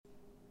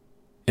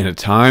a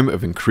time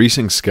of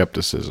increasing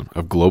skepticism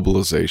of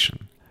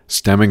globalization,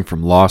 stemming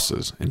from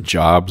losses in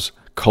jobs,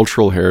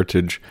 cultural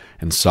heritage,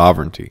 and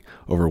sovereignty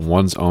over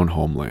one's own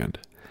homeland,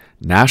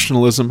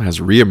 nationalism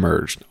has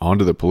reemerged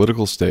onto the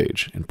political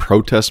stage in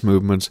protest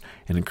movements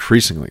and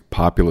increasingly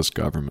populist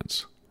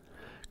governments.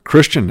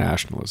 Christian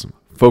nationalism,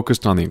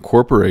 focused on the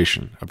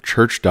incorporation of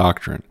church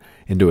doctrine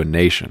into a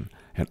nation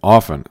and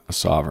often a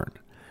sovereign,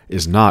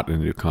 is not a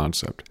new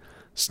concept,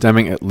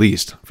 stemming at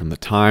least from the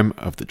time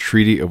of the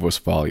Treaty of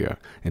Westphalia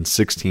in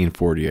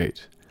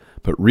 1648,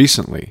 but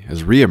recently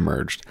has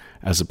reemerged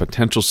as a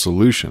potential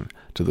solution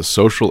to the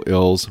social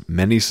ills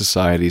many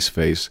societies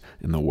face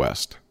in the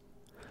West.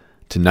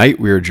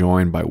 Tonight we are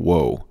joined by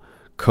Woe,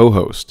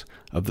 co-host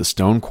of the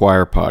Stone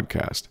Choir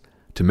podcast,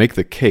 to make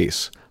the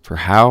case for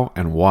how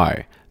and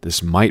why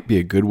this might be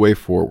a good way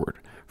forward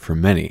for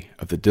many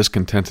of the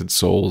discontented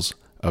souls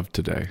of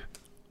today.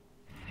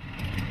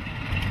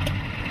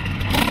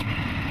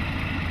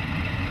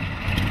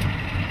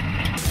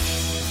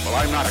 Well,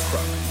 I'm not a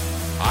crook.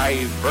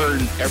 I've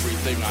earned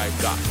everything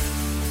I've got.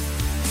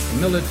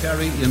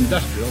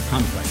 Military-industrial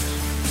complex.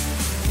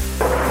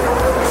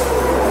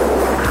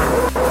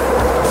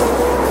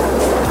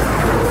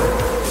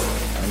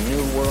 A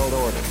new world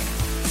order.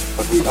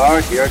 But we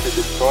are here to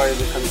destroy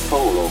the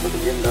control over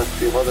the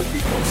industry of other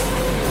people.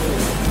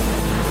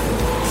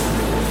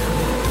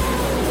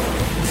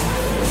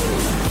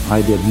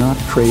 I did not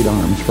trade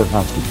arms for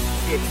hostages.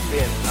 It's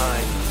been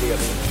time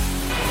stealing.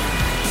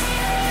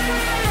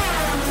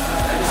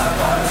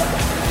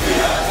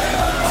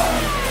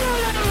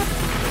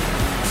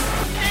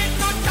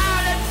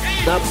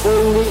 На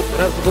полный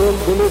разгром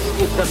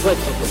гнусных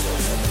захватчиков.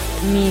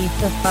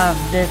 Myth of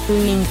the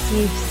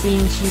 20th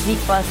Century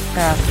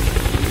podcast.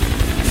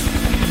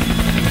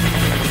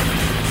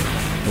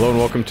 Hello and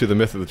welcome to the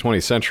Myth of the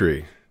 20th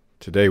Century.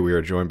 Today we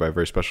are joined by a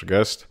very special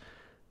guest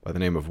by the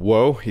name of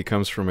Woe. He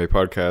comes from a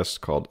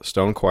podcast called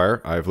Stone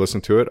Choir. I've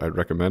listened to it. I'd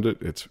recommend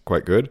it. It's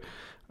quite good.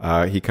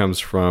 He comes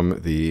from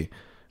the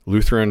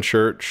Lutheran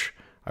Church.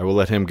 I will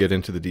let him get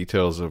into the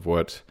details of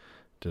what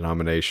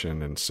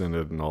denomination and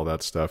synod and all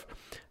that stuff,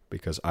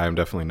 because I am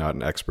definitely not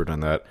an expert on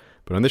that.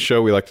 But on this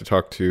show, we like to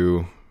talk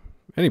to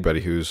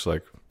anybody who's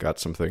got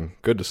something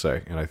good to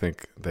say, and I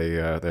think they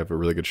have a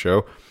really good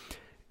show.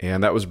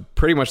 And that was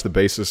pretty much the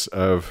basis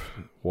of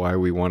why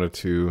we wanted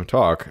to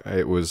talk.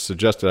 It was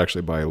suggested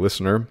actually by a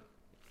listener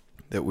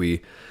that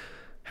we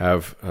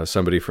have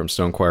somebody from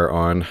Stone Choir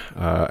on.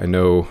 I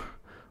know,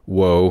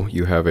 Woe,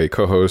 you have a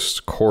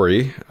co-host,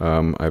 Corey.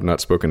 I've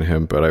not spoken to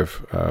him, but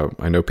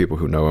I know people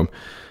who know him.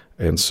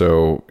 And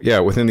so, yeah,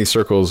 within these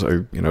circles,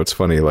 it's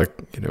funny,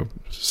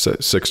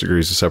 6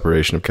 degrees of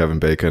separation of Kevin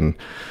Bacon,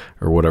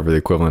 or whatever the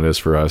equivalent is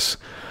for us.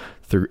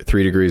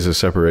 3 degrees of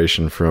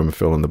separation from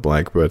fill in the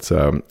blank, but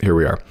here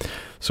we are.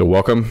 So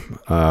welcome.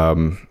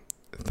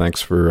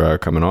 Thanks for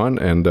coming on,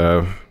 and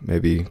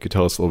maybe you could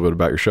tell us a little bit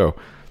about your show.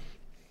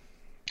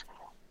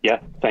 Yeah,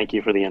 thank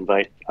you for the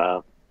invite.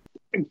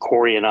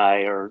 Corey and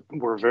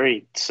we're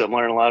very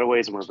similar in a lot of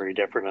ways, and we're very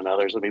different in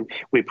others. I mean,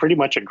 we pretty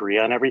much agree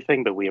on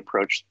everything, but we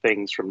approach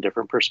things from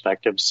different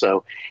perspectives.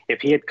 So if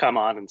he had come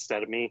on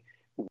instead of me,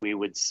 we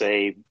would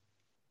say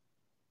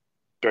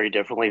very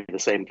differently the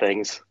same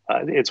things.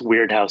 It's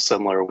weird how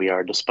similar we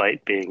are,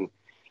 despite being,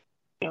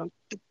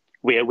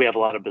 we have a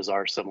lot of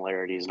bizarre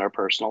similarities in our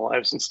personal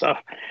lives and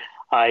stuff.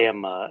 I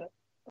am a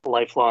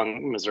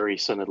lifelong Missouri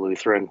Synod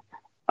Lutheran.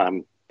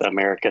 I'm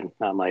American.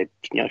 My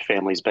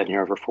family's been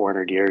here over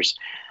 400 years.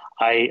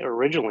 I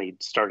originally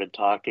started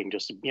talking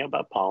just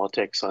about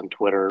politics on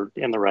Twitter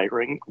in the right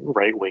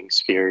wing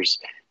spheres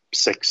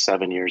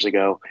 6-7 years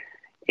ago,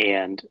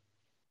 and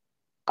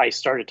I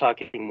started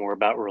talking more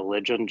about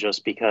religion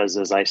just because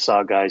as I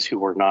saw guys who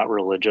were not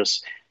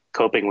religious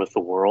coping with the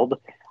world,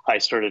 I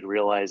started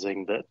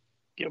realizing that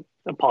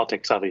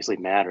politics obviously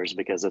matters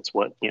because it's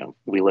what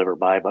we live or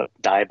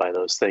die by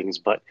those things.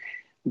 But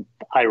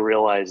I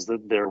realized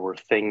that there were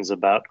things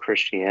about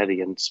Christianity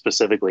and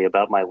specifically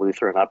about my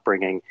Lutheran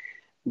upbringing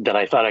that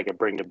I thought I could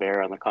bring to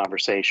bear on the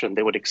conversation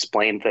that would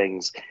explain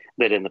things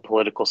that in the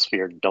political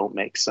sphere don't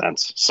make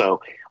sense.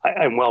 So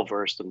I'm well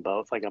versed in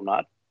both. I'm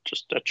not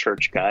just a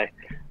church guy,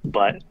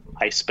 but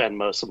I spend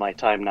most of my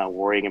time now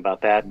worrying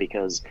about that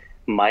because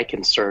my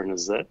concern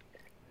is that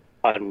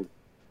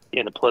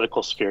in the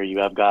political sphere, you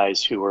have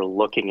guys who are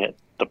looking at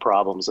the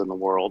problems in the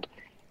world.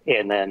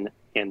 And then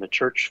in the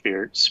church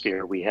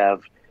sphere, we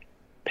have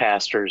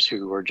pastors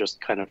who are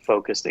just kind of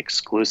focused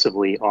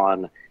exclusively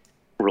on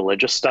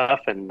religious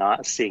stuff and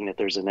not seeing that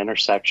there's an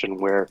intersection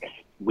where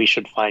we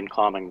should find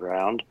common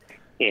ground.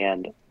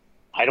 And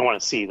I don't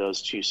want to see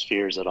those two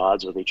spheres at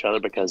odds with each other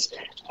because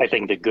I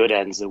think the good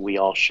ends that we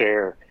all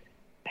share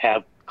we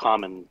have a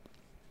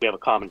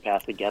common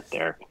path to get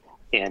there.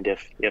 And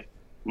if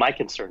my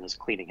concern is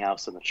cleaning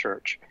house in the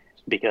church,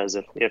 because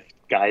if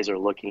guys are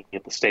looking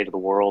at the state of the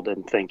world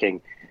and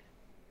thinking,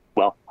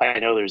 well, I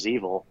know there's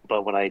evil,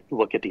 but when I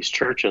look at these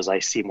churches, I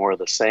see more of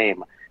the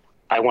same.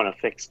 I want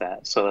to fix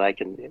that so that I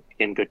can,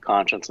 in good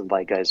conscience,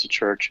 invite guys to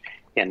church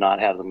and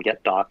not have them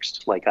get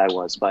doxxed like I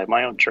was by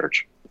my own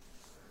church.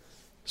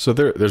 So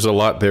there's a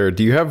lot there.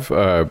 Do you have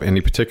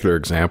any particular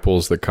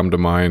examples that come to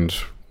mind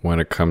when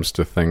it comes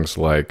to things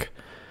like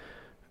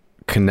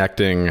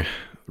connecting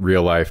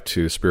real life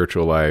to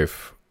spiritual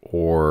life,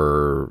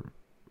 or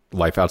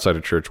life outside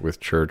of church with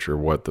church, or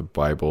what the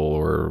Bible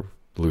or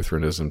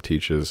Lutheranism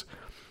teaches?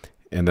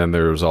 And then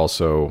there's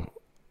also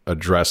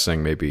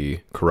addressing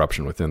maybe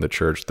corruption within the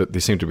church. That they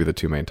seem to be the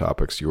two main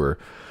topics you were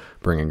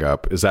bringing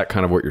up. Is that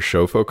kind of what your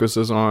show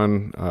focuses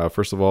on,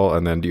 first of all?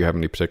 And then do you have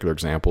any particular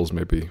examples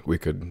maybe we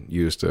could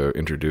use to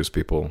introduce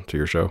people to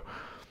your show?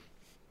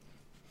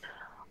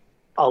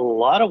 A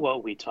lot of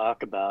what we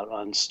talk about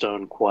on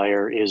Stone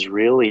Choir is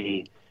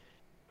really,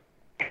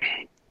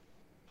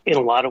 in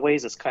a lot of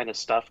ways, it's kind of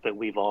stuff that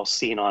we've all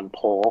seen on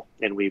poll,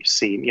 and we've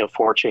seen,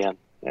 4chan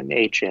and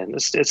 8chan.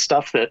 It's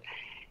stuff that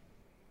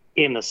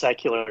in the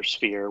secular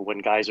sphere, when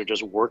guys are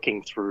just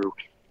working through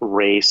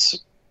race,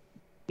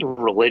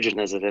 religion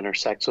as it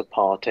intersects with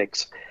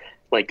politics,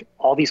 like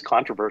all these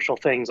controversial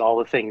things, all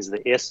the things,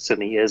 the ists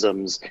and the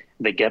isms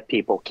that get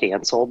people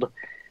canceled.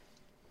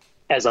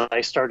 As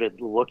I started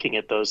looking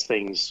at those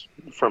things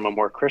from a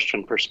more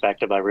Christian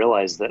perspective, I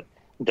realized that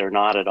they're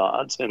not at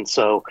odds. And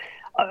so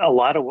a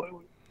lot of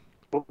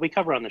what we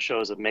cover on the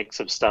show is a mix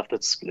of stuff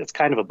it's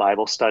kind of a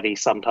Bible study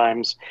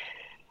sometimes.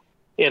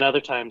 And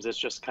other times it's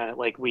just kind of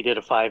like we did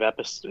a five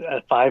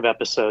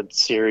episode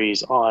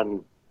series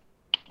on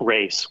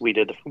race. We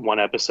did one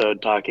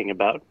episode talking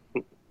about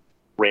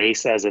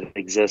race as it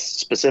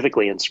exists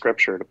specifically in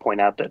Scripture, to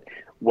point out that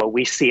what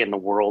we see in the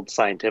world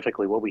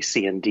scientifically, what we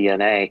see in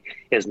DNA,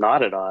 is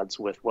not at odds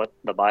with what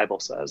the Bible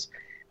says.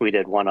 We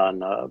did one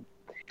on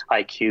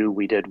IQ.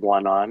 We did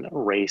one on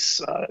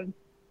race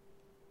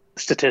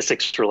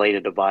statistics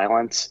related to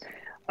violence.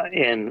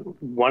 And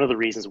one of the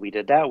reasons we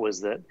did that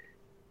was that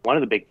one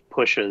of the big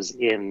pushes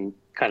in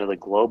kind of the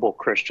global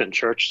Christian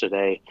church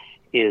today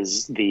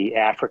is the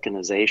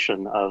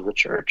Africanization of the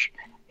church.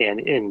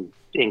 And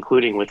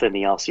including within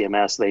the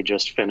LCMS, they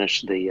just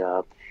finished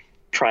the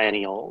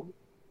triennial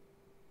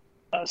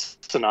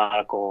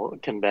synodical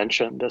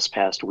convention this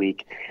past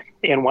week.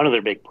 And one of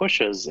their big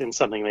pushes, and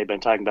something they've been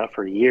talking about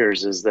for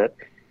years, is that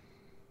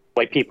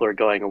white people are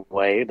going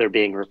away. They're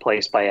being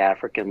replaced by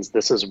Africans.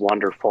 This is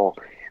wonderful.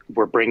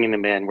 We're bringing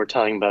them in. We're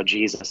telling about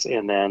Jesus.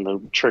 And then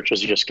the church is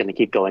just going to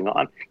keep going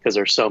on because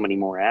there's so many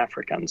more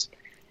Africans.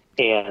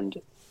 And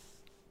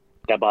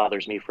that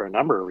bothers me for a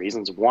number of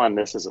reasons. One,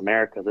 this is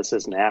America. This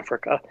isn't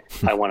Africa.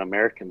 I want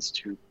Americans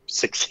to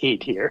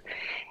succeed here.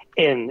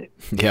 And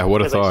yeah,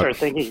 what a thought. I start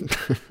thinking,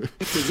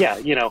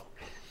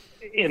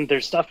 and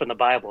there's stuff in the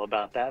Bible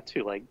about that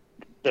too. Like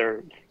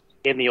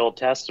in the Old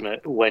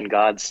Testament, when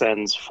God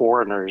sends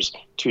foreigners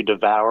to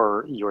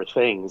devour your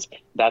things,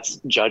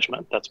 that's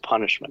judgment. That's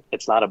punishment.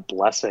 It's not a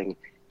blessing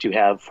to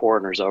have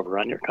foreigners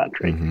overrun your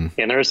country. Mm-hmm.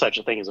 And there is such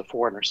a thing as a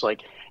foreigner. So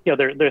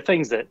there are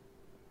things that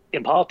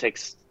in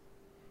politics,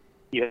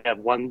 you have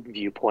one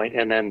viewpoint,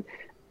 and then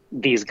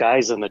these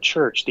guys in the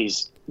church,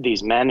 these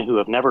men who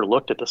have never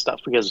looked at the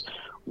stuff, because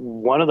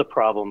one of the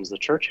problems the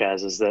church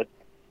has is that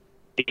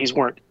these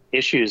weren't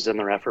issues in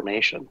the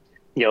Reformation.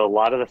 A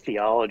lot of the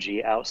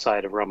theology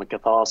outside of Roman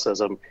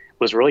Catholicism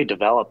was really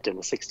developed in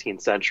the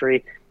 16th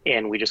century,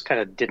 and we just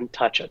kind of didn't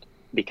touch it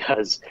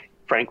because,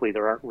 frankly,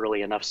 there aren't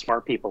really enough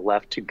smart people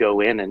left to go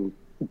in and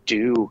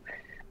do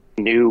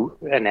new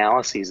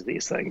analyses of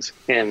these things.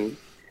 And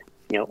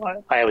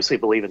I obviously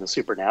believe in the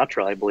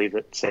supernatural. I believe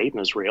that Satan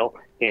is real,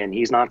 and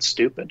he's not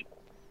stupid.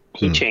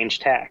 He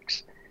changed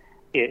tacks.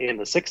 In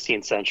the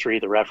 16th century,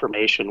 the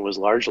Reformation was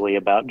largely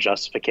about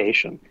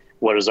justification.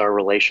 What is our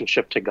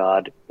relationship to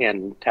God,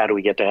 and how do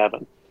we get to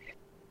heaven?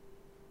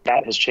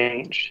 That has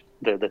changed.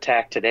 The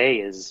tack today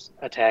is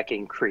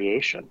attacking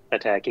creation,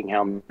 attacking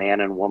how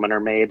man and woman are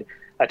made,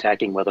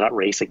 attacking whether or not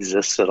race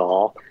exists at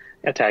all,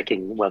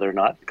 attacking whether or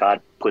not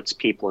God puts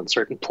people in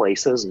certain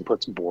places and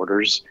puts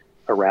borders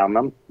around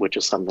them, which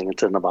is something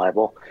that's in the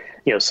Bible.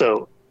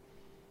 So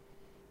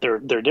there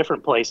are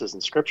different places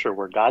in Scripture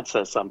where God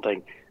says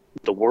something,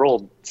 the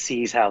world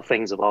sees how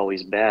things have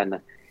always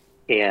been,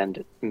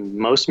 and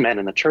most men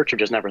in the church have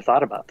just never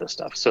thought about this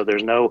stuff. So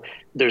there's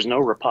no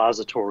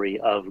repository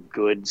of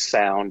good,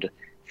 sound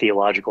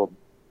theological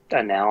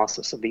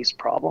analysis of these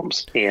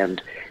problems,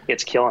 and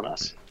it's killing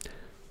us.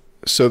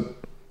 So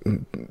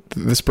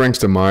this brings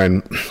to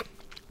mind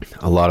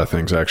a lot of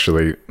things,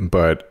 actually,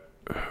 but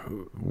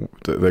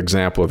the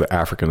example of the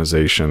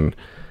Africanization,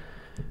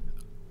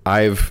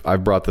 I've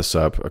brought this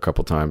up a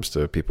couple times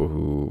to people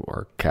who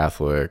are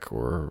Catholic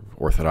or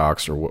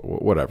Orthodox or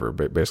whatever,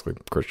 basically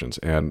Christians,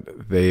 and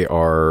they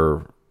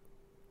are,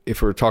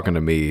 if we're talking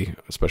to me,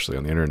 especially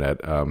on the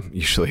internet,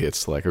 usually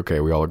it's like, okay,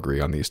 we all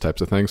agree on these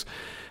types of things,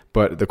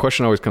 but the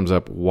question always comes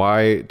up: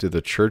 why do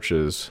the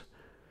churches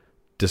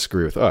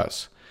disagree with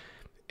us?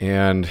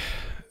 And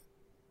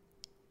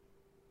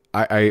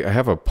I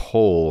have a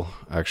poll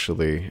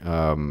actually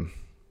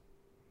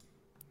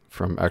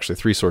from actually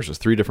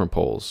three different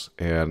polls,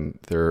 and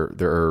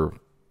they're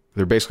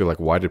basically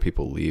like, why did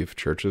people leave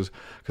churches?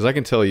 Because I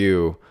can tell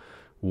you,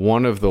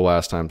 one of the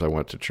last times I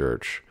went to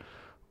church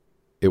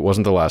it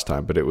wasn't the last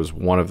time, but it was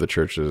one of the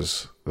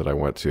churches that I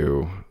went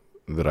to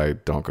that I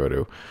don't go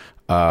to.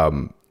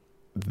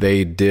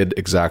 They did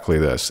exactly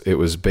this. It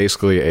was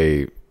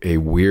basically a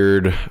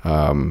weird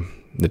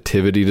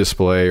nativity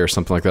display or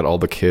something like that. All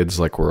the kids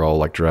were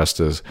all dressed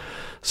as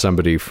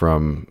somebody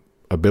from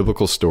a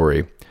biblical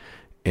story,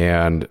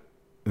 and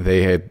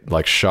they had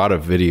shot a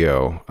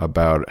video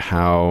about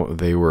how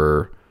they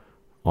were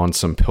on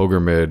some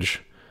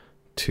pilgrimage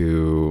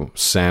to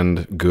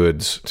send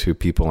goods to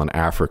people in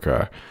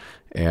Africa.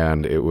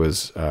 And it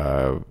was,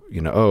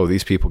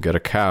 these people get a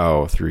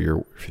cow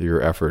through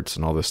your efforts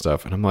and all this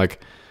stuff. And I'm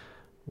like,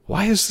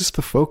 why is this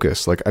the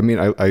focus? I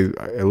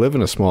live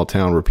in a small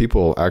town where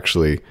people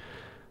actually,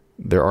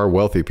 there are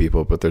wealthy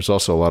people, but there's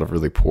also a lot of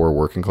really poor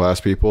working class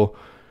people.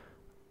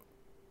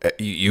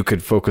 You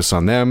could focus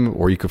on them,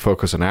 or you could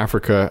focus on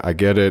Africa. I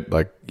get it.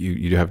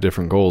 You have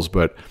different goals,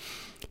 but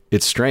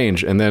it's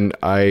strange. And then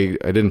I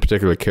didn't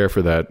particularly care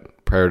for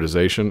that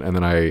prioritization. And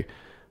then I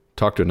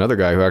talked to another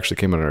guy who actually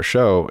came on our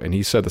show, and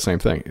he said the same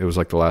thing. It was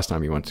the last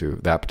time he went to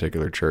that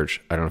particular church.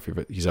 I don't know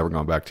if he's ever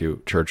gone back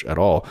to church at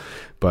all,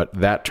 but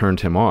that turned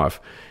him off.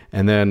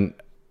 And then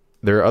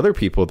there are other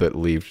people that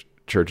leave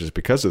churches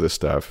because of this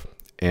stuff.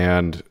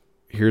 And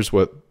here's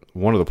what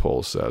one of the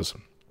polls says.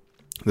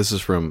 This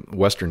is from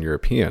Western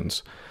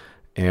Europeans,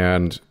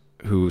 and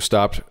who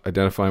stopped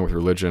identifying with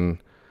religion,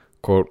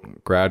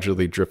 quote,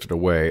 gradually drifted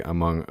away,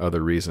 among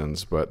other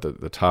reasons. But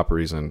the top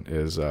reason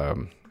is,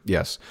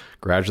 yes,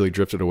 gradually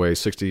drifted away,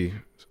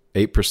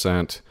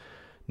 68%.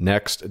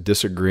 Next,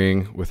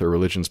 disagreeing with their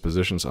religion's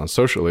positions on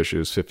social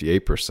issues,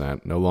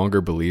 58%. No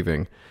longer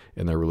believing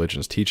in their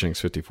religion's teachings,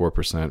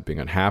 54%. Being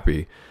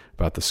unhappy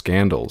about the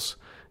scandals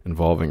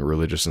involving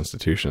religious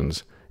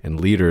institutions and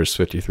leaders,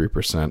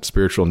 53%.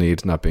 Spiritual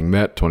needs not being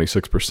met,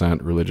 26%.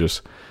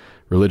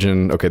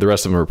 Religion, okay, the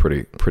rest of them are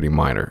pretty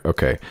minor.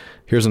 Okay,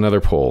 here's another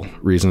poll.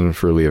 Reason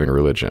for leaving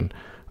religion.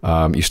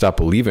 You stop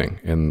believing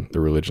in the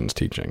religion's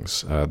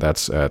teachings.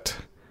 That's at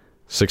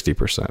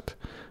 60%.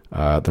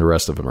 The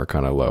rest of them are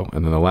kind of low.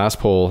 And then the last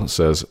poll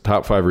says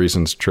top 5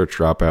 reasons church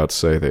dropouts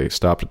say they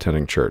stopped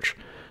attending church.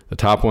 The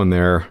top one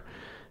there,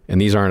 and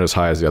these aren't as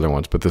high as the other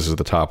ones, but this is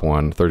the top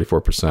one,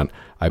 34%.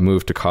 I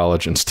moved to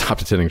college and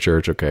stopped attending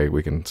church. Okay,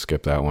 we can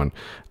skip that one.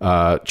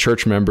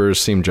 Church members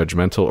seem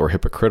judgmental or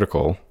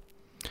hypocritical.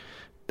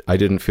 I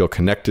didn't feel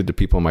connected to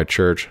people in my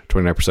church,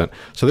 29%.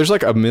 So there's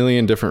a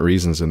million different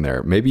reasons in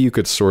there. Maybe you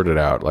could sort it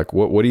out.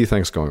 What do you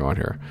think's going on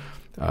here?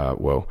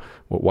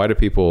 Why do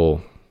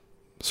people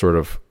sort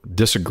of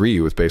disagree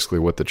with basically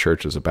what the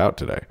church is about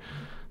today?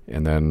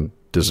 And then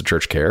does the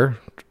church care?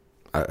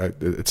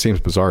 It seems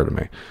bizarre to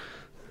me.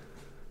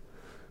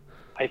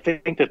 I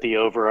think that the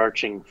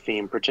overarching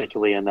theme,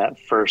 particularly in that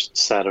first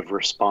set of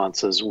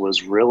responses,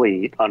 was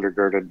really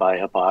undergirded by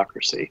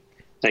hypocrisy.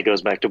 And it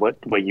goes back to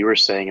what you were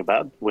saying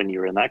about when you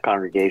were in that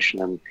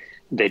congregation, and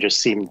they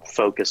just seemed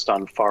focused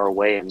on far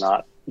away and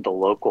not the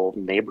local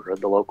neighborhood,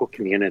 the local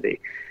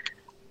community.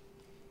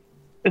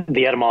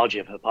 The etymology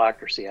of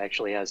hypocrisy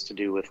actually has to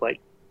do with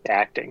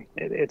acting.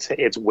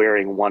 It's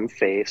wearing one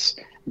face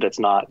that's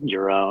not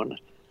your own.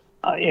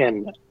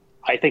 And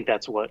I think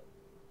that's what,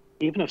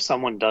 even if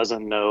someone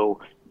doesn't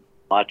know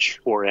much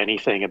or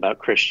anything about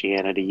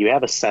Christianity, you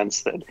have a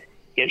sense that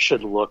it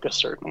should look a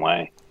certain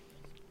way.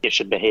 It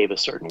should behave a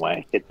certain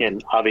way.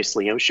 And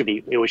obviously it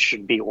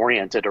should be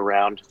oriented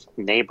around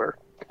neighbor.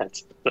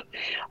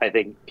 I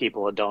think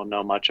people that don't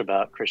know much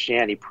about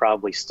Christianity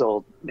probably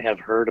still have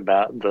heard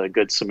about the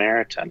Good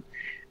Samaritan,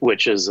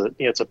 which is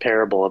it's a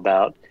parable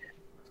about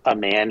a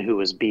man who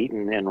was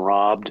beaten and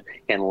robbed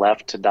and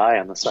left to die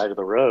on the side of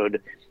the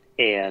road,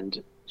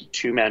 and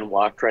 2 men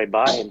walked right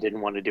by and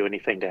didn't want to do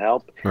anything to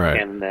help. Right.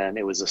 And then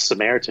it was a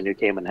Samaritan who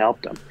came and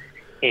helped him.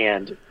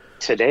 And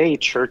today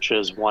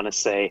churches want to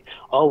say,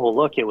 oh, well,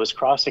 look, it was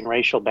crossing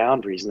racial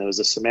boundaries and there was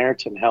a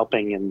Samaritan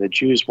helping and the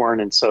Jews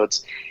weren't. And so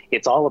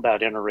it's all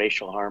about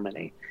interracial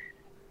harmony.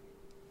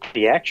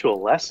 The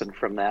actual lesson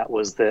from that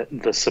was that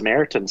the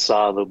Samaritan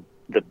saw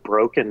the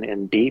broken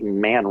and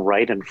beaten man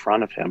right in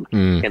front of him.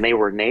 And they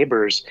were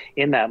neighbors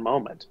in that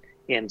moment.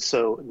 And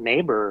so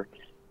neighbor,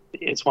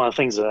 it's one of the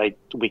things that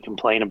we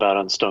complain about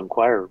on Stone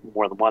Choir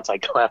more than once. I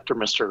go after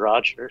Mr.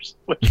 Rogers,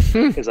 which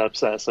has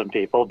upset some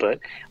people, but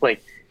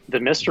the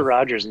Mr.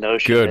 Rogers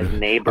notion of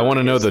neighbor. I want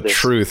to know the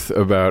truth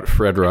about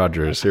Fred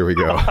Rogers. Here we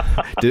go.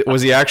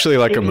 Was he actually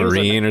a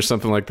Marine or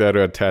something like that,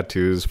 who had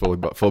tattoos, full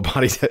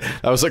body?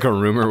 That was a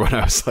rumor when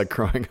I was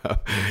growing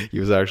up. He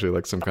was actually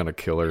some kind of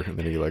killer, and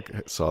then he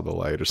saw the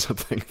light or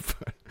something.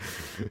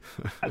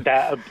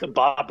 That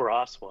Bob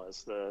Ross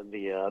was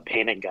the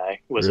painted guy,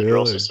 was a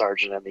drill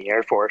sergeant in the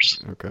Air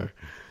Force. Okay.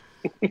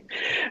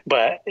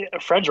 But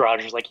Fred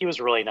Rogers, he was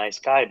a really nice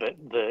guy,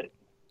 but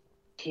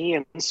he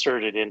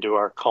inserted into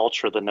our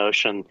culture the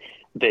notion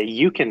that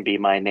you can be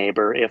my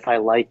neighbor if I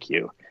like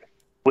you,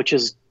 which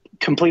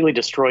completely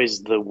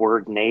destroys the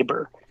word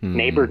neighbor.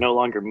 Neighbor no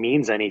longer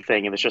means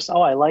anything. If it's just,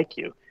 oh, I like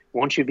you.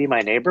 Won't you be my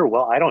neighbor?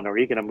 Well, I don't know. Are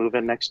you going to move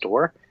in next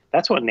door?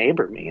 That's what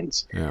neighbor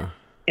means. Yeah.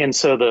 And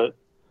so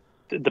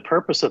the the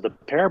purpose of the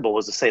parable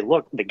was to say,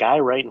 look, the guy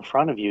right in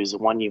front of you is the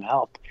one you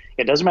helped.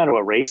 It doesn't matter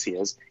what race he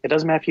is. It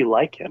doesn't matter if you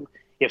like him.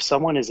 If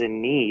someone is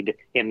in need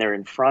and they're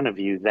in front of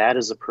you, that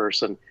is a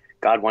person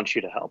God wants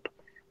you to help.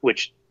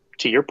 Which,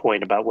 to your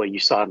point about what you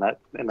saw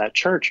in that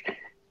church,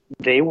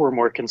 they were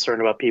more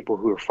concerned about people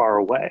who are far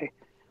away.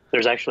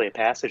 There's actually a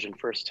passage in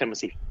 1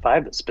 Timothy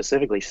 5 that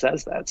specifically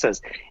says that. It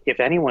says, if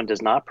anyone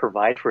does not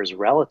provide for his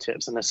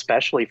relatives, and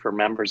especially for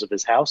members of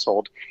his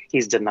household,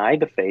 he's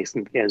denied the faith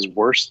and is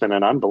worse than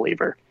an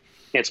unbeliever.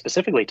 It's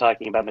specifically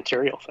talking about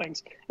material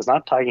things. It's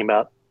not talking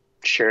about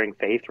sharing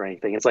faith or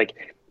anything. It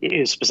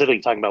is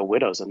specifically talking about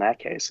widows in that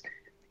case.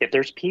 If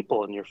there's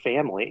people in your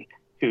family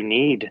who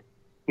need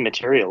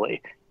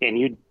materially and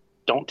you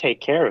don't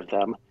take care of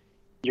them,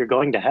 you're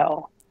going to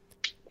hell.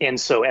 And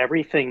so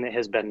everything that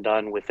has been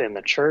done within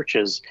the church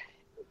is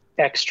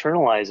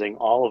externalizing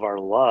all of our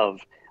love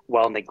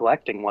while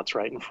neglecting what's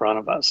right in front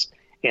of us.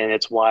 And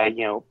it's why,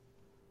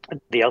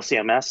 the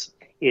LCMS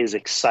is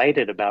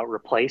excited about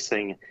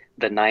replacing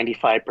the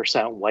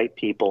 95% white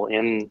people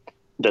in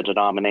the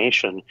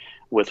denomination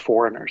with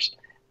foreigners.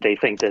 They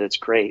think that it's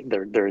great.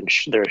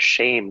 They're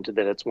ashamed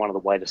that it's one of the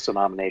whitest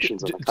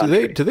denominations in the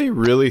country. Do they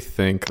really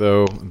think,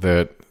 though,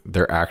 that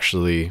they're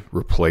actually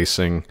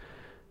replacing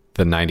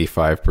the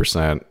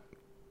 95%,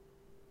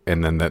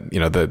 and then that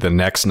the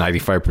next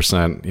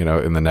 95%,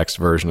 in the next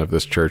version of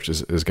this church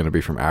is going to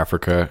be from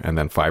Africa, and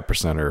then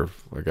 5% are,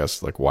 I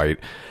guess, like white?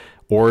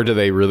 Or do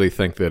they really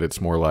think that it's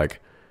more like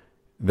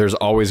there's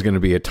always going to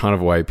be a ton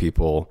of white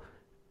people,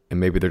 and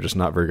maybe they're just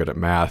not very good at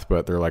math,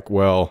 but they're like,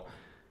 well,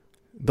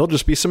 there'll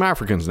just be some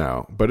Africans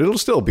now, but it'll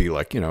still be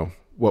like,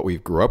 what we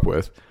grew up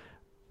with.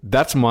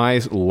 That's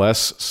my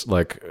less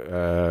like,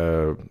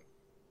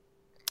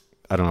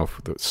 I don't know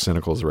if the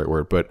cynical is the right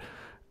word, but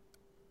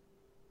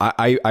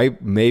I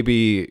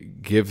maybe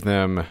give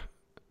them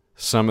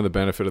some of the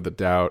benefit of the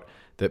doubt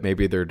that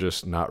maybe they're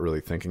just not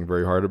really thinking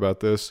very hard about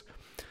this,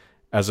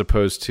 as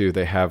opposed to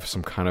they have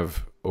some kind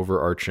of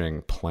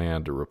overarching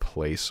plan to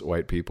replace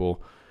white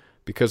people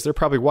because they're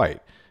probably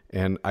white.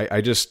 And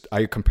I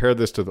compare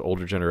this to the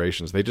older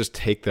generations. They just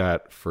take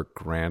that for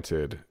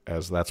granted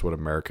as that's what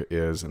America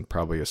is and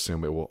probably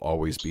assume it will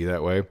always be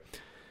that way.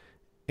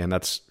 And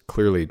that's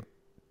clearly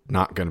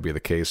not going to be the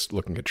case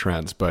looking at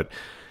trends,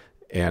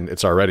 and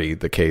it's already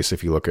the case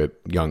if you look at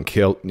young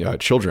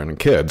children and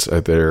kids.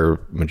 They're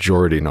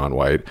majority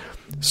non-white.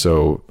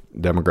 So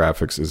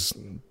demographics is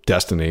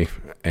destiny,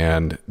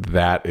 and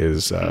that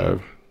is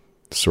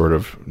sort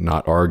of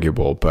not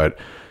arguable. But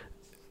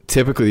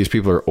typically these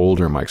people are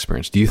older in my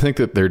experience. Do you think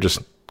that they're just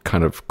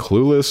kind of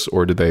clueless,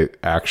 or do they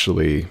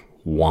actually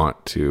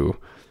want to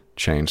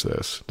change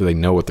this? Do they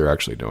know what they're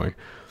actually doing?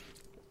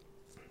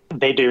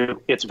 They do.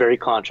 It's very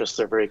conscious.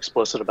 They're very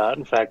explicit about it.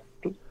 In fact,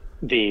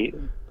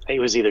 it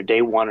was either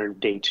day 1 or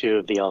day 2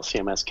 of the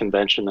LCMS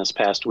convention this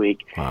past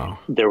week. Wow.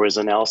 There was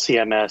an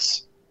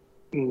LCMS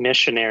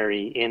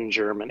missionary in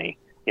Germany.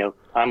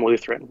 I'm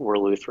Lutheran. We're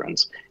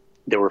Lutherans.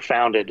 They were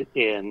founded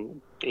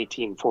in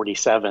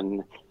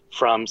 1847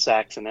 from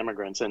Saxon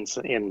immigrants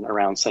in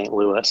around St.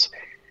 Louis.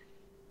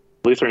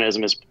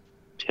 Lutheranism is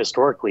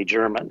historically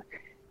German.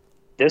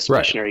 This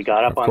missionary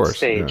got up on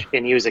stage,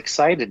 and he was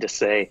excited to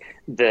say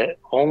that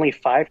only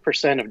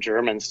 5% of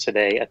Germans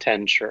today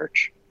attend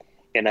church,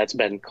 and that's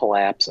been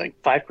collapsing.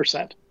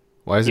 5%.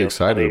 Why is he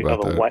excited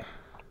about that?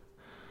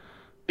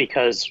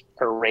 Because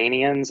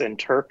Iranians and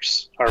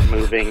Turks are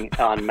moving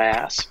en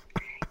masse.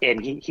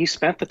 And he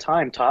spent the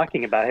time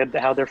talking about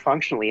how they're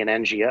functionally an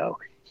NGO.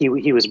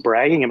 He was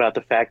bragging about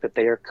the fact that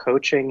they are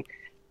coaching.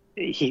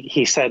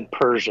 He said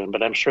Persian,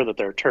 but I'm sure that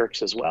they're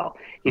Turks as well.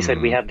 He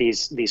said we have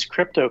these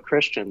crypto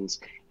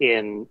Christians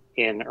in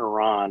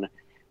Iran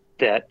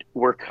that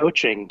we're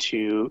coaching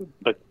to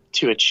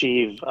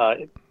achieve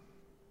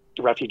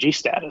refugee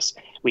status.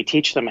 We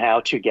teach them how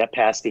to get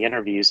past the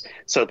interviews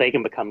so they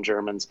can become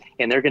Germans,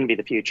 and they're going to be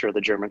the future of the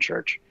German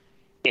church.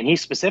 And he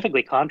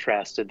specifically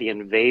contrasted the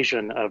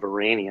invasion of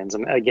Iranians.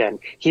 And again,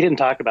 he didn't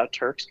talk about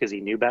Turks because he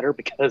knew better,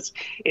 because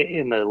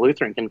in the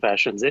Lutheran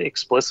confessions, it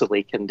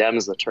explicitly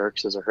condemns the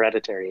Turks as a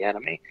hereditary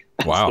enemy.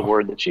 That's the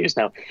word that's used.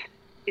 Now,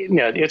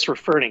 it's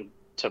referring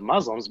to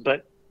Muslims,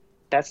 but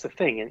that's the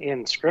thing.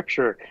 In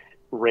Scripture,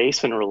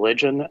 race and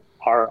religion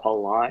are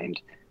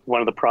aligned.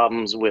 One of the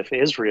problems with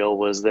Israel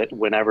was that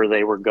whenever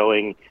they were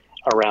going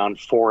around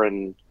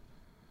foreign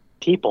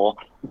people,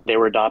 they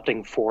were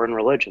adopting foreign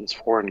religions,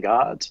 foreign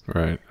gods.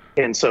 Right.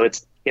 And so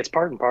it's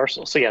part and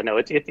parcel. So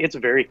it's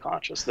very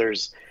conscious.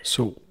 There's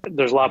a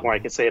lot more I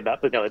could say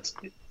about, but no,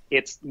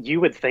 it's you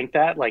would think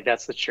that like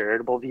that's the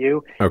charitable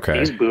view. Okay.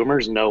 These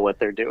boomers know what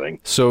they're doing.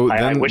 So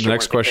then the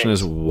next question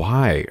is,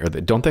 why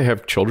don't they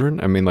have children?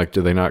 I mean, like,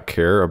 do they not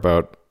care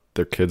about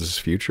their kids'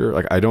 future?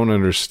 Like, I don't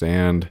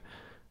understand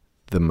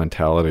the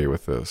mentality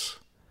with this.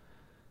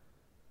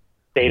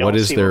 They don't what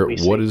is see their what we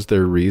see. What is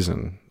their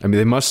reason? I mean,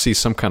 they must see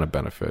some kind of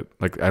benefit.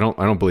 Like, I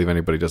don't believe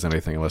anybody does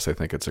anything unless they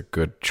think it's a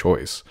good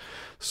choice.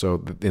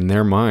 So in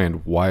their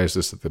mind, why is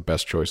this the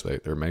best choice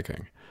they're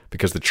making?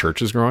 Because the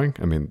church is growing?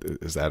 I mean,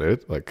 is that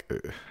it? Like,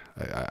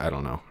 I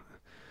don't know.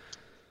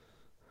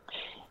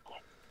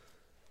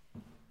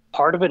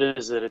 Part of it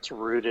is that it's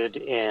rooted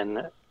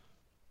in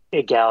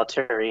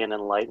egalitarian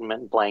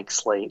enlightenment blank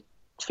slate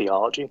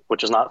theology,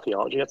 which is not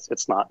theology.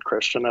 It's not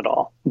Christian at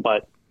all.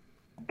 But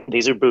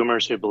these are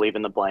boomers who believe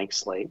in the blank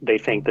slate. They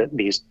think that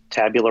these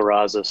tabula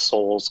rasa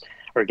souls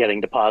are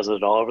getting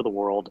deposited all over the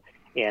world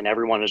and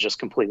everyone is just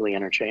completely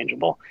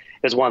interchangeable.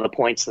 Is one of the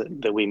points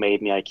that we made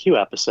in the IQ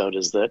episode,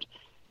 is that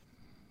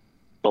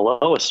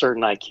below a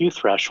certain IQ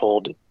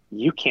threshold,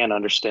 you can't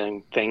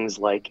understand things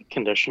like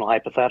conditional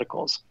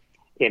hypotheticals.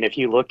 And if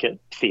you look at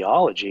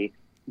theology,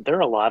 there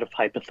are a lot of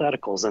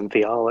hypotheticals in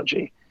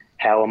theology.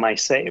 How am I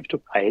saved?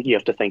 You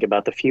have to think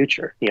about the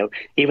future.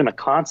 Even the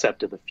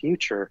concept of the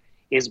future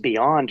is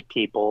beyond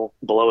people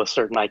below a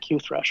certain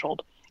IQ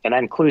threshold. And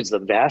that includes the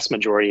vast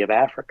majority of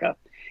Africa.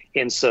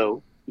 And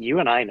so you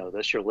and I know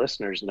this, your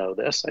listeners know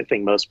this. I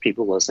think most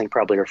people listening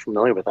probably are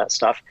familiar with that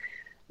stuff.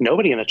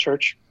 Nobody in the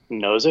church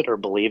knows it or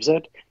believes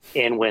it.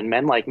 And when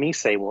men like me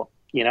say, well,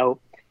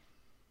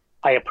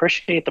 I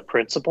appreciate the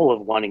principle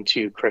of wanting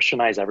to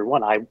Christianize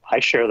everyone. I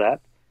share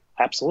that.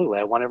 Absolutely.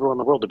 I want everyone in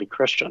the world to be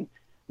Christian.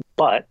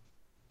 But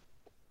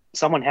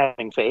someone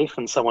having faith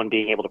and someone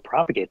being able to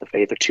propagate the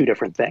faith are two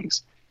different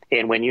things.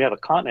 And when you have a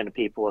continent of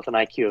people with an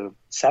IQ of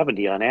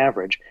 70 on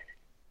average,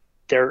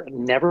 they're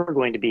never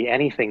going to be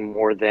anything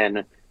more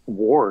than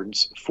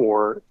wards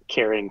for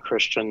carrying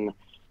Christian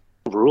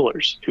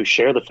rulers who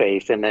share the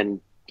faith and then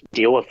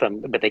deal with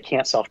them, but they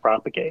can't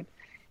self-propagate.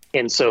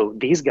 And so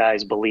these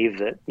guys believe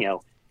that,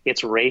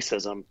 it's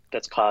racism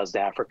that's caused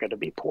Africa to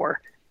be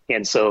poor.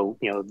 And so,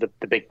 the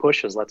big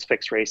push is let's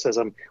fix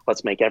racism.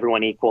 Let's make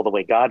everyone equal the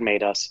way God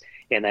made us,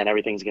 and then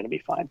everything's going to be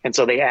fine. And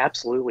so they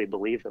absolutely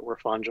believe that we're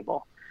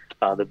fungible.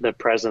 The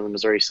president of the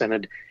Missouri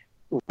Synod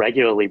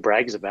regularly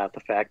brags about the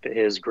fact that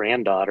his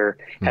granddaughter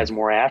has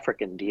more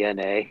African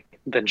DNA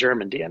than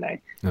German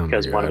DNA,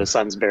 because one of his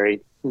sons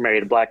married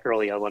a black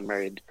girl, the other one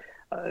married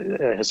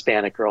a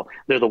Hispanic girl.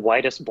 They're the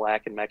whitest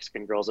black and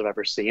Mexican girls I've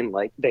ever seen.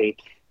 Like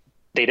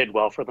they did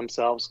well for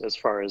themselves as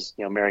far as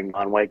marrying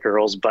non-white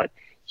girls, but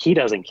he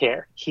doesn't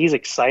care. He's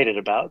excited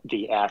about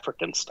the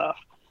African stuff,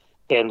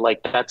 and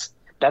like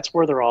that's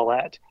where they're all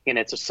at. And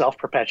it's a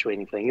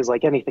self-perpetuating thing. It's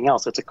like anything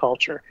else. It's a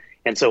culture.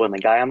 And so when the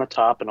guy on the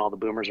top and all the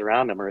boomers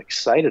around him are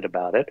excited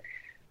about it,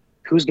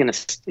 who's gonna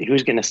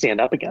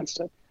stand up against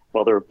it?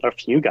 Well, there are a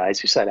few guys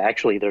who said,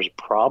 actually, there's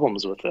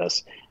problems with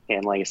this.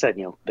 And like I said,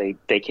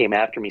 they came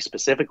after me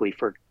specifically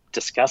for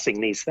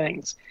discussing these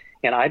things.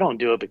 And I don't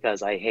do it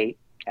because I hate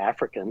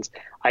Africans.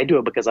 I do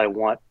it because I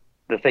want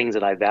the things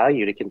that I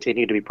value to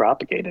continue to be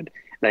propagated.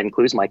 That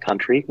includes my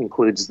country,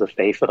 includes the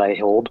faith that I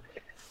hold,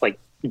 like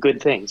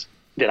good things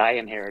that I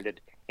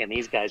inherited. And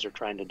these guys are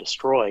trying to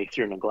destroy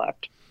through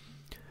neglect.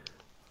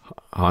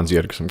 Hans, you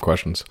had some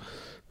questions.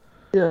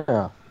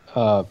 Yeah.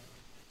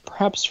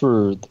 Perhaps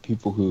for the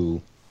people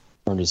who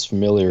aren't as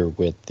familiar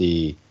with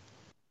the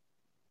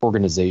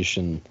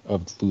organization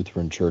of the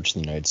Lutheran Church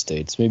in the United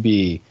States,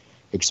 maybe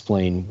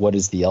explain what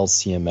is the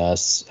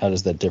LCMS, how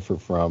does that differ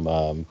from,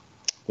 the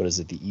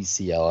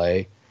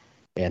ECLA,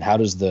 and how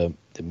does the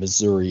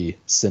Missouri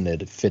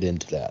Synod fit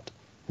into that?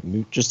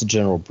 Just a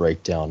general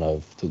breakdown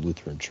of the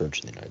Lutheran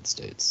Church in the United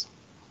States.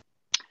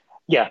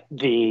 Yeah,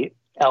 the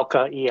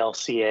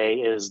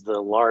ELCA is the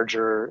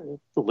larger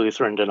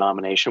Lutheran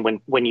denomination.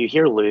 When you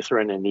hear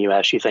Lutheran in the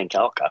U.S., you think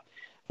ELCA.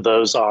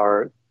 Those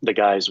are the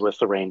guys with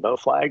the rainbow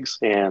flags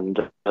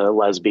and the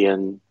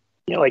lesbian,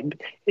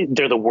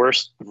 they're the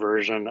worst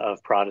version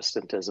of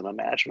Protestantism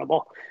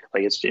imaginable.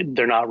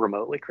 They're not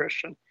remotely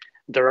Christian.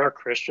 There are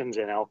Christians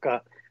in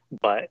ELCA,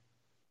 but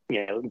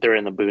they're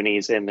in the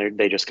boonies and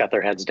they just got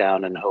their heads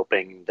down and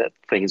hoping that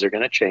things are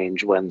going to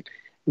change when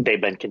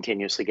they've been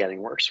continuously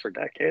getting worse for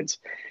decades.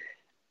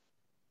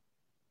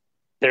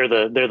 They're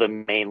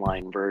the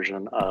mainline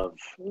version of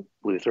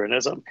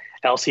Lutheranism.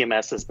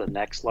 LCMS is the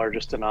next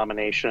largest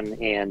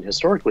denomination, and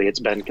historically it's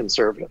been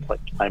conservative.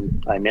 Like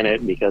I'm in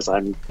it because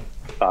I'm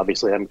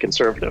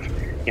conservative.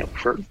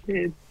 For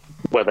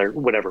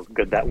whatever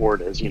good that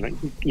word is,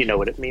 you know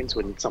what it means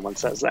when someone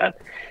says that.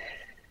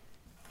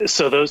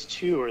 So those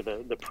two are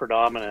the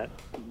predominant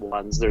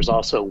ones. There's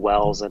also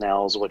WELS and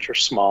ELS, which are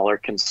smaller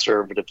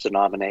conservative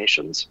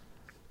denominations.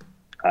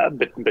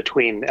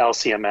 Between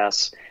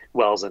LCMS,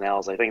 WELS, and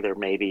ELS, I think there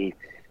may be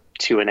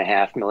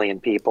 2.5 million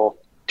people,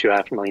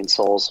 2.5 million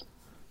souls,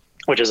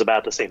 which is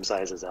about the same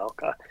size as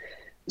ELCA.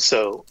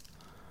 So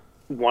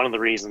one of the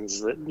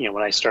reasons that,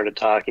 when I started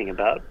talking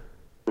about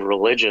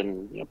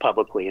religion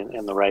publicly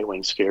in the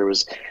right-wing sphere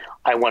was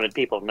I wanted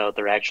people to know that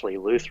there are actually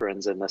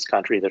Lutherans in this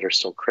country that are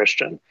still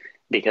Christian,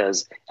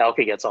 because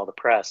ELCA gets all the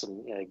press.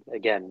 And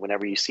again,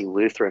 whenever you see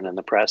Lutheran in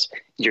the press,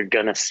 you're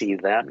going to see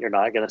them. You're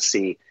not going to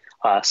see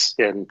us.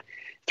 And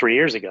 3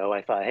 years ago,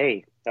 I thought,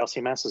 hey,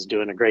 LCMS is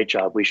doing a great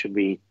job. We should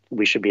be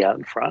out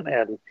in front.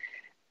 And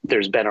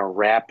there's been a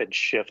rapid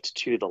shift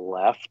to the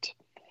left,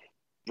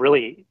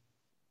 really,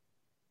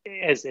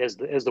 as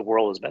the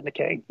world has been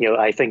decaying.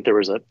 I think there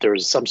was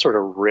some sort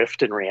of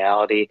rift in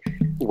reality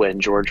when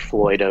George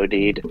Floyd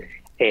OD'd,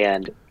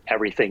 and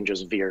everything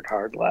just veered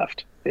hard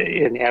left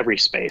in every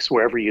space.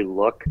 Wherever you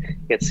look,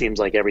 it seems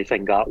like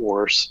everything got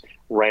worse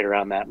right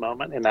around that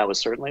moment. And that was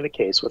certainly the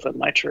case within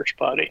my church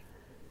body.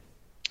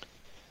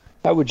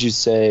 How would you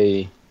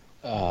say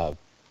the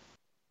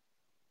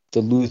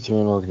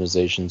Lutheran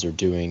organizations are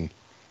doing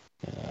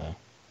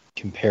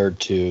compared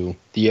to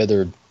the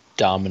other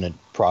dominant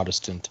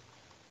Protestant,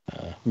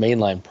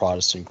 mainline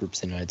Protestant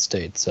groups in the United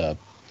States?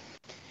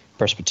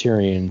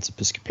 Presbyterians,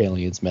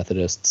 Episcopalians,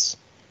 Methodists.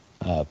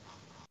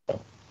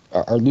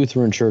 Are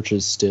Lutheran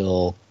churches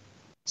still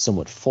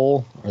somewhat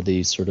full? Are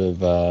these sort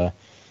of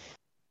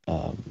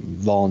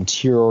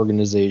volunteer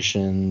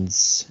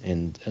organizations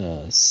and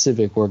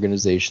civic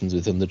organizations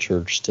within the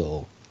church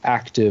still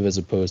active as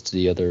opposed to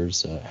the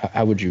others?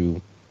 How would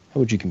you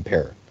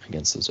compare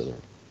against those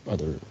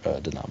other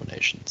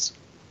denominations?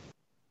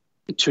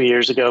 2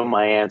 years ago,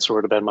 my answer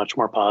would have been much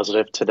more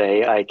positive.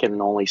 Today, I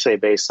can only say,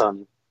 based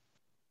on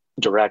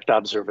direct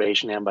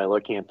observation and by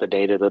looking at the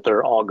data, that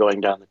they're all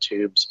going down the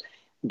tubes.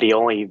 The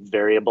only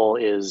variable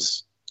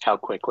is how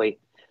quickly.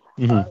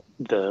 Mm-hmm.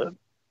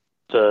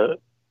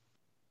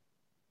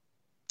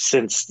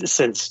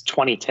 Since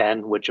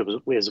 2010, which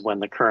is when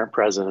the current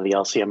president of the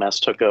LCMS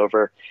took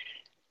over,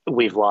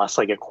 we've lost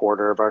like a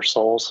quarter of our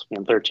souls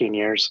in 13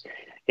 years.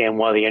 And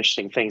one of the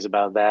interesting things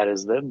about that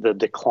is that the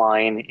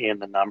decline in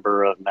the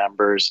number of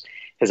members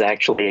has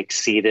actually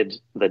exceeded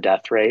the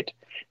death rate.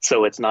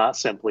 So it's not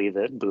simply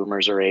that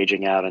boomers are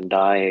aging out and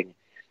dying.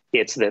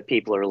 It's that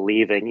people are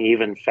leaving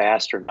even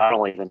faster, not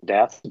only than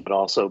death, but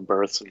also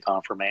births and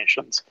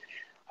confirmations.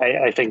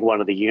 I think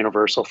one of the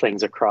universal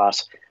things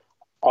across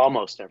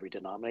almost every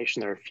denomination,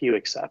 there are a few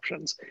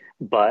exceptions,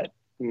 but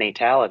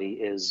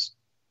fecundity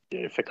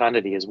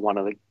is one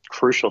of the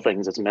crucial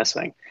things that's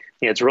missing.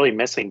 It's really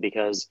missing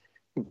because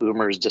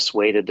boomers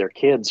dissuaded their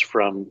kids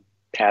from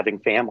having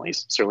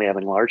families, certainly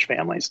having large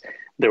families.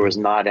 There was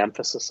not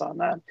emphasis on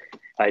that.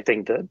 I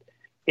think that,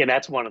 and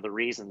that's one of the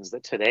reasons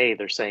that today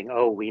they're saying,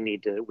 oh, we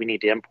need to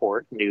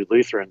import new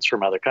Lutherans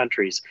from other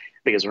countries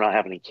because we're not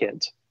having any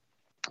kids.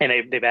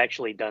 And they've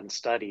actually done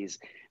studies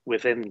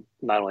within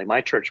not only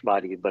my church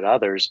body, but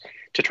others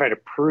to try to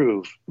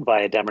prove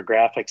via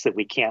demographics that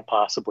we can't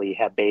possibly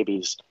have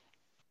babies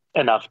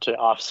enough to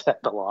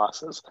offset the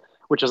losses,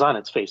 which is on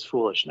its face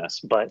foolishness.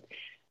 But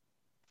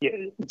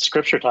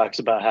Scripture talks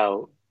about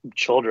how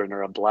children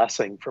are a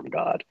blessing from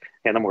God,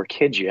 and the more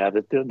kids you have,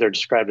 they're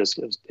described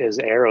as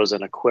arrows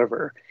in a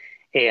quiver.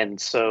 And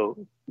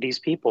so these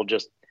people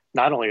just,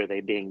 not only are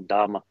they being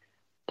dumb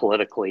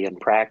politically and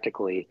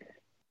practically,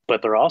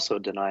 but they're also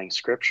denying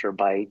Scripture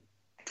by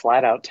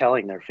flat out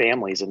telling their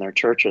families and their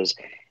churches,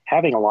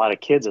 having a lot of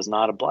kids is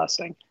not a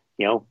blessing.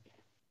 Go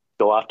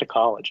off to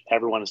college.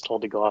 Everyone is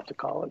told to go off to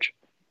college.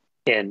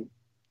 And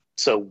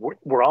so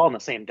we're all in the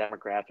same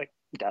demographic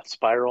death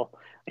spiral.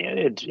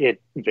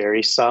 It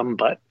varies some,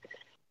 but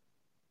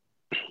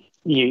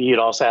you'd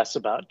also asked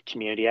about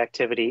community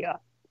activity.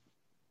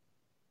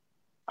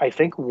 I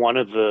think one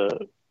of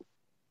the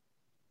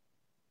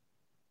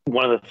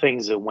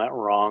things that went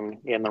wrong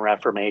in the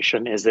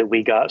Reformation is that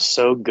we got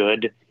so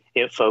good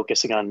at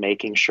focusing on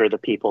making sure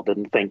that people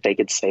didn't think they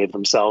could save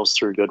themselves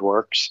through good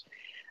works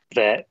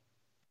that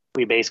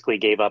we basically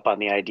gave up on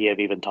the idea of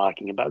even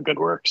talking about good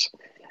works.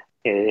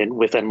 And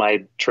within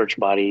my church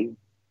body,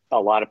 a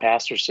lot of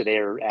pastors today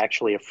are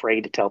actually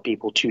afraid to tell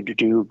people to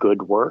do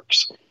good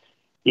works,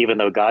 even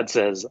though God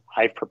says,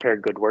 I've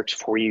prepared good works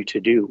for you to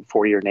do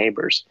for your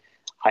neighbors.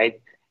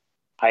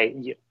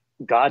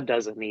 God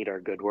doesn't need our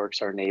good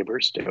works, our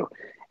neighbors do.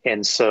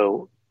 And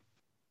so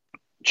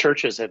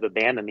churches have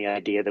abandoned the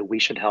idea that we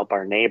should help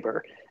our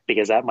neighbor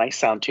because that might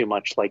sound too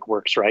much like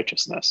works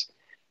righteousness,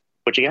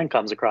 which again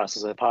comes across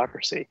as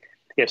hypocrisy.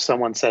 If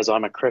someone says,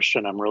 I'm a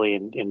Christian, I'm really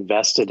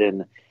invested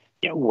in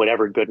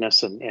whatever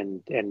goodness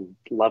and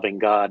loving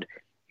God,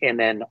 and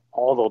then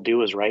all they'll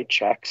do is write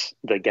checks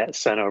that get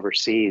sent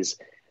overseas,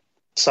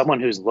 someone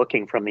who's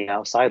looking from the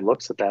outside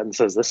looks at that and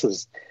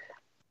says,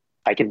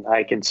 I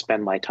can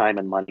spend my time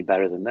and money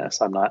better than this.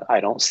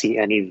 I don't see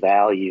any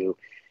value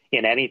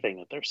in anything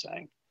that they're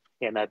saying.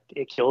 And that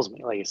it kills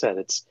me. Like I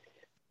said,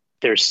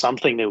 there's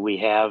something that we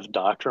have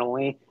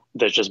doctrinally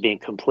that's just being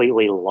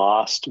completely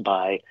lost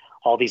by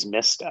all these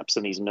missteps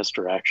and these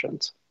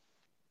misdirections.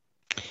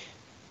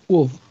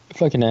 Well,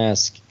 if I can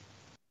ask,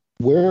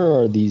 where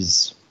are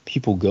these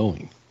people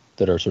going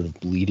that are sort of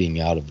bleeding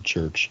out of the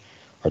church?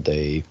 Are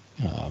they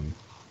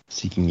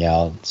seeking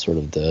out sort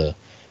of the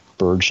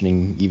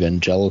burgeoning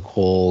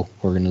evangelical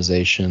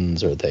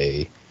organizations? Are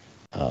they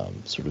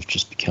sort of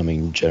just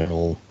becoming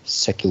general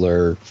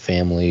secular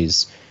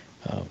families?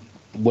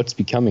 What's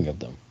becoming of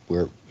them?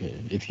 Where,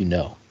 if you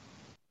know?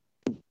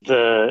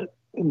 The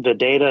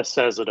data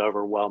says that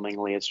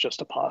overwhelmingly it's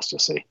just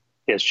apostasy.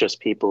 It's just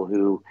people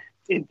who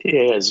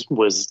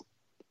was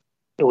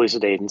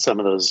elucidated in some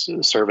of those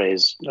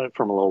surveys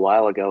from a little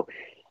while ago.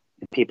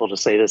 People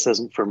just say this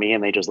isn't for me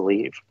and they just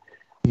leave.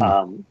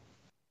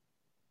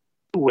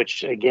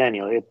 Which again,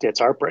 it's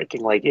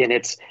heartbreaking. And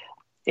it's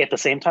at the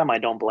same time, I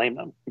don't blame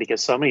them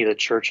because so many of the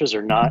churches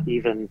are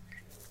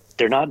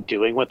they're not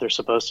doing what they're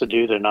supposed to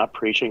do. They're not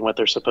preaching what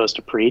they're supposed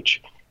to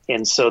preach.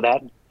 And so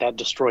that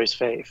destroys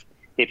faith.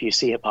 if you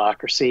see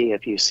hypocrisy,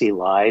 if you see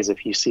lies,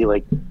 if you see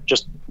like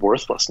just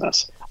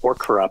worthlessness or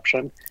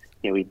corruption,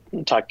 we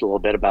talked a little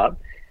bit about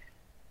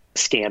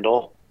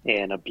scandal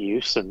and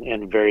abuse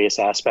and various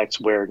aspects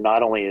where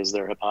not only is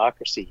there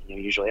hypocrisy,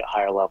 usually at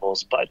higher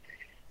levels, but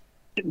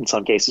in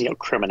some cases,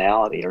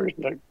 criminality or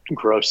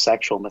gross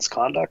sexual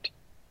misconduct.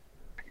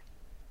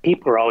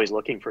 People are always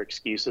looking for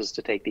excuses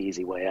to take the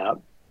easy way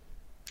out.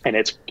 And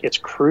it's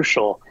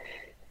crucial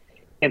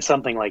in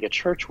something like a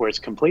church where it's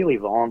completely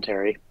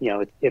voluntary.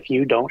 If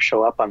you don't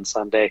show up on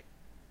Sunday,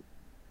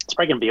 it's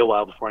probably going to be a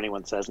while before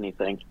anyone says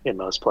anything in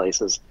most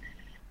places.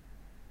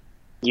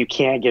 You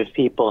can't give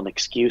people an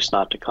excuse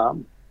not to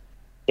come.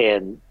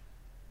 And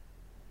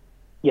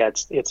yeah,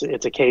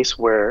 it's a case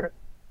where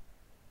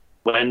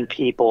when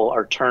people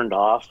are turned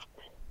off,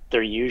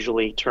 they're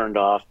usually turned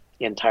off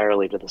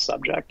entirely to the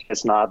subject.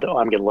 It's not that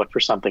I'm going to look for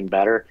something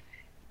better.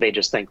 They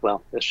just think,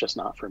 well, it's just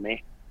not for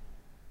me.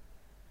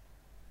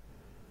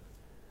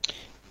 I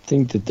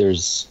think that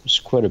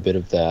there's quite a bit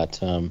of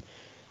that. I'm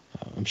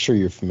sure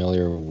you're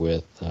familiar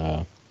with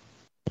the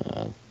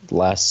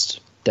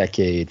last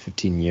decade,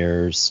 15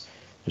 years.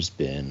 There's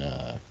been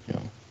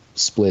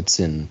splits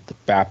in the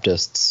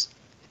Baptists,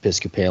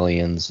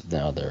 Episcopalians.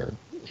 Now they're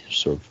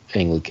sort of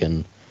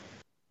Anglican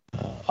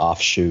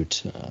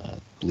offshoot. I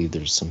believe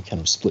there's some kind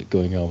of split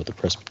going on with the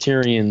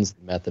Presbyterians,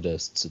 the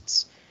Methodists.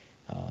 It's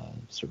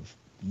sort of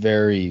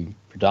very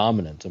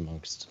predominant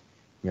amongst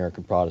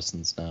American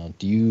Protestants now.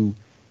 Do you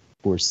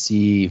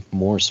foresee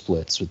more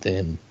splits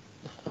within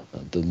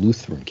the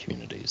Lutheran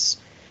communities?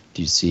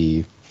 Do you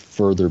see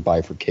further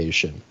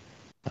bifurcation?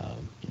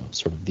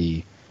 Sort of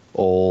the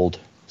old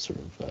sort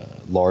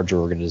of larger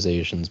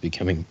organizations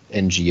becoming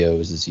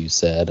NGOs, as you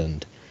said,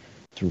 and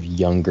sort of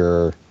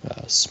younger,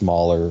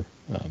 smaller,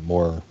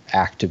 more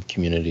active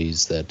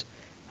communities that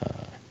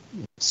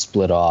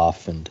split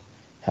off and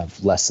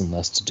have less and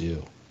less to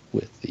do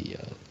with the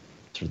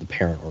sort of the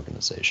parent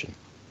organization.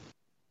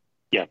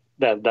 Yeah,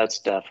 that's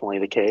definitely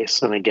the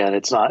case. And again,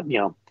 it's not,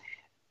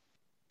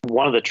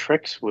 one of the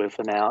tricks with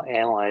now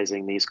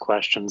analyzing these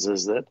questions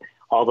is that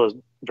all those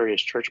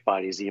various church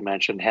bodies you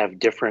mentioned have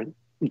different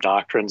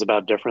doctrines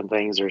about different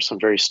things. There's some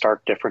very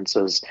stark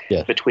differences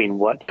between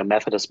what the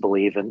Methodists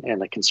believe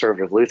and the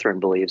conservative Lutheran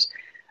believes.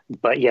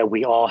 But yeah,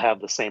 we all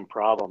have the same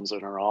problems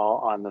and are all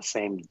on the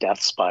same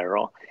death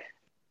spiral.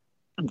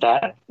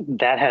 That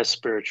has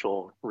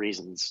spiritual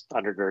reasons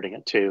undergirding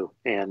it too.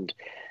 And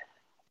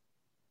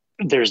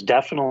there's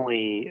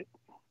definitely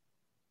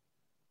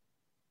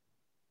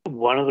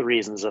one of the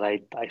reasons that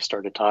I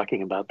started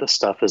talking about this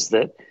stuff is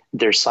that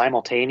there's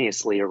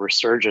simultaneously a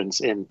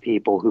resurgence in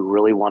people who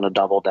really want to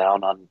double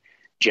down on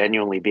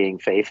genuinely being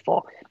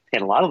faithful.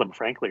 And a lot of them,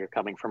 frankly, are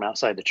coming from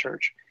outside the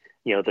church.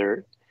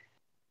 There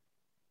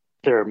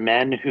are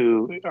men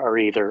who are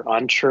either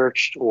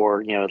unchurched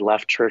or,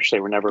 left church. They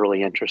were never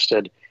really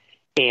interested.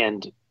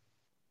 And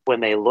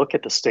when they look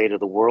at the state of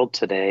the world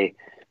today,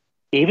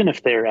 even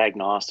if they're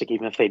agnostic,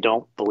 even if they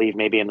don't believe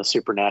maybe in the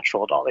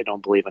supernatural at all, they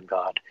don't believe in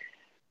God,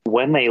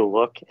 when they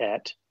look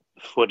at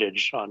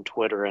footage on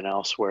Twitter and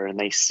elsewhere and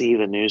they see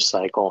the news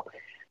cycle,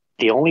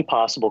 the only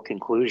possible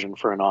conclusion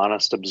for an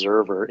honest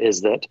observer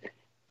is that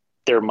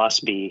there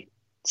must be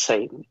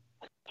Satan.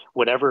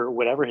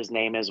 Whatever his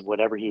name is,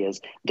 whatever he is,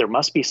 there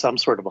must be some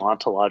sort of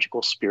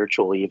ontological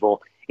spiritual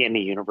evil in the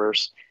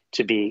universe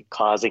to be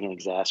causing and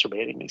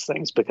exacerbating these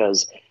things,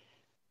 because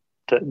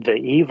the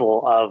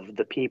evil of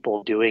the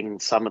people doing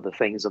some of the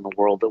things in the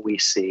world that we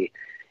see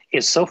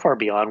is so far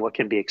beyond what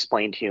can be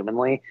explained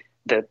humanly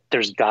that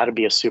there's got to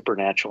be a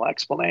supernatural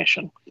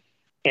explanation.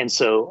 And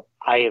so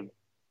I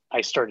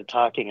started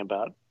talking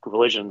about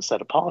religion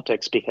instead of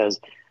politics because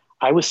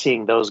I was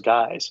seeing those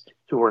guys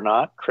who were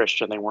not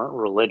Christian, they weren't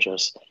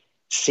religious,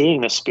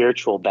 seeing the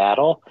spiritual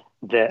battle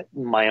that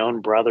my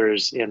own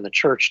brothers in the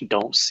church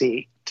don't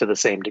see to the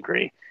same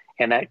degree.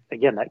 And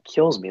that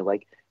kills me.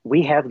 Like,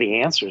 we have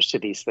the answers to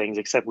these things,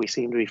 except we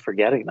seem to be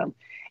forgetting them.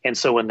 And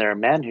so when there are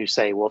men who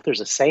say, well, if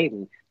there's a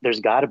Satan, there's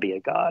got to be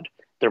a God.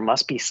 There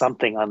must be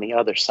something on the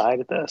other side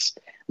of this.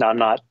 Now, I'm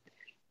not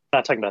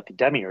talking about the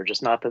demiurge.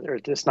 It's not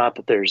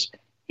that there's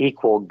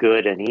equal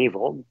good and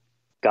evil.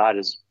 God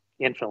is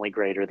infinitely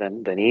greater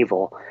than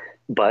evil.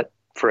 But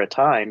for a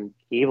time,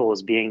 evil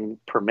is being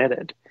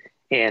permitted.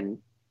 And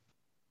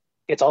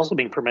it's also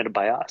being permitted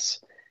by us.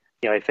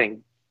 I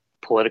think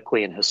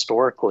politically and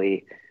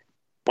historically,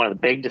 one of the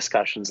big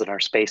discussions in our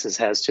spaces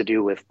has to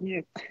do with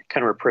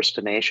kind of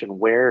repristination.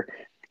 Where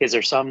is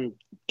there some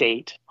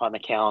date on the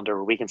calendar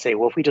where we can say,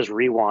 well, if we just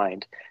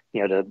rewind, to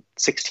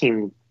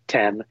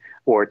 1610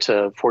 or to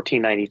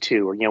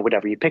 1492 or,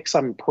 whatever, you pick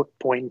some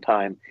point in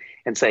time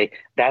and say,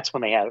 that's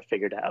when they had it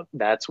figured out.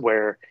 That's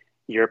where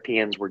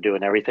Europeans were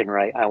doing everything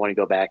right. I want to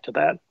go back to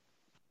that.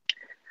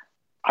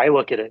 I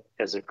look at it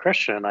as a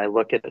Christian. I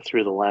look at it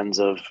through the lens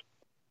of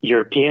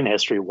European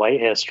history, white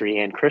history,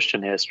 and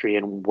Christian history.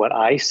 And what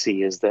I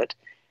see is that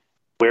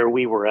where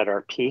we were at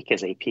our peak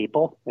as a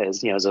people,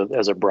 as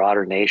a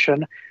broader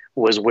nation,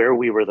 was where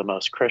we were the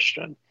most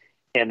Christian.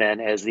 And then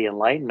as the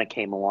Enlightenment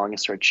came along and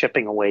started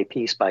chipping away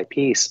piece by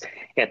piece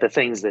at the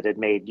things that had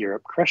made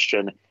Europe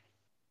Christian,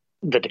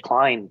 the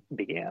decline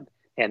began.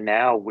 And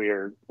now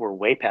we're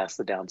way past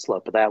the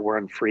downslope of that. We're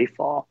in free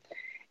fall.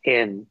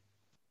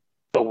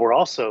 But we're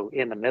also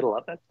in the middle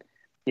of it.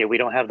 We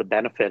don't have the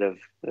benefit of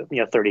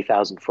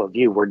 30,000 foot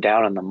view. We're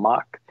down in the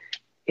muck.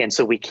 And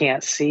so we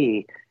can't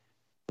see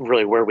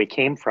really where we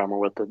came from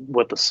or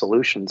what the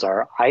solutions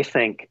are. I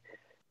think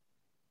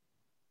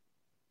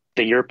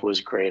the Europe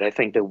was great. I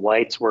think the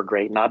whites were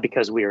great, not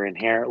because we are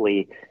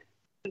inherently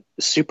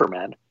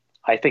supermen.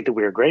 I think that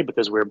we were great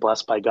because we were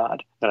blessed by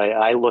God. And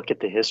I look at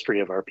the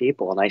history of our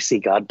people and I see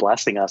God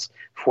blessing us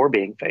for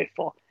being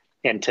faithful.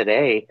 And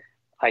today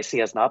I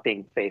see us not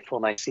being faithful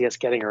and I see us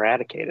getting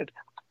eradicated.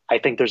 I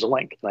think there's a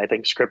link. And I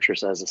think Scripture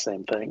says the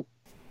same thing.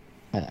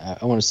 I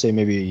want to say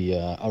maybe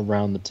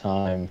around the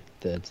time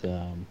that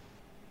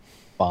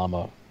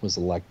Obama was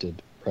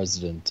elected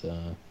president,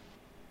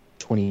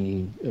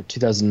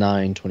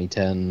 2009,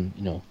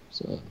 2010,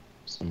 so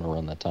somewhere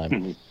around that time,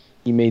 mm-hmm.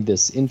 He made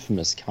this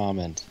infamous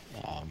comment,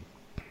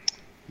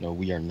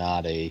 we are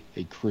not a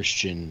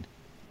Christian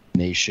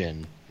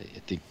nation. I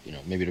think,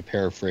 maybe to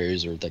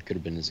paraphrase, or that could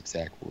have been his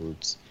exact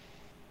words.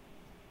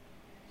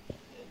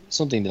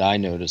 Something that I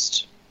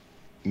noticed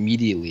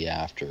immediately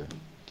after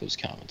those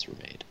comments were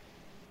made.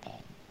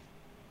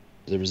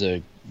 There was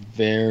a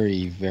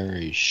very,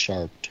 very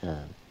sharp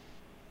turn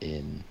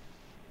in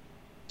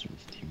sort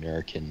of the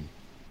American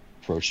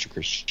approach to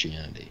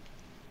Christianity.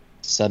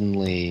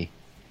 Suddenly,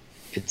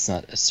 it's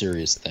not a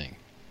serious thing.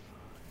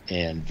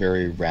 And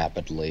very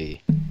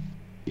rapidly,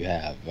 you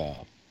have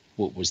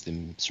what was the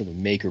sort of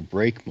make or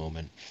break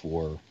moment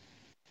for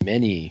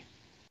many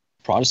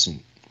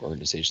Protestant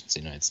organizations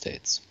in the United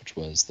States, which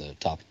was the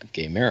topic of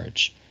gay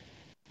marriage.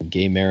 When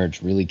gay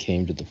marriage really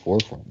came to the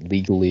forefront,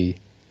 legally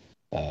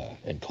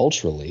and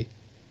culturally,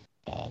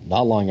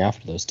 not long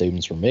after those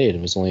statements were made.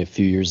 It was only a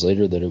few years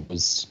later that it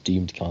was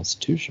deemed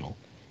constitutional.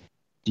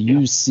 Do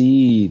you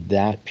see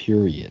that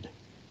period,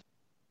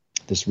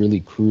 this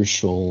really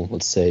crucial,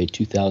 let's say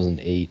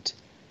 2008,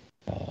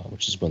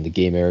 which is when the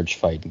gay marriage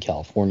fight in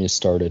California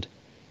started,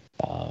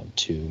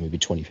 to maybe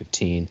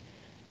 2015,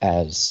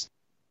 as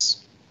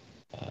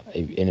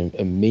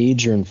a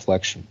major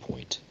inflection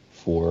point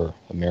for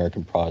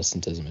American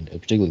Protestantism and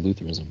particularly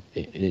Lutheranism?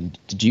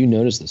 Did you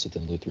notice this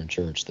within the Lutheran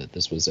Church, that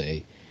this was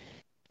a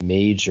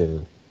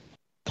major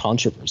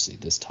controversy,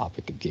 this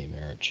topic of gay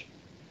marriage?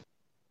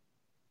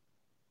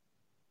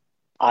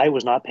 I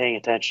was not paying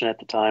attention at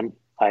the time.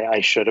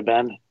 I should have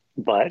been,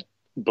 but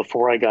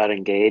before I got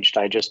engaged,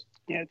 I just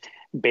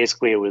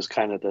basically it was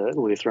kind of the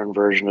Lutheran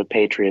version of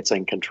patriots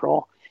in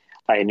control.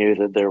 I knew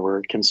that there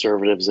were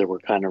conservatives that were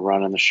kind of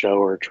running the show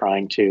or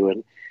trying to,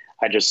 and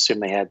I just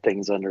assumed they had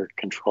things under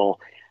control.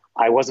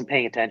 I wasn't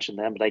paying attention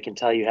then, but I can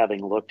tell you,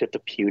 having looked at the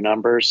Pew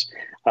numbers,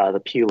 the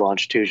Pew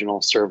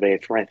longitudinal survey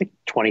from I think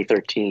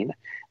 2013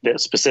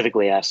 that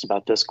specifically asked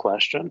about this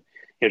question,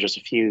 just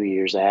a few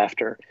years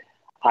after,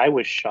 I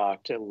was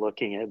shocked at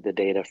looking at the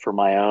data for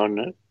my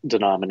own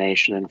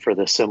denomination and for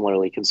the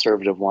similarly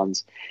conservative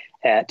ones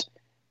at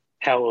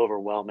how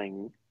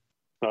overwhelming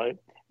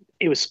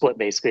it was split,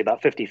 basically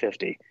about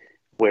 50-50,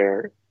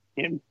 where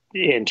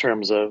in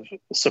terms of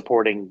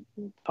supporting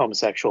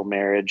homosexual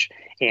marriage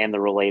and the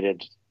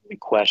related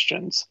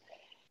questions.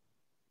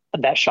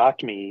 That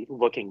shocked me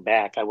looking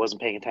back. I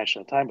wasn't paying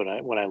attention at the time,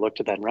 but when I looked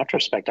at that in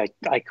retrospect,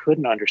 I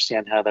couldn't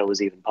understand how that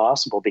was even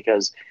possible,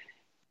 because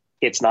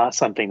it's not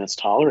something that's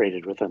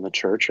tolerated within the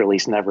church, or at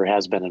least never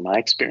has been in my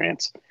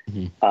experience.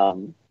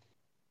 Mm-hmm.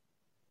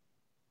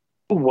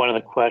 One of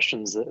the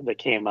questions that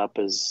came up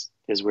as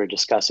we're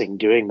discussing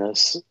doing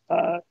this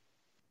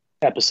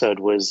episode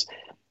was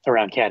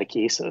around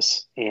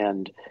catechesis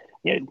and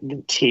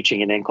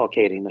teaching and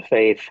inculcating the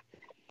faith,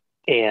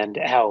 and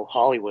how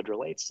Hollywood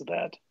relates to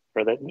that,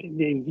 or that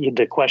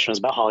the question was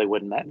about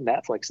Hollywood and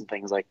Netflix and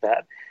things like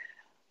that.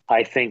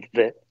 I think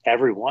that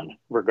everyone,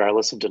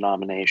 regardless of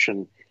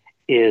denomination,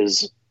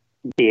 is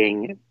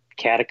being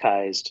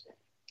catechized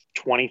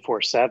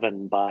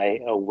 24/7 by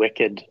a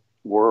wicked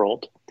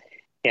world.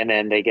 And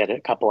then they get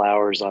a couple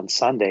hours on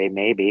Sunday,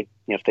 maybe,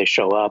 if they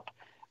show up,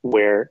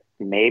 where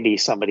maybe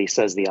somebody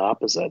says the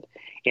opposite.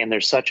 And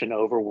there's such an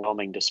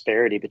overwhelming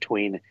disparity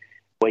between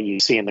what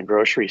you see in the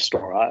grocery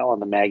store aisle on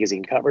the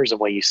magazine covers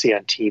and what you see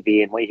on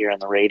TV and what you hear on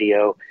the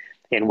radio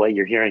and what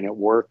you're hearing at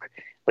work.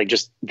 Like,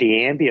 just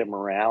the ambient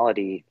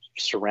morality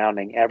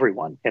surrounding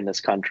everyone in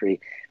this country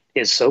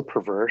is so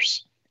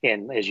perverse.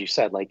 And as you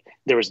said, like,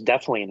 there was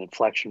definitely an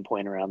inflection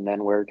point around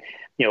then where,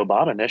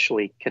 Obama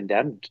initially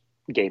condemned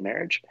gay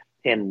marriage,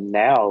 and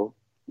now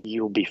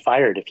you'll be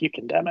fired if you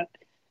condemn it.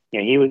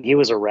 He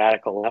was a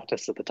radical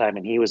leftist at the time,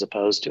 and he was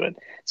opposed to it.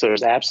 So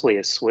there's absolutely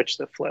a switch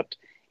that flipped,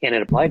 and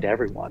it applied to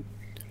everyone.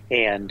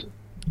 And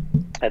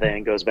I think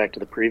it goes back to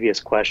the previous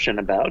question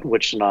about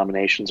which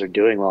denominations are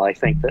doing well. I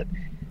think that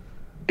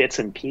bits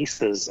and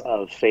pieces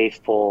of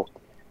faithful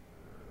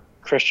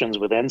Christians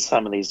within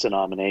some of these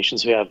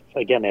denominations who have,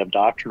 again, they have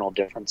doctrinal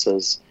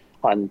differences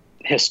on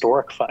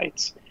historic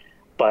fights,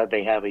 but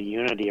they have a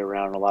unity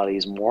around a lot of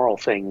these moral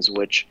things,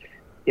 which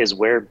is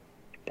where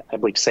I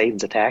believe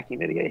Satan's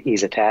attacking it.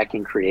 He's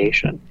attacking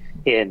creation.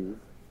 In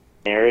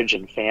marriage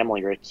and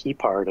family are a key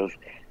part of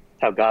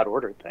how God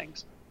ordered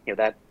things.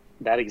 That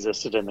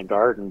existed in the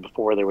garden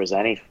before there was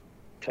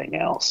anything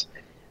else.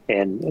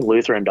 And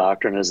Lutheran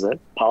doctrine is that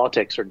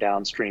politics are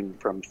downstream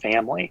from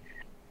family,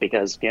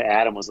 because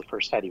Adam was the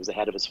first head; he was the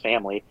head of his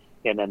family,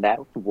 and then that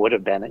would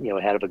have been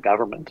head of a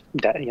government.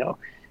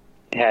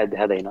 Had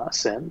they not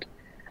sinned.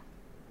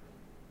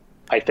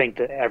 I think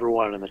that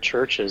everyone in the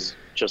church is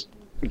just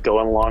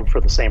going along for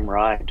the same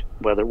ride.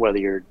 Whether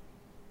you're,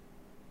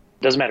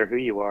 doesn't matter who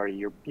you are,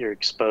 you're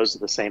exposed to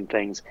the same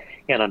things,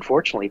 and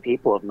unfortunately,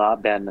 people have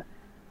not been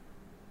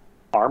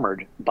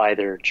armored by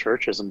their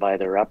churches and by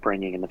their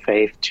upbringing in the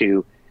faith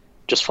to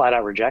just flat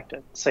out reject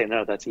it, say,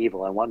 no, that's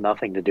evil, I want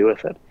nothing to do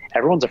with it.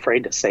 Everyone's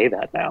afraid to say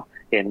that now,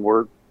 and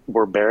we're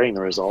bearing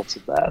the results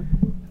of that.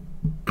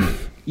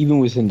 Even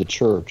within the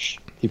church,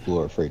 people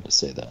are afraid to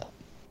say that.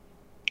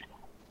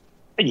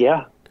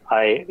 Yeah.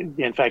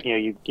 In fact,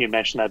 you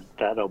mentioned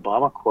that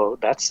Obama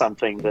quote. That's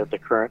something that the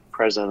current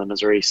president of the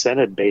Missouri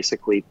Synod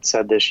basically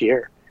said this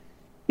year.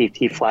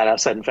 He flat out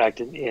said, in fact,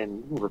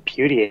 in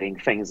repudiating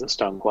things that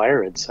Stone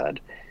Choir had said,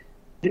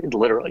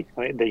 literally,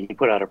 he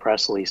put out a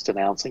press release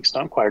denouncing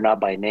Stone Choir, not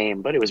by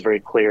name, but it was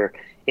very clear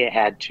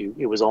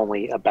it was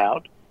only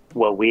about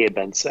what we had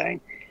been saying.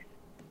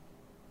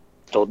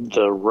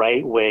 The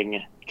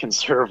right-wing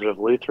conservative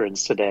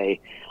Lutherans today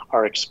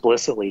are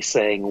explicitly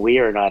saying we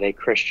are not a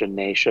Christian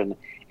nation,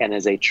 and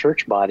as a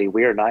church body,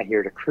 we are not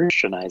here to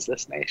Christianize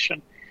this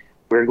nation.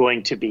 We're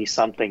going to be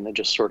something that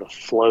just sort of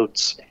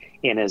floats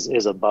and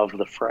is above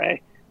the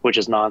fray, which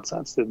is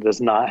nonsense.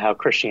 That's not how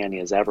Christianity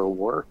has ever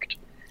worked.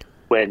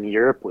 When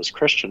Europe was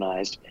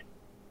Christianized,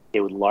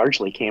 it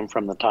largely came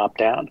from the top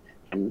down.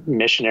 And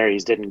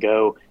missionaries didn't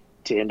go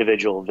to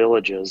individual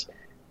villages.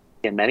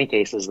 In many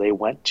cases, they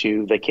went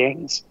to the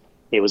kings.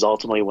 It was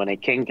ultimately when a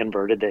king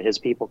converted that his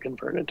people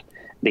converted,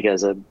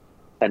 because a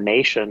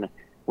nation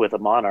with a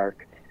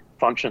monarch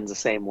functions the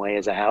same way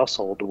as a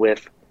household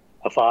with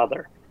a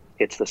father.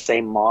 It's the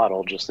same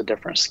model, just a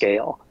different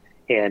scale.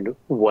 And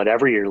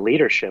whatever your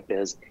leadership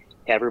is,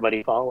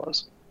 everybody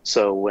follows.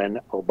 So when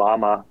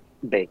Obama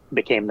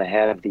became the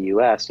head of the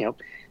U.S.,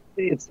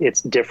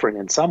 it's different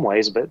in some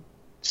ways, but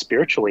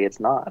spiritually it's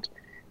not.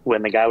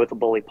 When the guy with the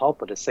bully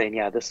pulpit is saying,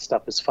 yeah, this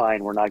stuff is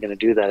fine, we're not going to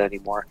do that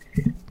anymore,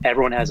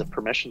 everyone has a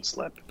permission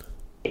slip.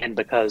 And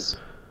because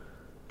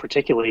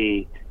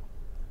particularly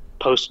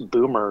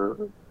post-boomer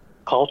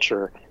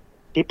culture,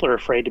 people are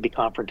afraid to be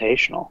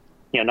confrontational.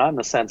 Not in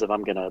the sense of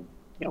I'm going to,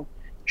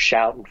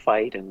 shout and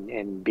fight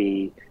and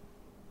be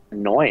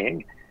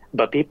annoying,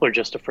 but people are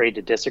just afraid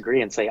to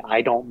disagree and say,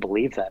 I don't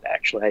believe that,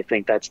 actually. I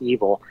think that's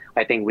evil.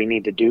 I think we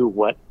need to do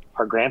what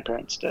our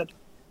grandparents did.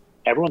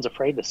 Everyone's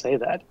afraid to say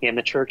that in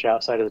the church,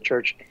 outside of the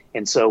church.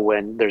 And so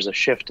when there's a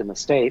shift in the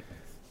state,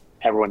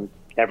 everyone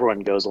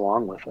goes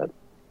along with it.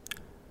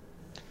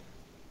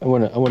 I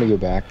want to go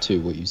back to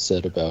what you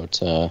said about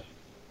sort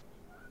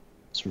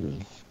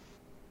of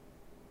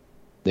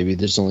maybe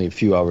there's only a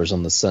few hours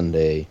on the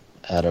Sunday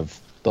out of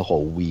the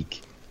whole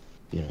week.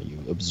 You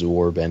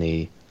absorb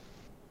any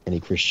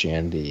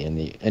Christianity,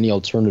 any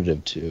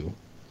alternative to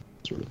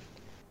sort of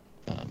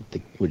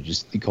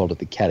you called it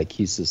the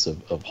catechesis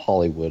of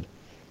Hollywood.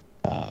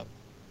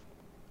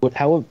 What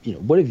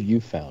have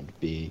you found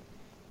be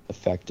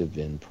effective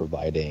in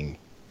providing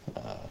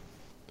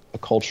a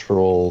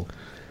cultural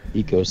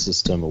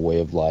ecosystem, a way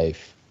of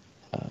life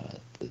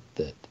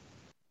that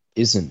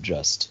isn't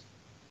just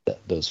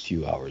those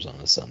few hours on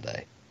a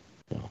Sunday?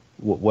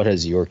 What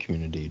has your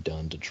community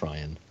done to try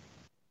and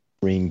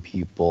bring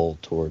people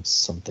towards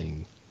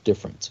something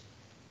different?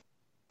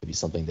 Maybe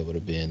something that would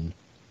have been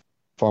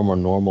far more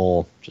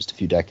normal just a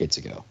few decades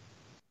ago.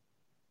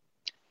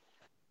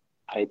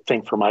 I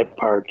think for my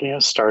part,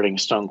 starting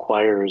Stone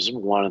Choir is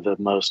one of the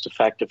most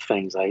effective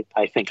things I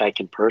think I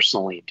can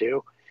personally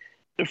do,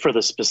 for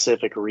the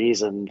specific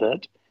reason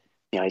that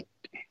I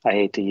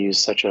hate to use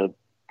such a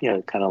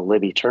kind of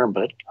libby term,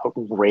 but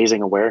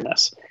raising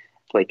awareness,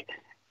 like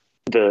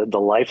the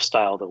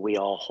lifestyle that we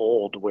all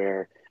hold,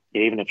 where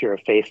even if you're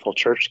a faithful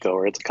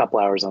churchgoer, it's a couple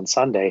hours on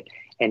Sunday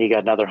and you got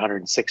another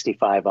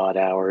 165 odd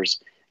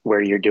hours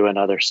where you're doing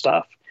other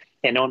stuff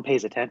and no one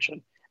pays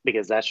attention,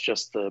 because that's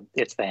just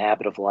it's the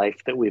habit of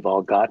life that we've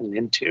all gotten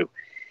into.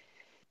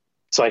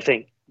 So I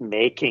think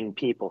making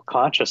people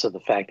conscious of the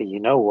fact that,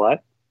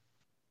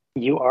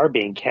 you are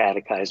being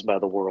catechized by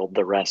the world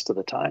the rest of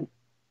the time.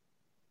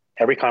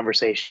 Every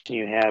conversation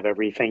you have,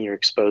 everything you're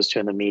exposed to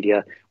in the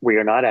media where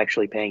you're not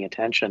actually paying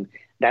attention,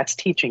 that's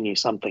teaching you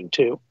something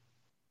too.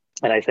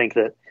 And I think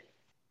that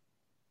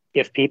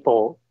if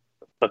people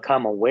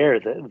become aware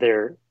that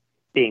they're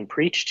being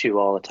preached to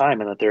all the time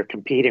and that they're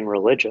competing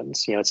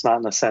religions, it's not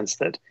in the sense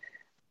that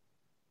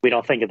we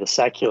don't think of the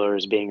secular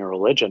as being a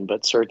religion,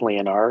 but certainly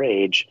in our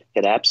age,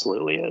 it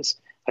absolutely is.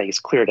 I think it's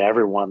clear to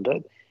everyone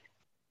that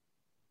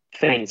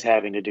things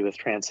having to do with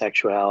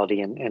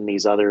transsexuality and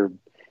these other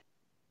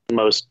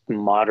most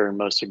modern,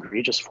 most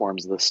egregious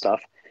forms of this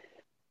stuff,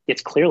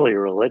 it's clearly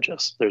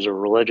religious. There's a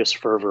religious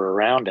fervor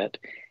around it.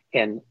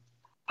 And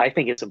I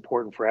think it's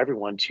important for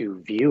everyone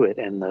to view it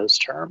in those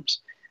terms.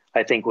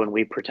 I think when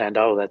we pretend,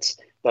 oh, that's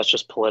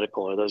just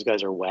political, or those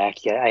guys are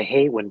wacky. I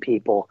hate when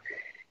people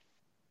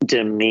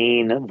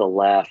demean the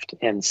left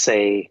and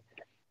say,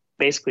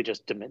 basically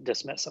just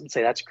dismiss them,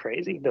 say that's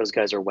crazy. Those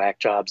guys are whack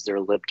jobs. They're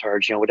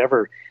libtards,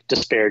 whatever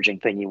disparaging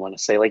thing you want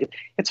to say. Like,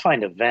 it's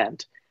fine to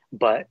vent,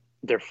 but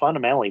they're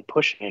fundamentally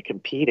pushing a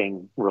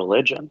competing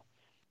religion.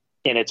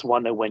 And it's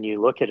one that when you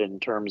look at it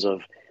in terms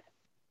of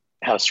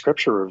how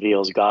scripture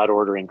reveals God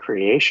ordering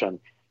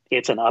creation,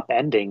 it's an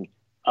upending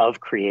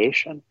of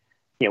creation.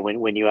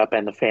 When you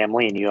upend the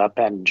family and you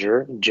upend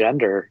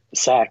gender,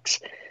 sex,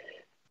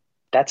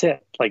 that's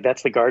it. Like,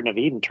 that's the Garden of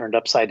Eden turned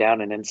upside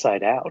down and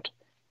inside out.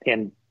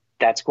 And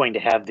that's going to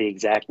have the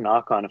exact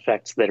knock-on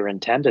effects that are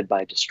intended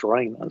by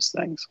destroying those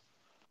things.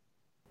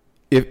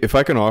 If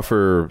I can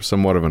offer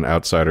somewhat of an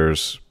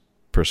outsider's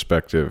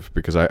perspective,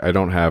 because I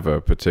don't have a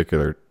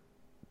particular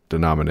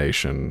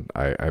denomination,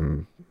 I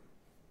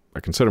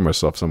consider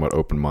myself somewhat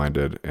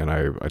open-minded, and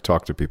I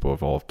talk to people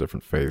of all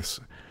different faiths.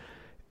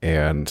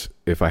 And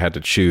if I had to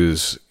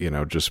choose,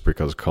 just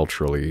because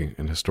culturally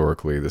and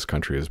historically this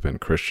country has been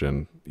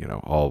Christian,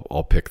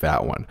 I'll pick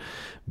that one.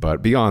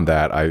 But beyond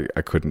that,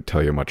 I couldn't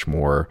tell you much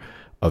more,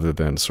 other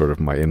than sort of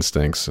my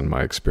instincts and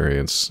my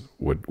experience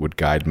would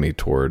guide me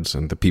towards,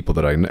 and the people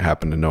that I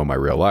happen to know in my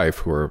real life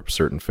who are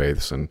certain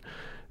faiths. And,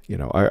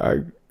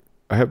 I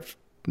have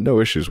no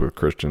issues with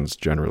Christians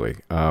generally.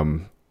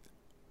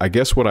 I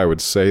guess what I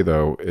would say,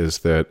 though, is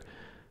that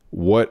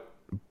what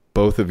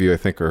both of you, I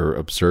think, are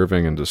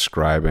observing and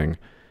describing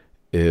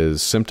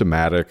is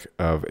symptomatic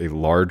of a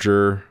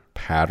larger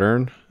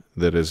pattern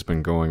that has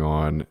been going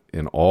on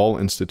in all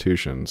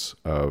institutions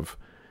of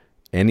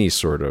any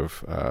sort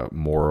of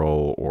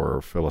moral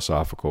or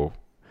philosophical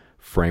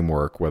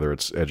framework, whether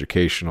it's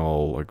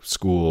educational, like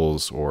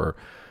schools, or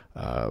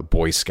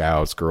Boy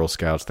Scouts, Girl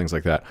Scouts, things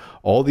like that.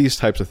 All these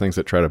types of things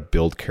that try to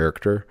build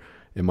character,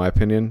 in my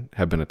opinion,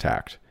 have been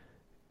attacked.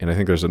 And I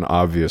think there's an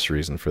obvious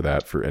reason for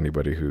that for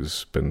anybody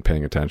who's been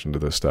paying attention to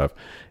this stuff.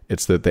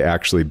 It's that they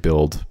actually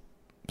build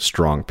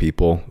strong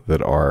people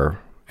that are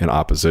in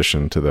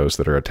opposition to those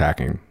that are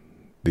attacking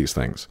these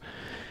things.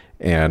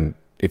 And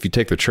if you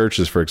take the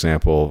churches, for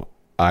example,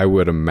 I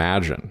would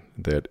imagine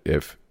that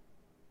if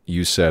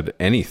you said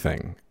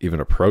anything, even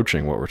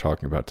approaching what we're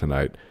talking about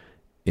tonight,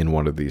 in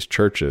one of these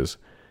churches,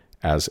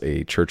 as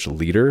a church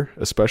leader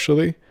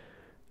especially,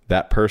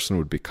 that person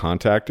would be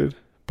contacted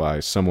by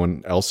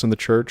someone else in the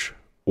church,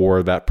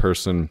 or that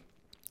person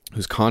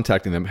who's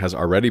contacting them has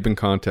already been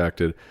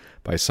contacted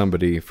by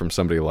somebody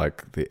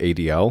like the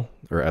ADL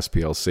or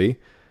SPLC,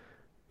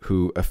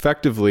 who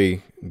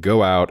effectively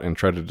go out and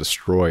try to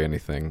destroy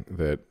anything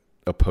that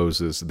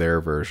opposes their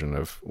version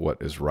of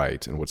what is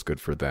right and what's good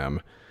for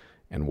them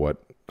and what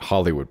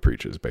Hollywood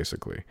preaches,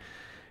 basically.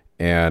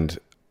 And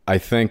I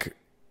think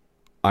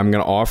I'm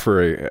going to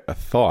offer a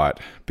thought,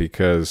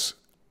 because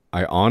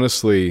I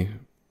honestly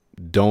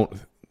don't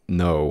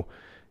know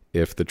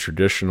if the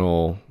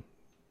traditional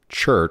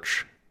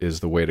church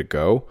is the way to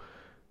go,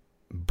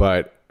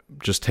 but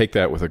just take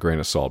that with a grain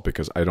of salt,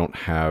 because I don't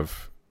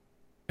have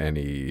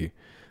any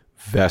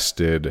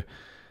vested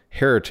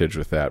heritage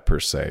with that per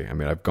se. I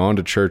mean, I've gone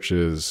to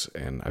churches,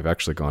 and I've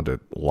actually gone to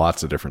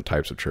lots of different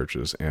types of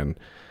churches, and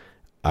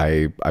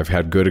I've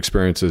had good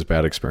experiences,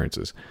 bad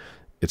experiences.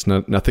 It's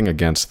nothing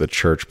against the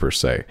church per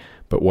se,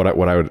 but what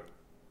I would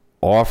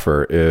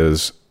offer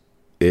is,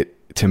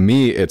 to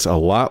me, it's a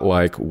lot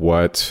like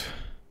what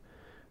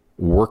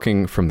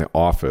working from the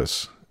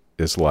office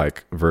is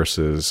like,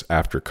 versus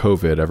after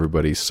COVID,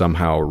 everybody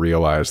somehow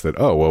realized that,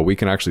 oh, well, we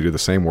can actually do the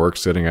same work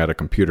sitting at a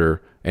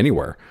computer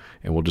anywhere,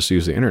 and we'll just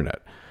use the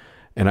internet.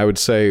 And I would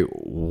say,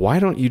 why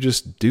don't you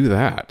just do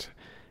that?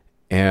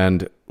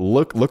 And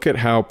look at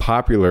how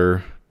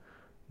popular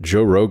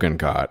Joe Rogan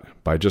got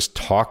by just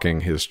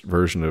talking his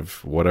version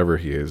of whatever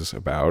he is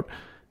about.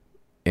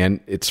 And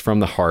it's from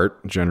the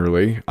heart,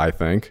 generally, I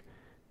think.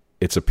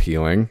 It's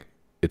appealing.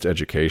 It's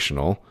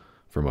educational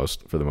for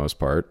the most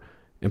part.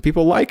 And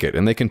people like it,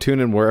 and they can tune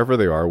in wherever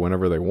they are,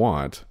 whenever they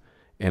want.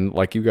 And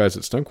like you guys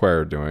at Stone Choir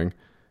are doing,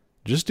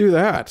 just do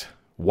that.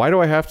 Why do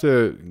I have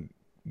to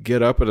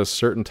get up at a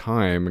certain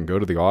time and go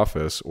to the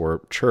office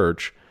or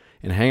church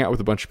and hang out with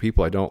a bunch of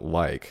people I don't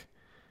like,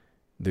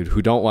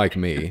 who don't like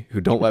me,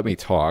 who don't let me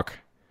talk,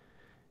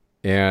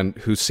 and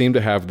who seem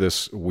to have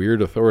this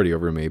weird authority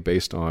over me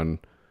based on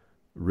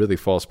really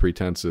false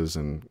pretenses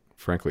and,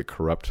 frankly,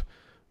 corrupt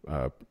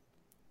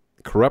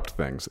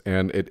things.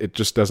 And it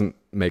just doesn't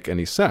make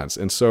any sense.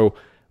 And so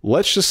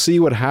let's just see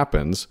what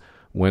happens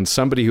when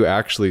somebody who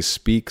actually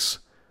speaks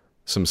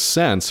some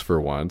sense for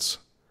once,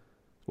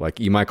 like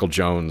E. Michael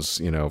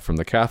Jones, from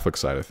the Catholic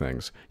side of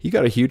things, he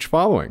got a huge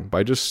following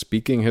by just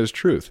speaking his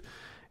truth,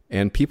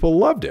 and people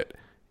loved it,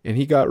 and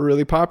he got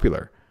really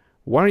popular.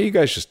 Why don't you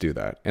guys just do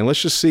that? And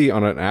let's just see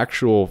on an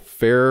actual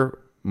fair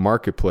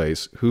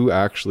marketplace who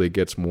actually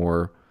gets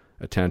more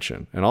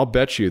attention. And I'll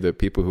bet you that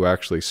people who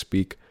actually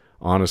speak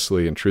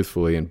honestly and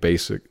truthfully and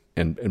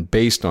and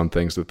based on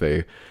things that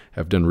they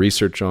have done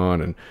research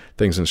on and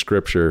things in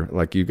scripture,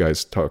 like you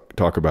guys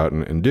talk about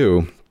and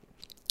do.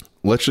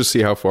 Let's just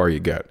see how far you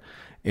get.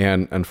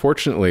 And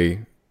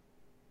unfortunately,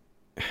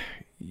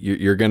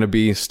 you're going to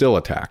be still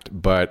attacked,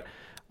 but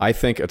I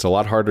think it's a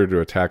lot harder to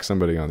attack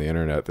somebody on the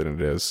internet than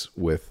it is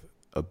with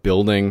a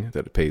building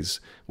that pays,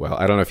 well,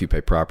 I don't know if you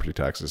pay property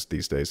taxes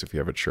these days if you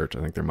have a church.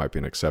 I think there might be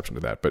an exception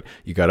to that, but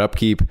you got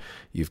upkeep,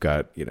 you've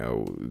got,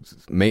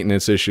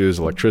 maintenance issues,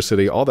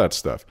 electricity, all that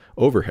stuff,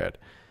 overhead.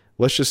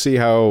 Let's just see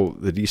how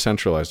the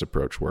decentralized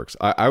approach works.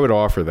 I would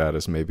offer that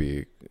as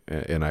maybe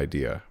an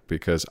idea,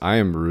 because I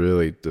am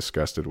really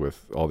disgusted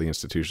with all the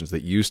institutions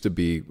that used to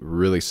be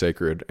really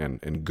sacred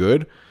and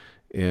good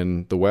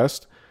in the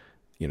West.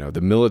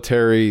 The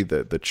military,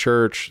 the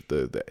church,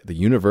 the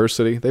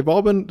university, they've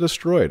all been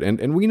destroyed.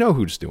 And we know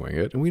who's doing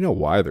it, and we know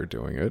why they're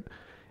doing it.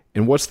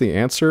 And what's the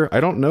answer? I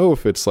don't know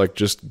if it's like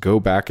just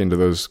go back into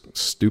those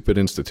stupid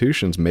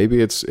institutions.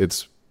 Maybe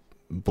it's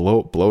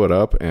blow it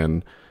up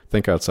and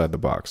think outside the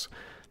box.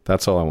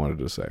 That's all I wanted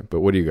to say.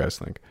 But what do you guys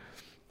think?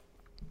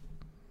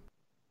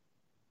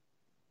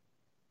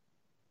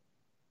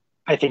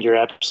 I think you're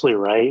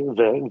absolutely right.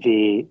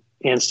 The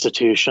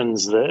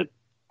institutions that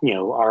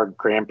our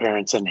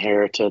grandparents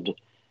inherited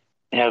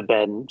have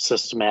been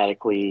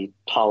systematically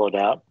hollowed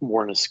out,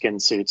 worn as skin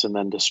suits, and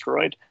then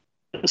destroyed.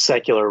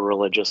 Secular,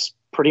 religious,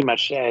 pretty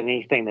much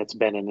anything that's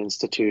been an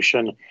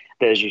institution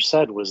that, as you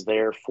said, was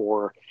there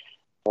for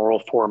moral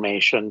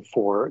formation,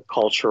 for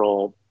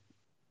cultural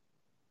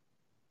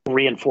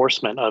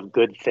reinforcement of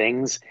good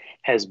things,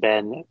 has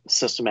been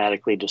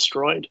systematically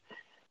destroyed.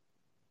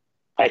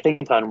 I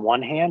think on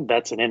one hand,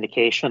 that's an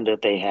indication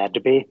that they had to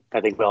be. I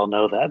think we all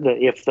know that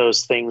if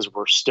those things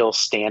were still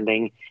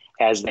standing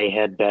as they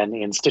had been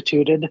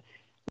instituted,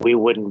 we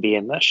wouldn't be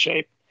in this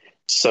shape.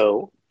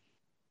 So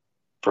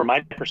from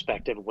my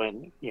perspective,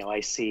 when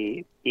I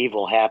see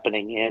evil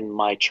happening in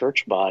my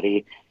church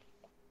body,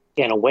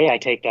 in a way I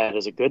take that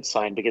as a good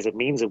sign, because it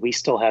means that we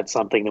still had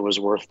something that was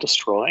worth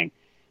destroying.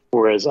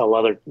 Whereas a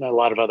lot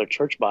of other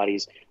church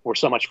bodies were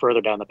so much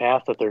further down the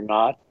path that they're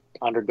not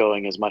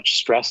undergoing as much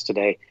stress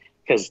today,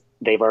 because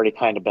they've already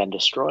kind of been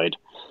destroyed.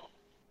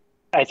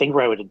 I think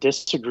where I would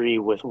disagree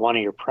with one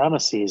of your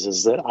premises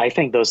is that I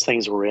think those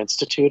things were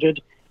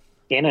instituted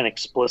in an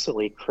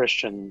explicitly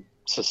Christian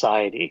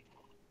society,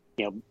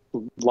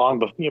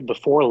 long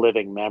before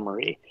living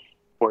memory,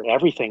 where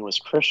everything was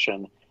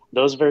Christian.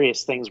 Those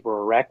various things were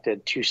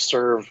erected to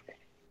serve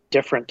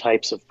different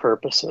types of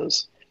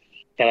purposes.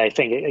 And I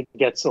think it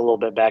gets a little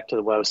bit back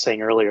to what I was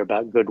saying earlier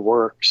about good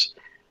works.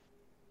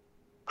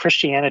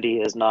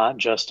 Christianity is not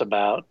just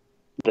about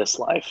this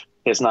life.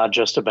 It's not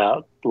just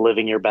about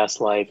living your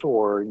best life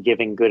or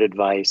giving good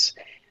advice.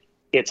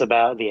 It's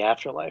about the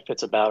afterlife.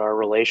 It's about our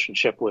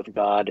relationship with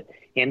God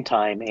in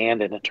time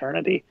and in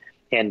eternity.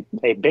 And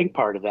a big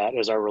part of that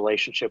is our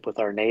relationship with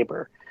our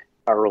neighbor,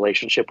 our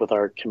relationship with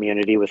our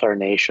community, with our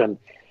nation.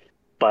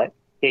 But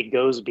it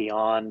goes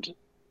beyond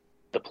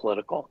the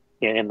political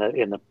in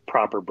the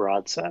proper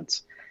broad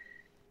sense.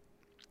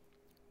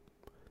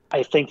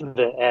 I think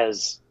that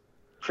as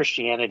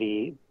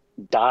Christianity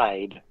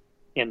died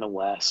in the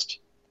West,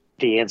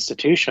 the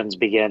institutions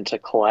began to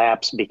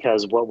collapse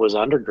because what was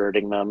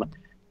undergirding them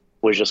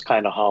was just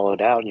kind of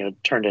hollowed out,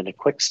 turned into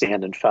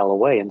quicksand and fell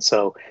away. And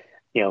so,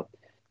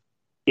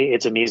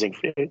 it's amusing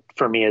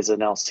for me as an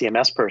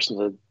LCMS person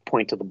to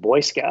point to the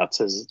Boy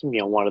Scouts as,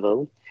 one of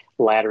the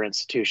latter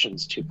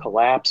institutions to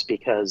collapse,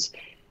 because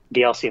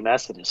the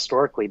LCMS had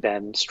historically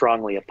been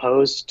strongly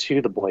opposed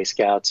to the Boy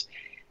Scouts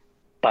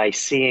by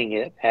seeing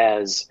it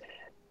as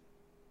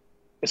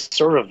a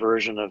sort of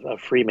version of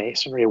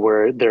Freemasonry,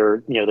 where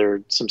there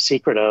are some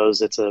secret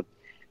oaths. It's an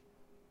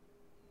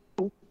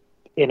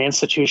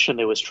institution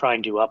that was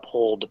trying to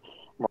uphold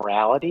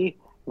morality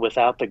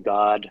without the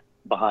God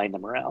behind the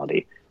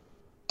morality.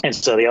 And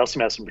so the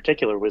LCMS in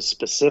particular was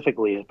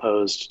specifically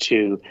opposed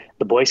to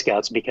the Boy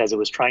Scouts because it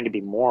was trying to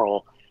be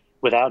moral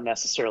without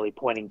necessarily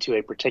pointing to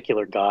a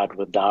particular God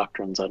with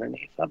doctrines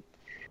underneath them.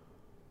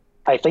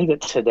 I think that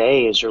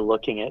today, as you're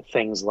looking at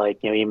things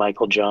like, E.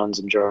 Michael Jones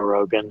and Joe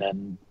Rogan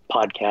and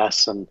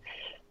podcasts and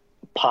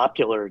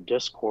popular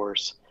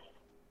discourse,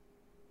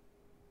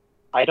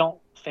 I don't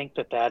think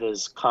that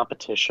is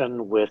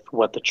competition with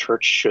what the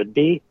church should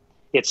be.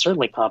 It's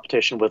certainly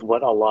competition with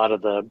what a lot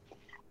of the,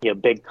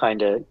 big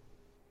kind of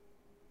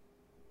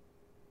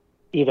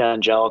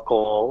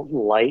evangelical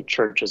light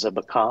churches have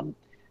become.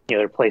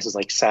 There are places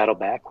like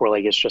Saddleback where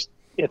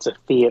it's a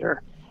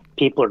theater.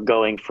 People are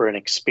going for an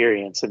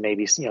experience, and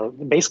maybe,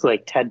 basically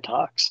like TED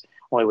Talks,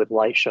 only with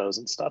light shows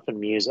and stuff and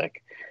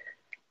music.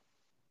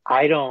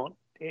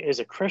 As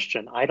a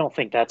Christian, I don't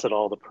think that's at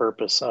all the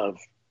purpose of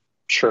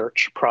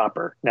church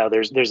proper. Now,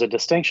 there's a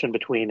distinction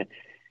between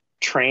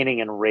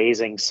training and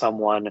raising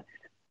someone,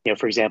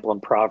 for example, in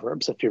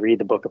Proverbs. If you read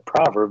the book of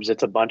Proverbs,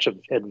 it's a bunch of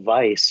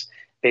advice,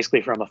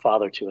 basically from a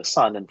father to a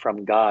son and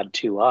from God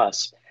to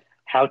us,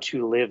 how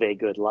to live a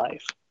good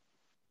life.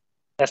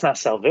 That's not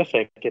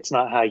salvific. It's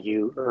not how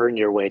you earn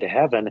your way to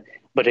heaven,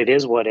 but it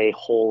is what a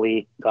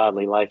holy,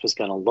 godly life is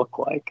going to look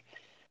like.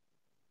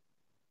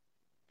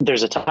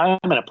 there's a time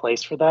and a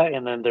place for that,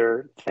 and then there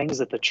are things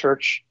that the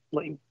church,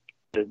 like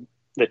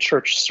the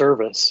church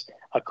service,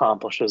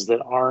 accomplishes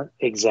that aren't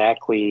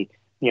exactly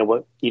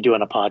what you do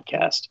on a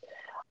podcast.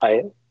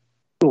 I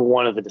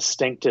One of the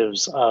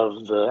distinctives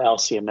of the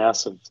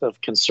LCMS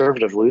of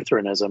conservative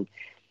Lutheranism,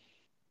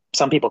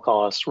 some people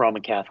call us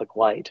Roman Catholic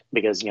light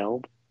because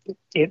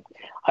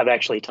I've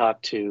actually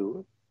talked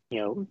to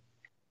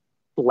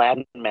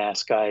Latin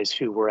Mass guys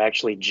who were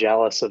actually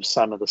jealous of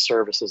some of the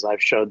services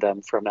I've showed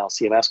them from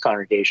LCMS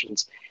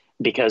congregations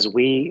because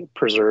we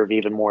preserve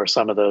even more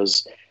some of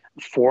those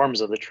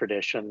forms of the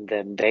tradition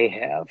than they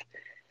have.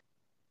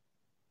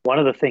 One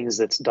of the things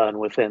that's done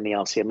within the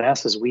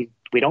LCMS is we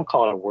don't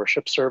call it a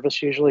worship service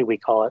usually, we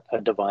call it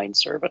a divine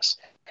service.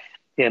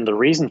 And the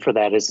reason for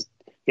that is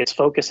it's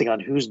focusing on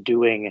who's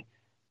doing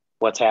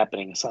what's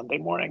happening Sunday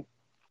morning.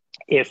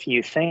 If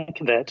you think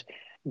that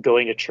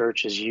going to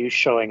church is you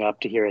showing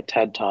up to hear a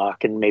TED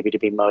talk and maybe to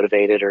be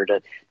motivated or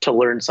to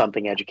learn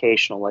something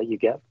educational that you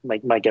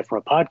might get from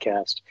a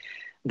podcast,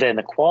 then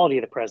the quality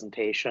of the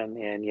presentation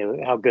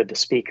and how good the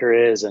speaker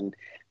is and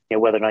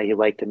whether or not you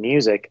like the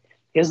music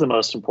is the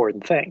most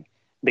important thing,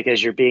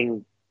 because you're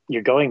going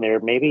there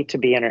maybe to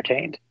be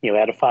entertained,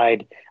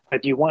 edified,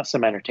 but you want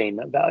some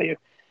entertainment value.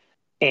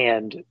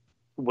 And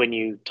when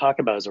you talk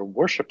about as a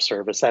worship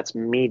service, that's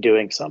me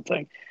doing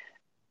something.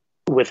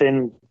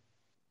 Within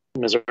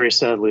Missouri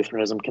Synod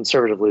Lutheranism,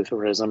 conservative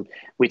Lutheranism,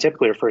 we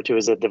typically refer to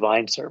as a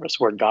divine service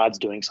where God's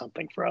doing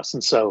something for us.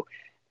 And so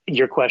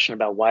your question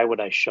about why would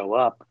I show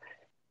up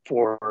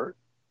for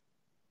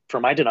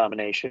my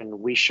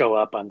denomination, we show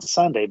up on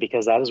Sunday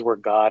because that is where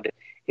God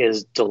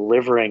is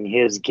delivering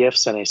his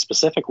gifts in a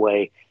specific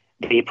way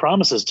that he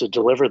promises to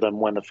deliver them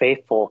when the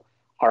faithful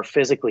are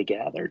physically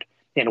gathered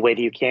in a way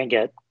that you can't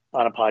get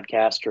on a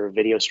podcast or a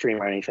video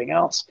stream or anything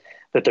else.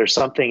 That there's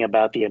something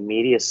about the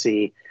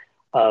immediacy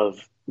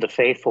of the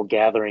faithful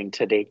gathering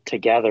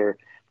together,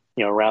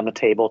 around the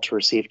table to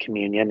receive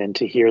communion and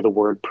to hear the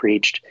word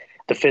preached.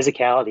 The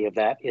physicality of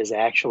that is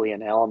actually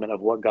an element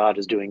of what God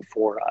is doing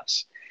for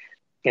us.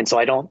 And so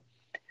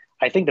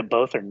I think that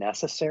both are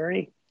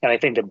necessary, and I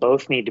think that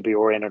both need to be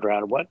oriented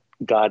around what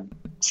God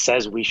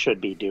says we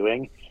should be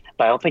doing.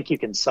 But I don't think you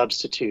can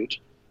substitute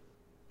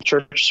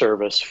church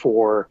service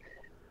for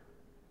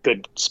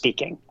good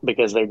speaking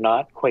because they're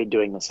not quite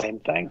doing the same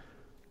thing.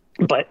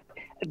 But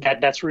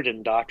that's rooted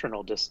in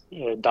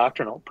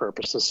doctrinal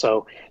purposes.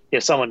 So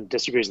if someone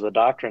disagrees with the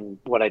doctrine,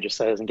 what I just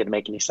said isn't going to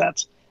make any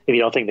sense. If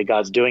you don't think that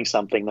God's doing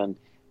something,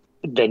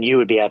 then you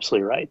would be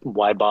absolutely right.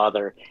 Why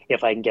bother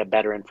if I can get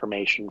better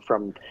information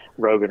from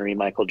Rogan or E.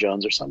 Michael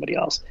Jones or somebody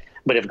else?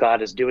 But if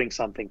God is doing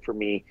something for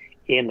me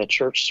in the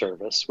church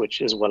service,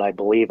 which is what I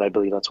believe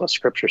that's what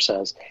Scripture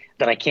says,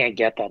 then I can't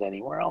get that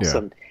anywhere else. Yeah.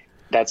 And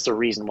that's the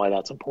reason why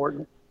that's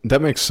important.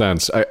 That makes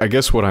sense. I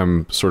guess what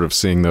I'm sort of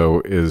seeing,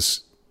 though,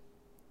 is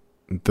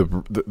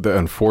the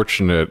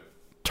unfortunate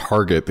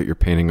target that you're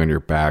painting on your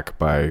back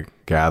by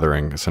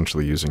gathering,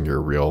 essentially using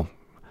your real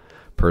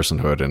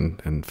personhood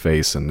and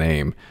face and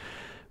name,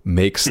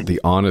 makes the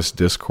honest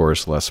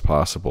discourse less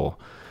possible.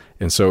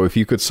 And so if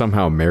you could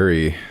somehow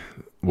marry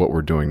what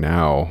we're doing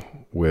now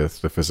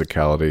with the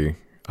physicality,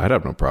 I'd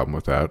have no problem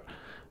with that.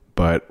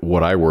 But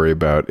what I worry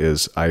about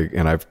is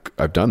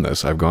I've done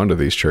this. I've gone to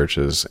these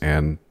churches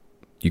and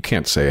you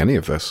can't say any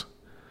of this.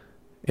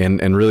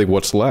 And really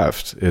what's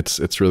left?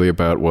 It's really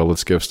about, well,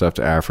 let's give stuff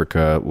to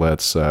Africa.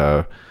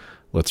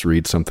 Let's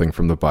read something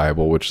from the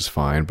Bible, which is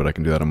fine, but I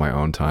can do that on my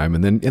own time.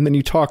 And then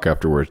you talk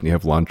afterwards and you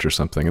have lunch or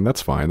something, and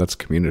that's fine. That's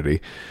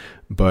community.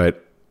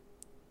 But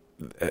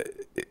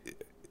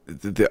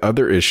the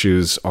other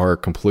issues are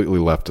completely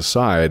left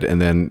aside.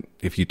 And then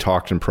if you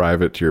talked in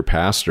private to your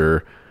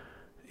pastor,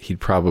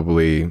 he'd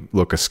probably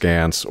look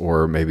askance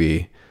or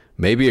maybe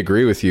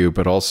agree with you,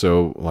 but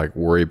also like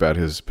worry about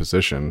his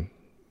position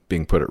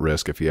being put at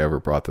risk if he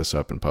ever brought this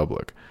up in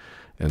public.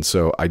 And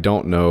so I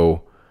don't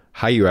know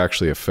how you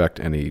actually affect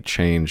any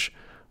change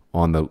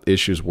on the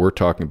issues we're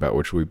talking about,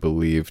 which we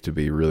believe to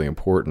be really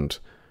important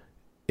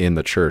in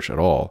the church at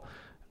all,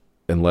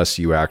 unless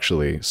you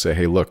actually say,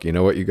 hey, look, you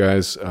know what, you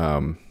guys,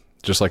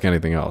 just like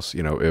anything else,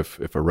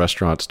 if a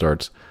restaurant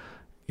starts,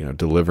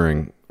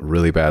 delivering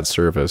really bad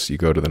service, you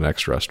go to the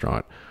next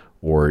restaurant,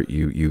 or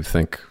you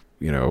think,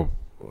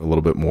 a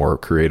little bit more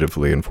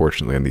creatively,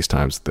 unfortunately, in these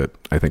times that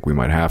I think we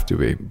might have to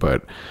be.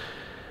 But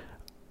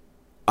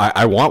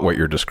I want what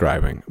you're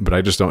describing, but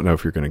I just don't know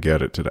if you're going to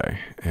get it today.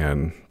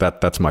 And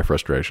that's my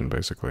frustration,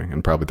 basically,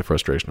 and probably the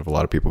frustration of a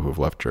lot of people who have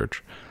left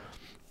church.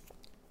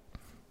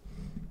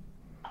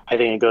 I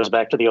think it goes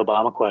back to the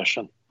Obama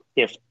question.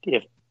 If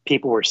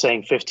people were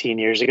saying 15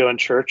 years ago in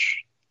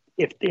church,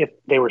 if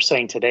they were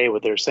saying today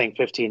what they were saying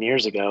 15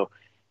 years ago,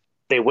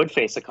 they would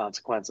face the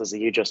consequences that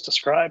you just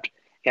described.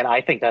 And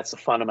I think that's a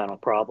fundamental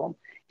problem.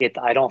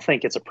 I don't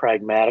think it's a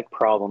pragmatic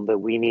problem that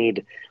we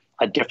need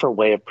a different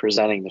way of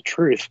presenting the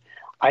truth.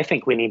 I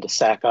think we need to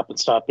sack up and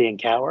stop being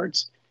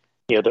cowards.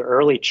 The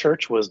early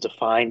church was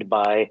defined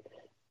by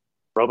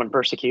Roman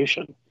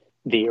persecution.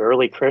 The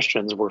early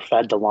Christians were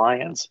fed to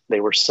lions. They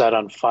were set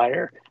on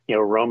fire.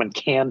 Roman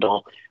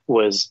candle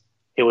was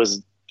It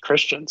was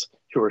Christians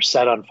who were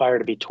set on fire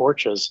to be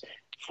torches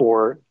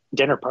for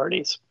dinner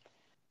parties.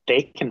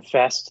 They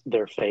confessed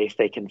their faith.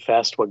 They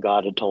confessed what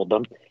God had told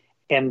them,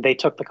 and they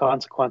took the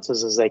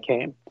consequences as they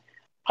came.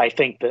 I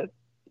think that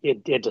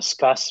it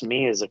disgusts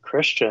me as a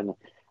Christian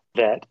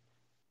that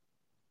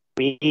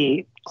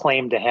we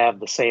claim to have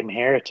the same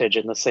heritage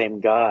and the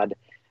same God,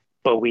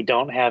 but we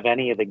don't have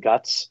any of the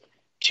guts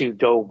to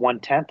go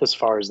 1/10 as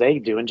far as they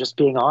do, and just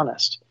being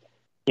honest.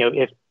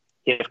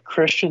 If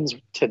Christians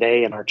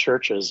today in our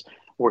churches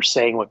were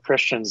saying what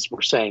Christians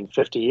were saying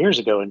 50 years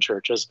ago in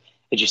churches,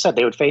 as you said,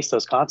 they would face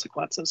those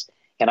consequences.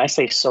 And I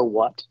say, so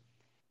what?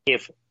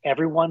 If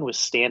everyone was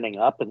standing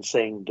up and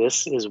saying,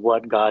 this is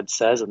what God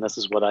says and this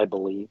is what I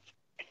believe,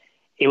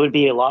 it would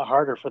be a lot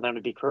harder for them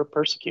to be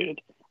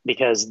persecuted,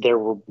 because there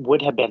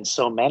would have been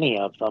so many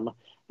of them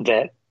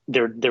that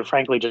there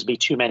frankly just be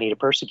too many to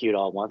persecute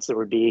all at once.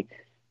 There'd be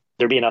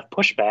enough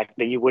pushback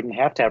that you wouldn't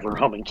have to have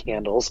Roman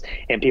candles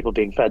and people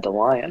being fed to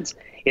lions.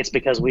 It's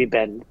because we've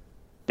been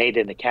made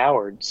into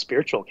cowards,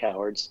 spiritual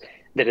cowards,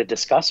 that it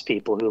disgusts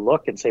people who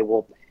look and say,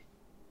 well,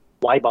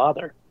 why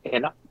bother?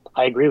 And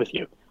I agree with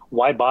you.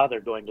 Why bother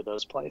going to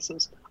those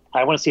places?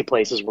 I want to see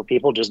places where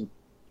people just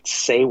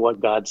say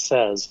what God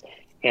says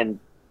and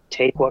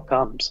take what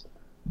comes.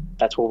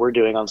 That's what we're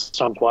doing on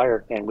Stone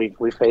Choir, and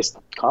we faced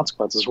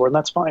consequences for it, and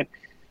that's fine.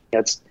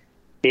 It's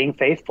being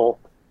faithful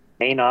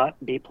may not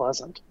be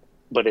pleasant,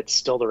 but it's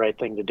still the right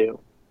thing to do.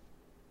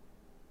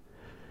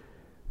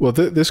 Well,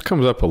 this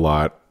comes up a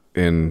lot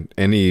in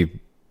any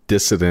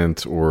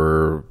dissident,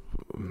 or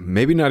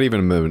maybe not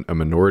even a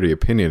minority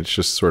opinion. It's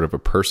just sort of a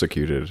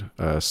persecuted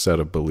set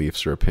of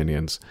beliefs or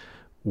opinions,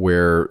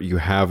 where you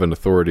have an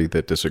authority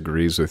that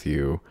disagrees with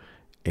you,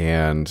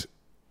 and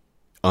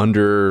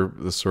under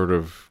the sort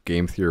of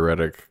game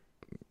theoretic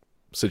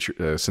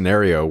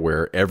scenario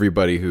where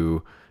everybody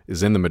who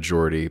is in the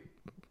majority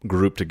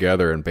grouped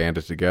together and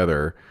banded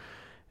together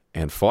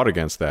and fought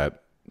against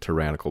that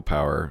tyrannical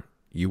power,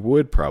 you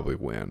would probably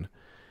win.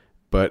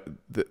 But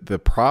the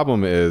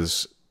problem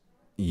is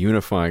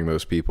unifying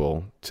those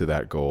people to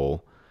that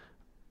goal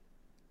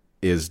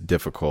is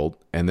difficult.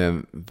 And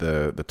then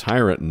the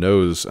tyrant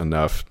knows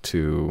enough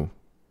to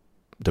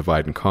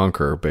divide and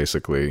conquer,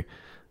 basically,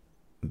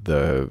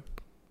 the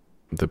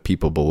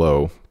people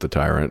below the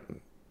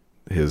tyrant,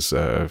 his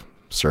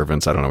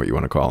servants, I don't know what you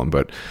want to call them,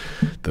 but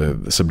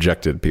the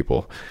subjected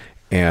people.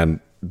 And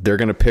they're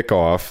going to pick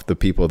off the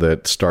people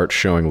that start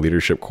showing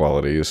leadership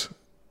qualities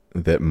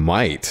that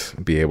might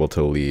be able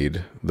to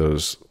lead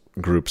those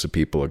groups of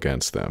people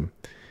against them.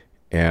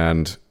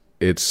 And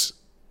it's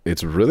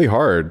really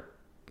hard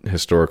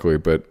historically,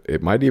 but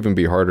it might even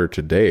be harder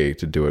today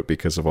to do it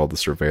because of all the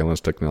surveillance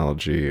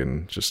technology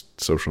and just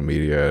social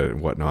media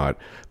and whatnot,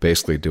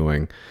 basically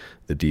doing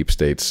the deep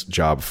state's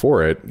job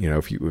for it. You know,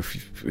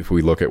 if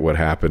we look at what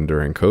happened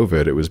during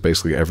COVID, it was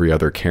basically every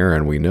other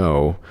Karen we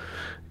know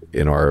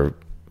in our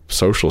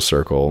social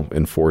circle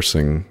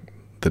enforcing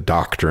the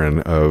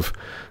doctrine of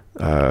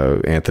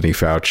Anthony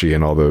Fauci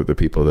and all the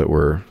people that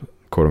were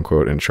quote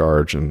unquote in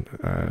charge and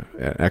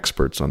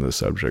experts on this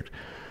subject.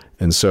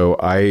 And so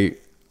I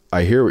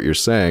hear what you're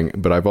saying,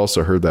 but I've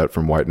also heard that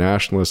from white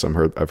nationalists.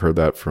 I've heard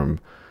that from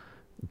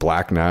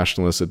black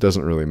nationalists. It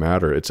doesn't really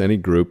matter. It's any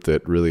group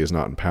that really is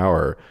not in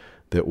power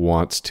that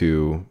wants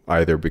to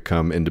either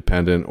become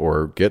independent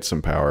or get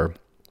some power.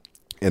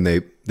 And they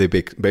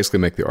basically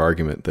make the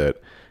argument that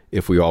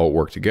if we all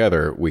work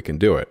together, we can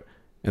do it.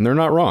 And they're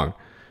not wrong.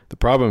 The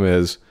problem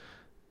is,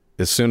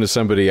 as soon as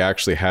somebody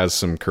actually has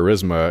some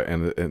charisma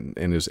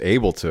and is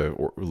able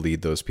to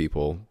lead those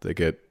people, they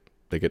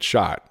get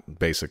shot,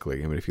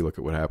 basically. I mean, if you look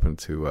at what happened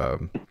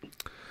to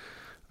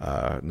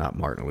not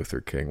Martin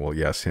Luther King, well,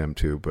 yes, him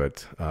too,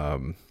 but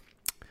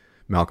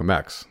Malcolm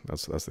X.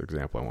 That's the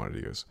example I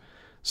wanted to use.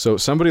 So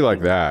somebody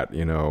like that,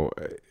 you know,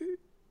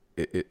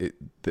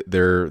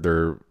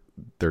 they're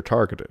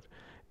targeted.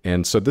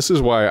 And so this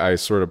is why I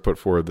sort of put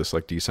forward this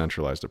like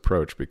decentralized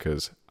approach,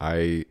 because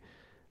I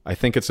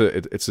think it's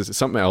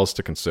something else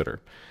to consider.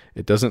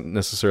 It doesn't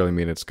necessarily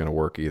mean it's going to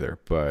work either,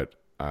 but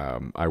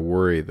I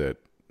worry that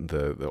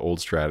the old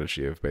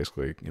strategy of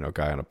basically, you know, a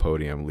guy on a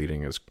podium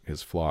leading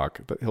his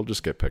flock, that he'll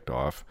just get picked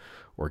off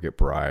or get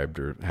bribed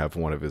or have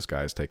one of his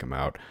guys take him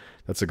out.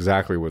 That's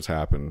exactly what's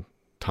happened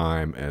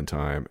time and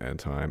time and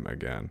time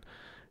again.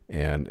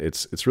 And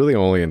it's really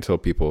only until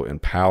people in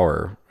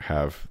power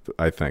have,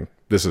 I think,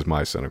 this is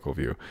my cynical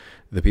view,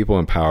 the people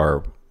in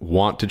power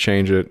want to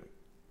change it,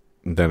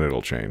 then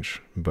it'll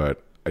change.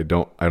 But I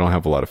don't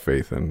have a lot of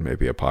faith in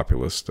maybe a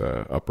populist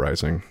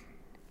uprising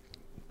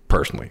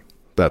personally.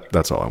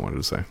 That's all I wanted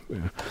to say.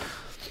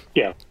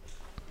 Yeah.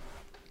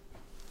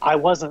 I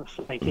wasn't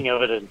thinking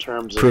of it in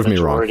terms of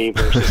majority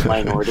versus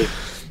minority.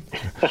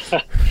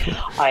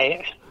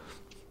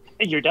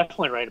 You're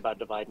definitely right about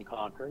divide and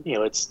conquer. You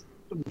know, it's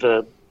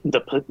the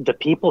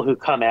people who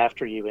come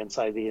after you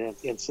inside the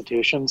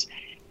institutions.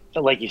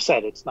 like you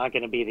said, it's not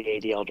going to be the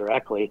ADL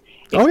directly.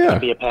 It's going to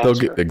be a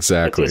pastor.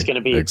 Exactly. It's going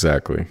to be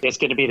exactly. It's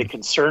going to be the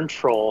concern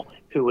troll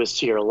who is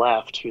to your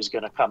left, who's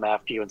going to come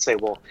after you and say,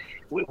 "Well,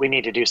 we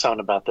need to do something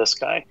about this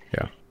guy."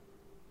 Yeah.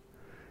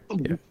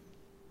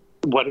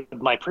 What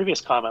my previous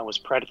comment was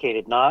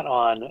predicated not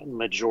on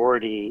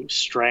majority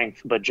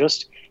strength, but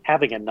just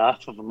having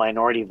enough of a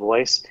minority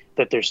voice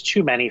that there's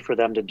too many for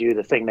them to do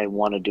the thing they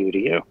want to do to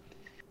you.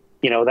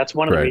 That's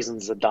one of the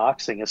reasons that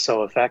doxing is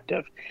so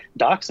effective.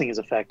 Doxing is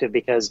effective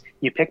because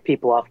you pick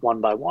people off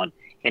one by one,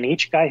 and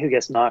each guy who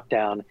gets knocked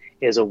down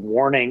is a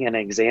warning and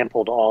an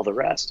example to all the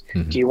rest.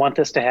 Mm-hmm. Do you want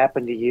this to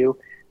happen to you?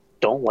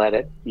 Don't let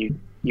it.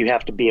 You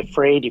have to be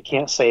afraid. You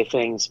can't say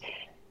things.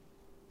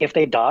 If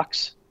they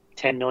dox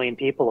 10 million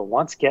people at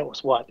once,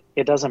 guess what?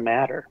 It doesn't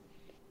matter.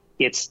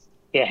 It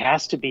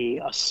has to be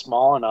a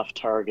small enough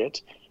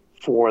target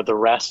for the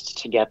rest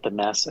to get the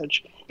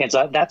message. And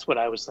so that's what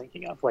I was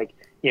thinking of. Like,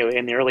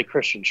 in the early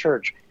Christian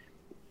church,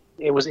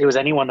 it was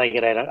anyone that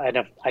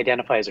could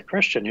identify as a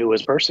Christian who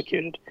was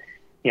persecuted.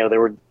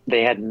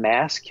 They had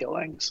mass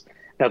killings.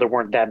 Now, there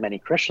weren't that many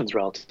Christians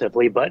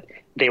relatively, but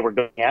they were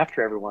going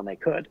after everyone they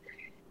could.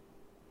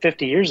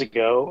 50 years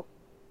ago,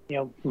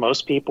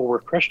 most people were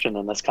Christian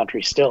in this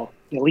country still,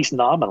 at least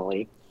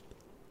nominally.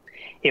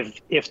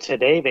 If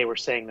today they were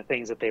saying the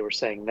things that they were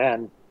saying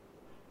then,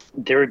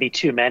 there would be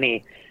too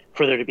many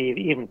for there to be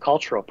even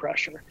cultural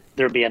pressure.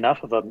 There would be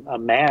enough of a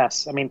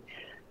mass. I mean,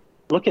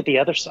 look at the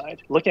other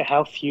side. Look at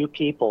how few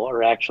people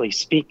are actually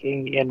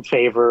speaking in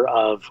favor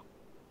of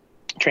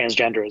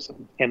transgenderism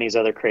and these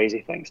other crazy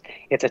things.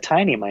 It's a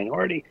tiny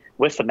minority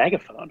with the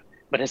megaphone,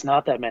 but it's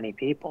not that many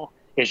people.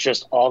 It's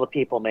just all the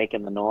people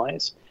making the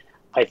noise.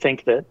 I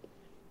think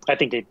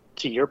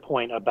to your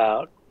point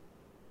about,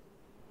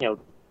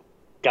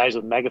 guys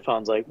with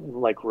megaphones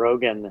like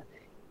Rogan,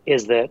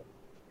 is that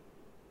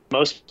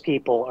most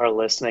people are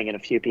listening and a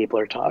few people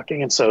are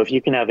talking. And so if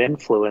you can have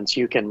influence,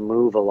 you can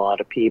move a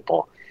lot of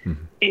people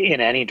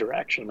in any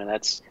direction. And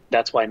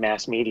that's why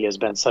mass media has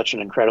been such an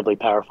incredibly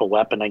powerful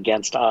weapon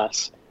against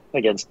us,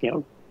 against,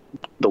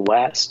 the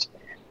West,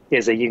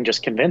 is that you can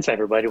just convince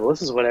everybody, well,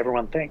 this is what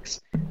everyone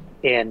thinks.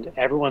 And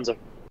everyone's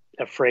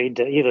afraid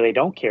to, either they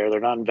don't care, they're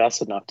not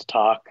invested enough to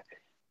talk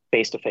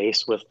face to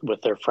face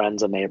with their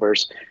friends and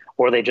neighbors,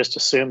 or they just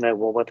assume that,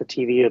 well, what the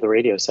TV or the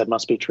radio said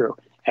must be true.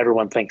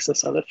 Everyone thinks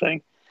this other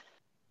thing.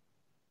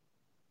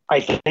 I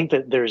think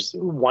that there's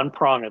one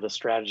prong of the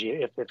strategy.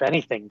 If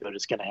anything good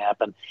is going to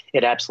happen,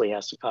 it absolutely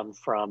has to come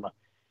from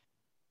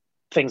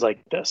things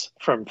like this,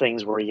 from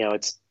things where,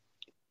 it's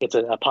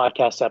a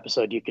podcast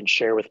episode you can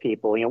share with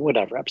people,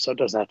 whatever episode,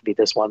 doesn't have to be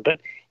this one, but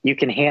you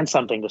can hand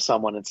something to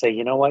someone and say,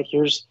 you know what,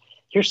 here's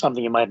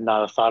something you might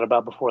not have thought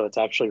about before that's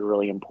actually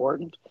really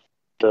important.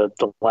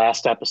 The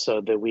last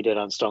episode that we did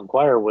on Stone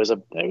Choir was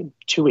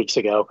 2 weeks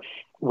ago,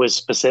 was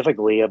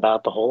specifically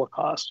about the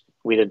Holocaust.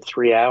 We did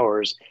 3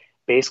 hours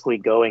basically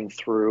going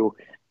through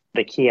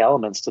the key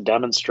elements to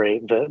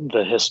demonstrate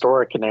the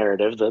historic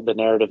narrative, the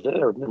narrative that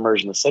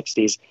emerged in the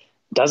 60s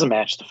doesn't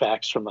match the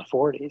facts from the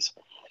 40s.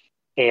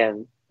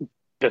 And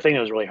the thing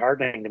that was really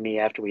heartening to me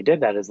after we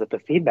did that is that the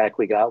feedback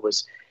we got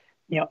was,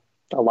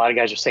 a lot of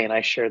guys are saying,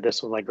 I shared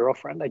this with my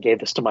girlfriend. I gave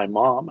this to my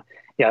mom.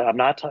 Yeah,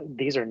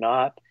 these are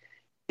not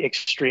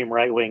extreme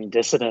right-wing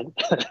dissident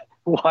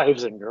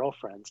wives and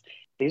girlfriends.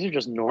 These are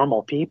just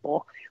normal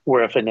people,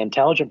 where if an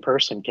intelligent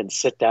person can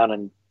sit down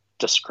and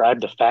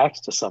describe the facts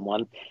to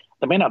someone,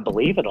 they may not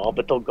believe it all,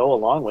 but they'll go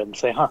along with it and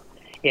say, huh.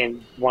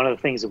 And one of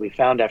the things that we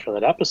found after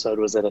that episode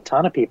was that a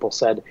ton of people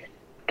said,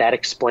 that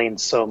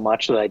explains so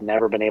much that I'd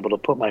never been able to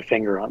put my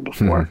finger on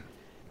before.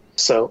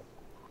 So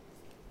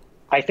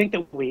I think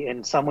that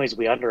in some ways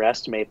we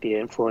underestimate the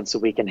influence that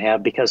we can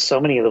have, because so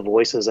many of the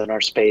voices in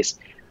our space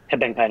have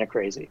been kind of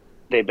crazy.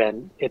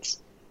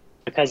 It's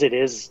because it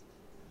is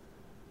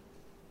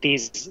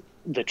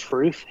the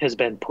truth has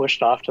been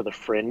pushed off to the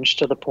fringe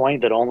to the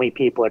point that only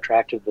people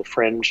attracted to the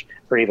fringe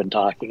are even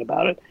talking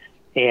about it.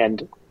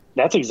 And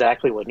that's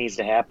exactly what needs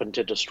to happen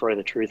to destroy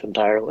the truth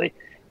entirely.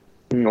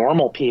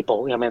 Normal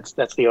people,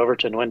 that's the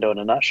Overton window in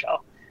a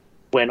nutshell.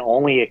 When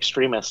only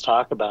extremists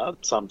talk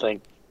about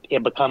something,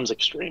 it becomes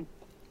extreme.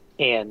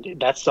 And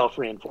that's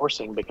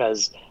self-reinforcing,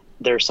 because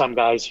there's some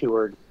guys who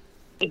are,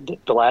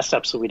 the last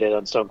episode we did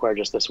on Stone Choir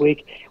just this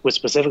week was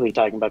specifically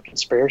talking about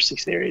conspiracy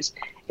theories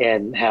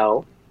and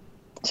how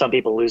some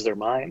people lose their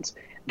minds.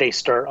 They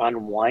start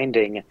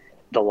unwinding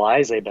the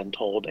lies they've been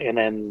told, and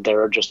then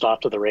they're just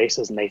off to the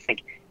races, and they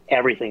think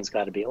everything's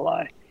got to be a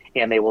lie.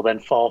 And they will then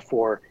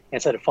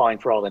instead of falling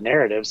for all the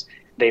narratives,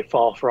 they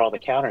fall for all the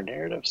counter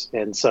narratives.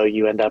 And so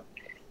you end up,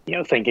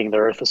 thinking the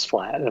earth is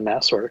flat and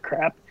that sort of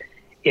crap.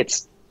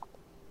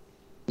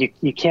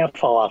 You can't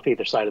fall off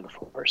either side of the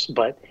force.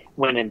 But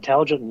when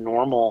intelligent,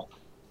 normal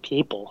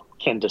people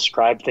can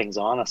describe things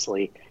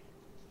honestly,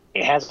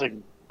 it has a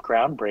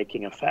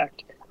groundbreaking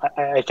effect.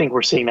 I think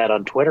we're seeing that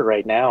on Twitter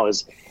right now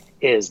is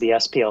the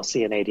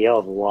SPLC and ADL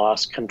have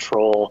lost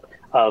control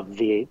of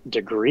the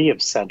degree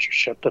of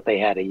censorship that they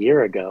had a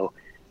year ago.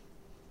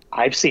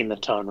 I've seen the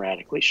tone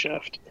radically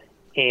shift.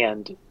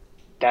 And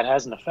that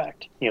has an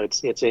effect.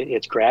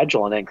 It's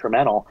gradual and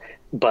incremental,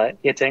 but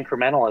it's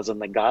incrementalism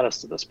that got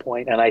us to this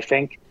point. And I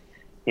think,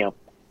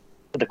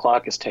 the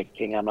clock is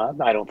ticking.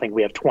 I don't think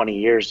we have 20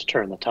 years to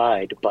turn the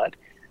tide, but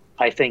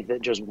I think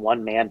that just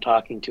one man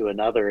talking to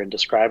another and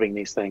describing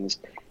these things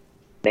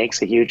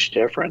makes a huge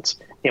difference.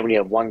 When you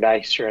have one guy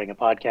sharing a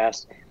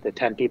podcast that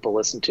 10 people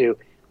listen to,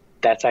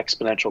 that's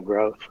exponential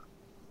growth.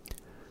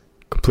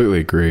 Completely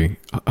agree.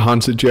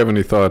 Hans, did you have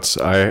any thoughts?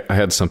 I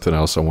had something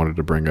else I wanted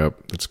to bring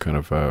up that's kind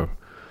of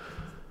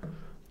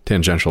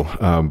tangential.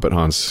 But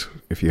Hans,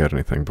 if you had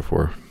anything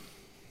before.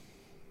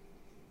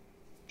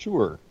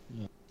 Sure.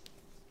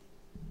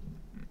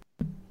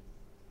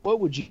 What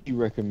would you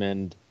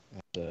recommend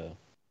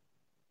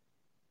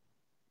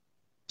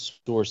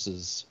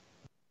sources,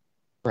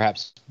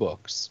 perhaps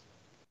books,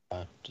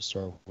 to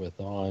start with,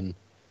 on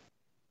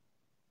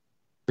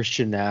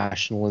Christian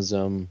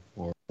nationalism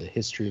or the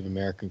history of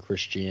American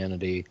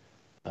Christianity?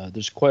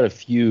 There's quite a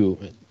few,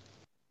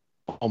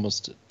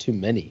 almost too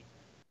many,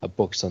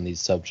 books on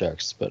these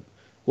subjects. But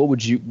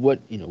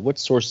what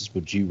sources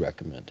would you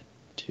recommend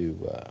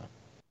to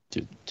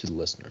the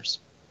listeners?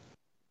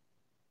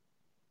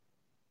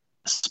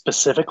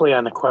 Specifically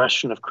on the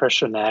question of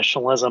Christian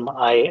nationalism,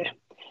 Corey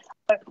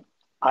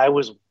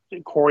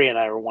and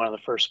I were one of the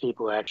first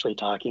people actually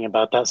talking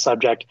about that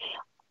subject.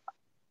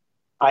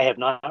 I have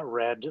not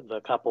read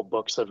the couple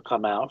books that have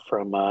come out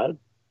from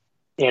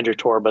Andrew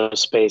Torba's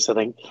space. I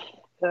think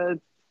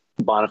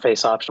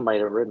Boniface Option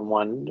might have written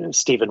one.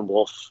 Stephen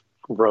Wolfe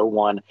wrote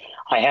one.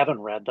 I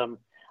haven't read them.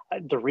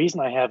 The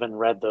reason I haven't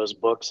read those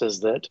books is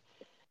that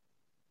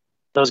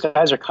those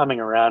guys are coming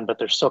around, but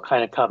they're still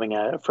kind of coming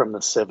at it from the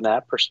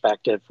CivNat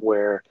perspective,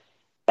 where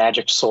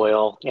magic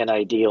soil and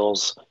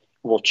ideals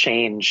will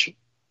change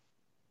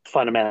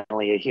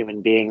fundamentally a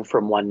human being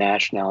from one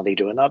nationality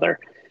to another.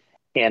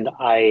 And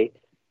I,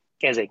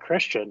 as a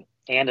Christian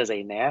and as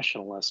a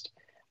nationalist,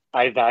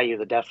 I value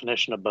the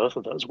definition of both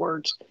of those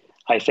words.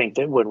 I think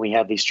that when we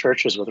have these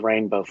churches with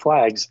rainbow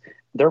flags,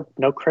 there are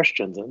no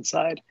Christians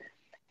inside.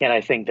 And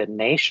I think that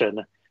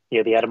nation,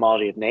 the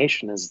etymology of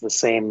nation is the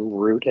same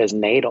root as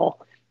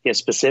natal. It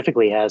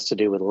specifically has to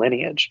do with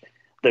lineage.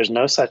 There's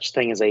no such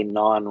thing as a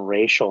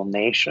non-racial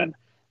nation.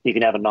 You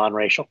can have a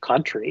non-racial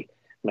country.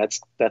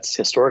 That's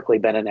historically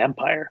been an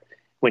empire.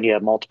 When you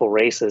have multiple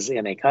races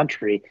in a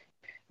country,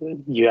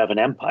 you have an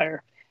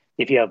empire.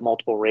 If you have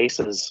multiple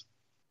races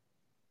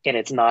and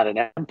it's not an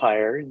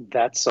empire,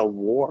 that's a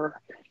war.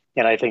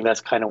 And I think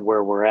that's kind of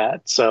where we're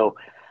at. So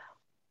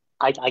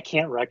I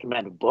can't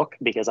recommend a book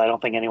because I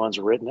don't think anyone's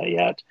written it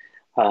yet.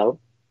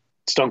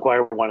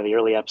 Stonechoir, one of the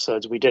early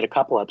episodes, we did a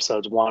couple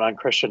episodes, one on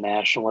Christian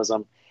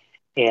nationalism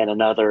and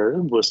another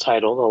was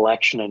titled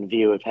Election and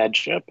View of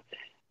Headship,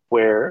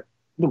 where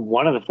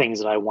one of the things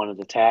that I wanted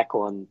to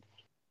tackle, and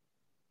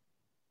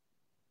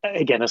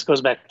again, this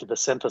goes back to the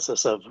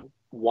synthesis of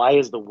why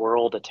is the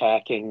world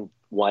attacking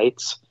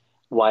whites?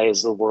 Why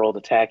is the world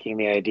attacking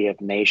the idea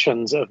of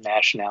nations, of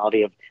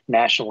nationality, of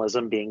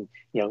nationalism being,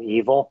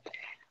 evil?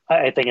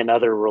 I think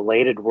another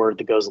related word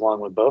that goes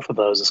along with both of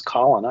those is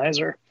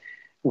colonizer.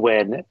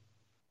 When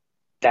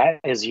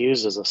that is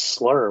used as a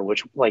slur,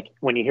 which, like,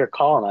 when you hear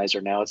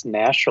colonizer now, it's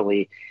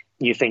naturally,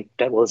 you think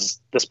that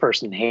this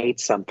person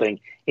hates something,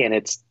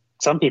 and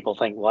some people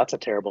think, well, that's a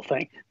terrible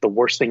thing. The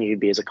worst thing you'd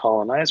be is a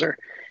colonizer.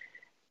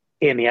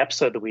 In the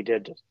episode that we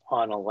did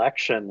on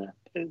election,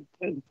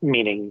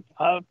 meaning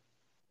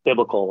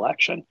biblical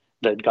election,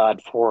 that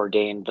God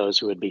foreordained those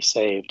who would be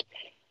saved,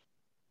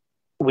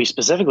 we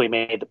specifically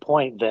made the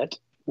point that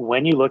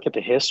when you look at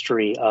the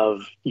history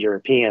of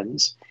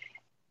Europeans,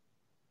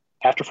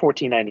 after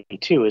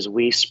 1492, as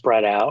we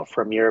spread out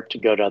from Europe to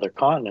go to other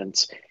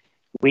continents,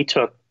 we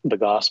took the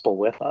gospel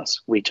with us.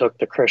 We took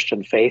the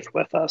Christian faith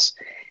with us.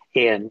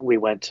 And we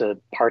went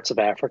to parts of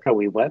Africa.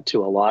 We went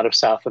to a lot of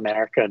South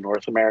America and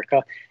North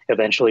America.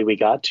 Eventually, we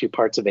got to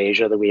parts of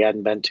Asia that we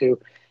hadn't been to.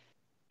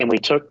 And we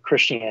took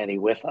Christianity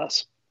with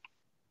us.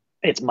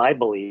 It's my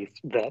belief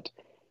that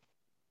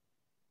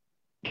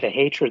the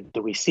hatred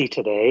that we see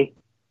today,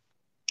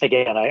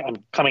 again, I'm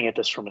coming at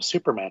this from a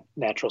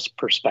supernatural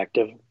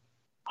perspective.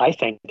 I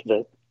think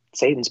that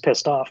Satan's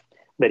pissed off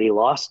that he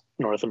lost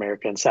North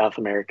America and South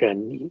America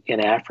and in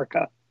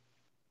Africa.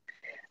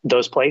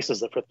 Those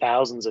places that for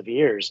thousands of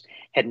years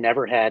had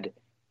never had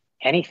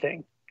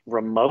anything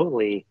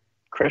remotely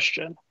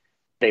Christian.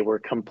 They were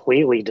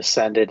completely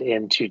descended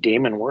into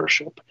demon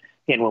worship.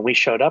 And when we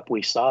showed up,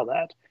 we saw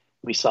that.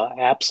 We saw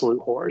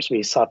absolute horrors.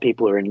 We saw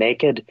people who were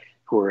naked,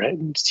 who were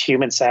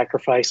human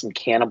sacrifice and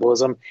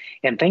cannibalism,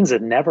 and things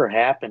that never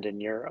happened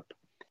in Europe.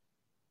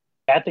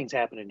 Bad things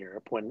happened in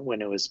Europe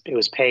when it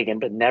was pagan,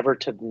 but never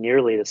to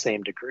nearly the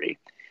same degree.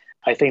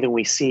 I think that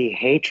we see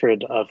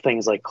hatred of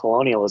things like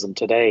colonialism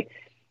today.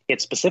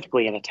 It's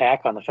specifically an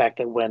attack on the fact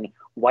that when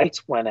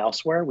whites went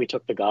elsewhere, we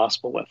took the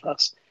gospel with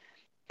us.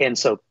 And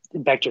so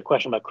back to your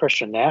question about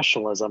Christian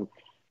nationalism,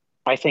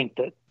 I think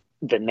that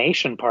the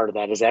nation part of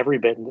that is every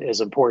bit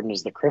as important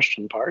as the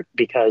Christian part,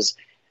 because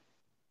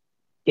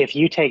if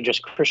you take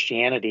just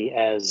Christianity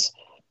as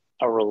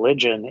a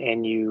religion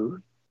and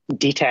you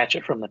detach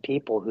it from the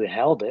people who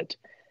held it.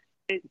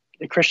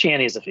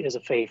 Christianity is a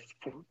faith.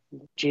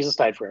 Jesus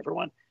died for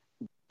everyone.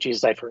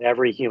 Jesus died for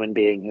every human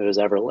being who has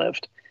ever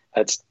lived.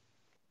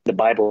 The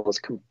Bible is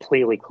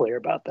completely clear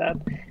about that.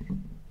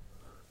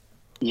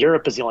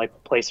 Europe is the only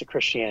place that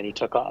Christianity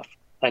took off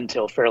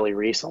until fairly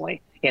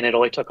recently. And it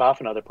only took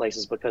off in other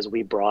places because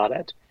we brought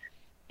it.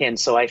 And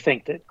so I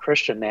think that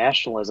Christian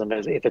nationalism,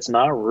 if it's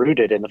not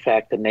rooted in the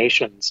fact that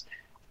nations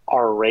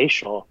are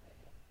racial,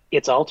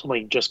 it's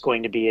ultimately just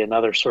going to be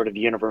another sort of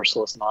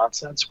universalist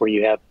nonsense where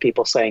you have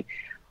people saying,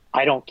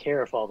 I don't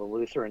care if all the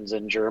Lutherans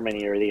in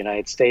Germany or the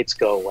United States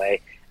go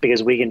away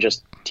because we can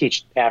just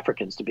teach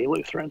Africans to be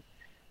Lutheran.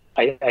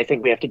 I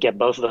think we have to get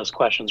both of those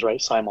questions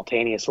right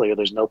simultaneously, or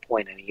there's no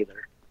point in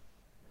either.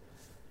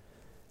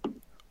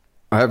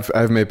 I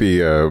have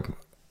maybe a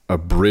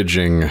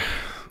bridging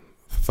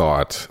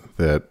thought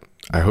that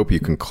I hope you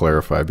can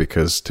clarify,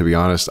 because to be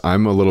honest,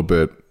 I'm a little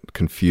bit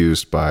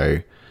confused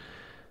by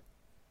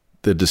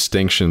the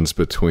distinctions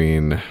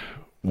between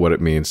what it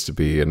means to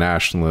be a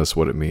nationalist,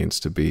 what it means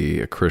to be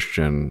a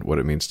Christian, what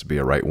it means to be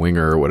a right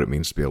winger, what it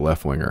means to be a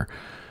left winger.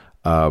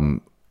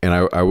 And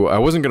I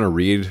wasn't going to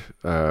read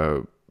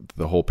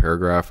the whole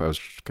paragraph. I was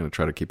going to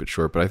try to keep it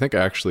short, but I think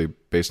actually,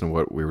 based on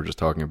what we were just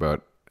talking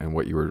about and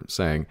what you were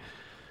saying,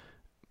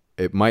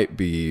 it might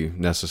be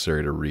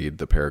necessary to read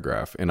the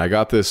paragraph. And I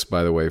got this,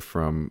 by the way,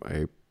 from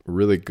a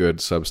really good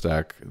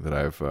Substack that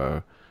I've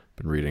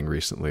been reading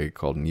recently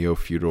called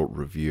Neo-Feudal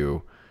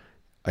Review.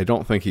 I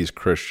don't think he's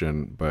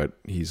Christian, but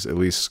he's at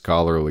least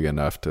scholarly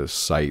enough to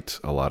cite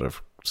a lot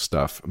of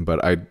stuff.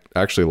 But I'd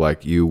actually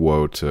like you,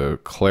 Woe, to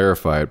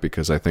clarify it,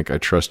 because I think I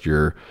trust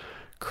your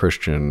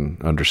Christian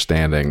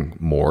understanding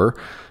more,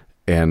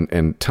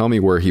 and tell me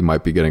where he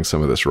might be getting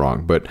some of this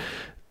wrong. But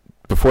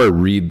before I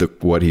read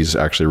what he's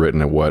actually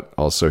written and what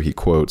also he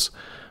quotes,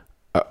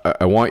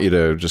 I want you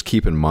to just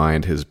keep in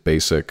mind his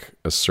basic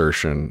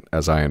assertion,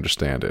 as I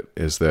understand it,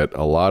 is that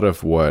a lot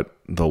of what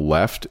the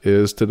left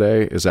is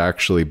today is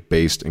actually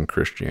based in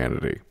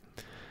Christianity.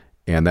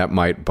 And that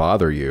might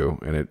bother you,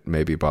 and it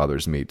maybe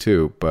bothers me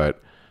too,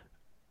 but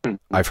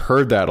I've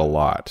heard that a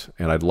lot,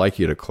 and I'd like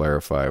you to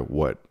clarify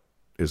what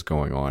is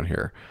going on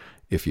here,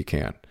 if you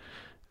can.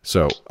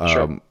 So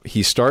Sure.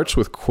 He starts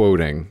with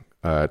quoting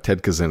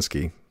Ted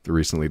Kaczynski, the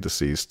recently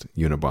deceased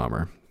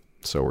Unabomber,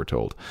 so we're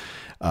told,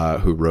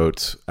 who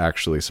wrote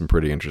actually some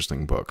pretty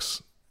interesting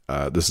books.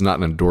 This is not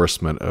an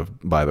endorsement of,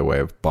 by the way,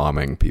 of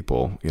bombing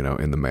people,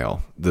 in the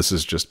mail. This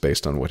is just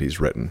based on what he's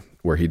written,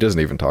 where he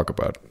doesn't even talk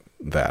about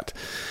that.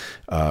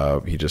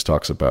 He just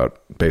talks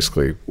about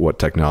basically what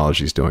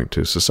technology is doing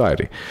to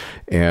society.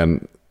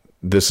 And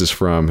this is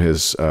from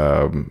his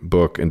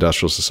book,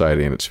 Industrial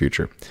Society and Its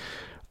Future.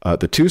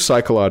 The two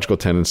psychological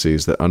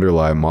tendencies that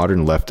underlie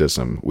modern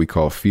leftism we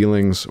call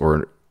feelings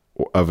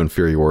of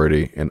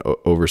inferiority and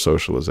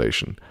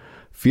over-socialization.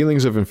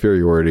 Feelings of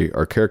inferiority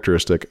are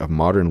characteristic of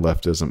modern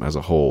leftism as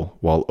a whole,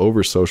 while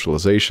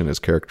over-socialization is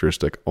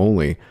characteristic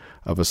only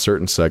of a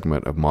certain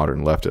segment of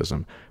modern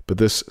leftism, but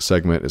this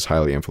segment is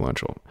highly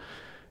influential.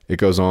 It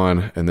goes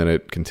on, and then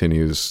it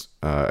continues,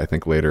 I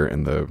think, later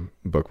in the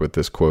book, but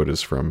this quote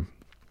is from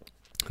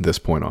this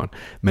point on.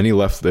 Many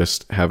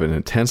leftists have an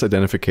intense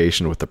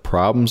identification with the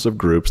problems of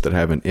groups that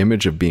have an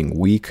image of being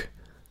weak,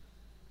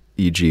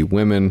 e.g.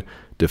 women,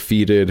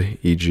 defeated,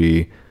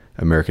 e.g.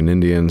 American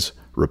Indians,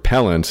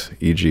 repellent,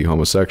 e.g.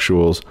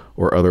 homosexuals,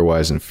 or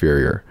otherwise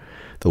inferior.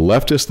 The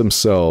leftists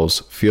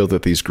themselves feel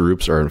that these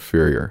groups are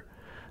inferior.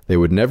 They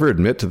would never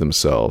admit to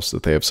themselves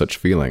that they have such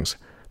feelings,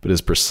 but it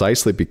is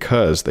precisely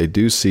because they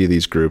do see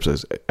these groups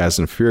as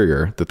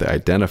inferior that they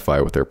identify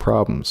with their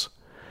problems.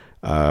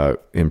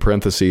 In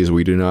parentheses,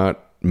 we do not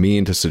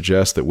mean to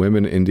suggest that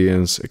women,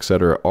 Indians,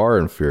 etc. are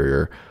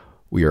inferior.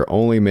 We are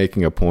only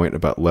making a point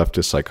about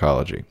leftist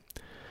psychology.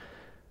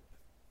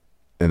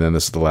 And then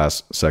this is the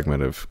last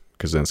segment of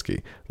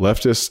Kaczynski.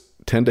 Leftists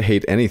tend to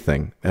hate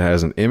anything that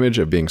has an image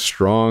of being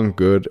strong,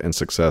 good, and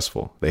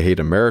successful. They hate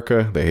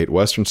America, they hate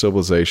Western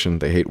civilization,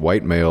 they hate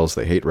white males,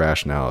 they hate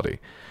rationality.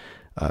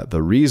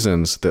 The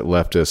reasons that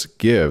leftists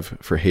give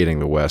for hating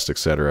the West,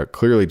 etc.,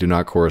 clearly do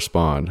not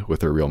correspond with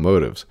their real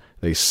motives.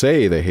 They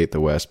say they hate the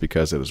West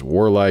because it is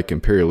warlike,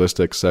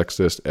 imperialistic,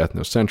 sexist,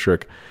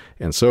 ethnocentric,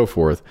 and so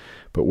forth,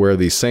 but where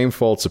these same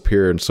faults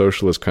appear in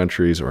socialist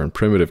countries or in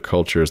primitive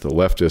cultures, the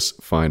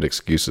leftists find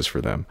excuses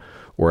for them.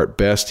 Or at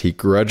best, he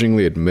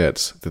grudgingly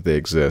admits that they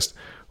exist,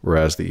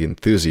 whereas he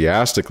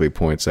enthusiastically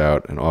points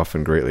out and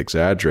often greatly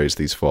exaggerates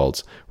these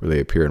faults where they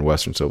appear in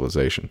Western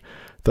civilization.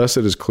 Thus,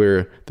 it is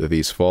clear that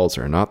these faults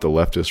are not the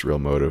leftist real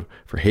motive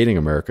for hating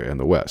America and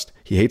the West.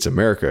 He hates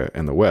America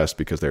and the West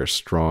because they are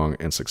strong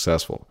and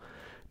successful.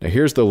 Now,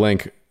 here's the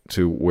link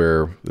to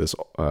where this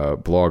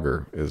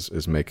blogger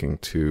is making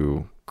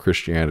to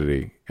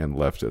Christianity and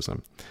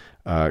leftism.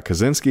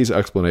 Kaczynski's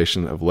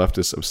explanation of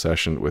leftist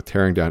obsession with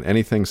tearing down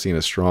anything seen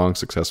as strong,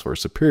 successful, or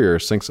superior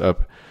syncs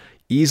up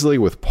easily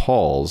with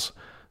Paul's,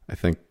 I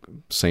think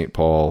St.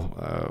 Paul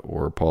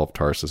or Paul of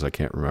Tarsus, I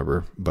can't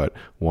remember, but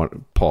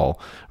Paul,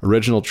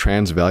 original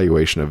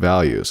transvaluation of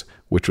values,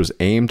 which was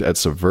aimed at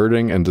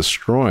subverting and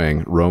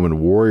destroying Roman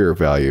warrior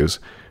values,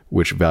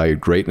 which valued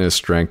greatness,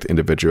 strength,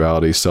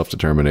 individuality,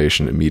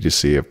 self-determination,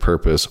 immediacy of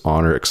purpose,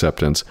 honor,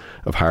 acceptance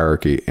of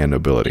hierarchy, and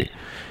nobility.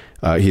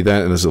 He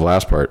then, and this is the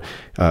last part,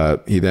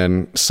 he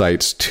then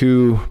cites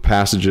two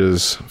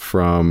passages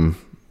from,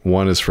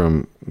 one is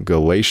from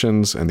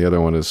Galatians and the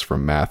other one is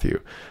from Matthew.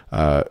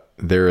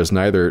 There is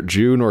neither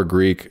Jew nor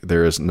Greek,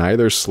 there is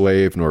neither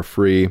slave nor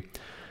free,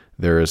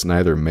 there is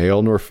neither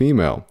male nor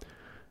female,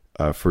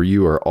 for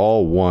you are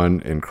all one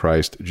in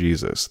Christ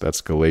Jesus.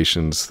 That's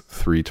Galatians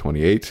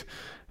 3:28.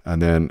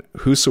 And then,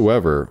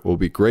 whosoever will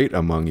be great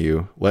among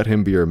you, let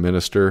him be your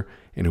minister,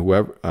 and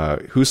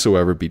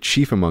whosoever be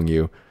chief among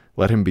you,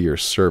 let him be your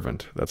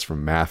servant. That's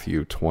from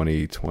Matthew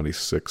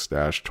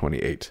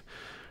 20:26-28.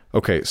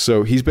 Okay,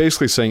 so he's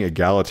basically saying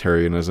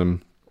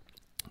egalitarianism,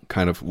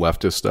 kind of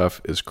leftist stuff,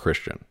 is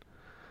Christian.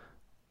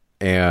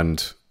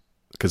 And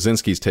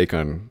Kaczynski's take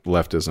on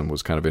leftism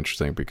was kind of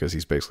interesting because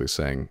he's basically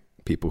saying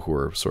people who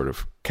are sort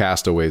of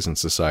castaways in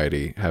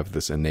society have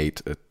this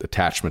innate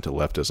attachment to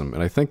leftism.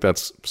 And I think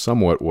that's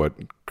somewhat what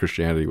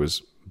Christianity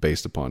was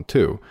based upon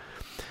too.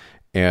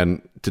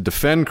 And to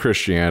defend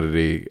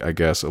Christianity, I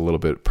guess, a little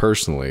bit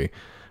personally,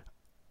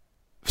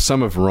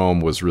 some of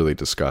Rome was really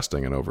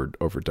disgusting and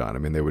overdone. I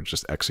mean, they would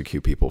just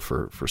execute people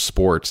for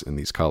sports in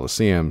these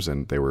coliseums,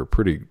 and they were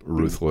pretty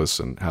ruthless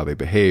in how they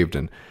behaved.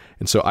 And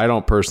so I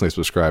don't personally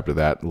subscribe to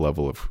that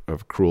level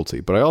of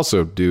cruelty, but I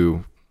also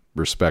do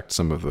respect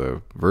some of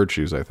the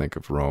virtues, I think,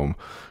 of Rome,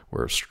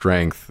 where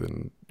strength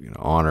and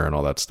honor and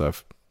all that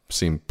stuff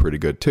seem pretty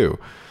good too.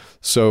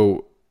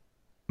 So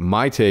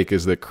my take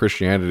is that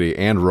Christianity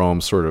and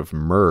Rome sort of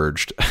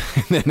merged,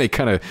 and then they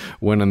kind of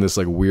went on this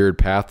like weird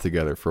path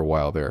together for a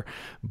while there.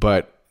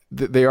 But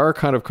they are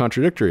kind of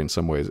contradictory in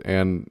some ways,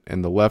 and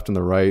the left and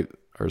the right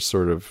are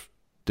sort of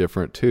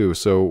different too.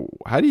 So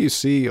how do you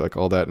see like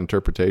all that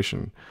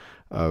interpretation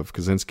of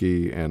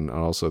Kaczynski and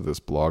also this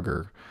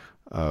blogger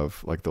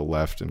of like the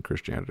left and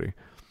Christianity?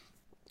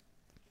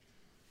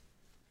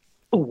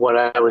 What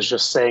I was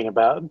just saying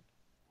about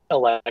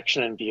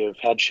election and view of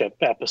headship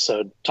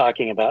episode,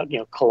 talking about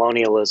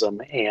colonialism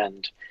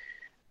and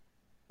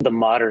the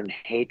modern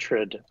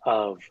hatred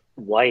of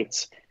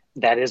whites,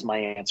 that is my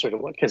answer to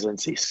what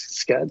Kaczynski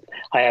said.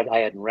 I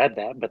hadn't read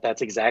that, but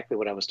that's exactly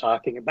what I was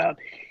talking about.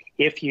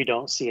 If you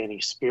don't see any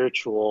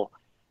spiritual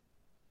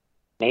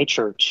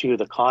nature to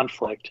the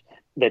conflict,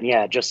 then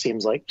yeah, it just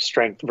seems like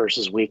strength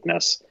versus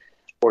weakness,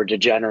 or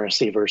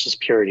degeneracy versus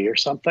purity or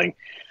something.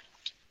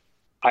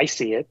 I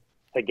see it,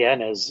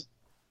 again, as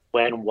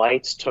when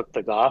whites took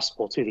the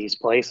gospel to these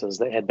places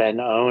that had been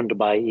owned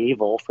by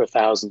evil for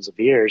thousands of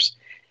years,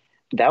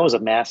 that was a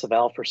massive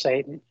L for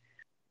Satan.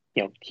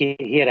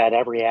 He had had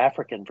every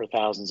African for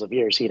thousands of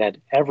years. He'd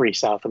had every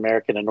South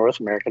American and North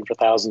American for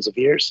thousands of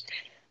years.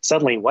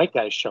 Suddenly, white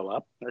guys show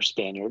up, or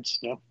Spaniards,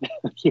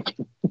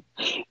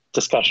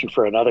 discussion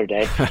for another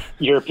day.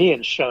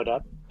 Europeans showed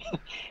up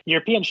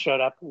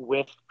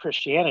with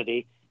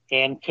Christianity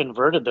and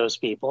converted those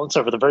people. And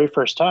so for the very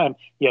first time,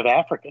 you have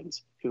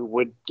Africans who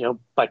would,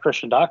 by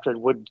Christian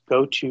doctrine, would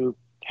go to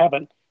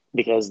heaven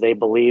because they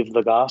believe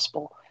the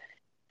gospel.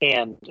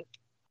 And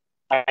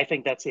I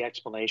think that's the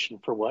explanation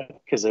for what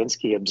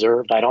Kaczynski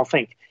observed. I don't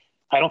think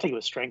it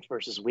was strength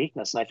versus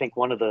weakness. And I think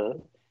one of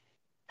the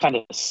kind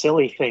of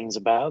silly things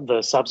about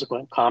the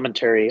subsequent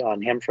commentary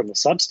on him from the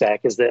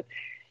Substack is that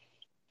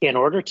in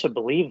order to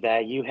believe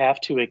that, you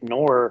have to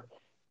ignore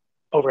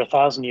over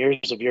 1,000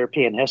 years of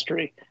European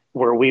history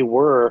where we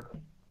were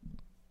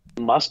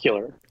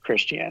muscular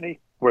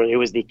Christianity, where it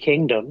was the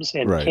kingdoms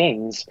and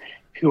kings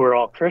who were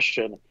all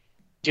Christian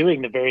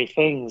doing the very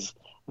things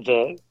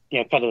the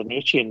kind of the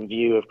Nietzschean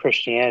view of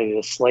Christianity,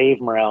 the slave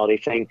morality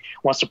thing,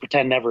 wants to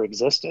pretend never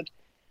existed.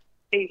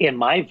 In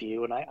my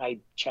view, and I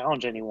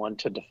challenge anyone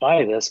to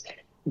defy this,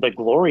 the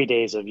glory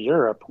days of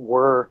Europe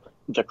were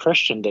the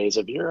Christian days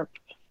of Europe.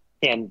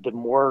 And the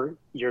more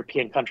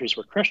European countries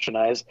were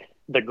Christianized,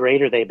 the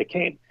greater they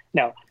became.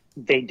 Now,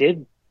 they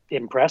did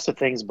impressive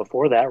things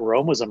before that.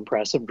 Rome was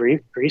impressive.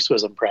 Greece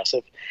was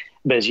impressive.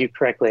 But as you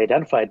correctly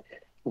identified,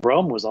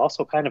 Rome was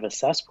also kind of a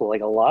cesspool.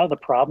 Like a lot of the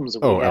problems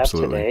that we have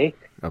today,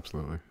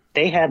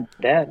 they had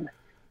then.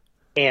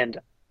 And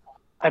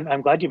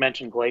I'm glad you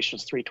mentioned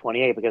Galatians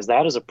 3:28, because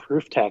that is a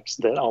proof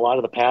text that a lot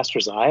of the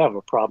pastors I have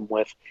a problem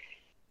with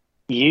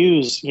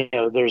use.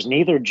 There's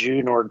neither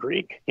Jew nor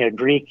Greek.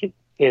 Greek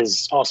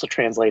is also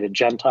translated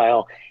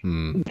Gentile.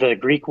 The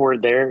Greek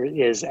word there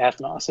is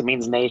ethnos. It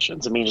means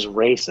nations. It means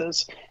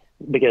races,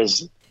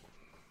 because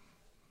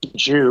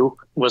Jew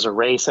was a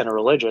race and a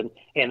religion,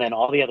 and then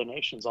all the other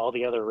nations, all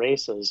the other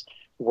races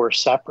were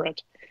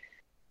separate.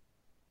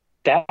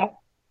 That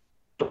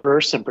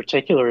verse in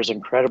particular is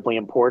incredibly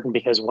important,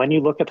 because when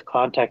you look at the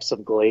context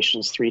of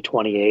Galatians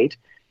 3:28,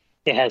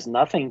 it has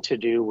nothing to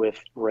do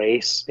with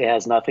race. It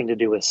has nothing to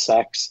do with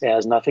sex. It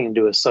has nothing to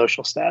do with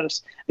social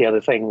status. The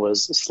other thing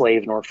was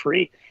slave nor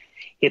free.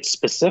 It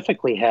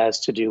specifically has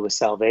to do with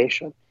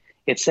salvation.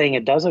 It's saying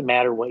it doesn't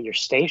matter what your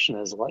station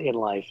is in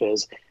life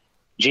is.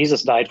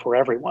 Jesus died for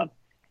everyone,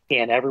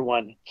 and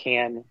everyone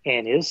can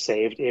and is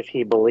saved if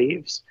he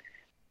believes.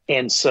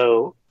 And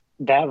so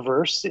that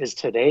verse is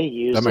today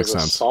used as a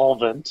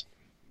solvent.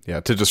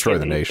 Yeah, to destroy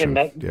the nation.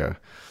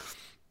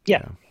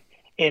 Yeah.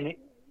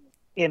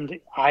 And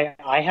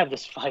I have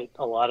this fight.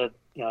 A lot of,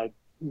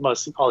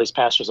 all these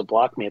pastors have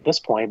blocked me at this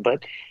point,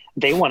 but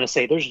they want to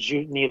say there's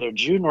neither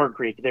Jew nor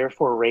Greek,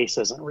 therefore race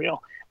isn't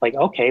real. Like,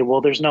 okay,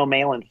 well, there's no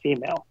male and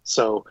female.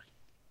 So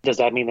does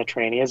that mean that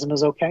trannyism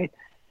is okay?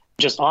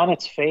 Just on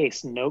its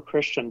face, no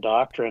Christian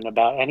doctrine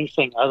about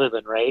anything other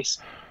than race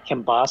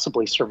can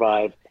possibly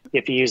survive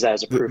if you use that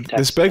as a proof text.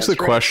 This begs the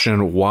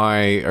question,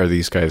 why are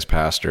these guys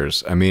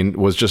pastors? I mean,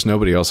 was just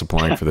nobody else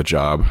applying for the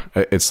job?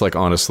 It's like,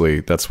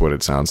 honestly, that's what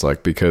it sounds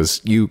like,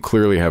 because you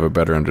clearly have a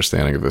better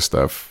understanding of this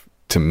stuff,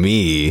 to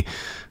me,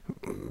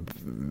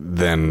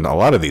 than a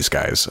lot of these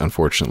guys,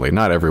 unfortunately.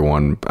 Not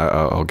everyone.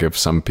 I'll give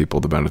some people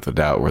the benefit of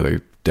the doubt where they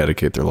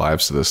dedicate their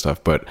lives to this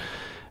stuff. But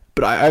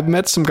I've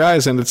met some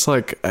guys, and it's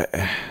like,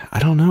 I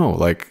don't know,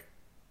 like,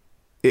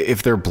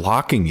 if they're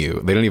blocking you,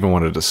 they don't even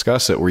want to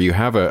discuss it, where you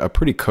have a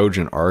pretty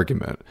cogent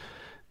argument.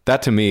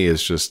 That to me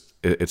is just,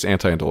 it's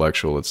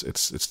anti-intellectual. It's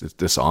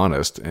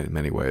dishonest in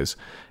many ways.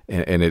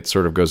 And it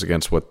sort of goes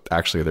against what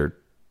actually their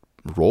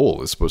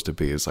role is supposed to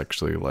be, is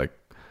actually like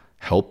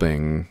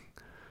helping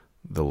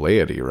the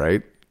laity,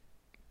 right?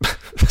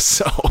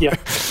 So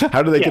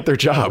how do they get their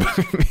job?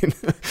 I mean,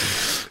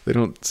 they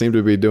don't seem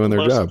to be doing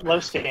their job.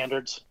 Low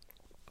standards.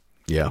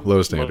 Yeah,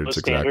 low standards,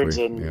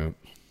 exactly.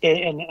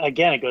 And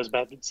again, it goes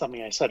back to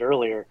something I said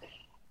earlier.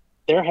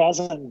 There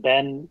hasn't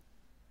been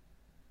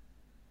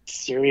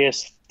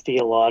serious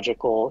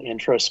theological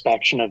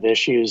introspection of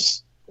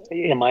issues,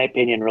 in my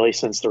opinion, really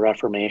since the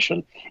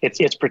Reformation.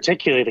 It's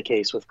particularly the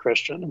case with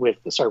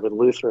with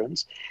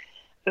Lutherans.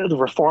 The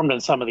Reformed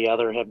and some of the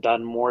other have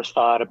done more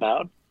thought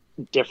about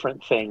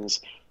different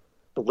things.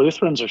 The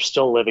Lutherans are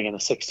still living in the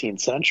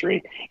 16th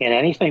century, and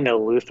anything that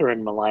Luther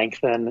and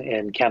Melanchthon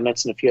and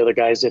Chemnitz and a few other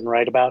guys didn't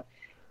write about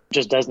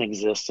just doesn't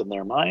exist in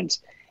their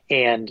minds.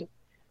 And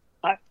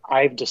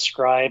I've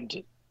described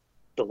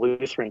the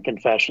Lutheran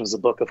Confessions, the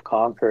Book of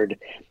Concord,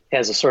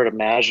 as a sort of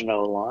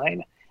Maginot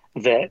Line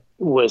that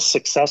was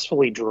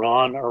successfully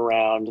drawn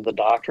around the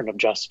doctrine of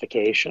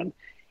justification.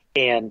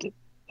 And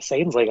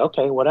Satan's like,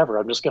 okay, whatever,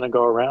 I'm just going to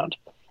go around.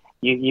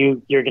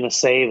 You're going to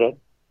say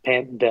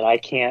that I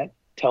can't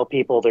tell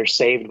people they're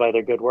saved by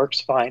their good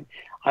works. Fine.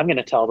 I'm going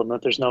to tell them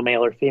that there's no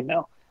male or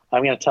female.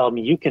 I'm going to tell them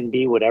you can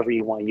be whatever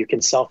you want. You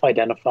can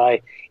self-identify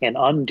and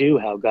undo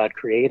how God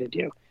created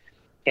you.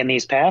 And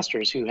these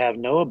pastors who have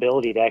no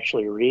ability to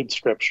actually read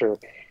scripture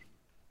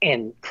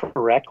and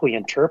correctly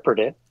interpret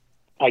it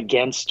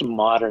against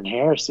modern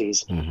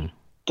heresies,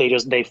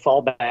 they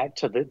fall back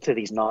to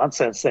these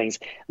nonsense things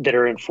that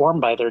are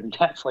informed by their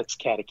Netflix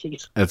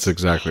catechesis. That's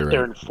exactly right.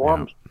 They're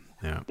informed.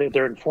 Yeah.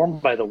 They're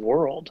informed by the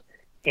world,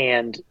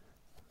 and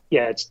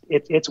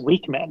it's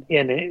weak men,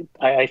 and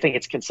I think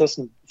it's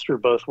consistent through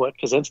both what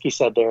Kaczynski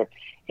said there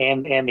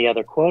and the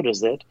other quote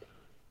is that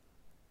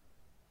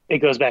it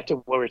goes back to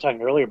what we were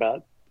talking earlier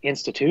about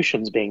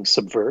institutions being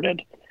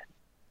subverted.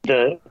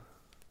 The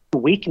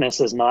weakness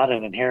is not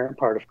an inherent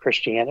part of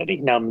Christianity.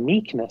 Now,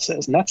 meekness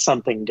is, and that's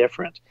something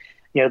different.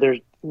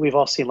 We've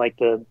all seen like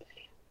the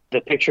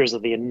pictures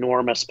of the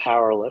enormous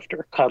power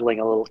lifter cuddling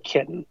a little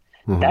kitten.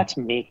 Mm-hmm. That's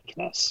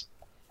meekness.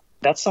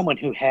 That's someone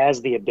who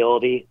has the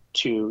ability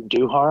to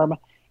do harm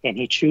and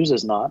he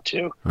chooses not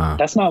to.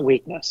 That's not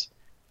weakness.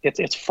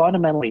 It's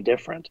fundamentally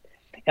different.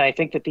 And I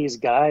think that these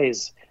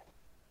guys,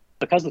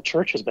 because the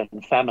church has been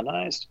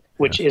feminized,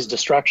 which is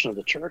destruction of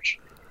the church,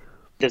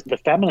 the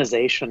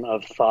feminization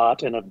of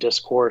thought and of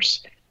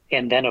discourse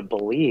and then of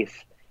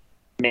belief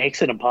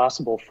makes it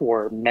impossible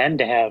for men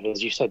to have,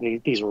 as you said,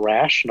 these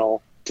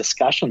rational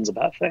discussions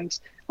about things.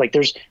 Like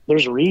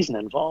there's reason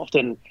involved.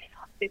 And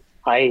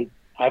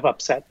I've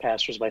upset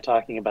pastors by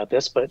talking about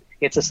this, but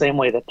it's the same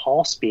way that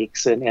Paul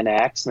speaks in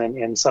Acts and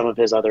in some of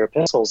his other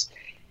epistles.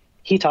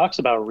 He talks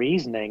about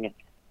reasoning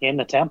in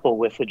the temple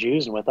with the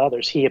Jews and with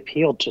others. He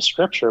appealed to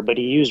scripture, but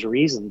he used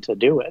reason to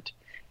do it.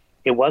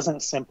 It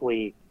wasn't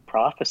simply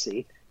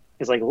prophecy.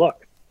 It's like,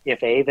 look,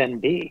 if A, then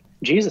B.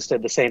 Jesus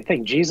did the same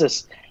thing.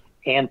 Jesus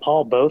and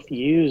Paul both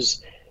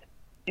use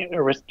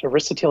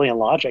Aristotelian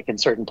logic in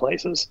certain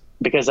places,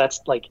 because that's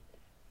like,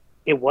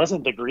 it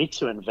wasn't the Greeks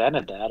who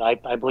invented that.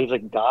 I believe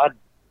that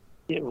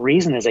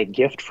reason is a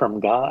gift from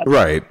God.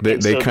 Right.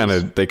 They kind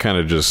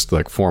of just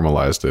like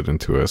formalized it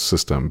into a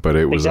system, but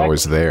it was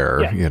always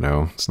there.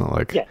 Yeah. It's not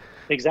like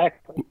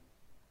exactly.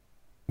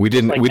 We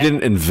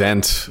didn't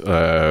invent.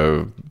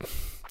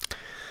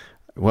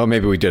 Well,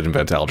 maybe we did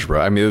invent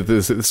algebra. I mean,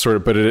 this sort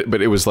of, but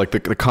it was like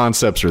the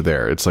concepts are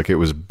there. It's like it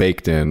was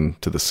baked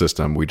into the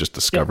system. We just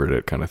discovered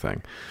it, kind of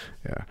thing.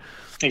 Yeah.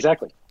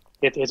 Exactly.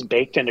 It's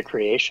baked into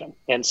creation,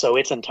 and so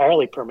it's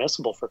entirely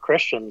permissible for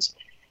Christians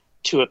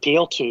to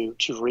appeal to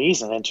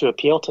reason and to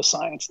appeal to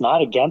science,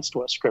 not against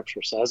what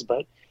Scripture says.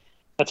 But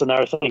that's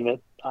another thing that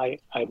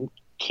I'm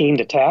keen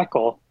to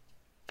tackle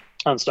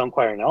on Stone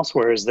Choir and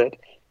elsewhere, is that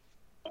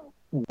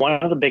one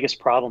of the biggest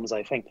problems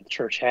I think the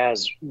church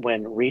has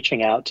when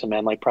reaching out to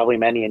men, like probably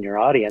many in your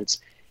audience,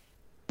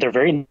 they're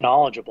very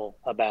knowledgeable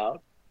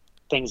about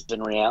things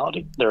in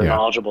reality. They're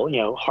knowledgeable,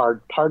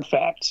 hard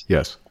facts.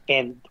 Yes.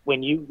 And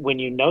when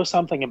you know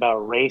something about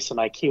race and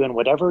IQ and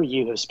whatever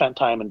you have spent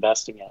time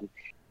investing in,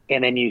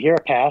 and then you hear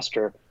a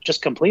pastor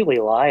just completely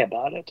lie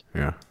about it,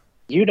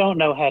 you don't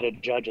know how to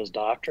judge his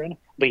doctrine,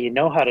 but you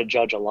know how to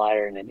judge a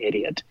liar and an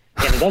idiot.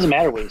 And it doesn't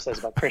matter what he says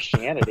about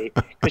Christianity,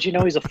 because you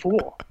know he's a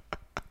fool.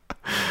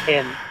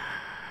 And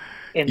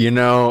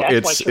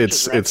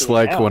it's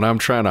like when I'm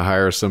trying to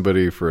hire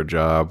somebody for a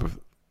job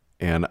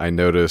and I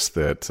notice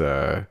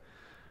that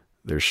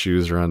their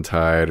shoes are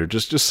untied or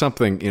just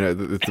something,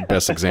 it's the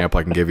best example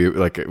I can give you,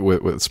 like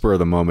with spur of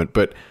the moment.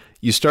 But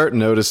you start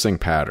noticing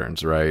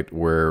patterns, right,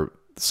 where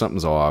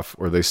something's off,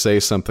 or they say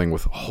something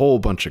with a whole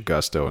bunch of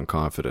gusto and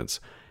confidence,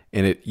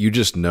 and you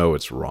just know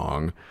it's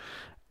wrong.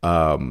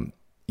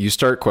 You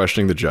start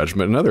questioning the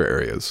judgment in other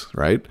areas,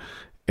 right?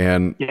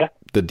 And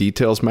the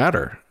details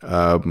matter.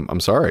 I'm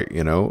sorry,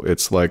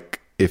 it's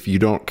like, if you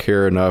don't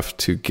care enough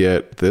to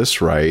get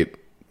this right,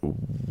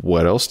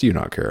 what else do you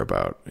not care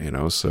about?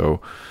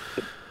 So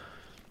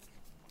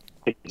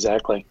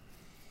exactly.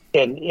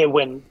 And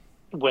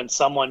when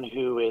someone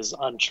who is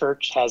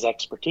unchurched has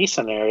expertise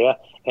in an area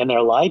and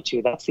they're lied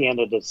to, that's the end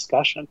of the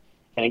discussion.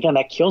 And again,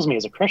 that kills me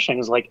as a Christian,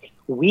 is like,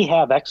 we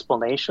have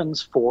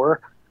explanations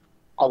for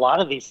a lot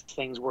of these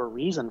things where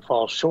reason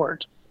falls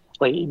short.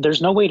 Like,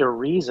 there's no way to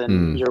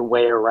reason your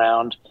way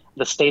around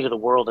the state of the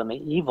world and the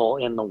evil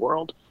in the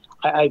world.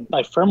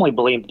 I firmly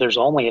believe there's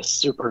only a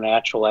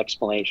supernatural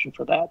explanation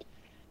for that.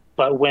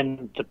 But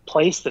when the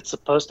place that's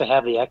supposed to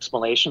have the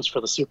explanations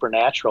for the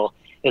supernatural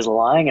is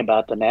lying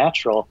about the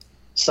natural,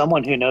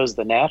 someone who knows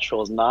the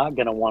natural is not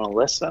going to want to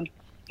listen.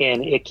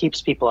 And it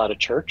keeps people out of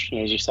church.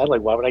 As you said,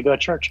 like, why would I go to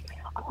church?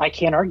 I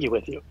can't argue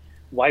with you.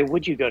 Why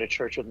would you go to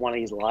church with one of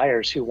these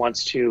liars who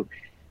wants to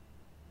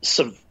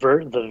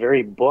subvert the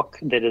very book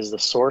that is the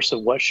source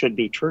of what should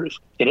be truth?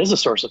 It is a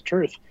source of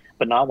truth,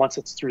 but not once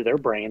it's through their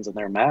brains and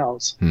their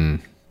mouths.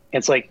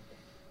 It's like,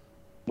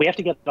 we have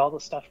to get all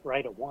this stuff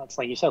right at once.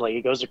 Like you said, like,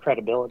 it goes to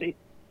credibility.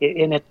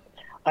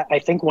 I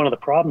think one of the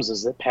problems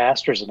is that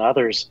pastors and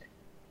others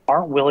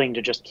aren't willing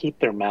to just keep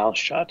their mouths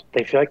shut.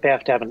 They feel like they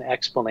have to have an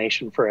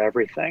explanation for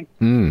everything.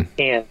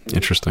 And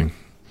interesting.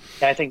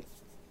 I think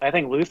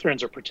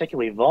Lutherans are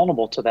particularly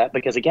vulnerable to that,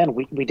 because again,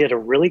 we did a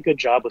really good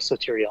job with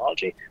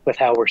soteriology, with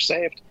how we're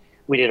saved.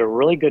 We did a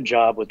really good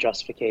job with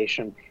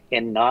justification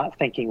and not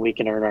thinking we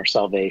can earn our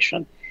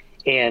salvation.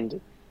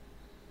 And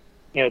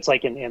it's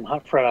like in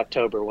Hunt for Red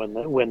October, when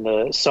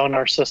the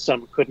sonar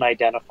system couldn't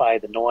identify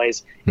the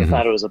noise, they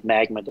thought it was a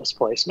magma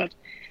displacement.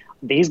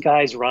 These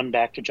guys run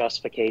back to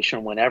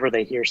justification whenever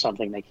they hear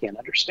something they can't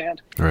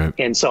understand. Right.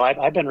 And so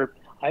I've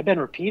been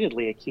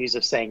repeatedly accused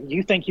of saying,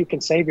 you think you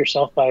can save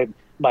yourself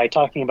by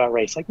talking about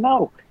race? Like,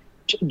 no,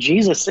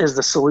 Jesus is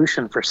the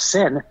solution for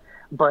sin,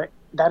 but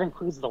that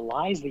includes the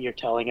lies that you're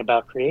telling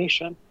about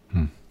creation.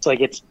 It's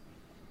like,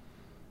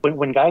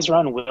 when guys are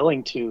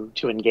unwilling to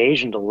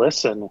engage and to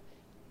listen,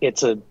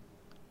 it's a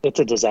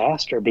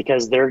disaster,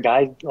 because they're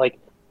guys like,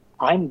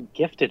 I'm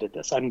gifted at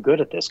this. I'm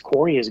good at this.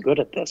 Corey is good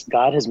at this.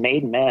 God has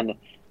made men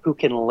who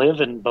can live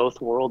in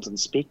both worlds and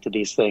speak to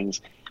these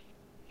things.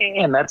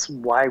 And that's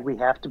why we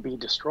have to be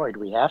destroyed.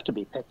 We have to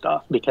be picked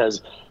off,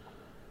 because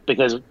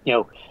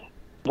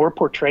we're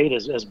portrayed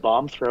as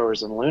bomb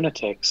throwers and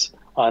lunatics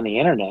on the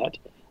internet.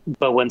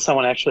 But when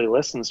someone actually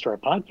listens to our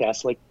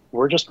podcast, like,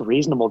 we're just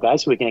reasonable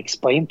guys who can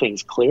explain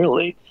things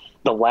clearly.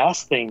 The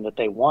last thing that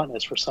they want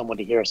is for someone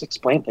to hear us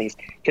explain things,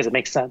 because it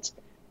makes sense.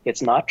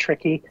 It's not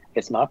tricky.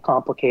 It's not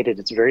complicated.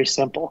 It's very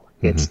simple.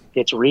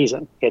 It's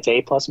reason. It's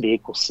A plus B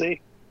equals C.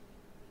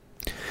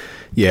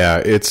 Yeah,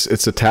 it's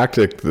a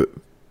tactic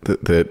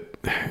that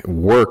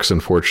works,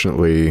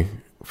 unfortunately,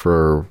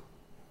 for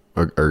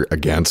or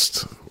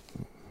against,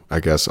 I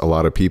guess, a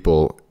lot of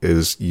people.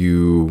 Is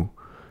you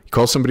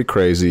call somebody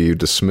crazy, you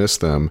dismiss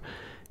them,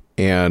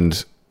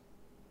 and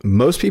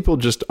most people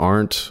just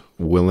aren't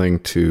willing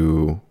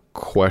to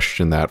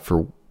question that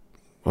for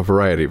a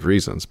variety of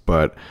reasons.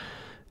 But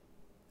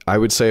I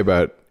would say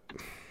about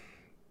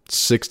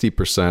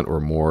 60% or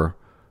more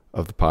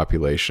of the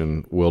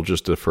population will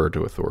just defer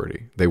to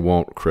authority. They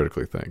won't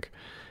critically think.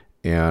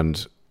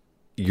 And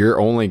you're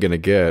only going to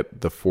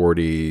get the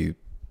 40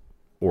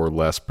 or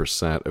less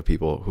percent of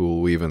people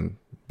who will even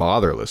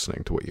bother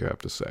listening to what you have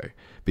to say,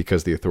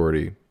 because the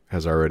authority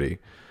has already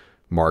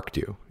marked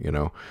you,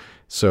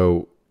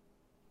 So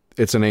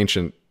it's an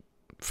ancient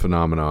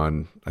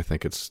phenomenon. I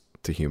think it's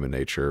to human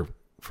nature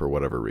for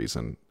whatever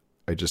reason.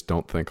 I just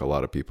don't think a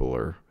lot of people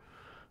are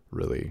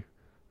really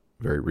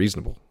very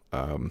reasonable,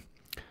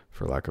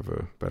 for lack of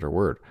a better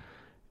word.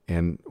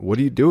 And what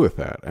do you do with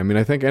that? I mean,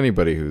 I think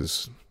anybody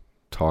who's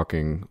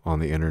talking on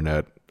the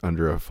internet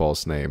under a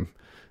false name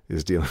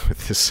is dealing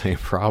with the same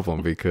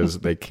problem, because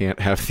they can't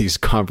have these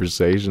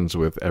conversations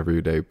with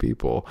everyday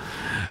people.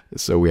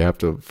 So we have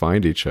to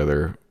find each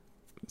other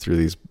through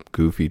these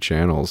goofy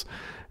channels.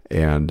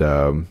 And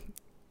I'm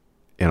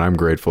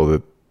grateful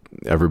that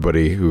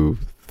everybody who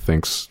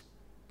thinks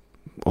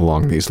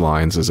along these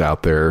lines is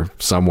out there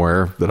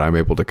somewhere that I'm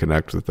able to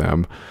connect with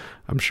them.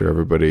 I'm sure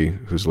everybody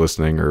who's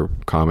listening or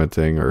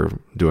commenting or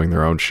doing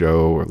their own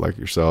show, or like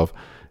yourself,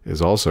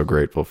 is also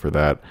grateful for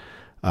that.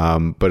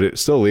 But it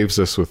still leaves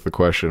us with the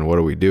question, what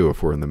do we do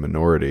if we're in the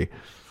minority?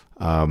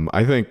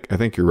 I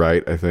think you're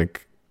right. I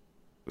think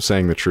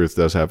saying the truth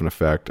does have an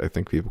effect. I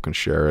think people can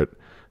share it.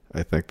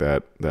 I think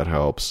that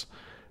helps.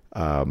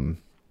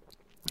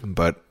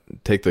 But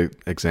take the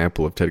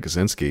example of Ted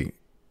Kaczynski.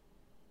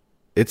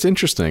 It's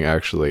interesting,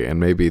 actually, and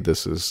maybe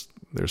there's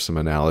some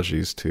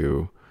analogies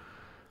to.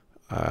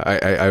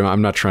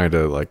 I'm not trying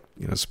to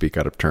speak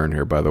out of turn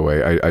here. By the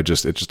way, it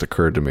just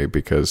occurred to me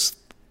because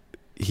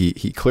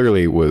he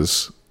clearly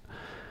was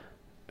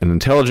an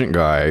intelligent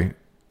guy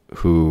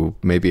who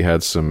maybe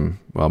had some,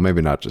 well,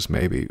 maybe not just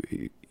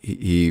maybe.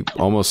 He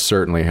almost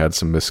certainly had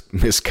some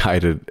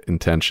misguided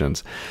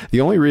intentions. The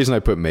only reason I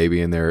put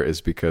maybe in there is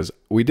because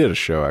we did a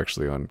show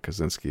actually on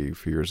Kaczynski a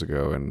few years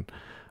ago, and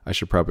I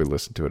should probably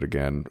listen to it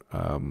again,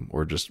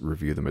 or just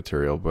review the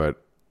material.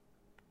 But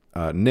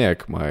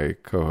Nick, my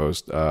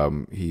co-host,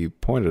 he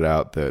pointed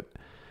out that,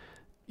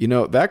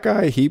 that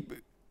guy,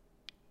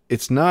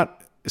 it's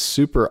not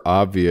super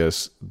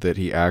obvious that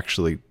he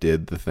actually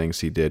did the things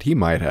he did. He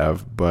might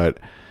have, but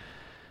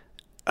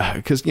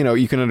because,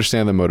 you can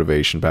understand the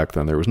motivation back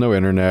then. There was no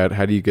internet.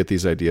 How do you get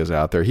these ideas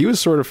out there? He was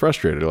sort of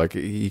frustrated. Like,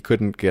 he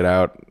couldn't get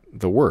out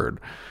the word.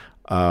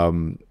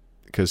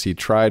 Because he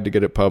tried to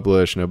get it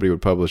published. Nobody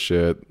would publish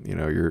it.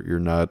 You're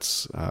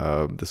nuts.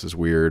 This is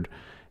weird.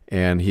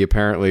 And he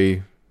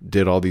apparently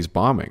did all these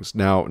bombings.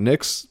 Now,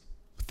 Nick's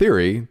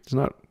theory is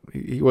not,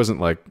 he wasn't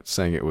like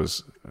saying it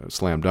was a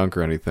slam dunk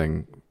or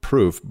anything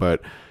proof,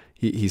 but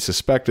he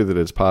suspected that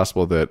it's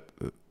possible that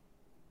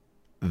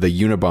the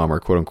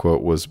Unabomber, quote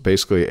unquote, was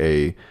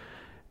basically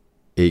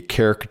a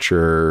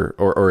caricature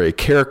or a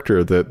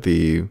character that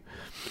the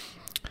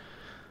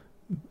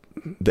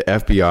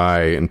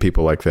FBI and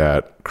people like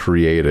that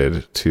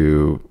created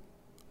to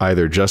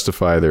either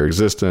justify their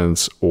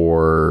existence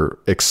or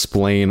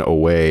explain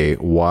away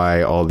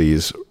why all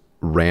these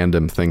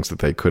random things that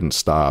they couldn't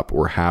stop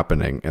were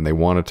happening, and they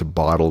wanted to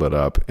bottle it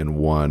up in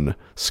one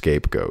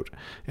scapegoat,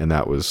 and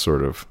that was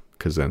sort of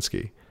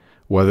Kaczynski.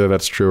 Whether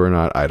that's true or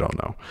not, I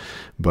don't know.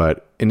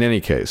 But in any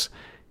case,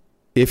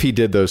 if he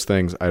did those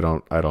things, I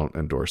don't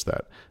endorse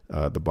that,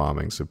 the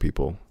bombings of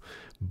people.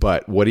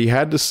 But what he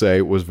had to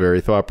say was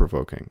very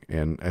thought-provoking.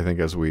 And I think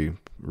as we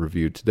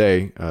reviewed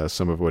today,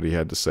 some of what he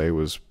had to say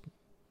was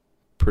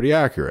pretty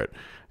accurate.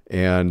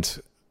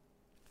 And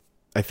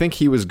I think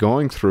he was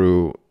going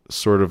through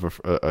sort of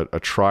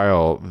a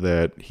trial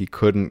that he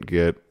couldn't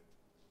get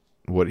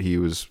what he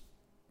was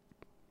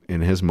in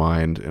his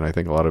mind, and I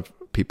think a lot of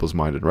people's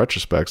mind in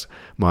retrospect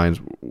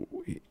minds,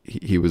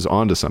 he was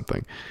onto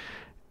something.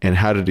 And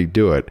how did he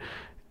do it?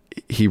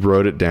 He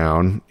wrote it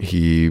down.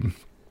 He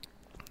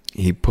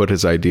put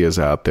his ideas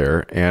out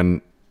there.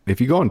 And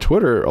if you go on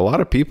Twitter, a lot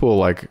of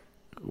people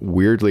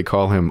weirdly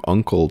call him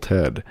Uncle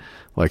Ted,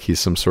 like he's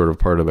some sort of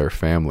part of their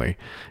family.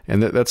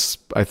 And that's,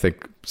 I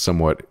think,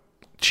 somewhat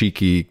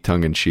cheeky,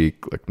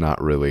 tongue-in-cheek, like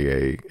not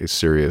really a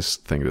serious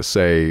thing to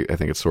say. I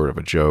think it's sort of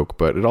a joke,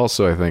 but it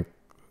also, I think,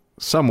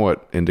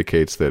 somewhat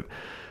indicates that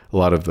a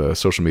lot of the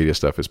social media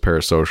stuff is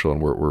parasocial,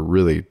 and we're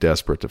really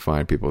desperate to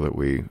find people that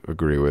we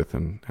agree with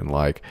and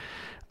like.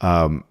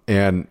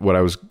 And what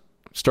I was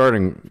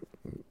starting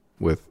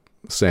with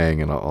saying,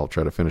 and I'll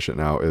try to finish it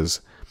now, is,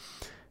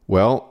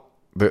 well,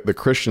 the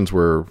Christians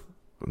were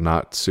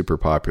not super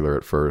popular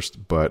at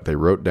first, but they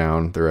wrote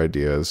down their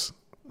ideas.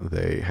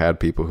 They had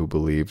people who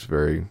believed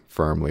very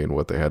firmly in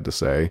what they had to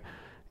say,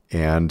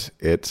 and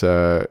it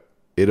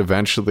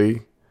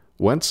eventually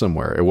went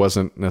somewhere. It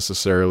wasn't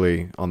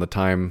necessarily on the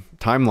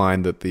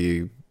timeline that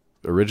the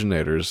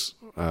originators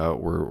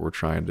were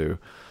trying to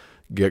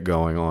get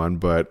going on,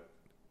 but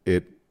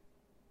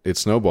it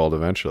snowballed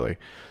eventually.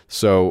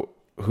 So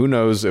who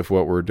knows if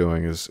what we're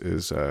doing is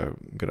going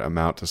to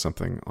amount to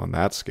something on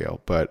that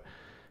scale, but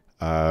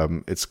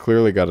it's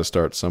clearly got to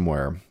start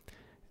somewhere.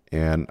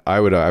 And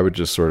I would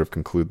just sort of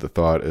conclude the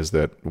thought is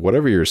that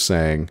whatever you're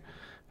saying,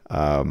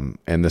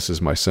 and this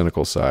is my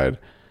cynical side,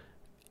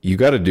 you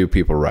got to do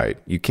people right.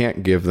 You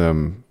can't give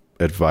them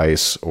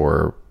advice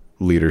or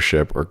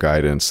leadership or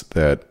guidance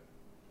that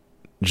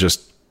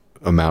just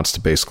amounts to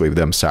basically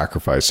them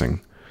sacrificing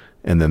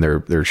and then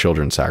their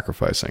children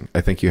sacrificing.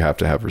 I think you have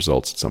to have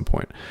results at some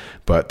point.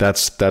 But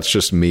that's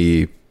just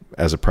me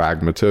as a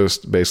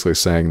pragmatist, basically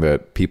saying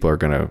that people are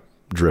going to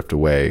drift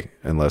away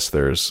unless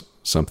there's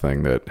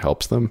something that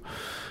helps them.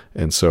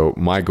 And so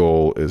my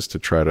goal is to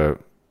try to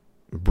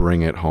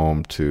bring it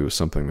home to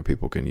something that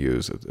people can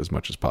use as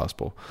much as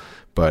possible.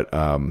 But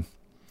I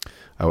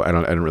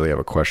didn't really have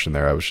a question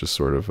there. I was just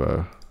sort of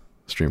a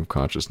stream of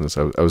consciousness.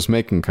 I was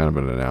making kind of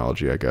an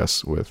analogy, I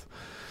guess, with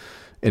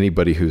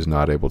anybody who's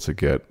not able to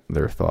get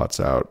their thoughts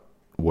out.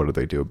 What do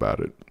they do about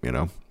it?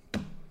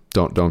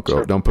 Don't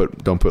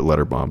put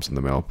letter bombs in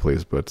the mail,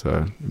 please. But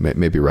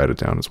maybe write it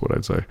down is what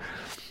I'd say.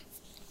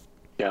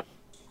 Yeah.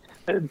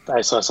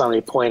 I saw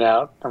somebody point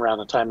out around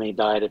the time he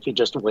died, if he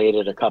just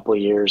waited a couple of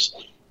years,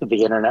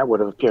 the internet would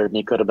have appeared and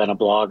he could have been a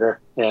blogger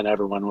and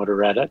everyone would have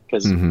read it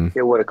because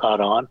it would have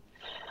caught on.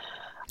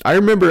 I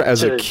remember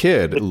as a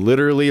kid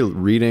literally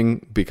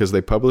reading, because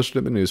they published it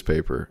in the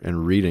newspaper,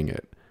 and reading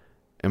it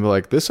and be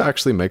like, this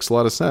actually makes a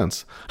lot of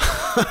sense.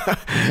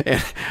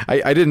 And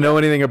I didn't know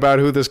anything about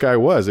who this guy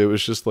was. It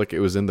was just like, it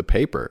was in the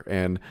paper.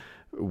 And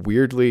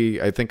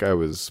weirdly, I think I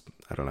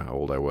don't know how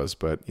old I was,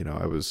 but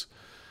I was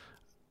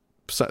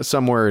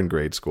somewhere in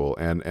grade school,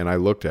 and I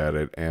looked at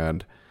it,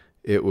 and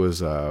it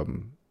was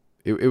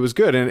it was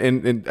good.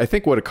 And I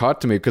think what it caught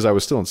to me, because I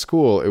was still in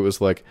school, it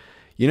was like,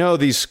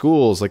 these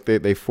schools, like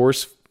they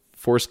force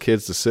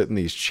kids to sit in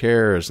these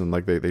chairs, and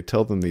like they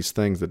tell them these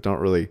things that don't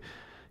really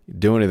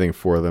do anything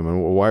for them.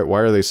 And why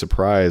are they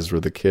surprised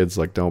where the kids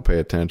like don't pay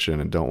attention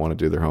and don't want to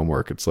do their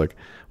homework? It's like,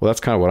 well, that's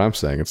kind of what I'm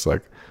saying. It's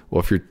like,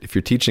 well, if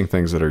you're teaching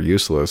things that are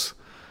useless,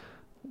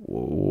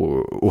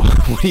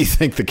 what do you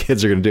think the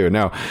kids are going to do?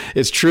 Now,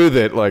 it's true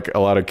that like a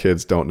lot of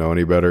kids don't know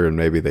any better, and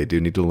maybe they do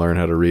need to learn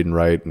how to read and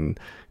write, and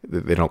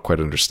they don't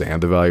quite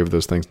understand the value of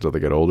those things until they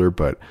get older.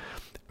 But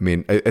I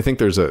mean, I think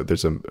there's a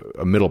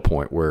middle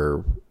point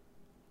where,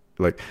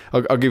 like,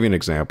 I'll give you an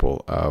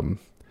example. A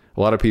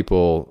lot of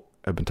people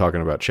have been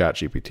talking about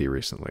ChatGPT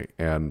recently,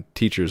 and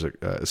teachers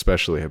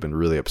especially have been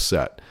really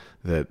upset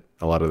that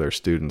a lot of their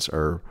students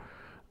are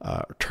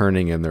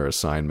turning in their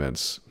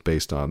assignments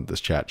based on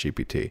this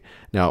ChatGPT.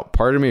 Now,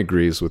 part of me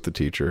agrees with the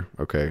teacher.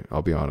 Okay,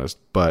 I'll be honest,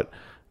 but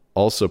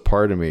also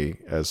part of me,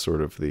 as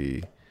sort of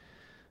the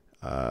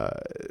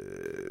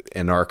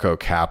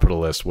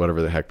anarcho-capitalist,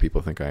 whatever the heck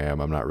people think I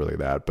am, I'm not really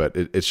that, but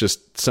it's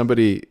just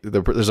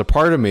there's a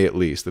part of me at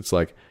least that's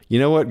like, you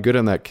know what, good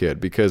on that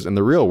kid, because in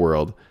the real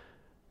world,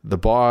 the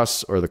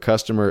boss or the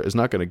customer is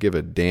not going to give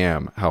a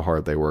damn how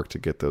hard they work to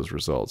get those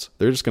results.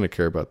 They're just going to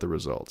care about the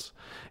results.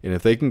 And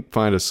if they can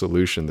find a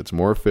solution that's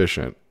more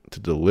efficient to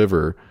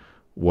deliver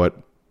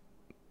what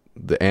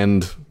the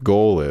end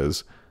goal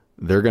is,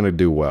 they're going to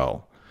do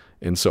well.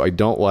 And so I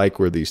don't like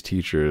where these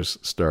teachers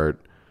start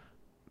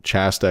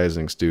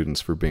chastising students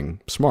for being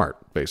smart,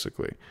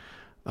 basically.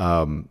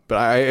 But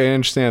I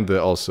understand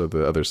also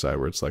the other side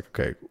where it's like,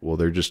 okay, well,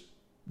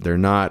 they're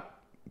not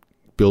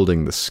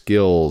building the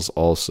skills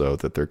also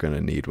that they're going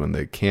to need when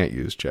they can't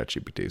use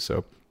ChatGPT.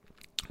 So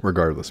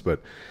regardless,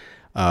 but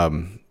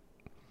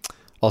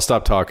I'll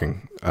stop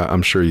talking.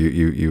 I'm sure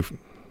you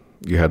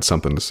had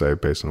something to say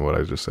based on what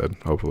I just said,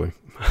 hopefully.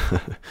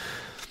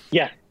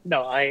 Yeah,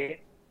 no,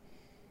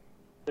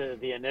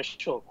 the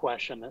initial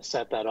question that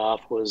set that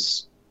off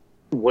was,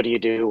 what do you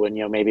do when,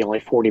 maybe only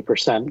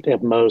 40%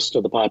 at most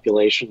of the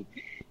population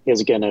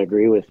is going to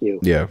agree with you?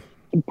 Yeah.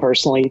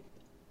 Personally,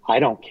 I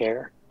don't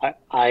care.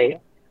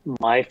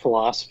 My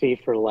philosophy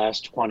for the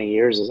last 20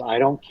 years is I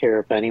don't care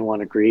if anyone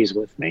agrees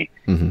with me,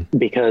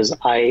 because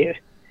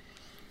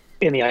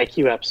in the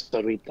IQ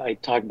episode, I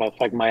talked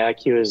about like my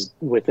IQ is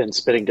within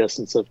spitting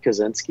distance of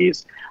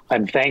Kaczynski's.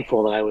 I'm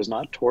thankful that I was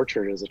not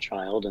tortured as a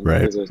child, and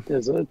right.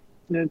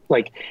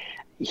 Like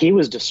he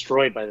was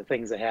destroyed by the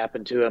things that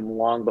happened to him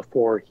long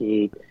before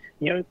he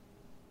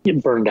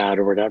burned out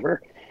or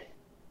whatever.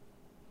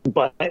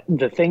 But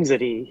the things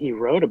that he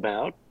wrote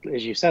about,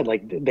 as you said,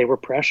 like they were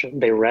prescient.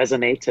 They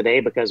resonate today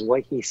because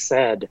what he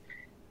said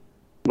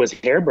was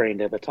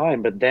harebrained at the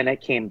time, but then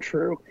it came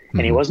true.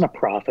 And he wasn't a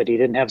prophet. He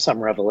didn't have some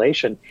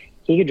revelation.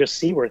 He could just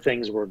see where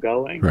things were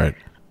going. Right.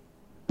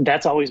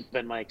 That's always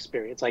been my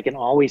experience. I can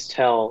always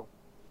tell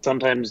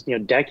sometimes,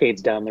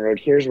 decades down the road,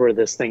 here's where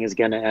this thing is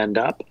going to end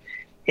up.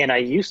 And I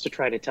used to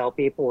try to tell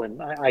people, and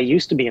I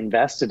used to be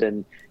invested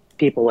in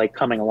people like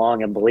coming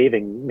along and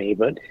believing me,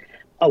 but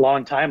a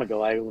long time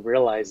ago, I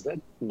realized that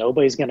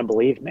nobody's going to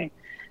believe me.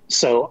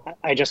 So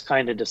I just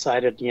kind of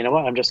decided, you know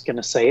what, I'm just going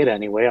to say it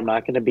anyway. I'm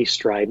not going to be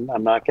strident.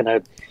 I'm not going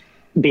to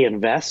be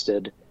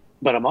invested,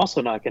 but I'm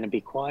also not going to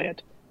be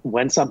quiet.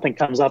 When something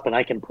comes up and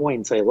I can point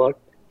and say, look,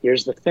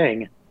 here's the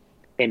thing,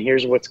 and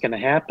here's what's going to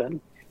happen.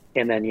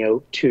 And then,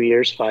 2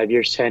 years, 5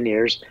 years, 10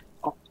 years,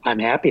 I'm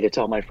happy to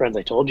tell my friends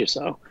I told you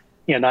so.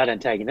 Not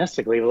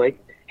antagonistically, but like,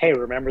 hey,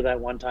 remember that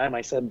one time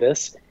I said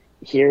this?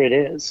 Here it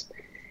is.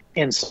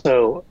 And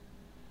so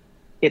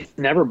it's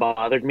never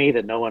bothered me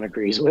that no one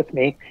agrees with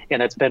me.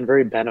 And it's been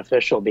very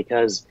beneficial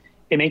because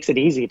it makes it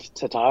easy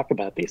to talk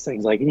about these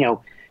things. Like,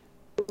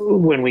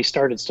 when we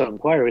started Stone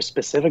Choir, it was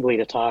specifically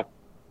to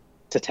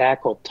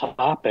tackle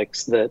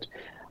topics that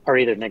are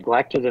either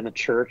neglected in the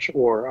church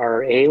or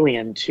are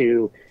alien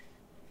to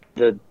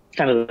the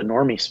kind of the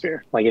normie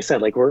sphere. Like I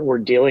said, like we're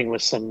dealing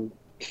with some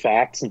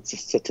facts and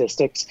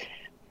statistics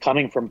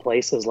coming from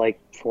places like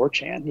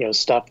 4chan,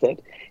 stuff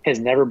that has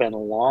never been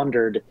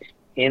laundered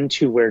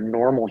into where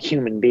normal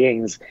human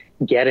beings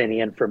get any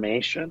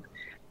information.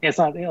 It's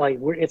not like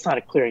it's not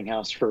a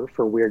clearinghouse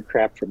for weird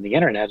crap from the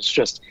internet. It's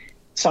just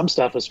some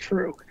stuff is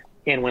true.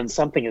 And when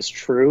something is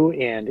true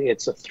and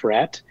it's a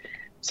threat,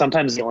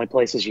 sometimes the only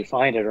places you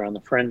find it are on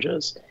the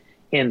fringes.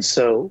 And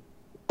so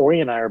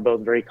Corey and I are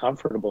both very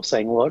comfortable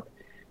saying, look,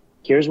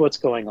 here's what's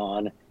going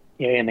on.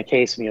 In the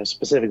case of,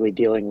 specifically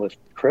dealing with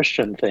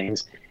Christian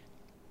things,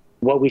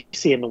 what we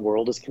see in the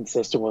world is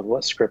consistent with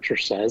what Scripture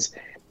says.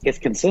 It's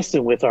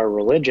consistent with our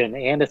religion,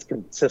 and it's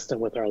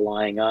consistent with our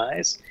lying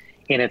eyes.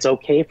 And it's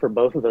okay for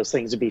both of those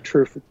things to be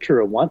true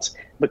at once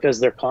because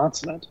they're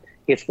consonant.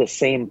 It's the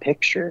same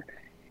picture.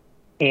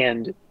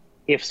 And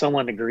if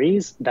someone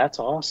agrees, that's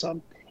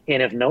awesome.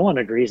 And if no one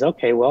agrees,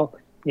 okay, well,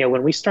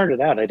 when we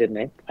started out, I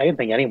didn't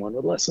think anyone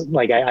would listen.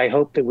 Like, I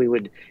hope that we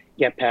would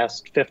get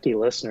past 50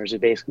 listeners who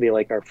basically be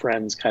like our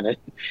friends, kind of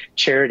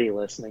charity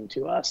listening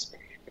to us.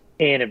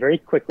 And it very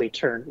quickly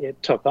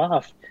took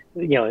off.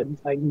 There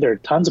are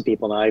tons of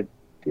people now. I've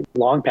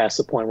long past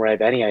the point where I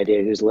have any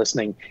idea who's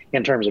listening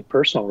in terms of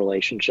personal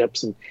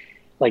relationships. And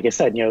like I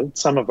said,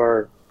 some of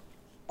our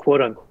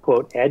quote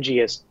unquote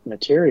edgiest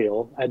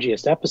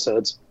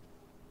episodes,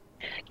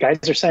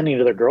 guys are sending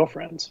to their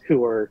girlfriends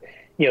who are,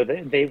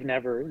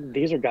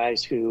 these are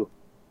guys who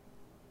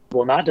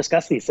will not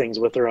discuss these things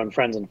with their own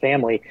friends and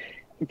family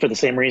for the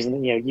same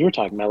reason that, you were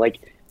talking about, like,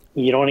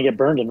 you don't want to get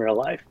burned in real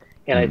life.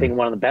 And I think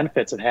one of the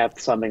benefits of having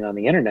something on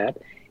the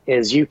internet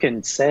is you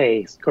can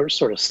say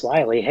sort of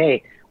slyly,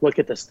 hey, look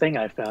at this thing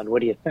I found.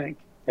 What do you think?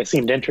 It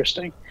seemed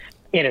interesting.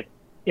 And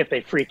if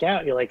they freak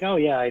out, you're like, oh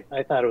yeah,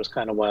 I thought it was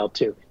kind of wild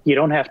too. You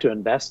don't have to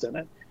invest in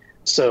it.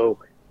 So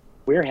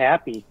we're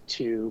happy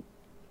to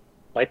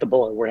bite the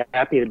bullet. We're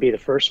happy to be the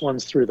first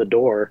ones through the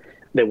door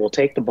that will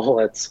take the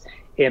bullets,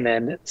 and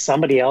then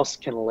somebody else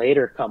can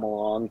later come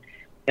along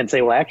and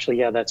say, well, actually,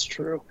 yeah, that's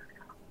true.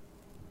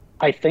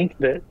 I think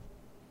that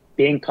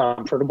being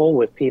comfortable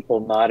with people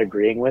not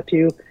agreeing with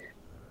you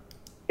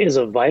is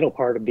a vital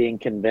part of being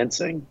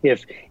convincing.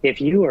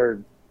 If you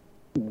are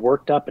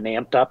worked up and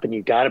amped up and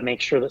you got to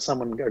make sure that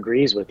someone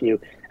agrees with you,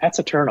 that's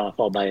a turnoff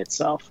all by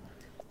itself.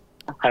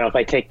 I don't know if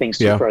I take things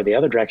too far the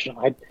other direction.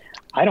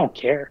 I don't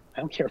care. I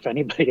don't care if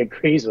anybody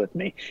agrees with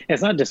me. And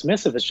it's not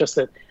dismissive. It's just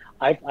that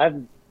I've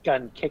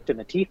gotten kicked in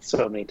the teeth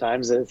so many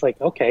times that it's like,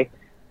 okay,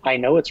 I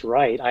know it's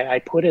right. I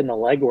put in the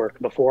legwork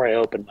before I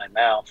open my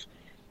mouth.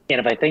 And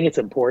if I think it's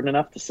important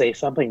enough to say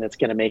something that's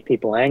going to make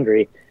people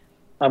angry,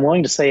 I'm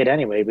willing to say it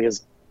anyway,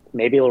 because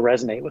maybe it'll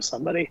resonate with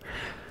somebody.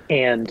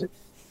 And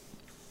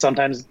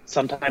sometimes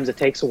it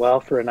takes a while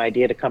for an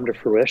idea to come to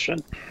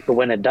fruition. But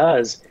when it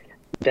does,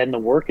 then the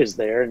work is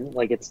there, and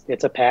like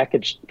it's a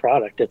packaged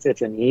product.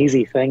 It's an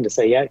easy thing to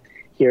say, yeah,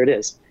 here it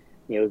is.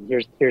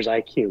 Here's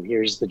IQ,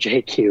 here's the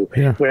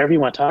JQ, whatever you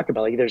want to talk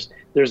about. Like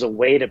there's a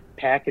way to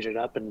package it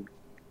up and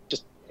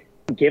just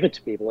give it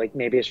to people. Like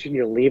maybe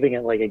you're leaving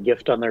it like a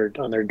gift on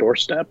their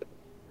doorstep.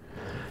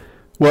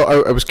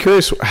 Well, I was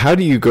curious, how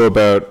do you go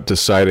about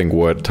deciding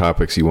what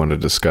topics you want to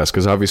discuss?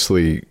 Because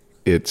obviously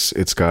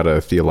it's got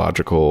a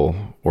theological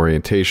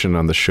orientation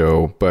on the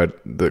show, but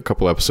the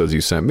couple episodes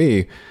you sent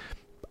me,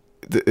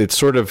 it's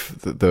sort of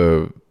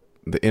the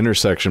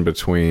intersection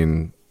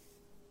between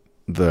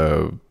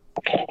the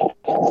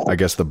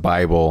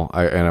Bible,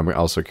 and I'm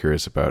also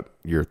curious about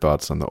your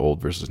thoughts on the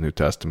Old versus New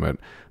Testament,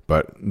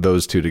 but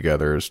those two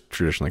together is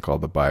traditionally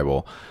called the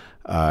Bible,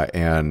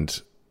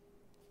 and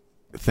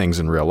things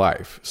in real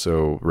life.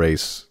 So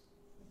race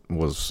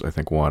was, I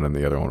think, one, and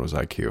the other one was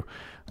IQ.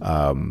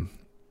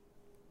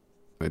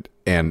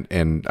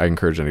 And I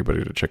encourage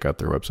anybody to check out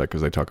their website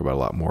because they talk about a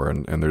lot more,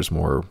 and there's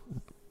more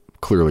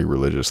clearly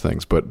religious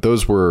things. But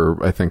those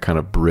were, I think, kind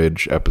of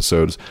bridge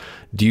episodes.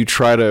 Do you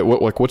try to,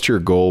 what's your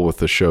goal with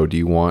the show? Do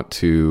you want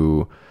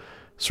to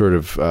sort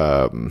of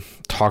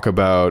talk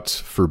about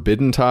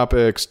forbidden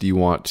topics? Do you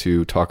want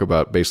to talk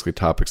about basically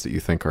topics that you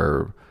think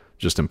are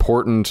just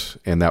important,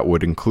 and that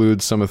would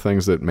include some of the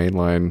things that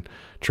mainline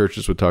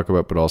churches would talk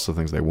about, but also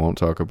things they won't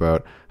talk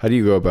about? How do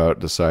you go about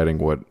deciding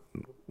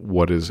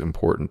what is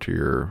important to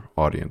your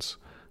audience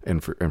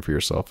and for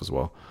yourself as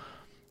well?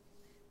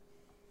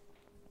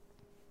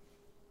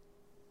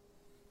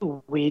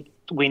 We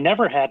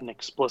never had an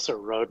explicit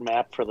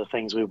roadmap for the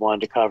things we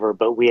wanted to cover,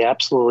 but we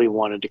absolutely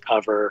wanted to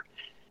cover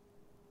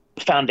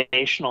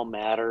foundational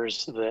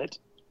matters that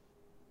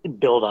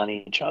build on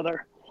each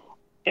other.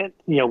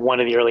 One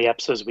of the early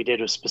episodes we did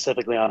was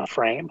specifically on a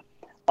frame,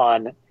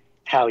 on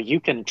how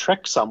you can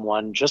trick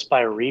someone just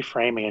by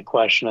reframing a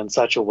question in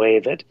such a way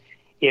that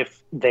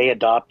if they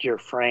adopt your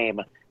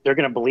frame, they're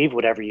going to believe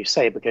whatever you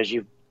say because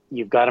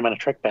you've got them in a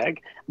trick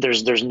bag.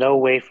 There's no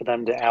way for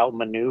them to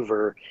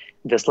outmaneuver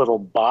this little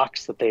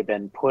box that they've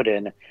been put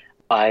in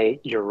by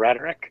your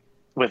rhetoric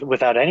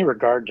without any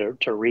regard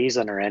to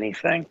reason or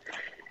anything.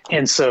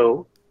 And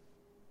so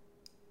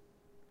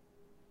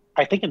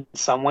I think in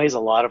some ways,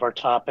 a lot of our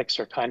topics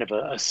are kind of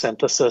a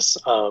synthesis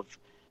of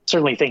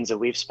certainly things that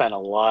we've spent a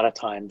lot of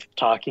time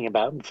talking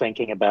about and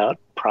thinking about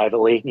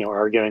privately,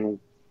 arguing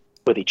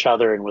with each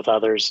other and with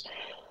others.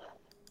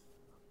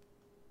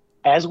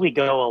 As we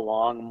go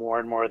along, more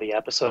and more of the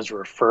episodes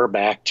refer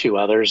back to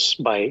others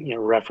by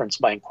reference,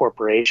 by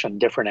incorporation,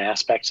 different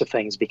aspects of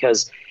things,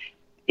 because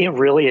it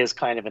really is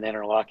kind of an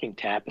interlocking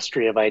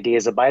tapestry of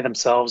ideas that by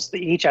themselves,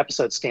 each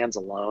episode stands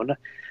alone.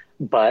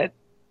 But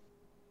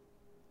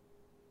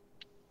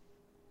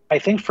I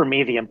think for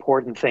me, the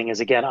important thing is,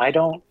 again, I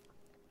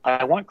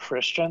want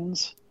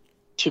Christians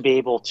to be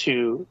able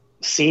to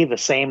see the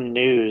same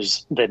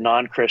news that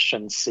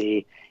non-Christians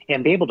see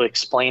and be able to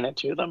explain it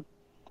to them.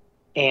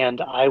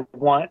 And I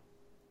want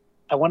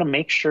to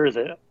make sure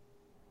that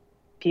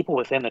people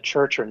within the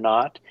church are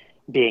not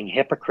being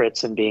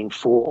hypocrites and being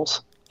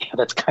fools.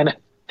 That's kind of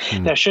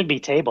that should be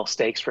table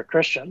stakes for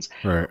Christians.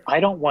 Right.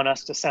 I don't want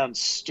us to sound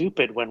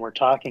stupid when we're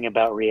talking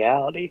about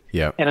reality.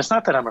 Yeah. And it's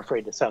not that I'm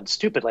afraid to sound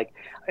stupid. Like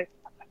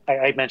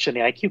I mentioned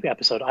the IQ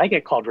episode, I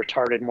get called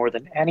retarded more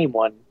than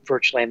anyone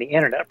virtually on the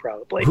internet,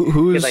 probably.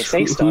 Who's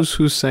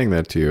saying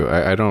that to you?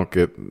 I don't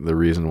get the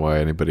reason why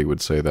anybody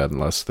would say that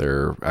unless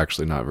they're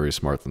actually not very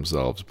smart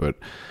themselves. But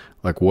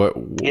like, what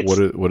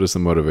is the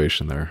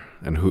motivation there,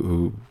 and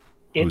who's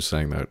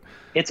saying that?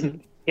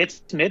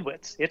 It's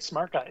midwits. It's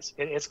smart guys.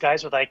 It's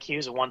guys with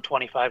IQs of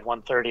 125,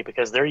 130,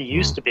 because they're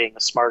used to being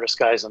the smartest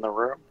guys in the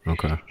room.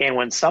 Okay. And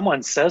when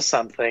someone says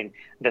something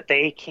that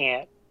they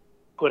can't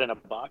put in a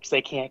box,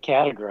 they can't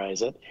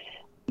categorize it,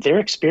 their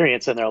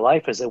experience in their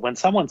life is that when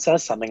someone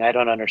says something I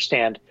don't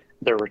understand,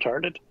 they're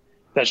retarded.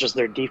 That's just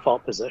their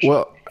default position.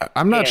 Well,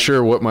 I'm not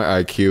sure what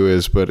my IQ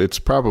is, but it's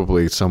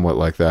probably somewhat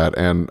like that.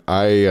 And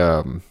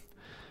I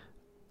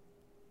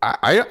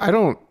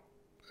don't.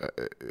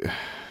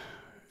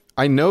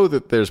 I know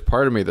that there's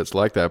part of me that's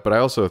like that, but I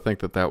also think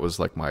that was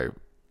like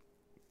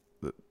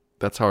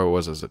that's how I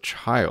was as a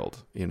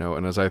child, you know.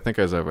 And as I've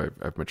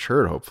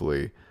matured,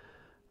 hopefully,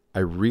 I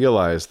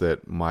realize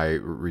that my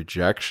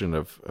rejection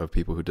of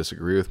people who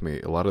disagree with me,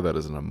 a lot of that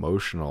is an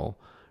emotional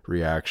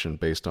reaction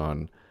based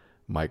on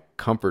my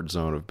comfort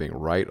zone of being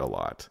right a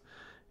lot.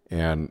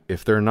 And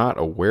if they're not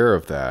aware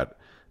of that,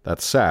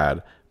 that's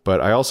sad. But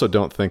I also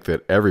don't think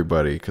that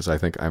everybody, because I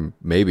think I'm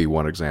maybe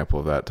one example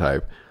of that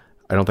type,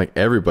 I don't think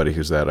everybody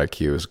who's that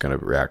IQ is going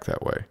to react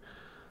that way.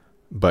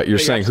 But you're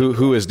saying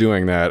who is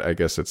doing that? I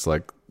guess it's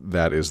like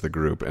that is the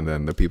group, and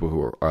then the people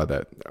who are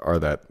that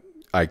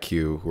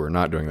IQ who are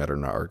not doing that are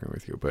not arguing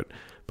with you. But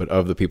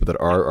of the people that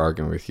are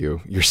arguing with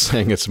you, you're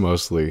saying it's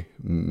mostly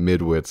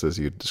midwits as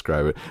you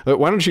describe it.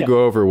 Why don't you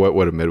go over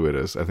what a midwit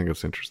is? I think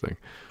it's interesting.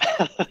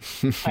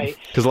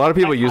 Because a lot of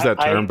people use that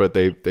term, but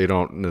they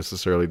don't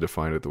necessarily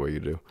define it the way you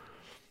do.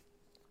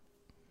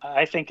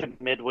 I think a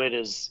midwit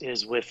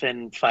is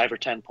within 5 or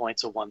 10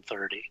 points of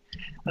 130.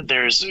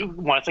 There's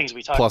one of the things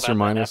we talk plus about. Plus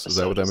or minus, is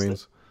that what that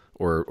means?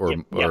 Or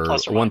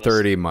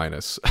 130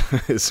 minus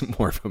is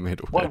more of a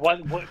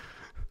midwit.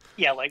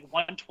 Yeah, like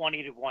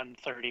 120 to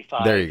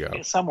 135. There you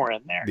go. Somewhere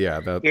in there. Yeah,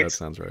 that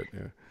sounds right.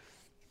 Yeah.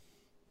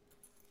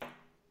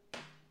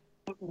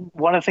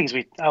 One of the things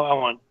I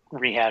won't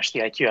rehash the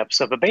IQ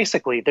episode, but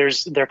basically there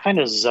are kind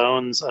of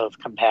zones of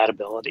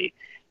compatibility.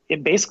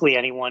 Basically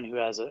anyone who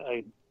has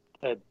a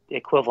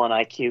equivalent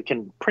IQ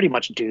can pretty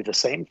much do the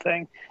same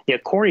thing. Yeah,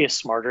 Corey is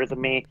smarter than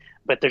me,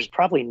 but there's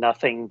probably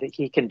nothing that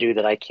he can do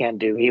that I can't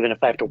do, even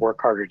if I have to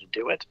work harder to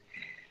do it.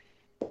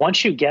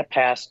 Once you get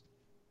past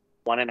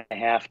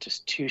 1.5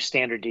 to 2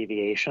 standard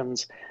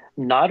deviations,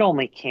 not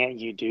only can't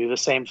you do the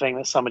same thing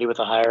that somebody with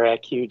a higher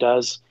IQ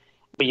does,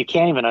 but you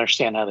can't even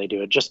understand how they do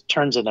it. It just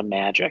turns into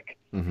magic.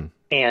 Mm-hmm.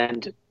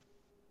 And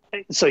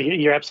so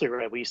you're absolutely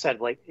right. What you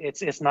said, like,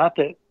 it's not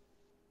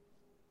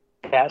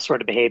that sort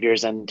of behavior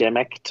is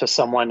endemic to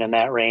someone in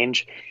that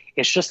range.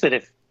 It's just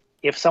that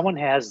if someone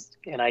has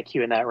an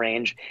IQ in that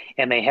range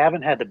and they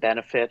haven't had the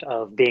benefit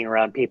of being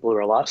around people who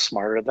are a lot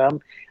smarter than them,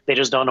 they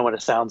just don't know what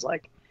it sounds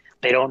like.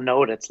 They don't know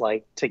what it's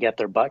like to get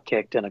their butt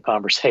kicked in a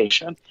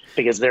conversation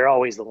because they're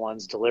always the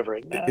ones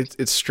delivering that.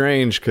 It's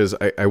strange because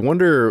I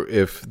wonder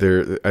if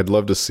I'd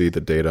love to see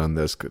the data on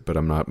this, but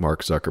I'm not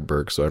Mark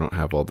Zuckerberg, so I don't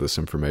have all this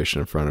information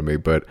in front of me.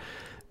 But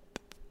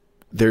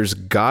there's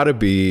got to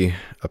be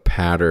a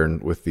pattern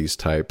with these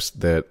types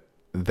that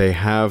they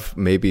have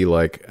maybe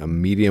like a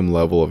medium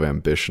level of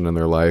ambition in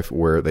their life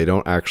where they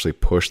don't actually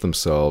push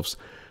themselves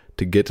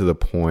to get to the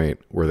point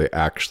where they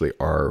actually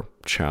are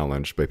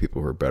challenged by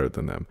people who are better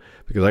than them.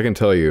 Because I can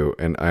tell you,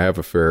 and I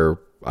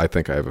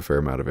think I have a fair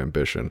amount of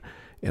ambition,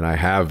 and I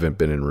have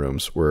been in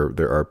rooms where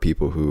there are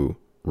people who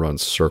run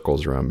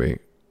circles around me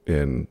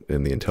in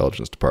the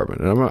intelligence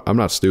department. And I'm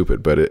not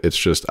stupid, but it's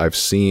just, I've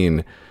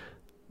seen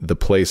the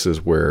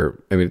places where,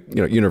 I mean,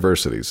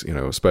 universities,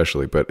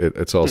 especially, but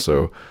it's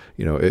also,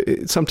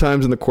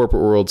 sometimes in the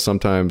corporate world,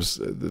 sometimes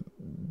the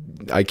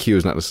IQ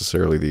is not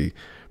necessarily the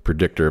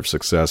predictor of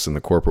success in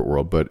the corporate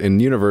world, but in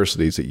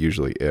universities it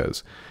usually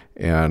is.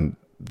 And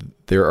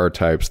there are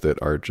types that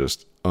are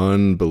just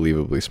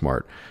unbelievably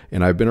smart.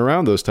 And I've been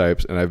around those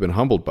types and I've been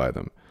humbled by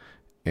them.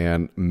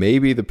 And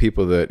maybe the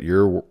people that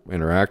you're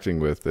interacting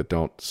with that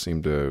don't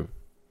seem to,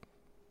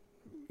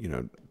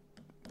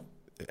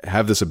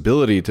 have this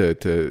ability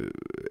to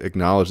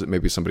acknowledge that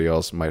maybe somebody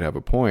else might have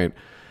a point,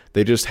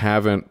 they just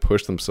haven't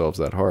pushed themselves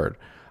that hard.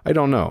 I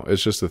don't know.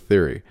 It's just a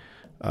theory.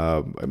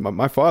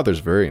 My father's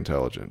very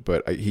intelligent,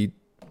 but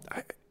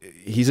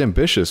he's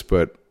ambitious,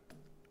 but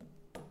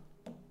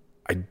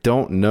I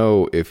don't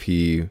know if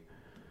he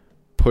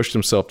pushed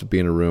himself to be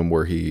in a room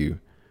where he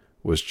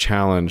was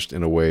challenged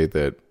in a way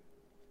that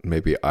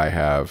maybe I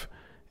have.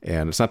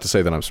 And it's not to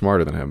say that I'm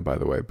smarter than him, by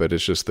the way, but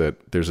it's just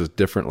that there's a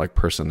different like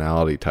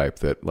personality type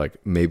that like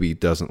maybe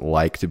doesn't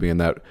like to be in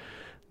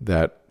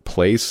that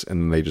place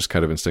and they just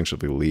kind of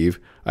instinctively leave.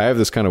 I have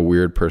this kind of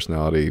weird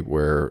personality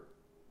where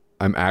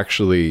I'm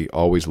actually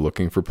always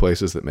looking for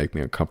places that make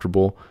me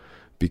uncomfortable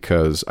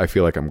because I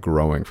feel like I'm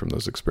growing from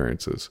those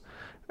experiences.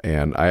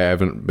 And I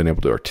haven't been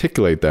able to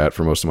articulate that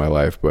for most of my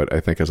life, but I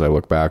think as I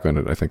look back on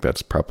it, I think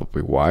that's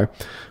probably why.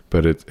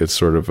 But it's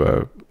sort of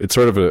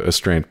a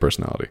strained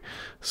personality.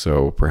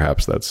 So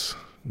perhaps that's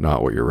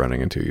not what you're running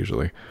into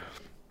usually.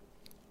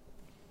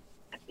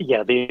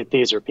 Yeah,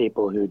 these are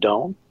people who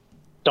don't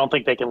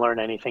think they can learn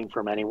anything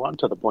from anyone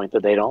to the point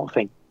that they don't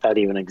think that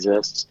even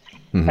exists.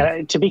 Mm-hmm.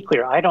 And to be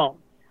clear, I don't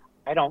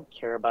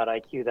care about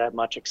IQ that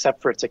much,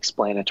 except for its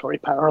explanatory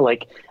power.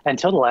 Like,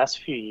 until the last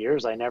few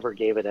years, I never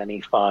gave it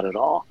any thought at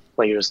all.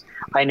 Like,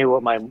 I knew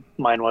what my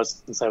mind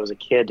was since I was a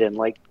kid, and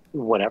like,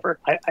 whatever.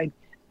 I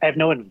have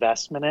no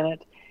investment in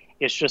it.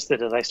 It's just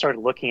that as I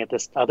started looking at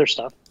this other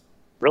stuff,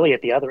 really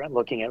at the other end,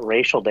 looking at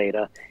racial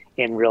data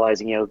and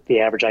realizing,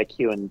 the average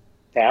IQ in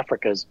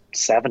Africa is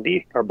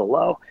 70 or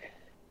below.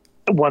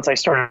 Once I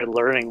started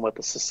learning what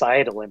the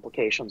societal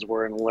implications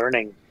were and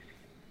learning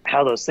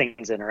how those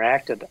things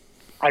interacted,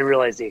 I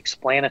realized the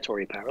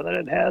explanatory power that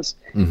it has.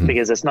 Mm-hmm.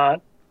 Because it's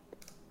not,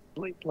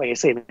 like I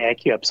say in the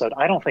IQ episode,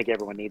 I don't think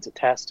everyone needs a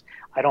test.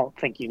 I don't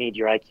think you need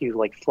your IQ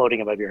like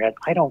floating above your head.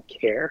 I don't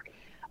care.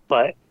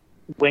 But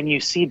when you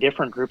see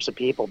different groups of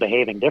people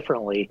behaving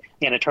differently,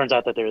 and it turns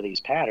out that there are these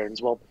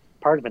patterns, well,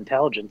 part of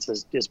intelligence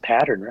is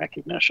pattern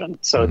recognition.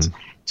 So mm-hmm. It's,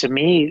 to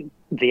me,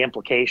 the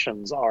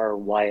implications are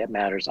why it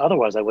matters.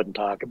 Otherwise, I wouldn't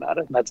talk about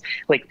it. And that's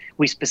like,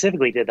 we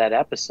specifically did that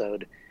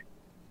episode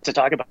to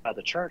talk about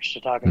the church,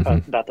 to talk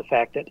mm-hmm. about the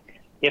fact that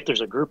if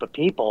there's a group of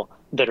people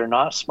that are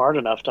not smart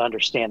enough to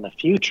understand the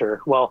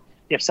future, well,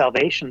 if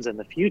salvation's in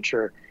the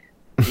future,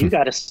 you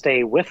got to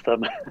stay with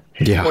them,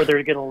 yeah. Or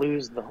they're going to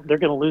lose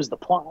the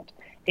plot.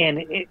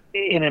 And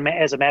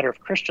as a matter of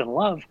Christian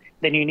love,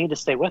 then you need to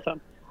stay with them.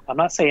 I'm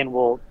not saying,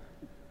 well,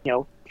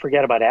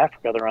 forget about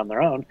Africa, they're on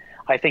their own.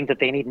 I think that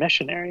they need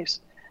missionaries,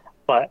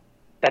 but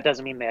that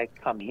doesn't mean they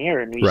come here,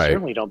 and we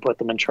certainly don't put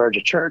them in charge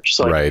of church.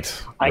 So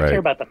I care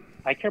about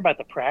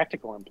the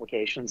practical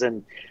implications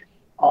and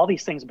all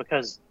these things,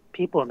 because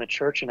people in the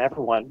church and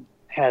everyone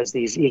has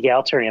these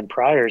egalitarian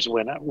priors.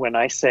 When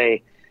I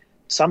say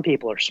some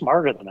people are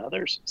smarter than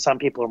others, some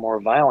people are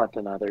more violent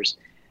than others,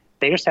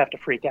 they just have to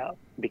freak out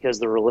because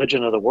the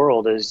religion of the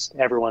world is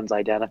everyone's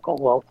identical.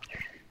 Well,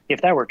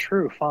 if that were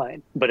true,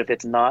 fine. But if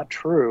it's not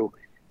true,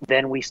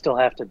 then we still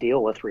have to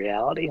deal with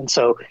reality. And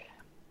so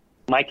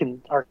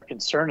our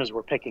concern as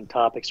we're picking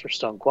topics for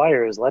Stone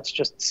Choir is let's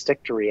just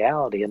stick to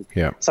reality. And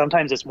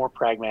sometimes it's more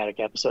pragmatic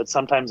episodes.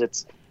 Sometimes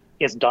it's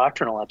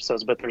doctrinal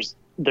episodes, but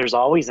there's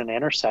always an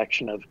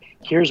intersection of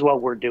here's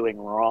what we're doing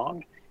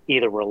wrong.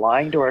 Either we're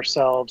lying to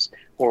ourselves,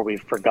 or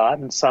we've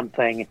forgotten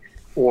something,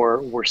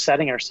 or we're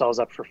setting ourselves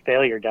up for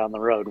failure down the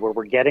road where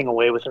we're getting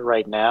away with it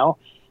right now.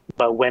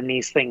 But when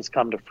these things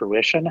come to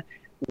fruition,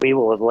 we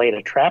will have laid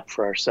a trap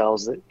for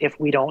ourselves that if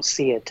we don't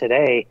see it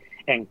today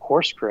and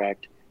course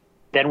correct,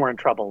 then we're in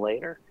trouble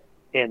later.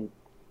 And,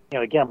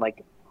 again,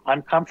 like,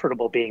 I'm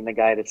comfortable being the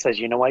guy that says,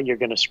 you know what, you're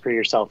going to screw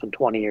yourself in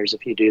 20 years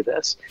if you do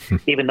this,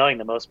 even knowing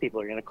that most people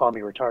are going to call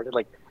me retarded.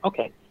 Like,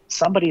 okay,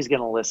 somebody's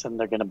going to listen.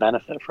 They're going to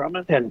benefit from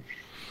it. And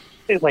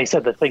like I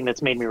said, the thing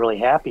that's made me really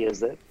happy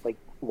is that, like,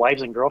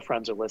 wives and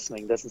girlfriends are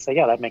listening to this and say,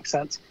 yeah, that makes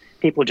sense.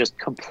 People just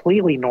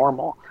completely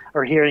normal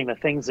are hearing the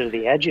things that are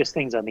the edgiest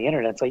things on the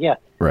internet. So yeah,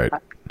 right.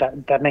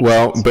 That makes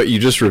sense. Well, but you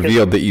just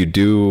revealed that you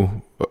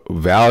do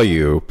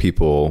value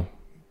people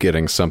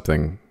getting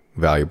something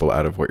valuable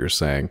out of what you're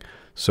saying.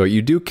 So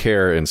you do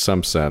care in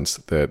some sense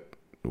that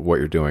what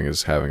you're doing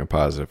is having a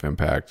positive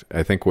impact.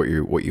 I think what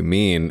you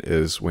mean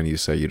is when you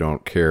say you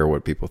don't care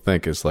what people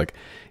think is like,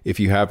 if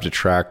you have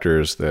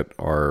detractors that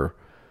are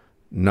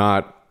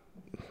not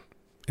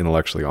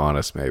intellectually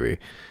honest maybe,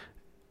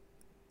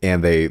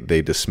 and they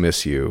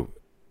dismiss you,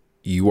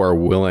 you are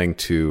willing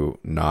to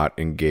not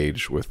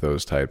engage with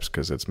those types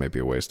because it's maybe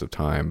a waste of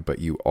time, but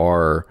you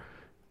are,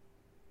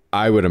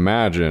 I would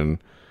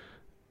imagine,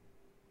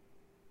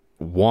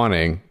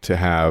 wanting to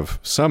have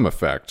some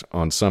effect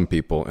on some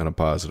people in a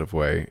positive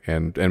way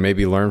and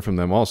maybe learn from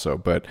them also.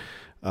 But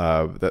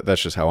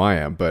that's just how I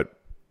am. But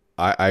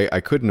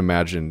I couldn't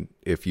imagine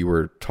if you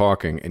were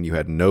talking and you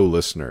had no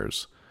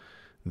listeners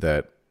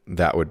that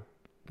would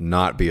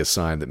not be a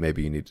sign that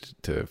maybe you need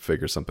to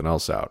figure something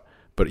else out.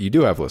 But you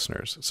do have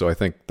listeners. So I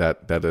think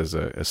that is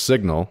a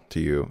signal to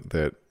you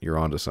that you're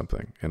onto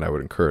something, and I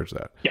would encourage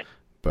that. Yeah.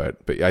 But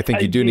I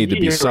think you do need to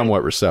be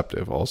somewhat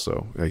receptive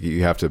also. Like,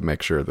 you have to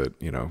make sure that,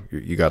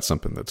 you got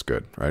something that's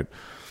good, right?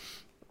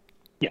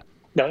 Yeah.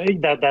 No,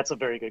 that's a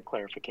very good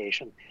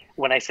clarification.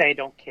 When I say I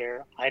don't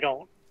care, I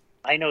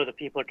know that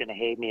people are going to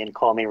hate me and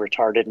call me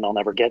retarded, and I'll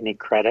never get any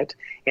credit.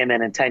 And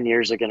then in 10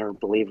 years, they're going to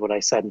believe what I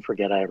said and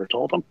forget I ever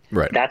told them.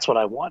 Right. That's what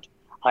I want.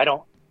 I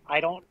don't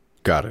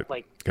got it.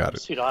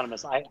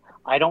 Pseudonymous.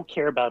 I don't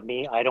care about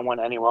me. I don't want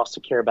anyone else to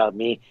care about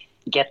me.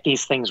 Get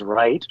these things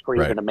right, or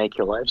you're going to make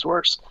your lives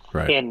worse.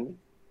 Right. And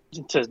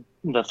to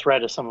the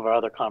thread of some of our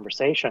other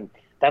conversation,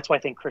 that's why I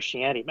think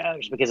Christianity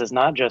matters, because it's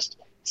not just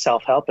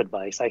self-help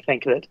advice. I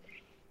think that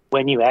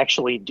when you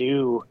actually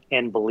do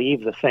and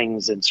believe the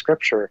things in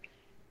Scripture,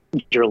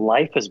 your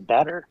life is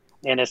better.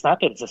 And it's not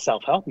that it's a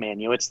self-help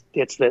manual.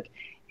 It's that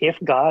if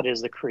God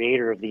is the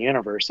creator of the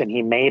universe and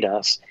he made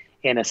us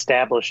and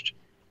established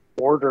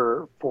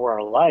order for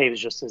our lives,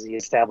 just as he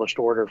established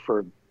order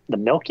for the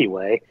Milky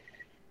Way,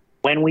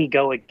 when we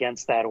go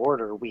against that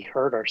order, we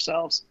hurt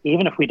ourselves.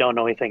 Even if we don't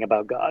know anything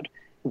about God,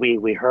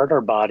 we hurt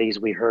our bodies,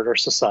 we hurt our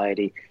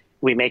society,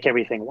 we make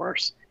everything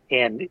worse.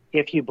 And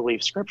if you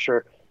believe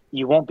Scripture,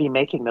 you won't be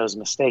making those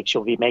mistakes.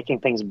 You'll be making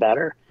things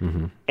better.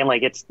 Mm-hmm. And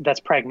like that's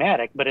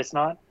pragmatic, but it's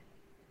not.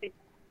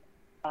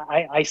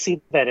 I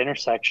see that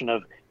intersection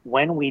of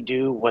when we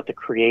do what the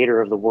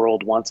creator of the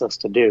world wants us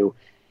to do,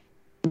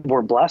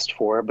 we're blessed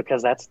for it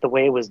because that's the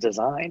way it was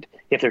designed.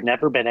 If there'd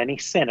never been any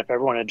sin, if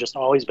everyone had just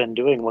always been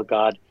doing what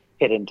God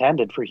had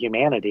intended for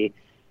humanity,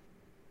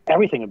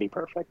 everything would be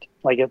perfect.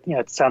 Like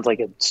it sounds like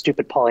a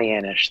stupid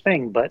Pollyannish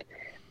thing,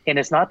 and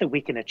it's not that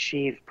we can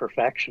achieve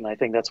perfection. I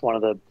think that's one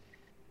of the.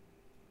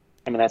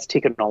 I mean, that's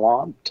taken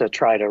along to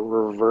try to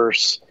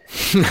reverse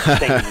things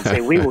and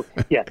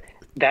say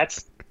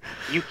that's.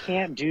 You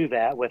can't do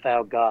that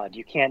without God.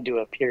 You can't do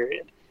it,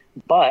 period.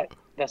 But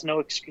that's no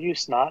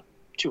excuse not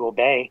to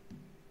obey.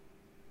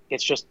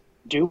 It's just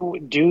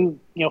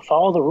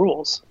follow the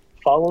rules.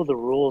 Follow the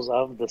rules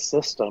of the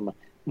system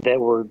that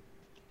were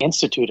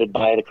instituted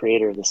by the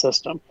creator of the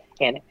system,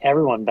 and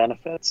everyone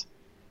benefits.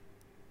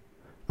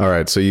 All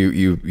right, so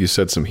you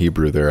said some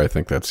Hebrew there. I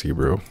think that's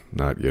Hebrew,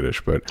 not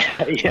Yiddish, but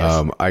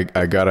yes.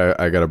 I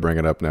gotta bring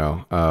it up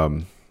now.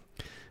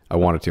 I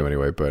wanted to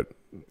anyway, but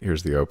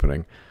here's the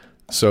opening.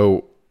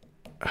 So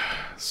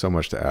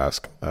much to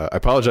ask. I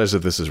apologize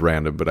if this is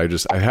random, but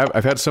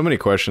I've had so many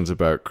questions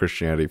about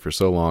Christianity for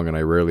so long, and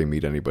I rarely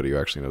meet anybody who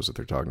actually knows what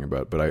they're talking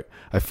about. But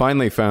I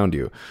finally found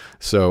you,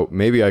 so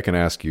maybe I can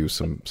ask you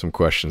some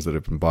questions that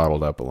have been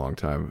bottled up a long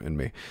time in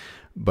me.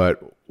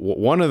 But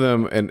one of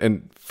them,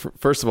 and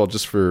first of all,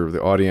 just for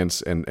the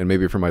audience and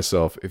maybe for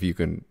myself, if you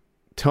can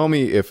tell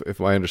me if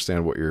I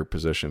understand what your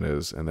position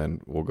is, and then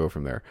we'll go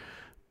from there.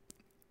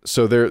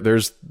 So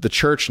there's the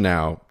church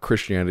now,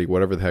 Christianity,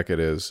 whatever the heck it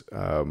is.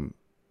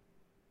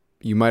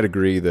 You might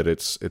agree that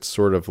it's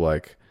sort of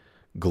like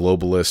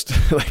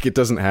globalist, like it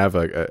doesn't have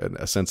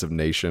a sense of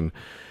nation.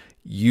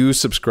 You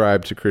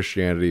subscribe to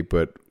Christianity,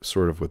 but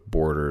sort of with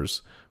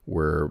borders,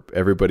 where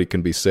everybody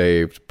can be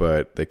saved,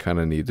 but they kind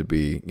of need to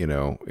be,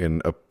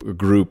 in a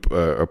group,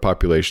 a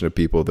population of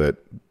people that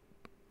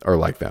are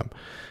like them.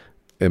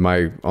 Am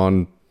I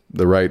on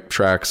the right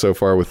track so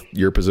far with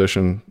your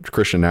position?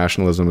 Christian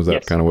nationalism, is that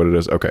yes. Kind of what it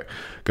is? Okay,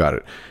 got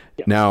it.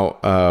 Yes. Now,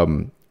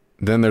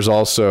 then there's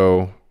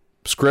also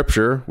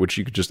Scripture, which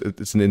you could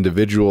it's an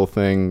individual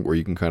thing where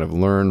you can kind of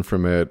learn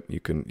from it.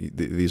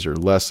 These are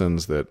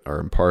lessons that are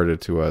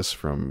imparted to us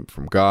from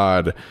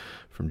God,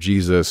 from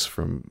Jesus,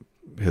 from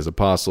his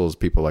apostles,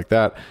 people like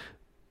that.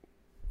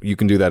 You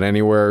can do that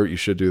anywhere. You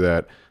should do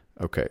that.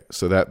 Okay,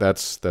 so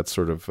that's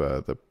sort of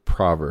the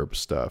proverb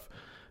stuff.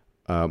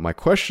 My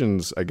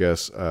questions, I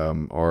guess,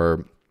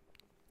 are: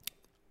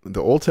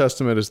 the Old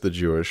Testament is the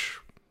Jewish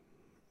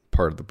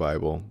part of the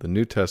Bible. The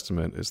New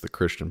Testament is the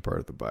Christian part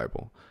of the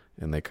Bible.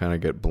 And they kind of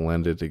get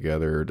blended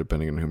together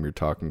depending on whom you're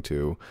talking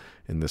to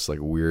in this like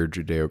weird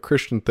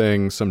Judeo-Christian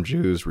thing. Some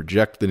Jews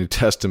reject the New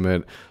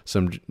Testament.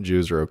 Some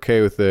Jews are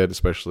okay with it,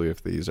 especially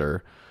if these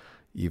are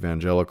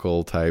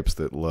evangelical types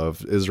that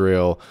love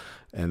Israel.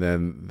 And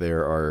then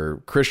there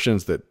are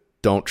Christians that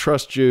don't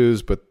trust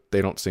Jews, but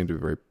they don't seem to be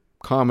very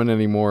common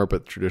anymore.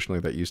 But traditionally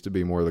that used to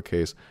be more the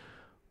case.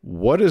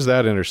 What is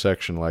that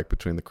intersection like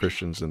between the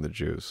Christians and the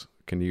Jews?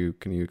 Can you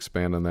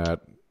expand on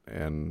that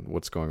and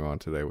what's going on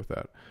today with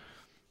that?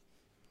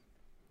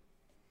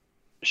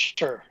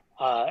 Sure.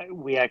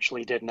 We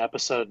actually did an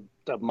episode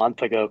a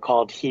month ago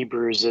called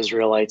Hebrews,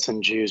 Israelites,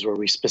 and Jews, where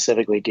we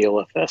specifically deal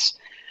with this.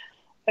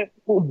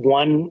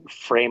 One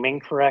framing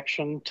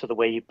correction to the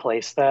way you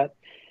place that.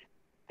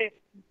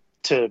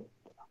 I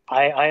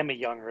am a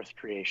young Earth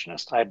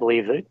creationist. I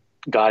believe that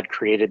God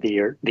created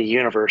the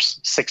universe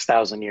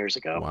 6,000 years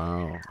ago.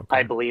 Wow. Okay.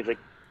 I believe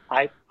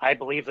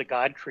that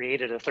God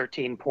created a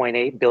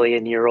 13.8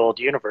 billion year old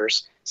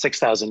universe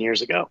 6,000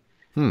 years ago.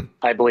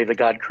 I believe that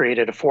God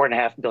created a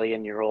 4.5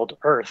 billion year old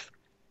Earth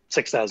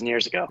 6,000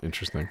 years ago.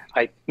 Interesting.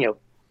 I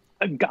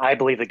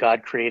believe that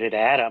God created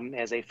Adam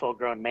as a full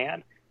grown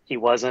man. He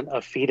wasn't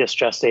a fetus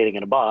gestating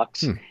in a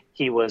box.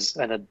 He was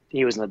an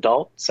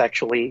adult,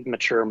 sexually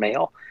mature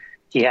male.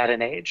 He had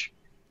an age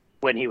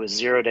when he was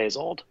 0 days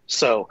old.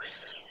 So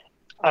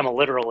I'm a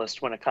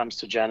literalist when it comes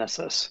to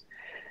Genesis.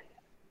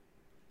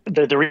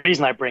 The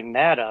reason I bring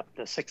that up,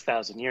 the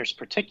 6,000 years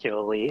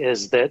particularly,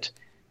 is that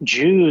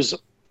Jews,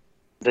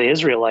 the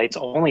Israelites,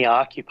 only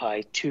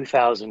occupy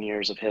 2,000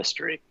 years of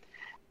history.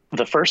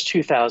 The first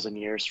 2,000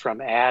 years from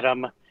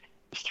Adam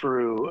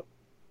through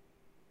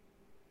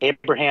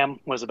Abraham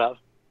was about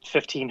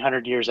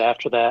 1,500 years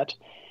after that.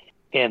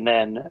 And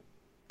then,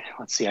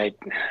 let's see,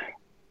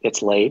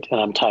 it's late and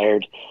I'm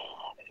tired.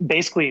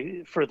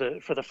 Basically, for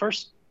the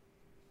first,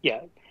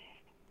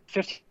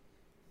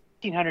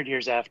 1,500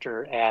 years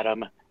after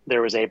Adam,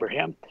 there was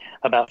Abraham.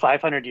 About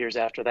 500 years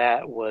after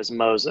that was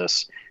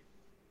Moses.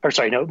 Or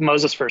sorry, no,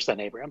 Moses first, then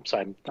Abraham.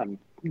 So I'm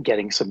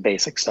getting some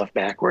basic stuff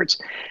backwards.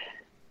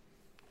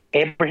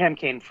 Abraham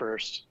came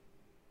first,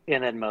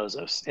 and then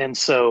Moses. And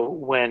so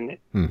when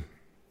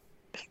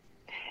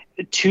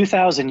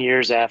 2,000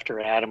 years after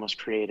Adam was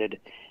created,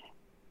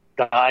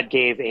 God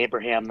gave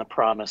Abraham the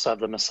promise of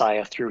the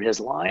Messiah through his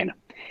line.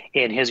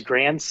 And his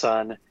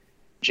grandson,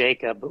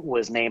 Jacob,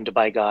 was named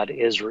by God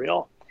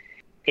Israel.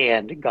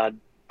 And God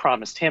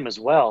promised him as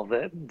well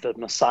that the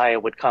Messiah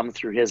would come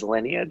through his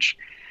lineage.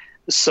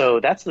 So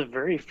that's the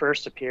very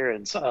first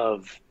appearance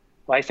of,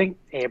 well, I think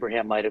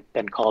Abraham might have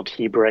been called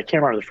Hebrew. I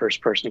can't remember the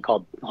first person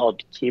called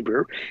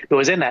Hebrew, but it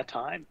was in that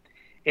time.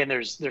 And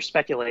there's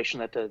speculation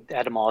that the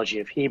etymology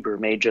of Hebrew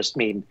may just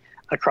mean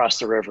across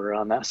the river,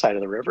 on that side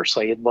of the river.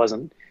 So it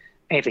wasn't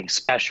anything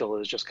special. It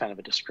was just kind of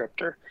a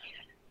descriptor.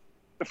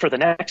 For the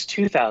next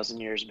 2,000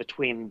 years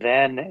between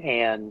then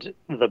and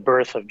the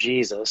birth of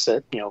Jesus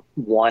at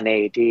 1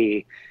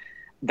 AD,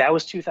 that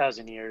was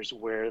 2,000 years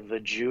where the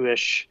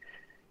Jewish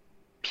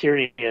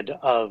period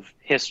of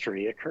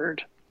history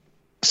occurred.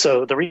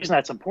 So the reason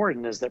that's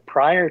important is that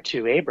prior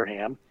to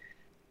Abraham,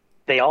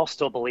 they all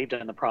still believed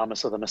in the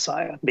promise of the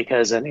Messiah,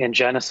 because in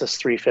Genesis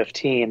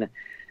 3:15,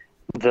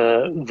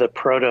 the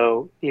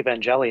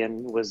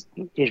proto-evangelium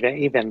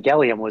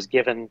was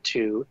given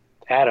to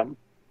Adam,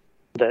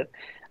 that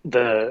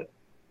the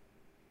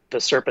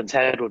serpent's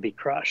head would be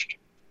crushed.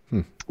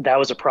 That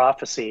was a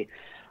prophecy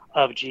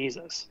of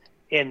Jesus.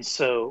 And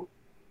so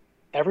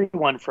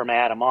everyone from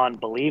Adam on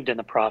believed in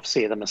the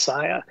prophecy of the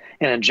Messiah.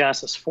 And in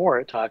Genesis 4,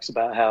 it talks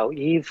about how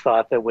Eve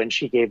thought that when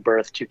she gave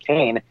birth to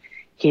Cain,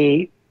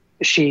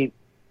 she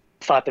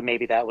thought that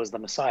maybe that was the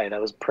Messiah. That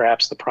was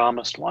perhaps the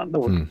promised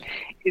one.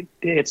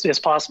 It's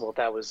possible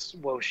that was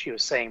what she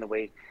was saying, the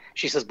way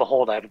she says,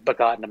 "Behold, I've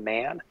begotten a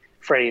man,"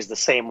 phrased the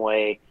same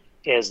way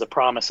as the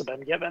promise had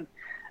been given.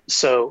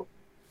 So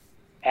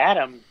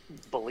Adam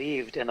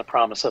believed in the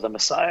promise of the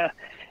Messiah.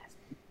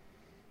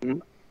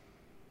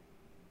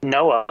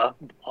 Noah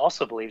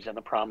also believed in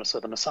the promise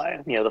of the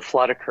Messiah. The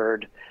flood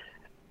occurred.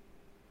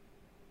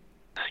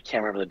 I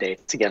can't remember the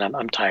dates. Again,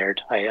 I'm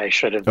tired. I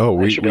should have.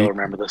 I should be able to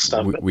remember this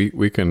stuff.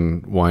 We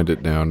can wind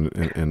it down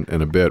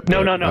in a bit.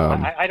 No.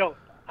 I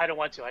don't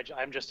want to.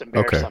 I'm just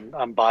embarrassed. Okay.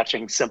 I'm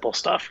botching simple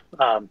stuff.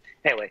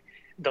 Anyway,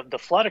 the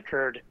flood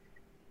occurred.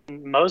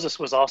 Moses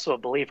was also a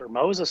believer.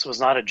 Moses was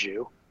not a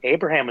Jew.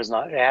 Abraham was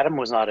not. Adam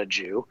was not a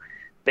Jew.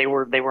 They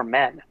were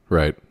men.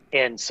 Right.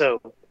 And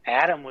so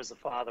Adam was the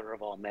father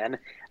of all men.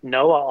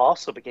 Noah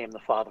also became the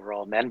father of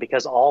all men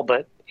because all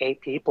but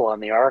 8 people on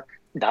the ark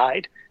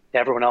died.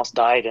 Everyone else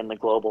died in the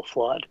global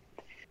flood.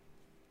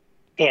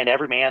 And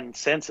every man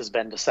since has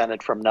been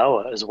descended from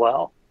Noah as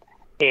well.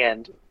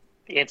 And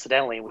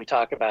incidentally, we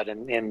talk about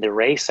in the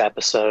race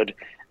episode,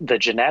 the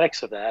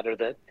genetics of that, or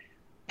that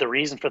the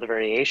reason for the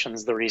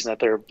variations, the reason that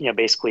they're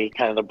basically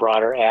kind of the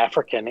broader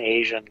African,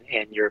 Asian,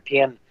 and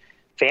European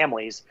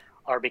families,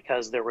 are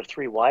because there were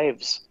 3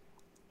 wives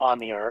on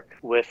the ark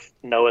with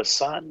Noah's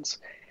sons.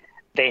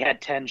 They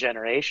had 10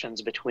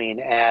 generations between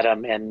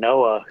Adam and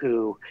Noah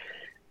who,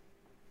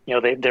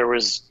 there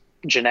was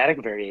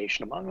genetic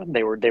variation among them.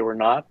 They were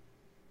not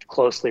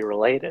closely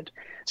related.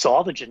 So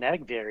all the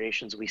genetic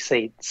variations we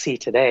see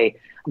today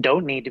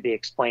don't need to be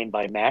explained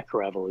by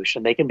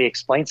macroevolution. They can be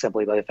explained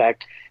simply by the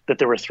fact that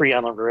there were 3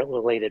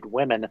 unrelated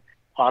women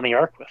on the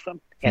ark with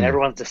them, and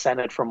everyone's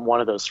descended from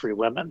one of those 3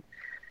 women.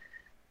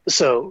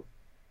 So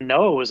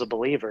Noah was a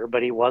believer,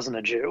 but he wasn't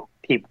a Jew.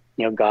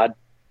 God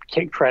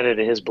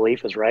credited his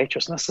belief as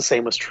righteousness. The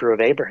same was true of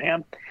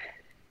Abraham.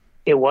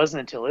 It wasn't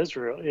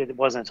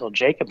until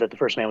Jacob that the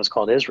first man was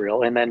called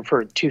Israel. And then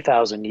for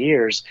 2,000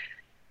 years,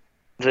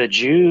 the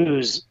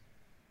Jews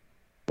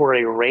were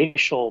a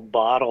racial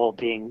bottle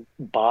being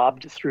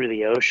bobbed through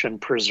the ocean,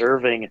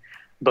 preserving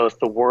both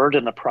the word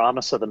and the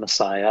promise of the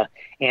Messiah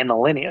and the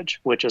lineage,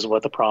 which is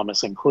what the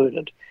promise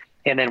included.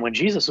 And then when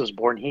Jesus was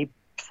born, he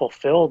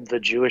fulfilled the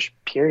Jewish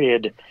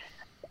period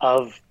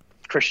of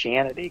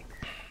Christianity.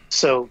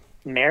 So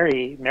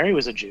Mary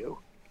was a Jew.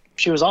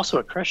 She was also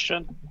a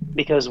Christian,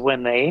 because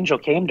when the angel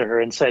came to her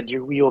and said,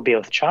 you will be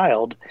with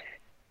child,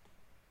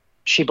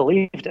 she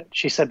believed it.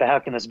 She said, "But how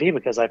can this be?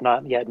 Because I've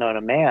not yet known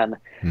a man."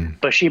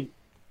 But she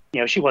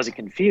wasn't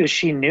confused.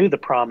 She knew the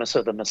promise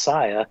of the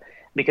Messiah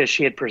because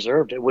she had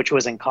preserved it, which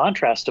was in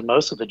contrast to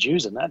most of the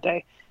Jews in that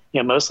day.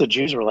 Most of the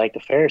Jews were like the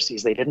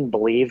Pharisees. They didn't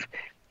believe,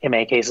 in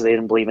many cases, they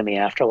didn't believe in the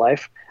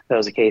afterlife. That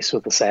was the case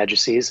with the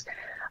Sadducees.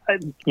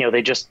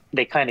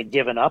 They kind of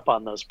given up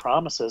on those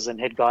promises and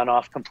had gone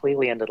off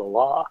completely into the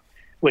law,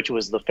 which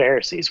was the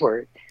Pharisees,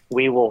 where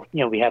we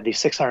have these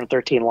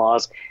 613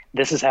 laws.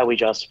 This is how we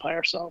justify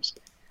ourselves.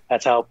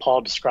 That's how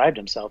Paul described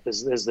himself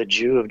as the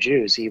Jew of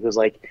Jews. He was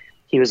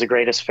the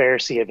greatest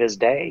Pharisee of his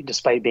day,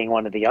 despite being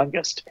one of the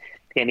youngest.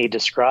 And he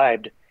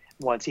described,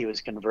 once he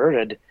was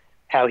converted,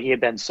 how he had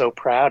been so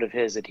proud of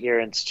his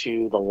adherence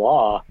to the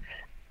law,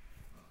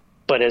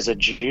 but as a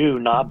Jew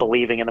not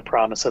believing in the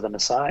promise of the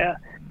Messiah.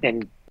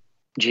 And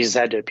Jesus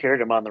had to appear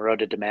to him on the road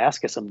to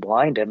Damascus and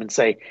blind him and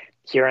say,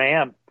 "Here I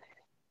am.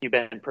 you've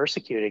been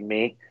persecuting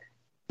me.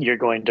 You're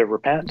going to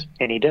repent.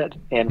 And he did.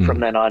 And from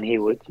then on,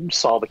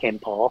 Saul became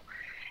Paul.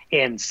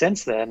 And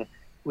since then,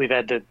 we've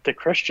had the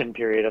Christian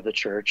period of the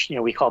church.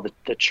 We call it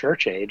the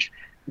church age,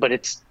 but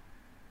it's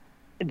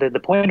the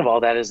point of all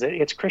that is that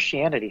it's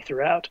Christianity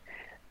throughout.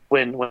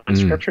 When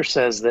Scripture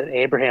says that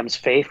Abraham's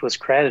faith was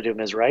credited to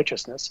him as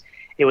righteousness,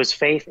 it was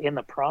faith in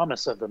the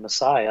promise of the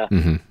Messiah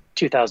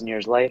 2,000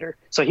 years later.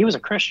 So he was a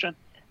Christian,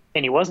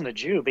 and he wasn't a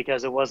Jew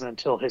because it wasn't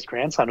until his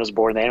grandson was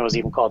born that it was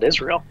even called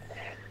Israel.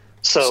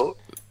 So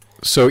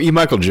E.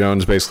 Michael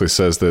Jones basically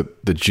says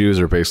that the Jews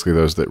are basically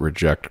those that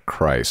reject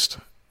Christ.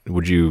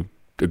 Would you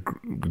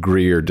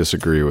agree or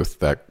disagree with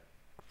that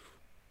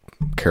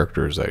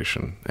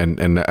characterization?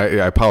 And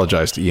I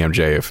apologize to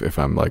EMJ if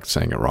I'm like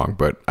saying it wrong,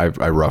 but I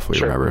roughly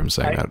remember him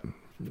saying that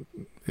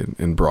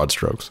in broad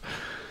strokes.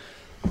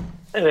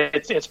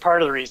 It's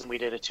part of the reason we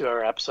did a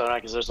 2-hour episode,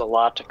 because there's a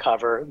lot to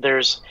cover.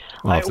 There's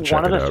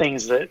one of the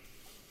things that,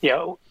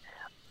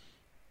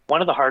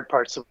 one of the hard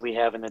parts that we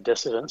have in the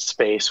dissident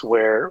space,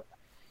 where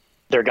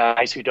there are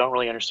guys who don't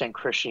really understand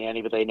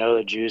Christianity, but they know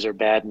that Jews are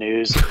bad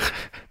news.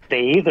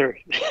 They either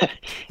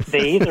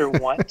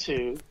want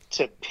to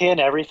pin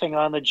everything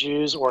on the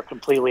Jews or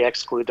completely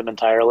exclude them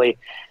entirely.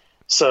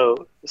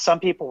 So some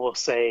people will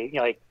say,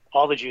 like,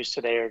 all the Jews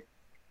today are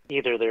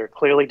either they're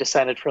clearly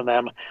descended from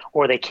them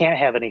or they can't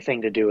have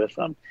anything to do with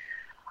them.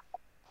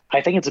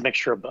 I think it's a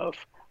mixture of both.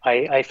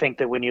 I think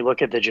that when you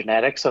look at the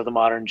genetics of the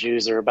modern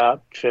Jews, they're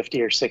about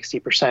 50 or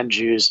 60%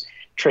 Jews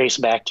trace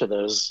back to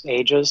those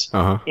ages.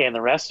 And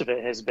the rest of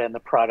it has been the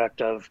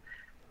product of,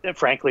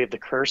 frankly, of the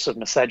curse of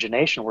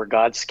miscegenation, where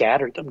God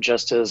scattered them,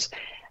 just as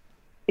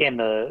in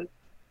the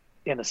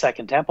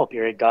Second Temple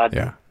period, God,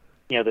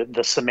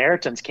 the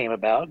Samaritans came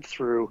about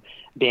through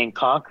being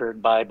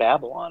conquered by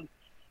Babylon.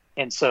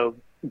 And so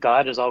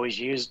God has always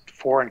used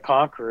foreign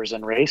conquerors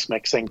and race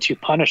mixing to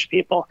punish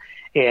people.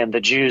 And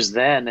the Jews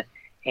then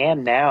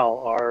and now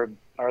are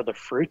the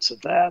fruits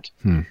of that.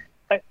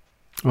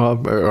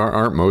 Well,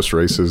 aren't most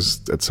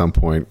races at some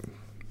point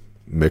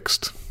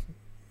mixed?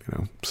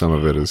 Some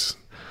of it is,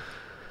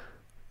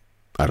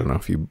 I don't know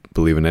if you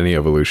believe in any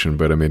evolution,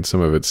 but I mean,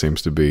 some of it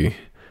seems to be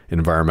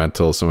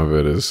environmental. Some of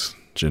it is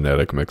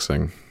genetic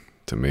mixing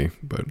to me,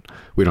 but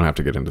we don't have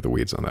to get into the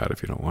weeds on that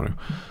if you don't want to.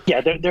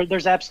 Yeah,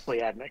 there's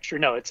absolutely admixture.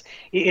 No,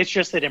 it's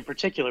just that in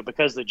particular,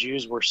 because the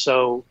Jews were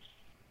so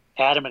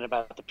adamant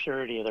about the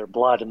purity of their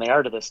blood, and they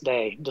are to this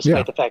day,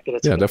 despite the fact that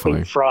it's a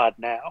complete fraud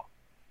now.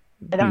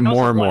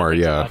 More and more,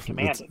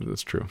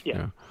 that's true.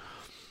 Yeah.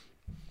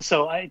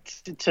 So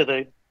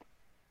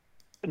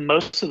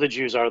most of the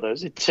Jews are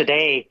those.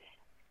 Today,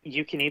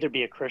 you can either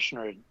be a Christian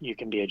or you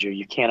can be a Jew.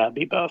 You cannot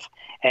be both.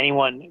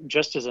 Anyone,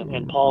 just as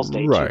in Paul's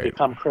day, to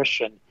become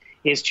Christian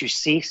is to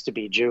cease to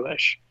be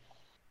Jewish.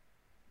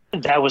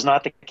 That was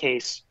not the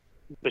case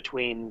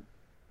between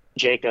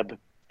Jacob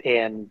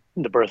and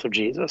the birth of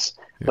Jesus.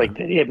 Like,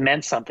 it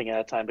meant something at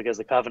that time because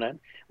the covenant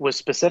was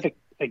specific,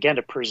 again,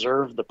 to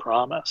preserve the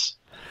promise.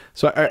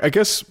 So I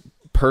guess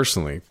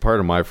personally, part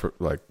of my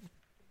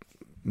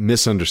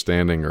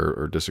misunderstanding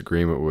or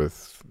disagreement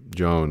with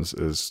Jones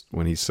is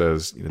when he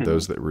says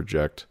those that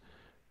reject,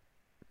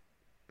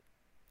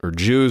 or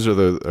Jews are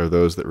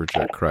those that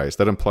reject Christ.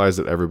 That implies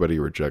that everybody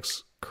who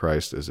rejects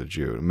Christ is a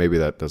Jew. Maybe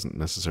that doesn't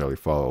necessarily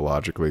follow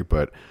logically,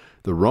 but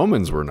the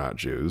Romans were not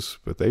Jews,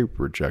 but they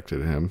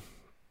rejected him,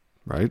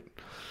 right?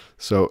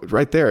 So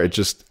right there, it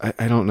just,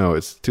 I don't know.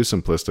 It's too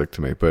simplistic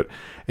to me, but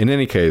in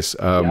any case,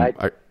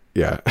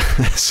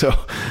 so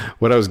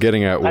what I was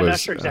getting at was, I'm not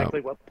sure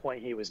exactly what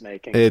point he was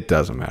making. It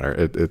doesn't matter.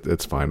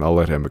 It's fine. I'll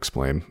let him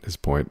explain his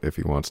point if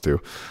he wants to.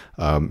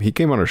 He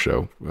came on our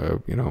show.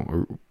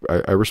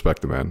 I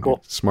respect the man. Cool.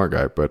 Smart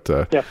guy. But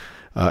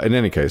in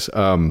any case,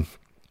 I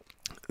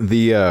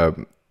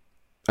don't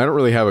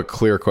really have a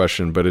clear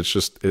question, but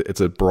it's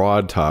a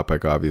broad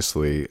topic,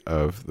 obviously,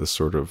 of the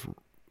sort of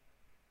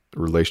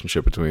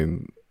relationship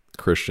between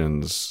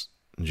Christians,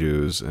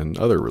 Jews, and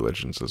other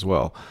religions as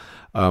well.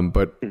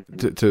 But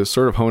to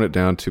sort of hone it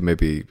down to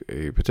maybe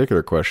a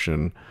particular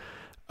question,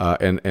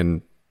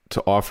 and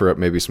to offer up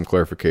maybe some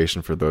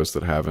clarification for those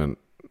that haven't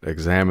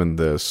examined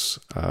this,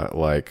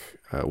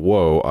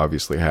 Woe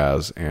obviously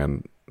has,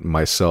 and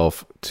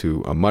myself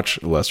to a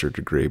much lesser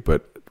degree,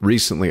 but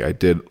recently I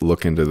did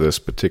look into this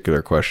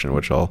particular question,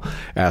 which I'll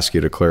ask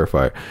you to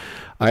clarify.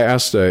 I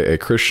asked a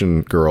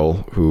Christian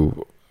girl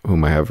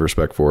whom I have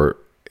respect for,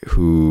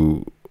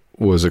 who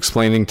was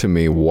explaining to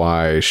me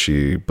why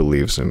she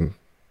believes in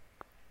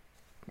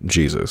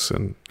Jesus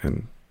and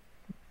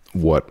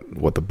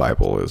what the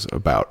Bible is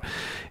about.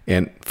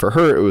 And for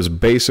her, it was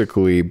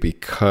basically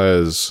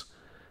because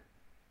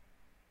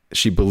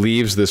she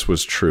believes this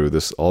was true.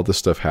 All this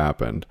stuff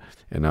happened,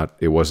 and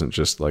it wasn't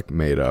just like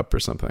made up or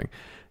something,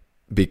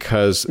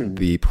 because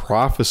the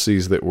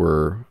prophecies that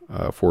were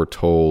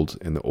foretold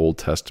in the Old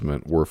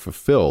Testament were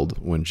fulfilled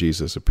when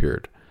Jesus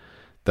appeared.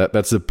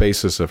 That's the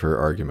basis of her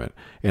argument.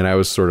 And I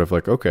was sort of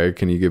like, okay,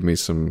 can you give me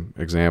some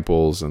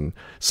examples? And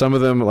some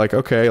of them, like,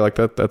 okay, like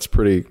that's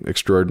pretty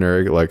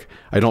extraordinary. Like,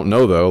 I don't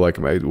know though. Like,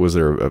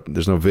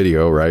 there's no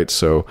video, right?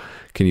 So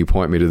can you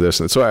point me to this?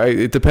 And so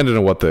it depended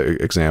on what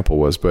the example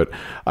was, but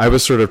I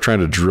was sort of trying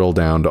to drill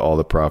down to all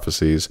the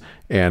prophecies.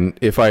 And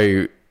if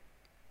I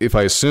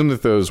assume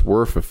that those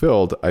were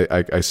fulfilled,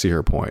 I see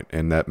her point,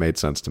 and that made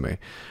sense to me.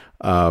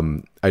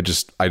 I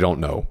don't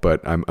know,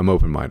 but I'm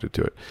open-minded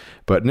to it.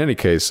 But in any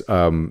case,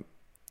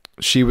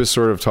 she was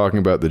sort of talking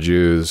about the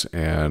Jews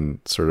and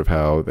sort of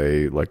how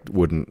they like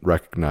wouldn't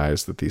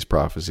recognize that these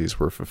prophecies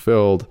were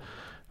fulfilled.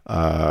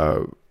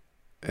 And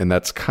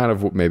that's kind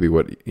of maybe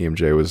what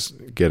EMJ was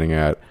getting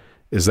at.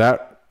 Is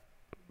that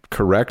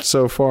correct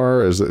so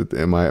far?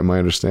 Am I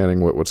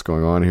understanding what's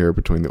going on here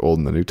between the Old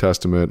and the New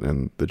Testament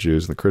and the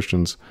Jews and the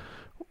Christians?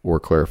 Or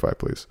clarify,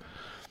 please.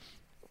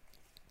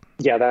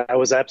 Yeah, that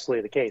was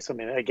absolutely the case. I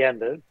mean, again,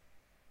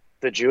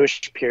 the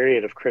Jewish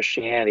period of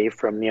Christianity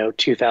from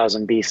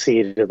 2000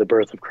 BC to the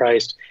birth of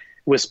Christ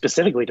was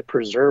specifically to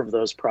preserve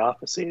those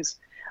prophecies.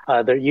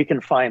 There you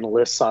can find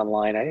lists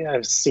online.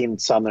 I've seen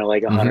some that are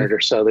like 100 or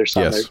so. There's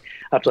some that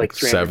are up to like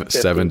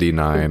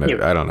 79.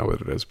 I don't know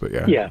what it is, but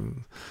yeah. Yeah,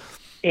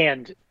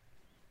 and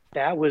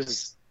that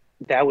was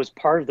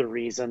part of the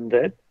reason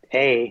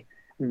that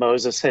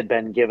Moses had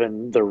been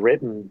given the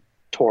written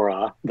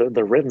Torah,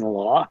 the written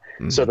law,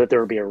 so that there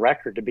would be a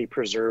record to be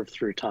preserved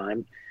through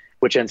time,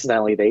 which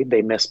incidentally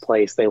they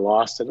misplaced. They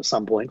lost it at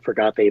some point,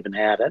 forgot they even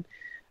had it.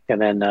 And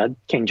then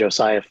King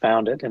Josiah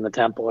found it in the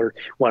temple, or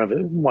one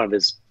of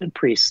his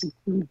priests,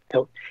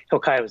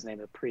 Hilkiah was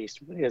named a priest,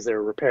 as they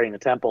were repairing the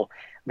temple.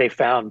 They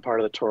found part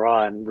of the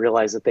Torah and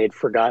realized that they'd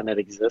forgotten it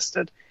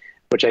existed,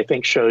 which I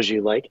think shows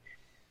you like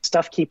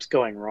stuff keeps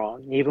going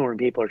wrong. Even when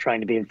people are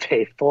trying to be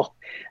faithful,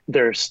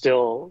 there's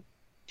still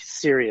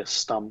serious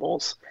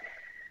stumbles.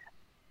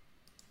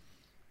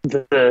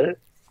 The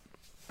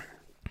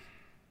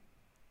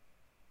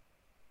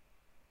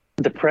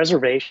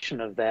preservation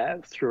of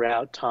that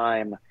throughout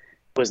time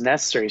was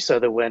necessary so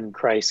that when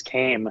Christ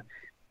came,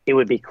 it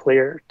would be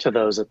clear to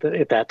those at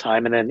that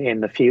time and then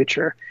in the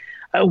future.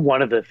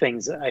 One of the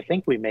things I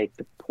think we make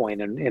the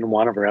point in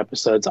one of our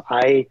episodes,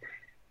 I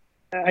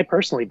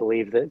personally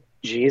believe that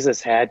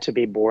Jesus had to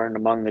be born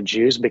among the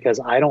Jews because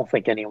I don't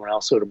think anyone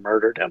else would have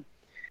murdered him.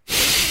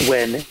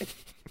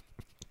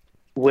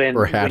 When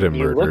had him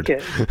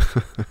murdered.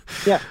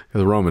 Yeah,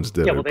 the Romans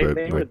did it,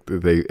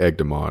 but they egged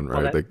him on,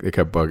 right? They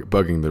kept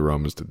bugging the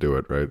Romans to do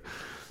it, right?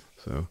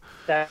 So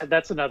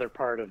that's another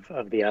part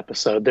of the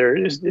episode.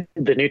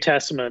 The New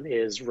Testament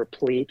is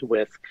replete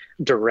with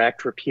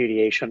direct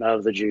repudiation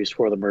of the Jews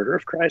for the murder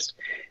of Christ.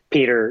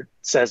 Peter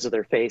says to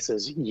their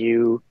faces,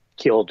 "You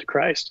killed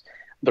Christ."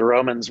 The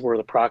Romans were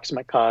the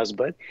proximate cause,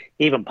 but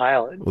even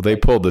Pilate. Well, they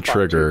pulled the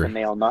trigger. And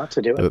nail not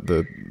to do it.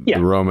 The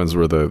Romans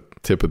were the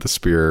tip of the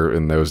spear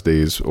in those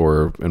days,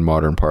 or in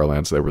modern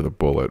parlance, they were the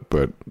bullet,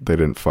 but they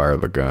didn't fire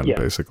the gun,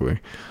 basically.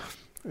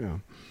 Yeah.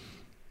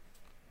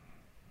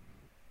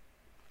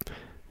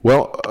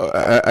 Well,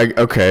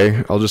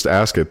 okay, I'll just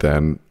ask it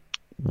then.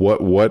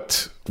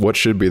 What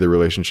should be the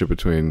relationship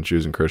between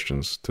Jews and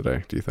Christians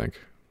today, do you think?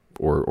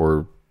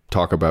 Or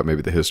talk about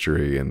maybe the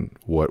history and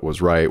what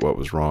was right, what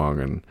was wrong,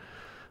 and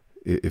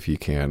if you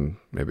can,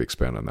 maybe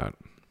expand on that.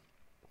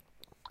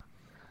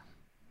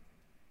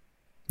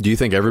 Do you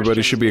think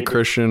everybody should be a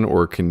Christian,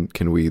 or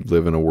can we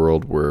live in a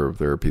world where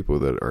there are people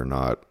that are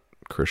not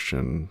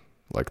Christian,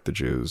 like the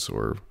Jews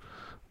or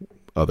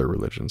other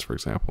religions, for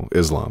example?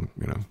 Islam,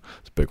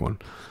 it's a big one.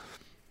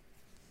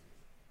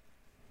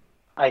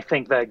 I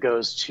think that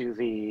goes to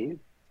the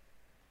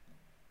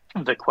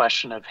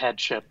question of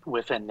headship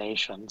within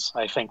nations.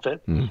 I think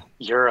that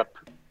Europe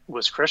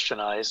was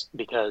Christianized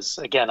because,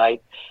 again,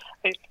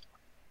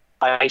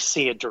 I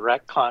see a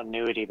direct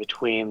continuity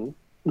between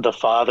the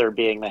father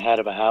being the head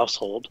of a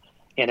household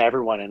and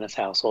everyone in his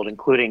household,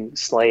 including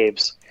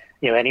slaves.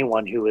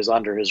 Anyone who is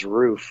under his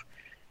roof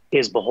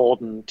is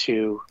beholden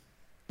to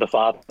the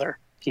father.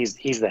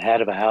 He's the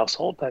head of a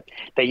household.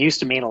 That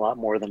used to mean a lot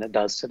more than it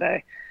does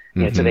today.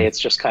 Today it's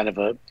just kind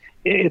of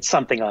it's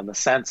something on the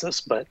census,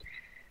 but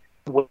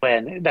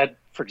when that,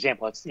 for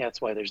example,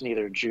 that's why there's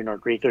neither Jew nor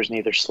Greek, there's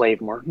neither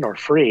slave nor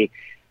free.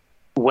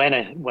 When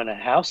a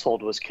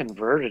household was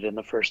converted in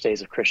the first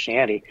days of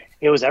Christianity,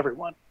 it was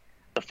everyone.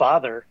 The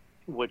father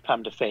would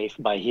come to faith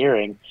by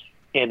hearing,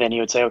 and then he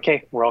would say,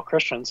 okay, we're all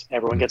Christians.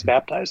 Everyone gets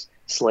baptized.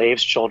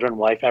 Slaves, children,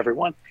 wife,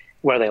 everyone,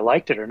 whether they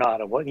liked it or not.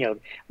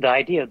 The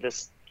idea of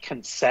this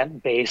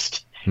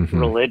consent-based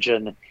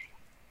religion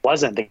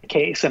wasn't the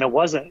case, and it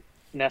wasn't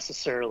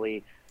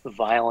necessarily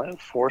violent,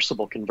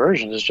 forcible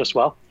conversion. It's just,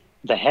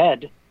 the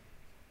head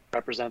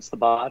represents the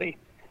body.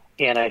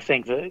 And I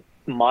think that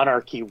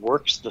monarchy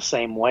works the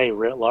same way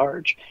writ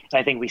large. And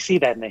I think we see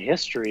that in the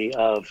history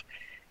of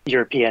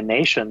European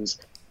nations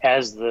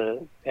as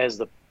the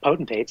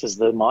potentates, as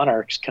the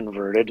monarchs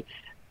converted,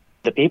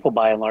 the people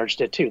by and large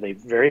did too. They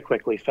very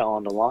quickly fell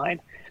into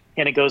line.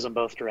 And it goes in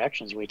both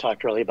directions. We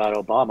talked earlier about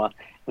Obama.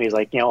 He's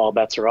like, all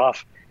bets are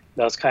off.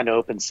 kind of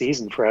open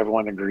season for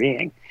everyone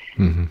agreeing.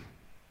 Mm-hmm.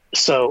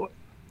 So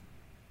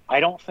I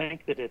don't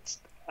think that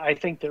I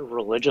think that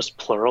religious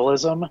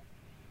pluralism,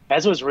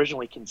 as it was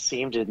originally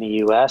conceived in the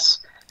U.S.,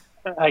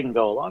 I can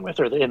go along with,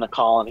 or in the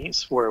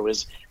colonies, where it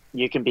was,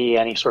 you can be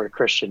any sort of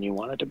Christian you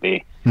wanted to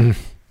be. Mm-hmm.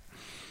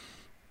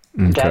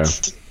 Okay.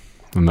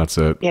 And that's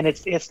it. And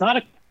it's not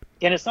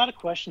a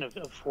question of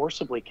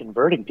forcibly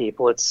converting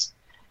people. It's,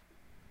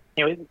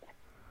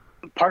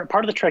 part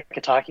of the trick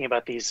of talking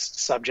about these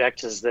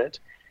subjects is that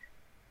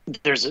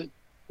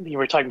you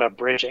were talking about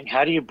bridging.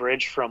 How do you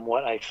bridge from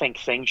what I think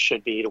things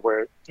should be to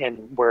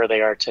where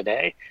they are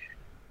today?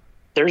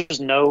 There's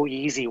no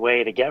easy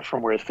way to get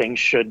from where things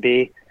should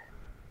be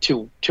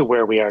to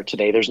where we are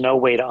today. There's no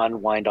way to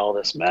unwind all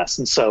this mess.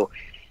 And so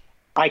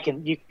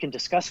you can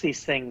discuss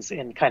these things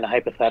in kind of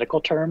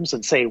hypothetical terms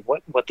and say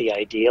what the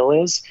ideal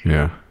is.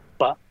 Yeah.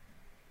 But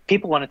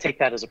people want to take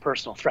that as a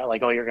personal threat,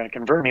 like, oh, you're going to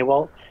convert me.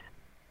 Well,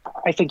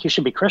 I think you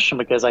should be Christian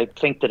because I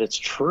think that it's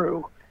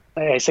true.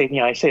 I say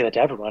that to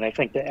everyone. I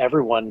think that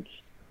everyone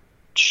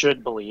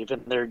should believe,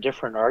 and there are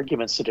different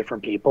arguments to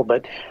different people,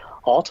 but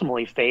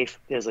ultimately faith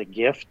is a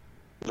gift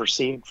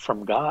received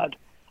from God.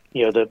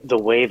 The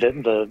way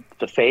that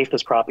the faith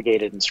is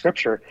propagated in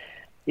Scripture,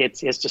 it's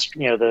just,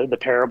 the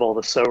parable of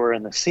the sower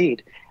and the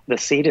seed. The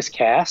seed is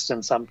cast,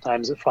 and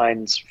sometimes it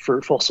finds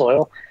fruitful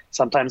soil,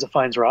 sometimes it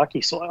finds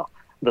rocky soil.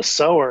 The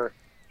sower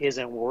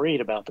isn't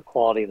worried about the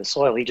quality of the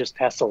soil. He just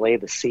has to lay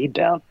the seed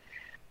down.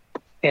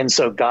 And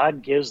so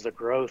God gives the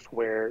growth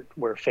where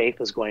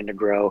faith is going to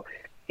grow.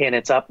 And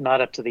it's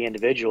not up to the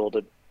individual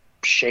to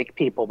shake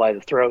people by the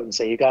throat and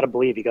say, you got to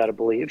believe, you got to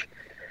believe.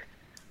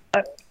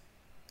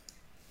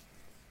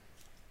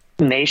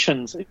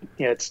 Nations,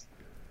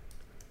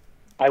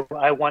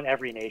 I want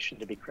every nation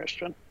to be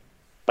Christian.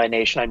 By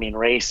nation, I mean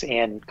race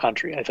and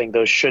country. I think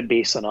those should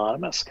be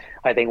synonymous.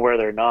 I think where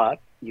they're not,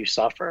 you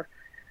suffer.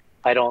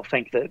 I don't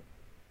think that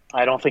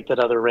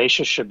other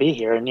races should be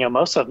here. And,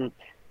 most of them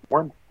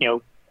weren't,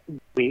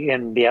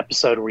 in the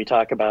episode where we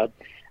talk about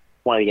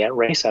one of the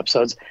race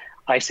episodes,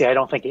 I say I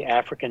don't think the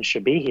Africans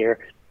should be here.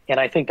 And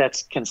I think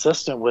that's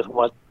consistent with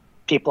what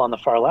people on the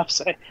far left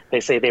say.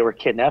 They say they were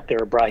kidnapped, they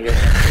were brought here,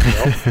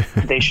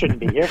 they shouldn't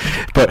be here.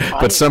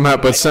 But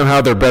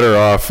somehow they're better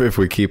off if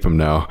we keep them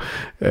now.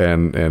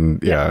 And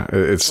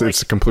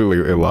it's completely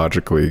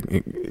illogically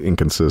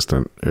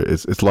inconsistent.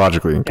 It's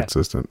logically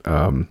inconsistent.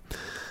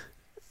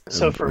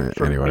 So for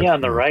me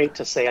on the right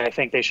to say I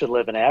think they should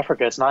live in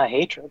Africa, it's not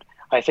hatred.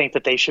 I think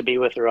that they should be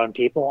with their own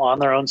people on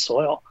their own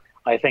soil.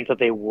 I think that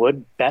they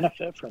would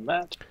benefit from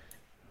that.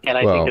 And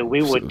I think that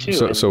we would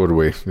too. So would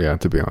we, yeah,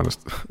 to be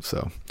honest.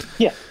 So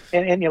yeah.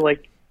 And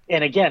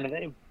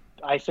again,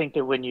 I think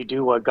that when you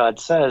do what God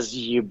says,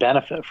 you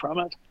benefit from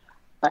it.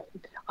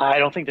 I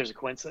don't think there's a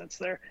coincidence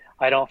there.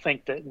 I don't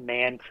think that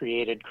man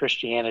created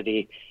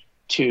Christianity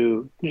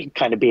to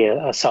kind of be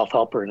a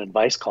self-helper and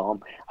advice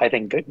column. I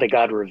think that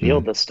God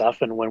revealed this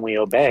stuff, and when we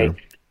obey,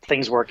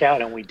 things work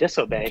out, and we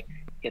disobey,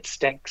 it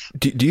stinks.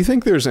 Do you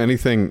think there's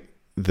anything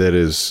that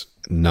is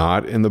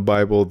not in the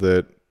Bible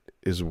that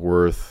is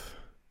worth,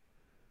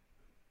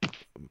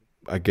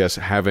 I guess,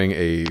 having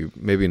a,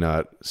 maybe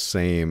not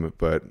same,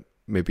 but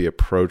maybe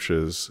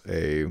approaches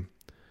a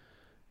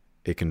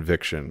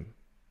conviction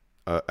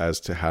as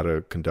to how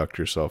to conduct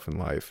yourself in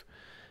life?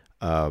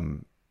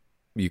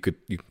 You could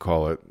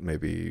call it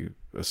maybe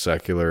a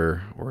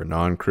secular or a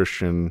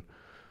non-Christian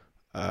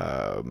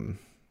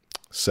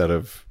set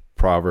of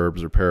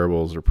proverbs or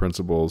parables or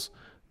principles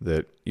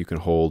that you can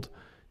hold.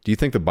 Do you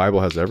think the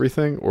Bible has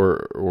everything,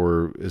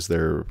 or is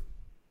there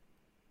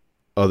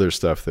other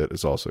stuff that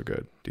is also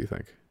good, do you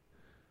think?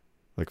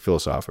 Like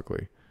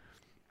philosophically?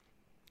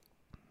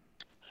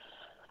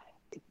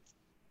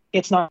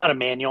 It's not a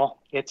manual.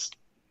 It's,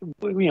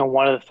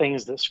 one of the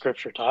things that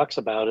Scripture talks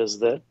about is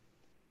that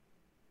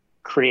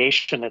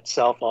creation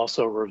itself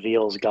also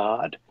reveals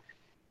God,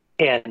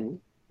 and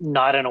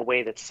not in a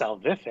way that's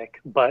salvific,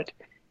 but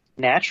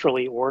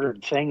naturally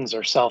ordered things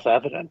are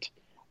self-evident.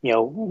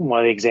 One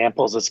of the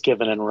examples that's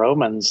given in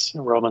Romans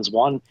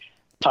 1,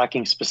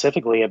 talking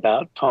specifically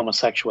about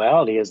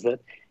homosexuality, is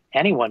that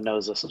anyone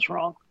knows this is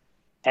wrong.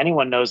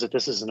 Anyone knows that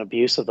this is an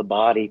abuse of the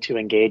body to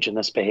engage in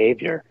this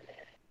behavior.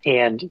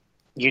 And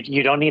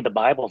you don't need the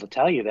Bible to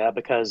tell you that,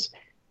 because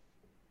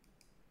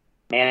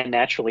man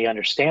naturally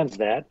understands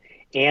that.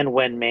 And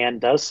when man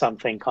does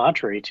something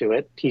contrary to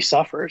it, he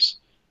suffers.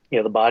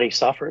 The body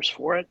suffers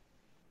for it.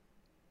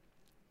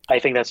 I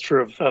think that's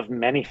true of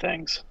many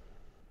things.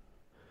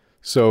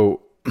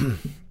 So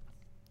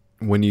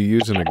when you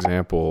use an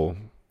example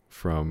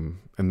from,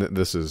 and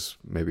this is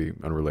maybe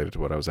unrelated to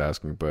what I was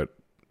asking, but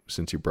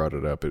since you brought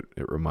it up, it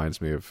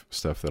reminds me of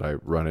stuff that I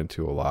run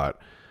into a lot.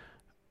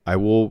 I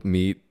will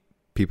meet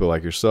people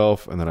like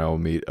yourself, and then I will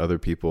meet other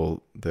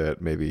people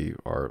that maybe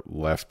are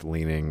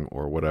left-leaning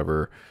or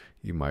whatever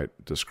you might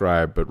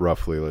describe, but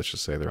roughly, let's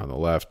just say they're on the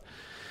left,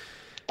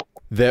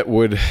 that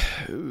would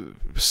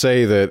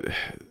say that,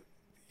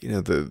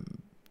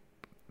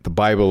 the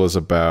Bible is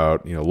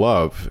about,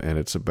 love, and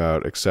it's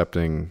about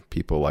accepting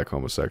people like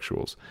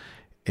homosexuals.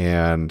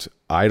 And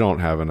I don't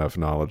have enough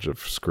knowledge of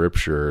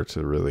Scripture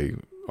to really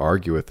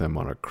argue with them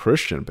on a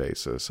Christian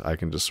basis. I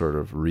can just sort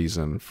of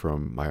reason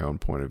from my own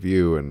point of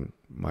view and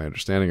my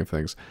understanding of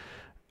things.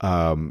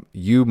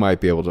 You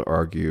might be able to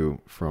argue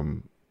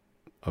from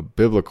a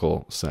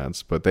biblical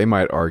sense, but they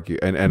might argue,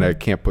 and I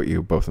can't put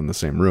you both in the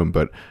same room,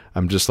 but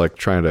I'm just like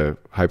trying to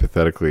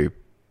hypothetically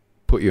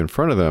put you in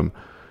front of them.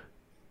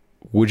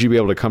 Would you be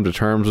able to come to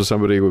terms with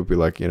somebody who would be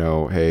like,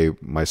 hey,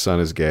 my son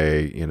is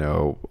gay,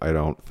 I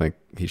don't think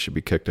he should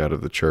be kicked out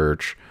of the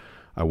church.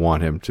 I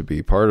want him to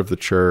be part of the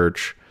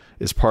church.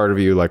 Is part of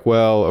you like,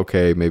 well,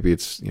 okay, maybe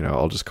it's,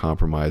 I'll just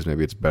compromise.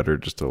 Maybe it's better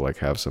just to like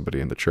have somebody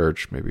in the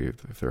church, maybe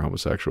if they're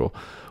homosexual.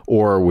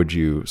 Or would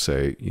you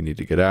say you need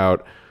to get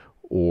out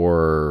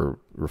or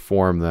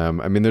reform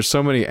them? I mean, there's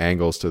so many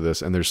angles to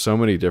this, and there's so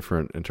many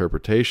different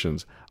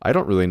interpretations. I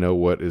don't really know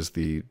what is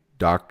the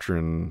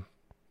doctrine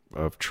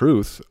of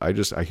truth. I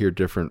hear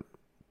different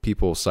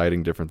people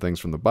citing different things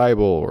from the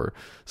Bible, or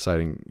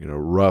citing,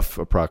 rough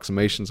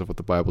approximations of what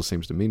the Bible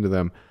seems to mean to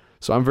them.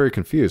 So I'm very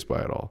confused by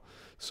it all.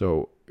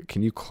 So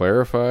can you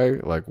clarify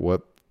like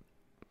what,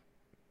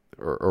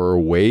 or a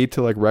way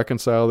to like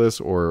reconcile this,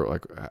 or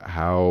like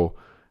how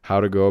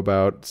to go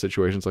about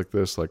situations like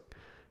this? Like,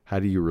 how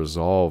do you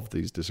resolve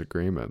these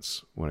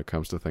disagreements when it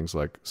comes to things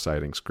like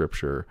citing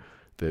Scripture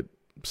that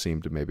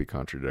seem to maybe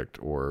contradict,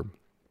 or,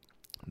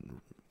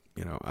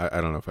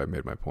 I don't know if I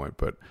made my point,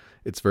 but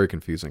it's very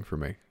confusing for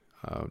me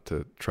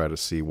to try to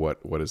see what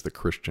is the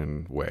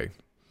Christian way.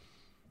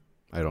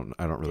 I don't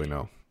really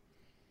know.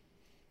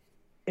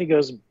 It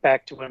goes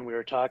back to when we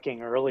were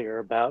talking earlier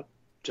about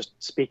just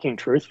speaking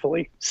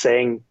truthfully,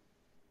 saying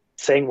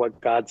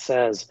what God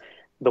says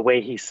the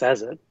way he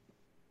says it.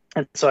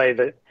 And so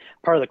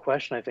part of the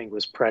question, I think,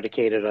 was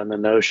predicated on the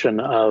notion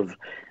of,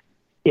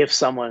 if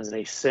someone is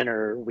a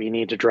sinner, we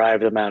need to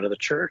drive them out of the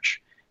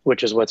church,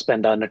 which is what's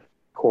been done to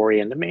Corey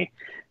and to me,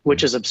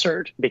 which is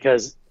absurd,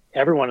 because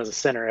everyone is a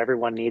sinner.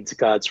 Everyone needs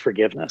God's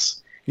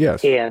forgiveness.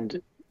 Yes.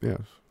 And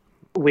yes.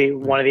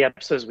 One of the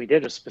episodes we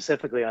did was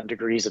specifically on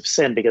degrees of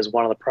sin, because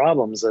one of the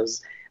problems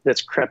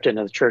that's crept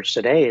into the church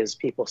today is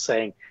people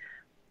saying,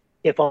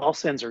 if all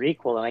sins are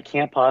equal, then I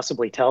can't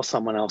possibly tell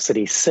someone else that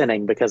he's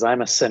sinning because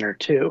I'm a sinner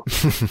too.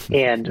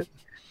 And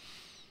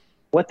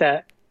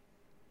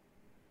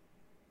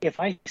if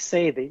I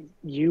say that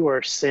you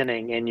are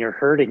sinning and you're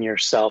hurting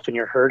yourself and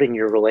you're hurting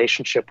your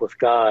relationship with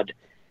God,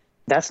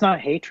 that's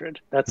not hatred.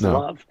 That's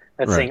love.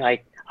 That's right.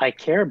 Saying I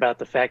care about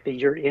the fact that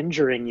you're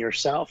injuring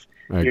yourself.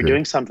 You're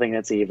doing something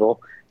that's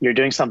evil. You're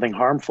doing something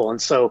harmful.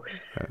 And so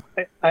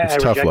I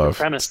tough reject love. the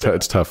premise.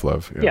 It's tough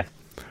love. Yeah.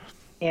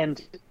 And,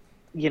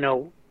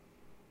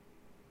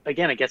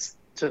 again, it gets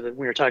to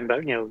we were talking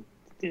about,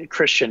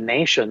 Christian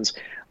nations.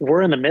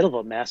 We're in the middle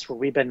of a mess where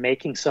we've been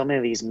making so many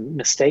of these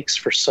mistakes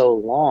for so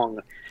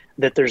long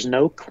that there's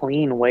no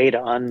clean way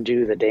to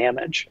undo the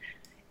damage.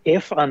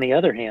 If, on the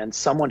other hand,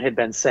 someone had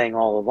been saying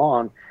all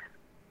along,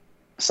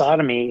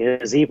 sodomy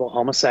is evil,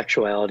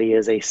 homosexuality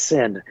is a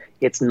sin,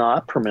 it's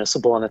not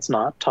permissible and it's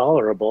not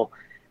tolerable,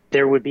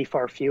 there would be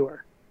far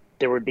fewer.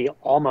 There would be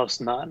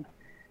almost none,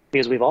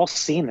 because we've all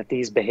seen that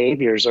these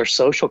behaviors are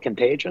social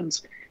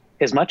contagions.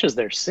 As much as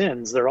they're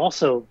sins, they're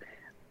also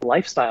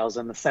lifestyles,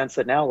 in the sense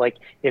that now, like,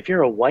 if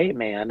you're a white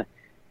man,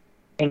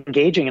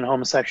 engaging in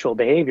homosexual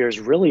behavior is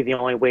really the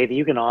only way that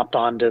you can opt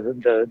on to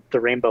the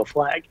rainbow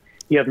flag.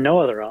 You have no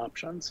other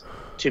options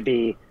to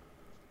be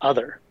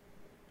other.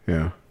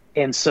 Yeah.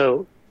 And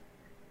so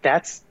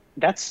that's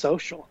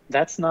social.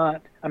 That's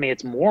not,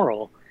 it's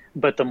moral,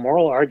 but the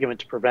moral argument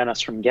to prevent us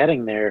from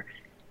getting there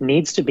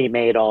needs to be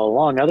made all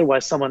along.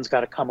 Otherwise, someone's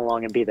got to come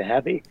along and be the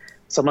heavy.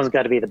 Someone's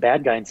got to be the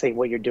bad guy and say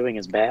what you're doing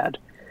is bad.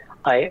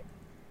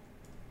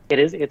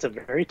 It's a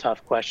very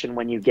tough question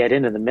when you get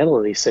into the middle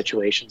of these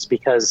situations,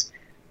 because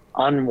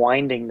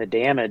unwinding the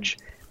damage,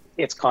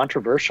 it's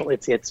controversial.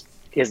 It's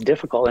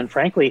difficult. And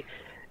frankly,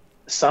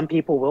 some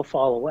people will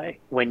fall away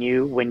when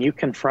you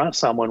confront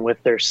someone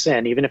with their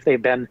sin, even if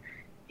they've been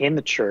in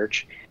the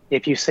church.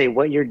 If you say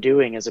what you're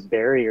doing is a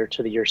barrier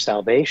to your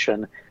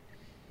salvation,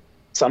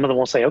 some of them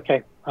will say,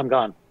 okay, I'm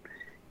gone.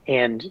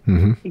 And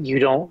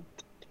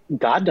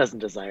God doesn't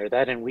desire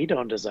that, and we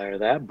don't desire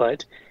that.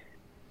 But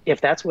if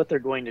that's what they're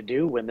going to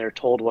do when they're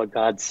told what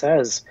God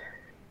says,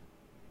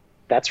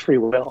 that's free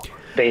will.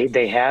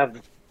 They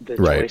have the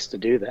choice to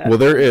do that. Well,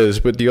 there is,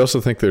 but do you also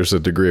think there's a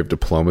degree of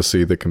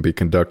diplomacy that can be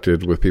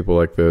conducted with people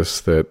like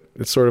this, that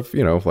it's sort of,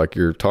 like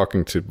you're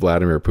talking to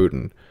Vladimir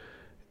Putin.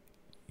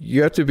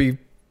 You have to be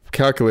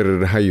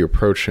calculated in how you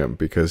approach him,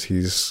 because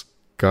he's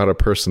got a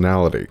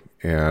personality,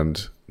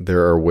 and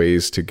there are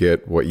ways to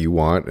get what you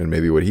want and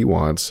maybe what he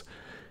wants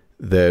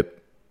that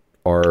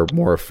are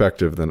more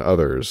effective than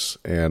others.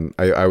 And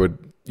I would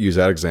use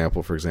that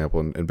example, for example,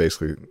 and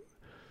basically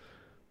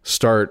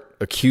start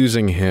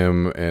accusing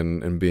him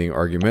and being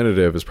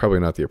argumentative is probably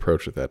not the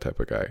approach with that type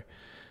of guy.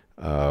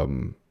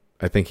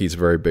 I think he's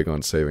very big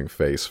on saving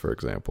face, for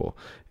example.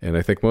 And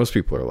I think most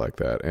people are like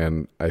that.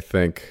 And I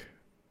think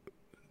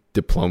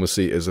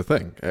diplomacy is a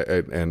thing.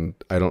 And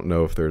I don't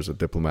know if there's a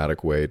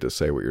diplomatic way to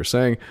say what you're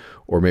saying,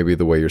 or maybe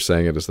the way you're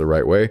saying it is the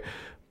right way.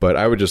 But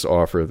I would just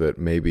offer that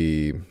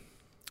maybe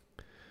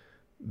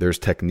there's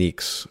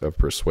techniques of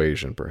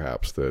persuasion,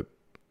 perhaps, that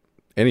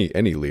any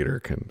leader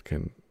can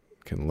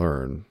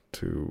learn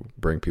to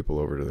bring people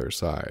over to their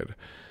side.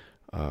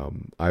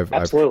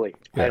 Absolutely.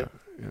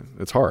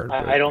 It's hard.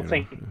 I don't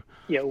think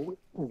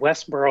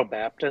Westboro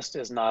Baptist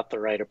is not the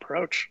right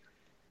approach.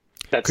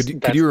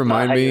 Could you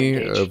remind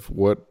me of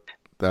what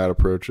that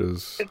approach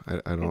is?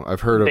 I don't.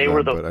 I've heard of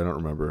them, but I don't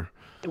remember.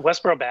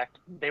 Westboro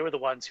Baptist. They were the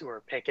ones who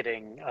were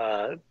picketing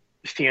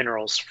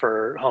funerals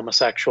for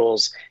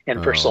homosexuals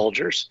and for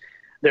soldiers.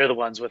 They're the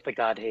ones with the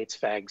 "God hates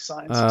fags"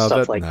 signs and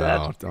stuff like that.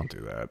 No, don't do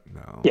that.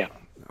 No. Yeah.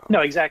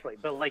 No, exactly.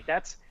 But like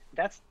that's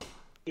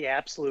the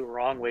absolute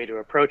wrong way to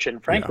approach it.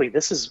 And frankly,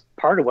 this is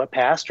part of what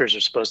pastors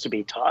are supposed to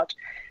be taught.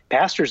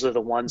 Pastors are the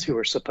ones who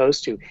are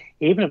supposed to,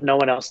 even if no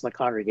one else in the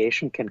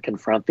congregation can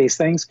confront these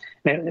things.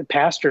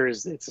 Pastor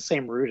it's the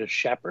same root as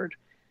shepherd.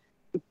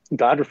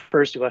 God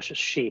refers to us as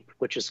sheep,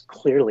 which is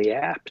clearly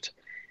apt.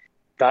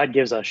 God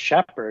gives us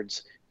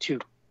shepherds to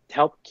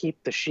help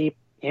keep the sheep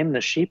in the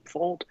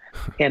sheepfold.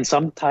 And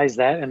sometimes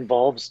that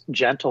involves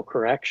gentle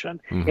correction.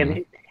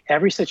 And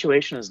every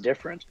situation is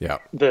different. Yeah.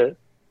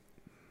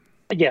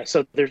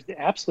 So there's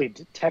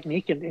absolutely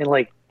technique and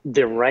like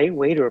the right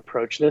way to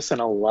approach this in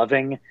a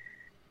loving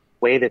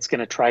way that's going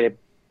to try to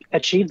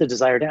achieve the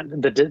desired end.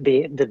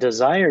 The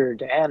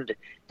desired end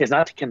is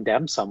not to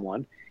condemn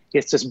someone;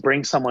 it's just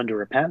bring someone to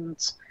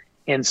repentance.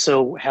 And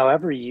so,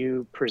 however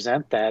you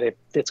present that, if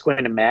it's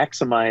going to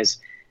maximize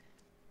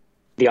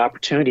the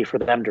opportunity for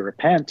them to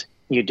repent,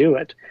 you do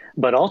it.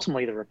 But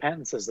ultimately, the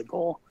repentance is the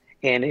goal.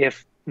 And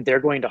if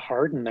they're going to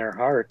harden their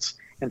hearts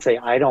and say,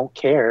 "I don't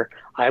care.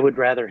 I would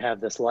rather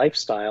have this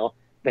lifestyle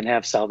than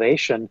have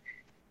salvation,"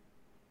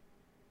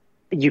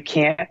 you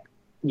can't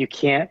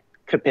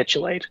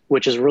capitulate,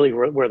 which is really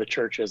where the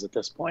church is at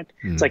this point.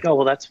 It's like, oh,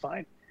 well, that's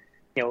fine.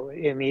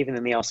 And even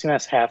in the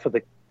LCMS, half of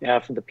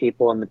the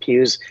people in the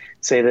pews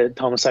say that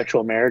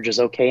homosexual marriage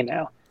is okay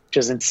now, which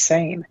is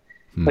insane.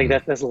 Like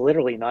that's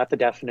literally not the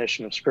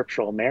definition of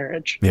scriptural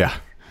marriage. Yeah.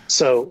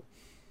 So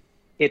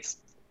it's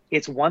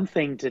one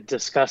thing to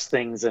discuss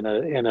things in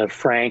a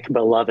frank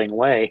but loving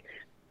way,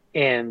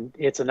 and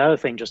it's another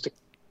thing just to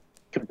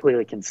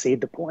completely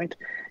concede the point.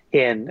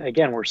 And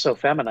again, we're so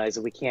feminized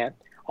that we can't.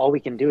 All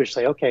we can do is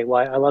say, okay,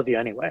 well, I love you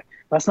anyway.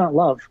 That's not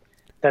love.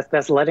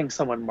 That's letting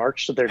someone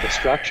march to their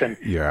destruction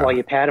while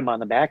you pat them on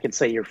the back and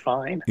say you're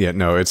fine. Yeah,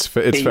 no, it's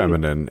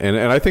feminine. And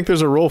I think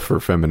there's a role for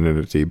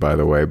femininity, by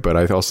the way, but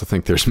I also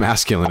think there's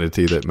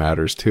masculinity that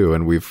matters too.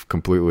 And we've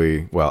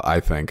completely, I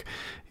think,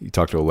 you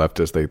talk to a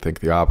leftist, they think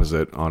the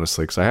opposite,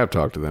 honestly, because I have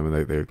talked to them,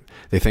 and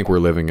they think we're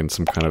living in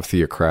some kind of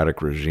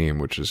theocratic regime,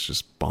 which is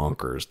just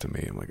bonkers to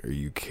me. I'm like, are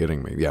you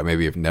kidding me? Yeah,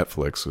 maybe if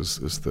Netflix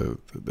is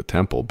the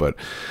temple, but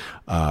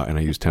and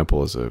I use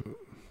temple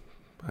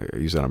I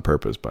use that on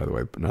purpose, by the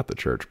way, but not the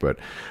church. But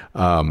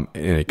in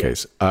any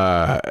case,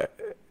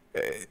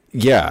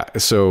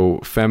 so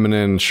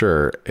feminine,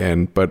 sure,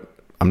 but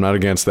I'm not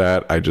against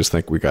that. I just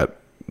think we got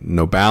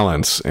no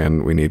balance,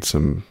 and we need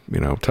some,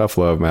 tough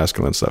love,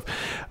 masculine stuff.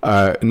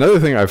 Another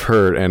thing I've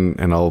heard,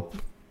 and I'll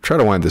try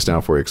to wind this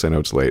down for you because I know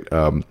it's late.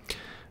 A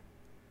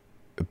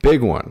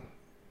big one.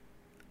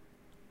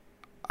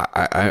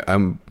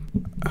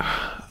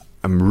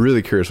 I'm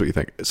really curious what you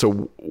think.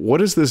 So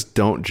what is this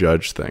don't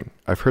judge thing?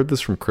 I've heard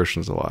this from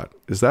Christians a lot.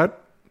 Is that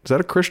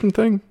a Christian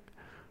thing,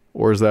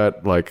 or is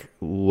that like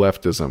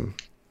leftism?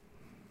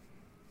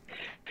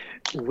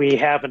 We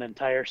have an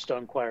entire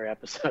Stone Choir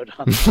episode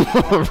on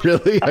that.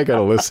 Really? I got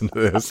to listen to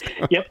this.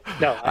 Yep.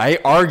 No, I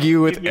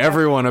argue with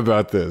everyone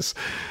about this.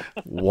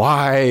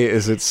 Why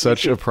is it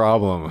such a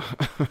problem?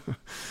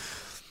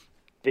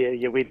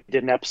 We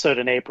did an episode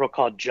in April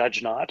called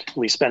Judge Not.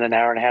 We spent an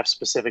hour and a half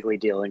specifically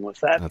dealing with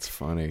that. That's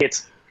funny.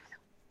 It's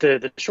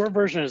the short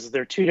version is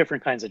there are two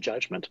different kinds of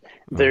judgment.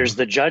 There's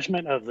the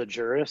judgment of the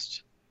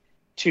jurist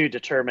to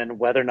determine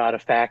whether or not a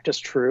fact is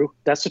true.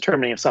 That's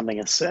determining if something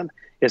is sin.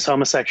 Is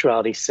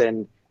homosexuality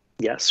sin?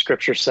 Yes,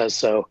 scripture says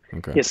so.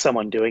 Okay. Is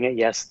someone doing it?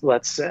 Yes,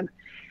 that's sin.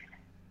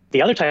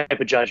 The other type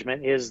of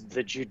judgment is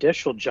the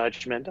judicial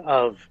judgment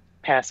of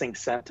passing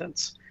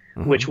sentence,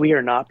 which we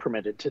are not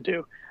permitted to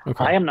do.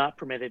 Okay. I am not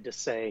permitted to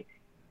say,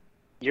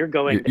 you're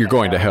going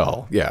to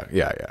hell. Yeah.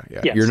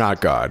 Yes. You're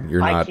not God.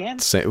 You're not.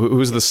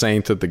 Who's the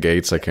saint at the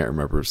gates? I can't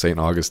remember. St.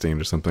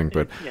 Augustine or something.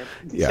 But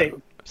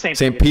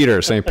St.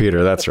 Peter. St.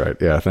 Peter. That's right.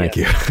 Yeah. Thank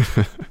you.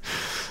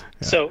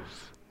 So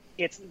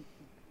it's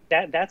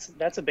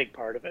that's a big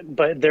part of it.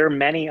 But there are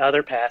many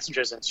other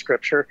passages in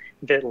Scripture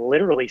that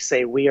literally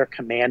say we are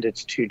commanded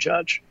to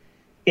judge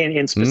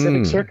in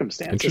specific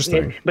circumstances.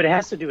 Interesting. But it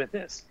has to do with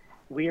this.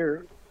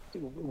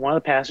 One of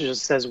the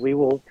passages says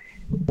we'll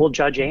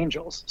judge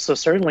angels. So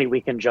certainly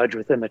we can judge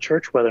within the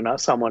church whether or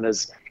not someone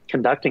is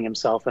conducting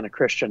himself in a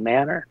Christian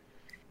manner.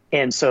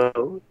 And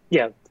so,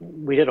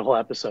 we did a whole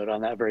episode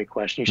on that very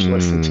question. You should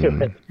listen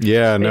to it.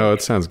 Yeah, no,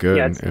 it sounds good.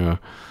 That's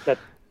the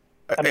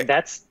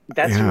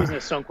reason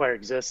that Stone Choir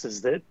exists,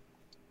 is that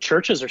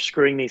churches are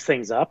screwing these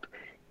things up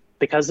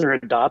because they're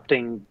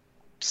adopting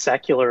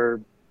secular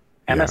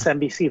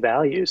MSNBC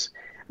values.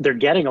 They're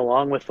getting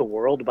along with the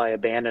world by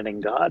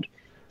abandoning God.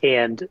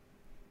 And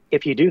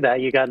if you do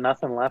that, you got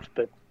nothing left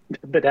but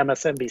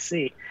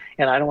MSNBC.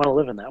 And I don't want to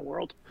live in that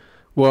world.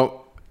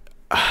 Well,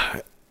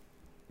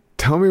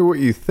 tell me what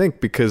you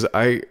think, because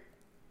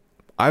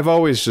I've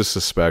always just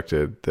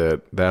suspected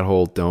that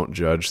whole don't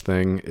judge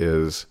thing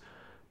is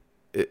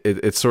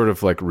it's sort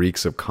of like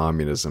reeks of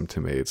communism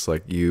to me. It's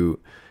like you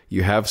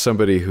have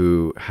somebody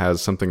who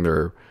has something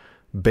they're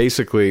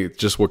basically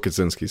just what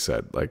Kaczynski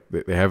said, like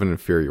they have an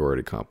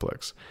inferiority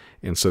complex.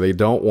 And so they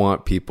don't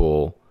want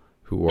people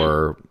who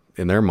are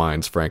in their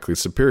minds, frankly,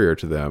 superior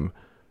to them,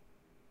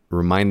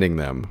 reminding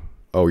them,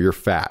 oh, you're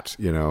fat,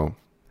 well,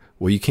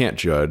 you can't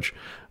judge.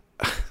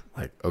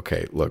 Like,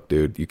 okay, look,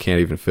 dude, you can't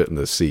even fit in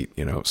the seat,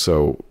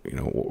 so,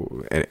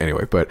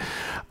 anyway, but,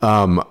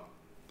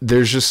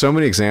 there's just so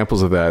many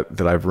examples of that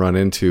I've run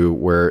into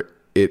where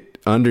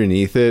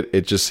underneath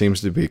it just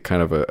seems to be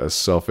kind of a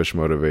selfish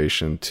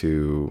motivation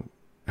to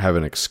have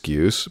an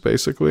excuse,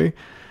 basically.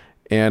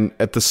 And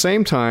at the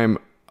same time,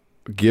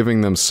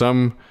 giving them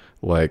some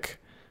like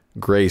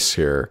grace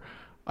here,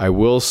 I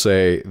will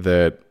say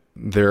that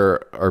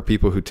there are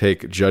people who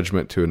take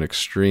judgment to an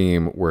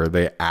extreme where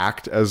they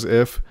act as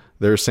if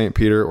they're St.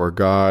 Peter or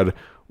God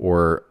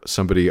or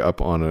somebody up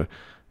on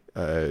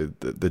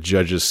the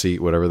judge's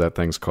seat, whatever that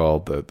thing's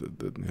called,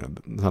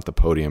 not the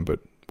podium, but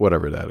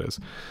whatever that is,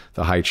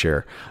 the high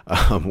chair,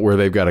 where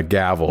they've got a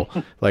gavel.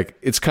 Like,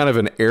 it's kind of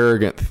an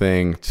arrogant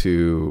thing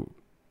to,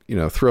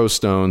 throw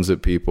stones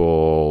at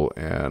people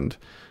and,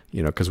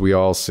 because we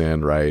all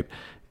sin, right?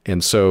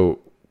 And so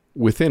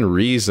within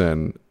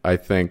reason, I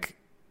think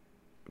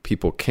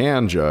people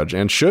can judge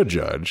and should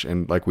judge,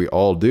 and like we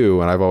all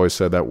do. And I've always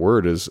said that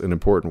word is an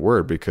important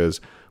word, because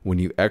when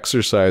you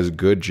exercise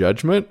good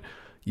judgment,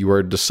 you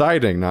are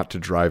deciding not to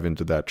drive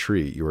into that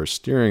tree. You are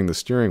steering the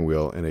steering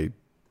wheel in a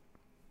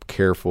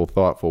careful,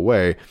 thoughtful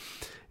way.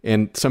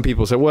 And some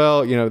people say,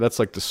 well, that's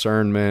like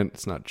discernment.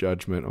 It's not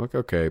judgment. I'm like,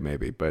 okay,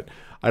 maybe, but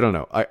I don't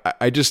know. I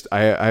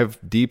have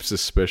deep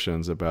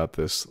suspicions about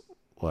this.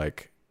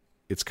 Like,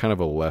 it's kind of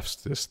a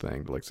leftist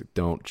thing, like,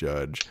 don't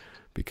judge,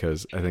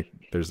 because I think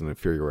there's an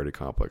inferiority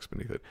complex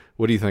beneath it.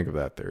 What do you think of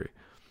that theory?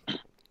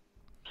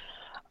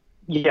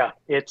 Yeah,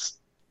 it's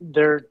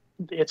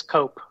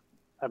cope.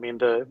 I mean,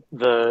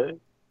 the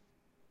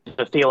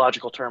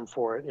theological term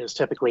for it is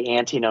typically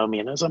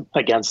antinomianism,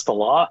 against the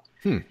law.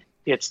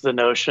 It's the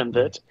notion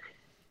that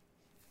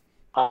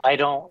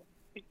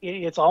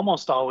it's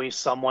almost always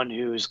someone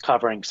who's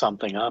covering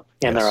something up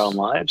in their own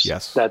lives.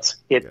 Yes. That's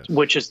it, yes.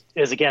 Which is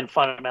again,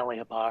 fundamentally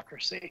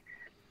hypocrisy,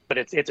 but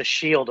it's a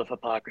shield of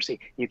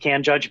hypocrisy. You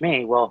can judge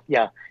me. Well,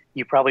 yeah,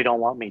 you probably don't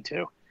want me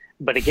to.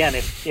 But again,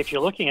 if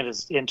you're looking at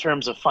it in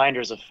terms of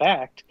finders of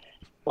fact,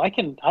 well,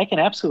 I can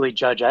absolutely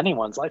judge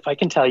anyone's life. I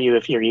can tell you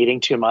if you're eating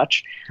too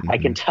much. I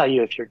can tell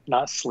you if you're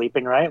not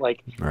sleeping right.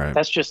 Like,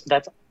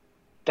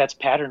 that's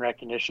pattern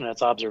recognition.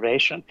 That's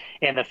observation.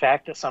 And the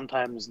fact that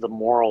sometimes the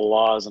moral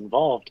law is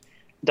involved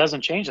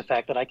doesn't change the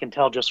fact that I can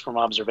tell just from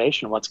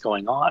observation what's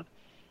going on.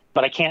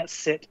 But I can't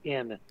sit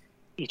in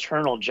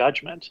eternal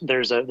judgment.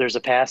 There's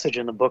a passage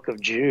in the book of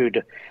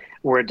Jude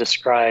where it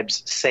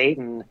describes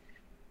Satan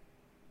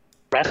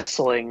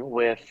wrestling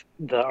with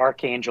the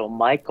archangel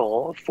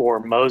Michael for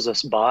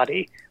Moses'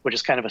 body, which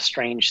is kind of a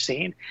strange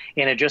scene.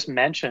 And it just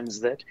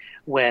mentions that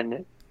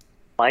when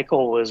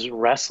Michael was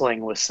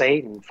wrestling with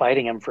Satan,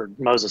 fighting him for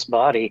Moses'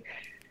 body,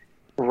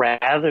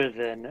 rather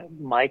than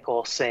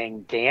Michael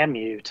saying, damn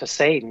you, to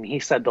Satan, he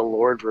said, the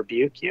Lord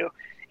rebuke you.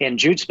 And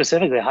Jude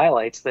specifically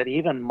highlights that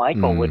even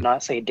Michael would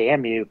not say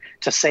damn you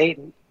to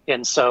Satan.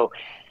 And so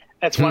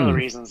that's one of the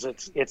reasons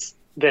it's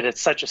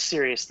such a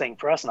serious thing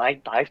for us. And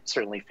I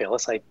certainly feel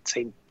this. I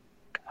say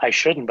I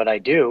shouldn't, but I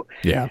do.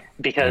 Yeah.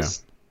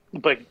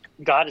 But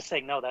God is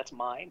saying, no, that's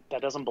mine.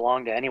 That doesn't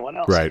belong to anyone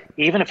else. Right.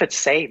 Even if it's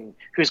Satan,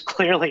 who's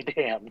clearly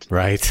damned.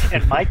 Right.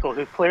 And Michael,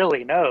 who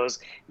clearly knows,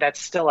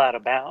 that's still out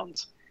of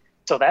bounds.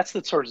 So that's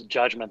the sort of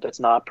judgment that's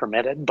not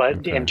permitted.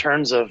 But in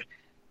terms of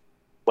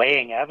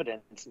weighing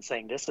evidence and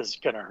saying this is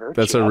going to hurt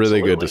that's you, a really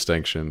absolutely. good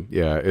distinction.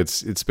 Yeah,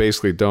 it's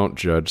basically don't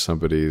judge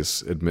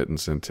somebody's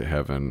admittance into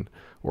heaven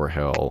or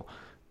hell,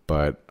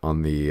 but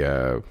on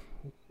the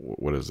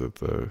what is it,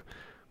 the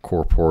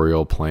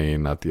corporeal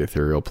plane, not the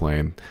ethereal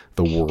plane,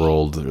 the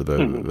world or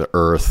the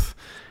earth.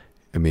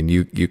 I mean,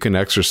 you can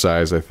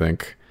exercise, I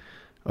think,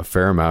 a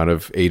fair amount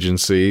of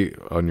agency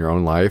on your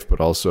own life, but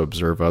also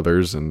observe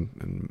others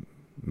and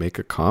make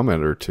a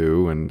comment or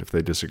two, and if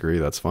they disagree,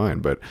 that's fine.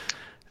 But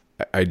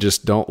I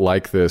just don't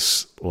like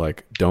this,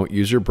 like, don't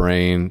use your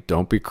brain,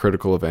 don't be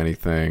critical of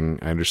anything.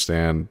 I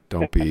understand,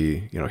 don't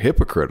be,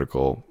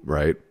 hypocritical,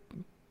 right?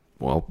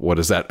 Well, what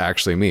does that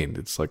actually mean?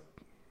 It's like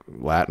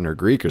Latin or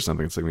Greek or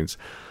something. It means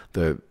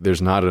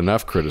there's not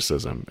enough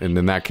criticism. And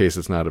in that case,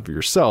 it's not of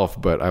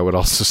yourself, but I would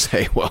also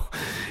say, well,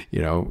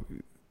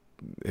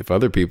 if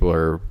other people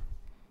are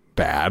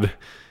bad,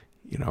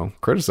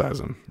 criticize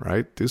them,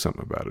 right? Do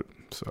something about it.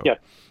 So, yeah.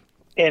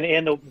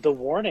 And the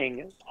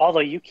warning, although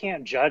you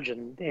can't judge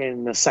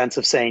in the sense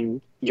of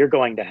saying you're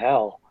going to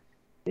hell,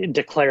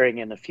 declaring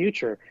in the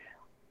future,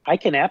 I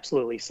can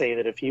absolutely say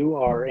that if you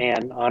are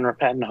an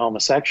unrepentant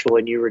homosexual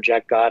and you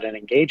reject God and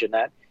engage in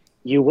that,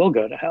 you will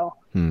go to hell.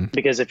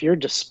 Because if you're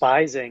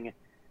despising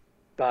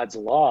God's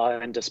law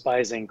and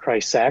despising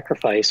Christ's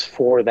sacrifice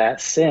for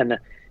that sin,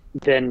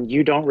 then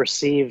you don't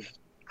receive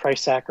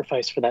Christ's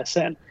sacrifice for that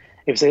sin.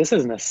 If you say, this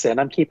isn't a sin,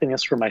 I'm keeping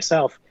this for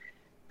myself,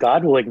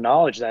 God will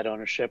acknowledge that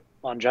ownership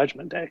on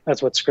Judgment Day.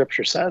 That's what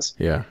Scripture says.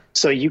 Yeah.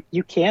 So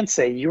you can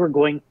say you're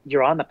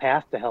on the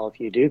path to hell if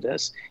you do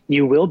this.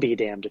 You will be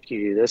damned if you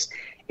do this.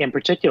 In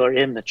particular,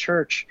 in the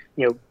church,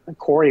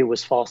 Corey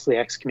was falsely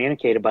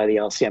excommunicated by the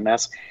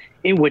LCMS,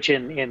 which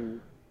in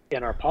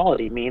our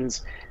polity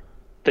means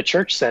the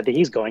church said that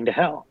he's going to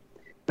hell.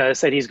 Now, they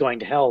said he's going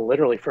to hell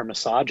literally for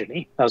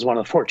misogyny. That was one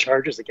of the 4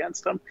 charges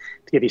against him,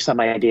 to give you some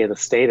idea of the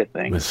state of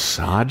things.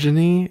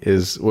 Misogyny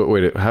is what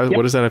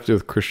does that have to do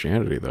with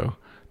Christianity, though?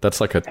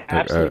 That's like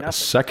a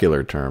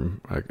secular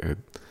term.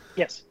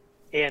 Yes,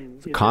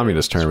 and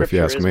communist term, if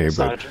you ask me.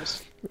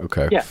 But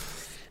okay, yeah.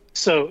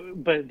 So,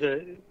 but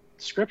the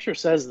Scripture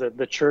says that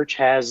the church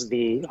has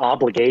the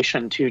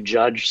obligation to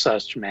judge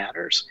such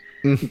matters,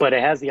 but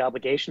it has the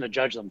obligation to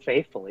judge them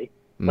faithfully.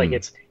 Like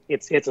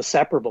it's a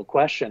separable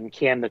question.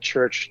 Can the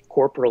church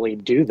corporally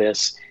do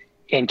this,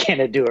 and can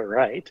it do it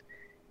right?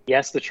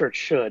 Yes, the church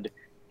should,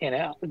 and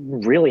it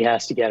really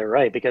has to get it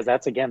right, because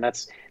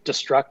that's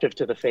destructive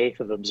to the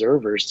faith of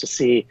observers to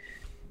see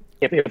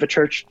if a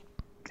church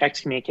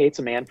excommunicates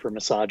a man for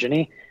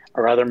misogyny,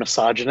 or other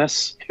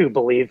misogynists who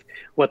believe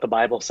what the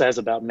Bible says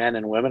about men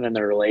and women and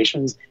their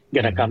relations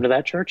going to come to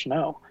that church?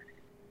 No.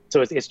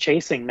 So it's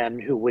chasing men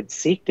who would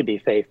seek to be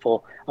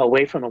faithful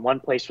away from the one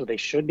place where they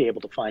should be able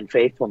to find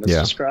faithfulness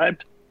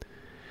described.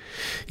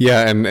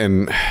 Yeah,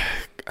 and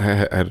I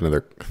had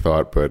another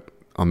thought, but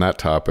on that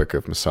topic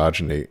of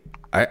misogyny,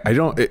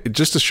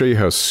 just to show you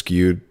how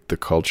skewed the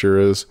culture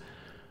is,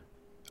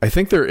 I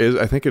think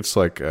it's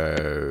like, I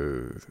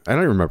don't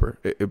even remember,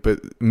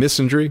 but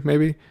misandry,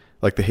 maybe,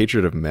 like the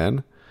hatred of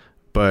men.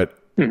 But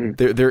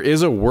there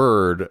is a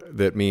word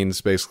that means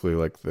basically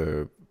like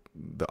the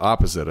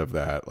opposite of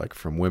that, like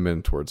from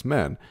women towards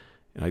men.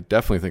 And I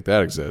definitely think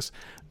that exists.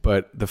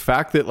 But the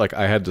fact that like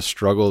I had to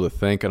struggle to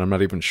think, and I'm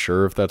not even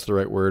sure if that's the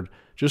right word,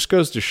 just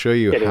goes to show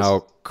you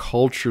how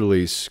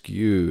culturally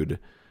skewed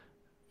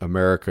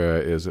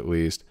America is, at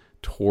least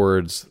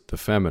towards the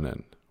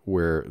feminine,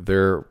 where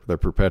they're the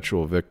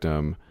perpetual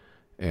victim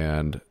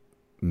and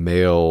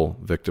male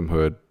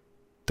victimhood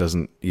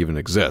doesn't even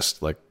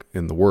exist, like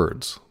in the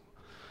words.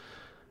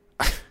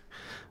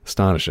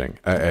 Astonishing.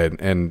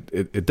 And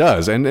it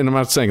does. And I'm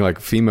not saying like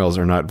females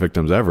are not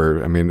victims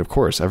ever. I mean, of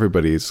course,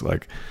 everybody's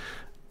like,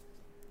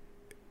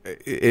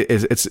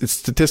 it's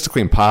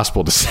statistically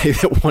impossible to say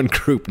that one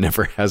group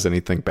never has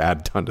anything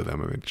bad done to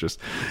them. I mean,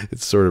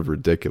 it's sort of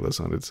ridiculous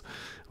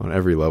on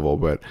every level.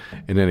 But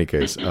in any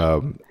case,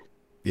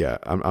 yeah,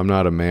 I'm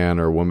not a man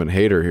or woman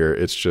hater here.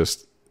 It's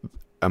just,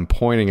 I'm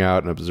pointing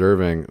out and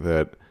observing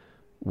that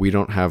we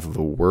don't have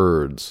the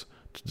words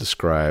to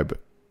describe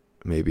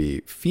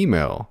maybe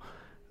female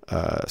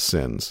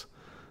sins,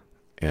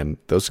 and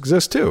those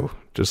exist too,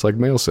 just like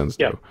male sins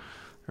do.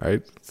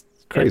 Right? It's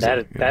crazy.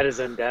 And that is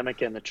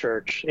endemic in the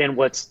church. And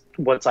what's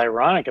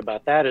ironic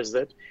about that is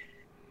that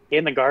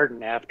in the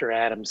garden, after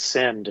Adam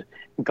sinned,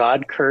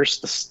 God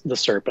cursed the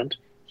serpent.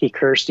 He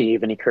cursed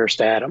Eve and he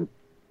cursed Adam.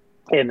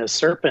 And the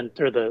serpent,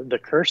 or the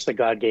curse that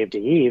God gave to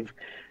Eve,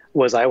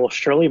 was, I will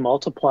surely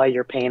multiply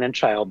your pain in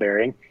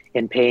childbearing.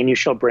 In pain you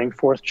shall bring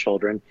forth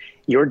children.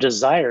 Your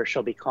desire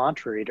shall be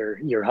contrary to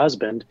your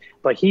husband,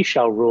 but he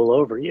shall rule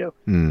over you.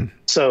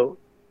 So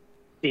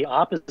the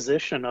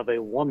opposition of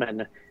a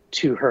woman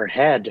to her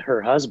head,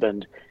 her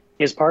husband,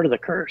 is part of the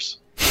curse.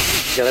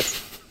 Yeah,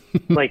 that's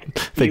like,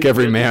 I think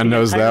every man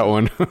knows that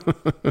one.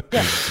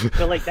 Yeah,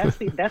 but like that's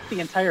the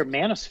entire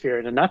manosphere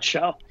in a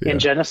nutshell in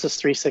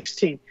Genesis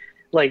 3:16.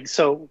 Like,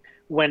 so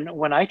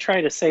when I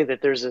try to say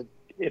that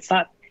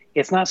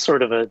it's not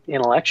sort of an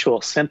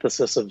intellectual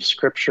synthesis of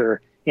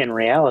Scripture in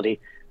reality,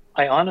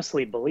 I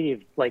honestly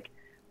believe, like,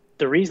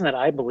 the reason that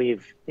I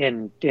believe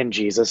in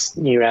Jesus,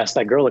 you asked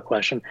that girl a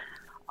question,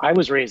 I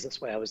was raised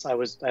this way.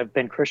 I've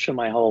been Christian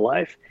my whole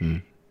life.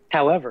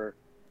 However,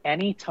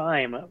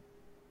 anytime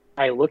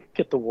I look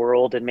at the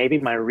world and maybe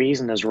my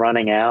reason is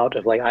running out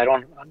of, like, I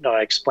don't know how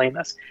to explain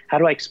this. How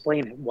do I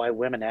explain why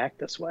women act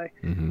this way?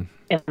 And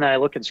then I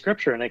look in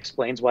Scripture and it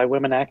explains why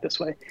women act this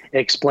way. It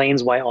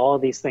explains why all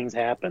of these things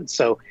happen.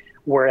 So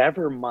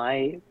wherever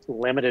my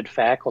limited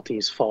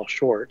faculties fall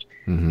short,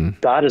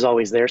 God is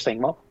always there saying,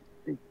 well,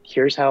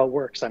 here's how it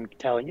works. I'm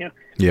telling you.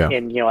 Yeah.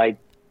 And,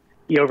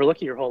 you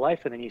overlook it your whole life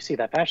and then you see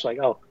that passage like,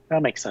 oh,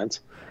 that makes sense.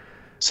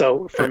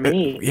 So for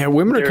me,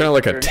 women are kind of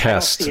like a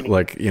test.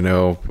 Like, you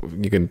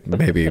can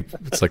maybe,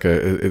 it's like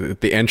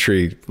the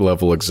entry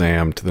level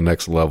exam to the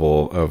next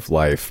level of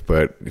life.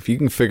 But if you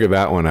can figure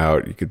that one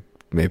out, you could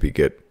maybe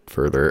get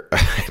further.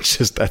 It's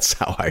just, that's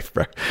how I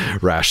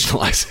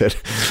rationalize it.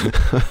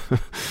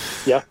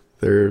 Yeah.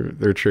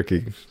 They're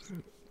tricky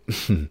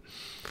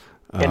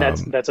And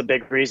that's a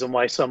big reason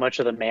why so much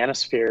of the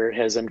manosphere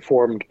has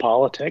informed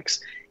politics.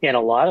 And a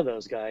lot of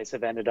those guys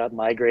have ended up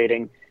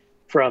migrating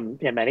from,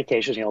 in many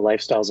cases,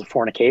 lifestyles of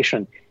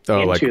fornication. Oh,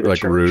 like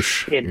church.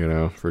 Roosh,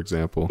 for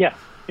example. Yeah.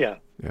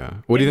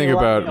 What do you think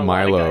about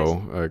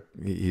Milo?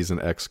 He's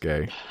an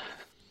ex-gay.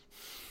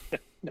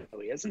 No,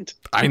 he isn't.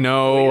 I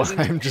know. No,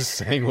 I'm just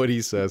saying what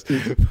he says,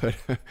 but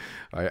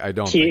I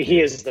don't.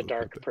 He is the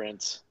Dark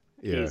Prince.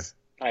 Yeah.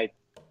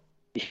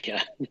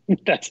 Yeah,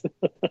 that's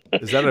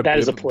is that a that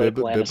is a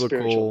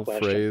biblical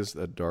phrase?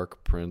 A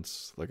dark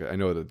prince, like I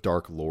know what a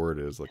dark lord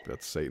is, like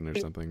that's Satan or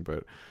something.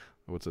 But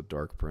what's a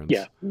dark prince?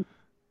 Yeah,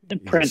 the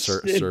prince,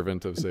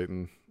 servant of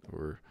Satan,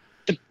 or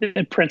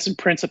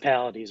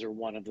principalities are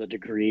one of the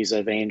degrees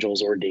of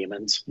angels or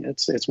demons.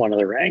 It's one of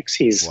the ranks.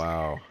 He's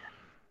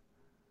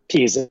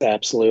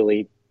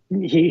absolutely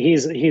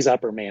he's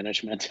upper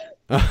management.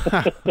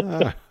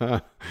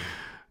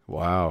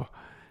 Wow.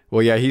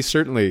 Well, yeah, he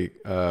certainly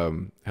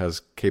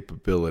has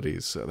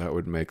capabilities, so that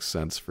would make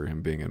sense for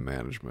him being in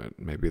management.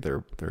 Maybe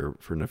they're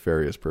for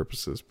nefarious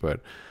purposes, but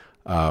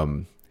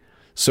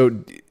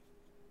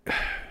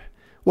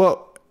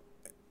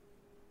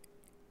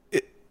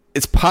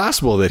it's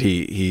possible that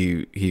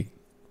he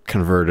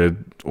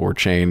converted or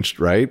changed,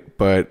 right?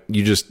 But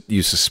you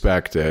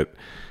suspect it,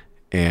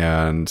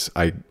 and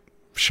I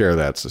share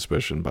that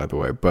suspicion, by the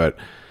way, but.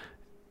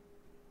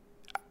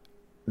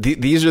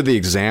 These are the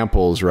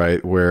examples,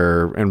 right?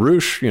 And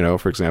Roosh,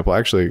 for example,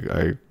 actually,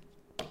 I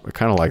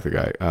kind of like the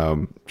guy,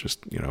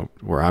 just,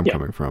 where I'm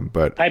coming from,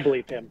 but I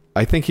believe him.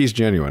 I think he's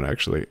genuine,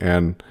 actually.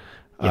 And,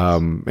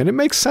 and it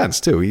makes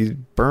sense too. He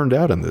burned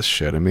out in this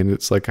shit. I mean,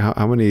 it's like,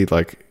 how many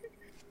like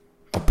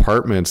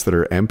apartments that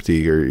are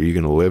empty are you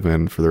going to live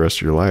in for the rest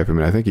of your life? I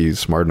mean, I think he's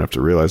smart enough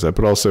to realize that,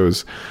 but also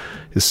his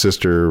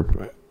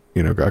sister,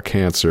 got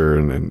cancer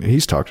and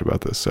he's talked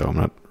about this, so I'm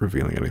not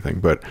revealing anything,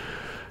 but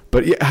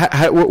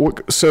yeah,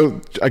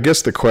 so I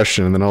guess the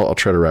question, and then I'll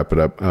try to wrap it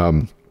up.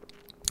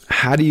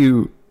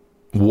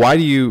 Why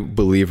do you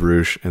believe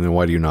Roosh, and then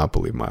why do you not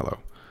believe Milo?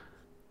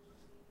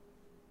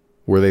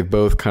 Where they've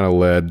both kind of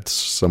led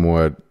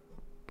somewhat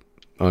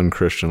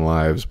unchristian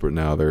lives, but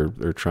now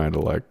they're trying to,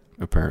 like,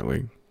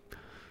 apparently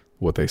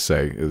what they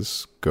say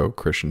is go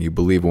Christian. You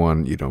believe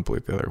one, you don't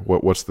believe the other.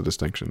 What's the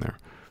distinction there?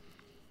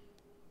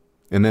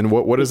 And then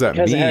what does that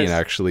mean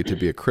actually to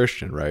be a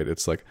Christian, right?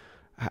 It's like,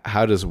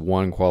 how does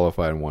one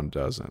qualify and one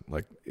doesn't?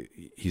 Like,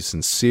 he's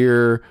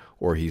sincere,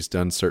 or he's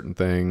done certain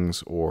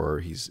things, or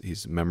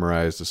he's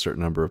memorized a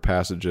certain number of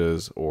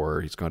passages, or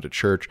he's gone to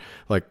church.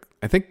 Like,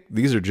 I think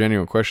these are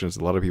genuine questions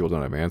a lot of people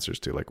don't have answers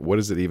to. Like, what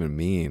does it even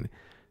mean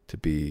to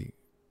be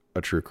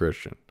a true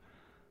Christian?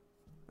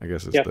 I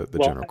guess is the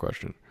general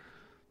question.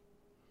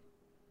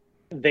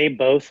 They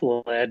both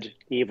led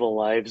evil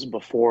lives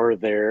before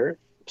their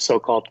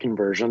so-called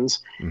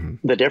conversions.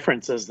 Mm-hmm. The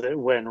difference is that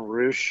when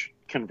Roosh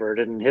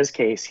converted, in his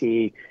case,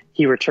 he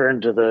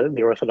returned to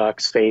the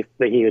Orthodox faith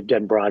that he had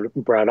been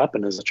brought up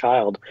in as a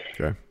child.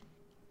 Okay.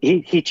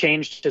 He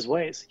changed his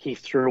ways. He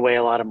threw away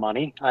a lot of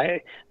money.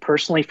 I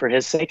personally, for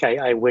his sake,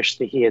 I wish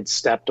that he had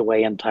stepped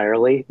away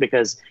entirely,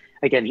 because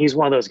again, he's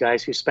one of those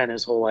guys who spent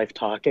his whole life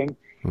talking.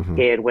 Mm-hmm.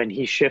 And when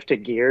he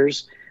shifted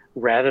gears,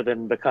 rather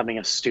than becoming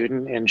a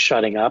student and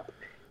shutting up,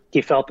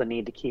 he felt the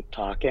need to keep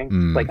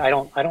talking. Like, I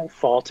don't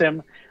fault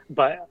him,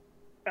 but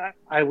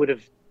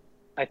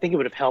I think it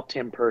would have helped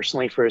him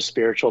personally for his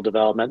spiritual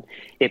development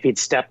if he'd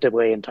stepped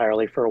away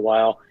entirely for a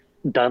while,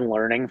 done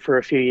learning for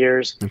a few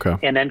years,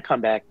 and then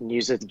come back and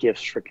use his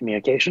gifts for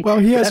communication. Well,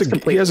 he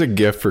has a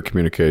gift for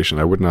communication.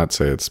 I would not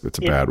say it's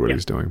bad what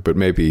he's doing, but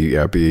maybe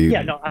be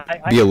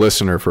a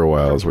listener for a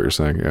while is what you're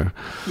saying. Yeah.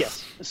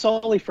 Yes,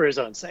 solely for his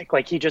own sake.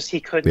 Like, he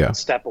couldn't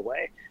step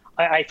away.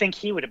 I think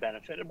he would have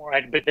benefited more,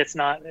 but it's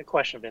not a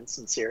question of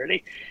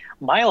insincerity.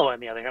 Milo, on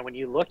the other hand, when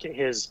you look at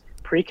his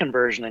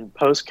pre-conversion and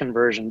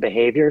post-conversion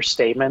behavior,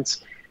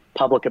 statements,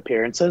 public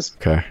appearances,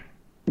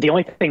 the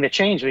only thing that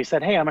changed was he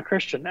said, "Hey, I'm a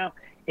Christian now."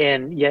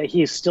 And yet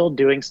he's still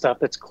doing stuff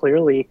that's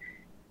clearly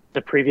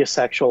the previous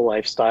sexual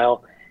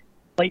lifestyle.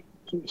 Like,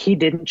 he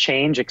didn't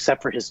change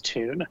except for his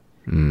tune.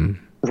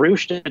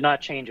 Roosh did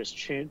not change his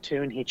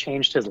tune. He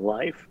changed his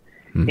life.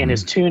 Mm-hmm. And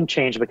his tune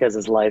changed because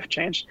his life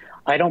changed.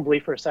 I don't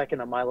believe for a second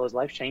that Milo's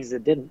life changed.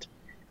 It didn't.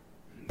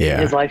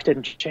 Yeah. His life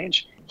didn't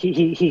change.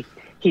 He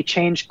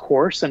changed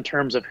course in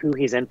terms of who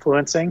he's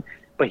influencing,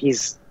 but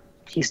he's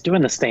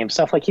doing the same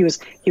stuff. Like, he was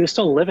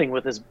still living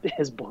with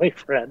his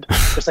boyfriend,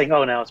 just saying,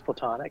 "Oh, now it's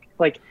platonic."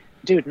 Like,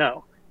 dude,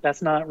 no,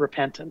 that's not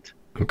repentant.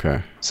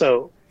 Okay.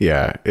 So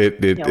yeah,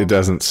 it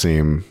doesn't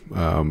seem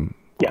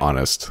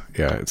honest.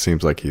 Yeah, it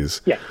seems like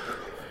he's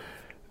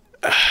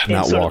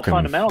not walking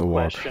the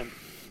walk.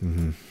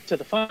 So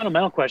the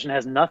fundamental question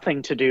has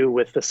nothing to do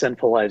with the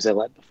sinful lives they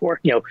led before.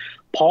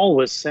 Paul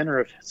was sinner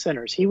of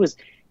sinners. He was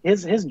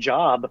his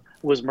job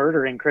was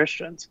murdering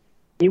Christians.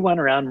 He went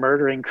around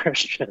murdering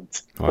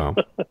Christians. Wow.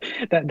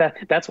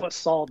 That's what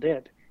Saul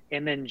did.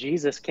 And then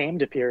Jesus came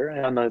to appear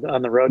on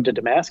the road to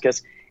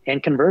Damascus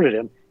and converted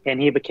him,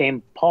 and he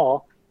became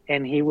Paul,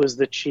 and he was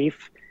the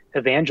chief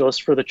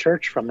evangelist for the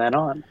church from then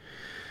on.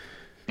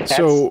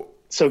 So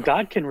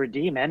God can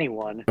redeem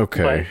anyone.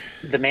 Okay.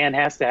 But the man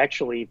has to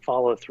actually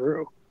follow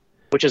through,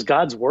 which is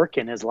God's work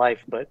in his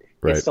life, but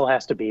Right. it still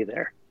has to be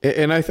there.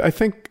 And I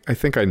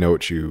think I know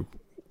what you're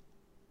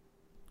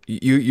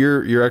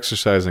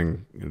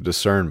exercising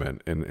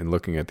discernment in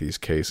looking at these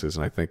cases,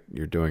 and I think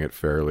you're doing it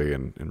fairly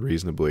and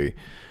reasonably.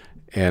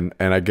 And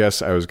I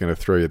guess I was going to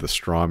throw you the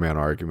straw man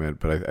argument,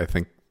 but I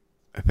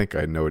think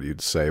I know what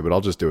you'd say, but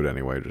I'll just do it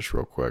anyway, just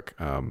real quick.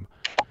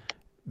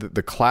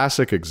 The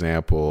classic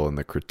example and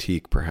the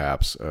critique,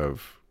 perhaps,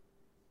 of,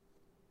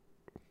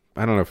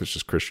 I don't know if it's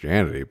just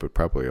Christianity, but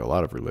probably a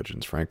lot of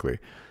religions, frankly.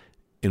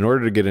 In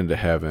order to get into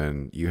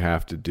heaven, you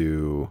have to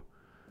do,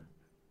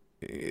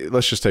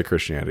 let's just take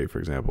Christianity, for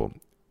example,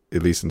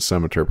 at least in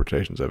some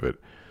interpretations of it.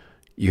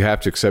 You have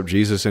to accept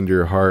Jesus into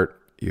your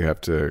heart. You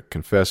have to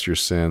confess your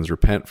sins,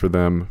 repent for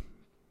them.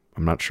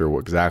 I'm not sure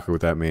exactly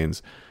what that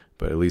means,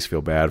 but at least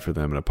feel bad for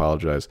them and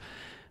apologize.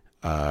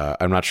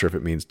 I'm not sure if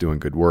it means doing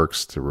good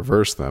works to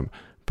reverse them,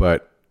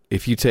 but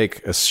if you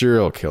take a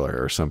serial killer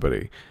or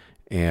somebody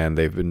and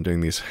they've been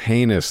doing these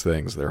heinous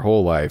things their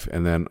whole life,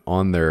 and then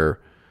on their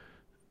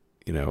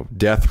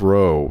death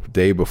row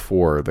day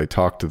before, they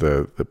talk to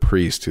the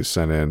priest who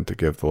sent in to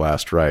give the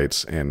last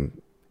rites,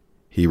 and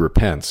he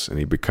repents and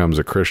he becomes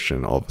a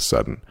Christian all of a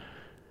sudden.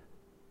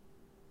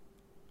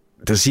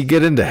 Does he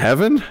get into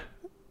heaven?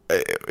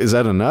 Is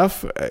that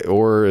enough?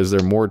 Or is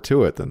there more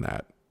to it than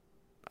that?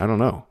 I don't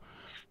know.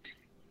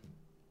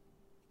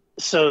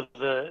 So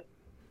the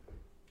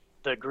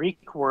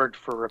Greek word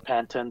for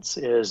repentance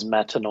is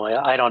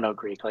metanoia. I don't know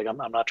Greek. Like I'm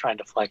not trying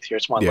to flex here.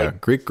 It's one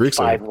like Greek's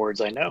 5 words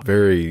I know.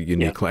 Very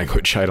unique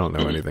language. I don't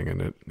know anything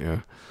in it.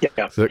 Yeah.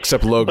 So,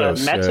 except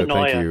logos.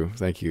 Metanoia,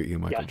 thank you,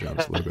 Michael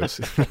Jones.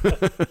 Logos.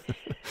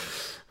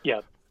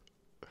 Yeah.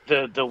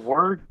 The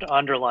word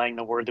underlying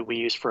the word that we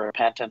use for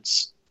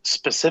repentance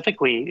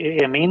specifically,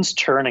 it means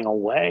turning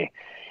away.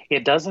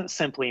 It doesn't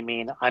simply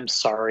mean I'm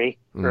sorry,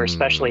 or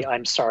especially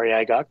I'm sorry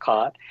I got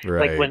caught.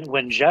 Right. Like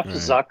when Jeff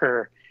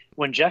Zucker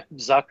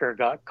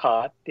got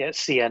caught at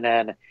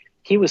CNN,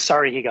 he was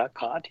sorry he got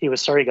caught. He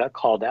was sorry he got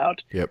called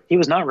out. Yep. He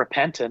was not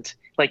repentant.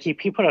 Like he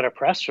put out a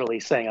press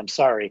release saying I'm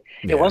sorry.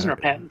 It wasn't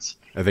repentance.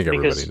 I think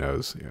everybody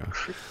knows.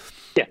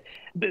 Yeah.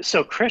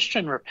 So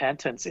Christian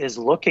repentance is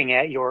looking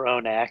at your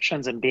own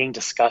actions and being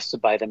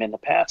disgusted by them in the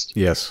past.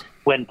 Yes.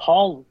 When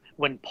Paul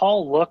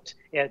looked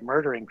at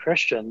murdering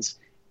Christians,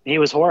 he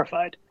was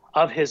horrified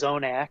of his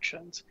own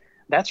actions.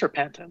 That's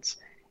repentance.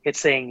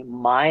 It's saying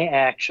my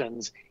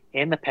actions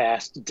in the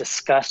past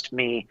disgust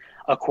me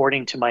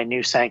according to my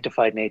new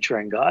sanctified nature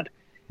in God.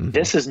 Mm-hmm.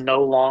 This is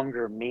no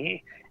longer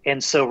me.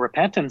 And so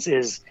repentance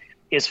is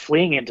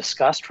fleeing in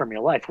disgust from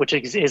your life, which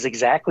is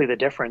exactly the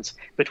difference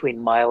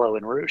between Milo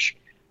and Roosh.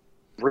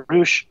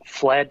 Roosh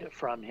fled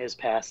from his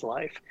past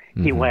life.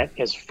 Mm-hmm. He went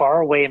as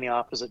far away in the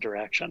opposite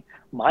direction.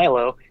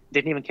 Milo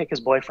didn't even kick his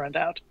boyfriend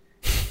out.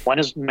 One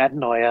is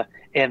metanoia,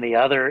 and the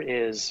other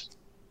is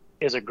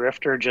a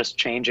grifter just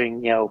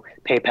changing,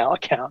 PayPal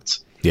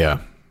accounts. Yeah.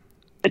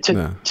 To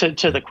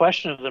the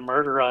question of the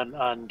murder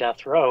on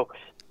death row,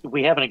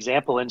 we have an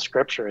example in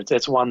Scripture.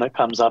 It's one that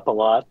comes up a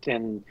lot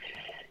in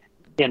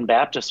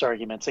Baptist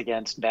arguments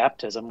against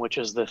baptism, which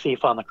is the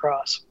thief on the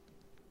cross.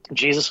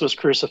 Jesus was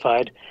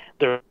crucified.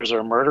 There's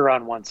a murderer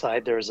on one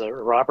side. There's a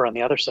robber on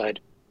the other side.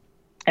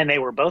 And they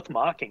were both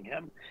mocking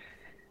him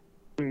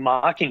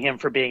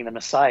for being the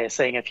Messiah,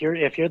 saying, if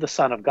you're the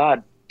Son of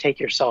God, take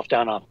yourself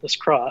down off this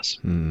cross.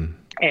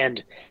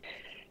 And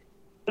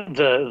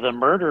the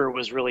murderer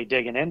was really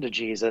digging into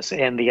Jesus,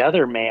 and the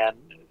other man,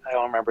 I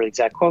don't remember the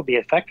exact quote, but he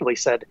effectively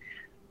said,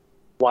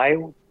 why,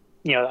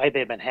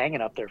 they've been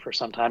hanging up there for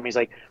some time. He's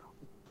like,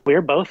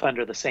 we're both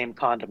under the same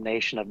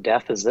condemnation of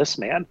death as this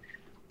man.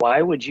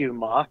 Why would you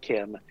mock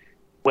him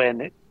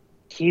when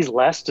he's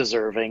less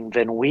deserving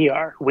than we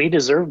are? We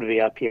deserve to be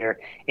up here,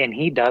 and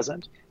he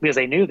doesn't, because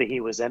they knew that he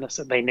was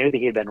innocent. They knew that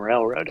he had been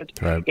railroaded.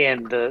 Right.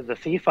 And the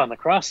thief on the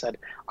cross said,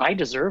 I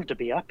deserve to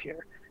be up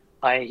here.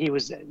 He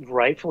was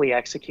rightfully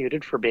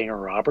executed for being a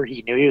robber.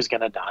 He knew he was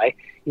going to die.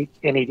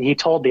 He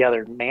told the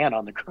other man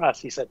on the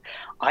cross, he said,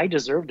 I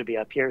deserve to be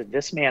up here.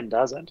 This man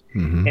doesn't.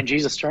 Mm-hmm. And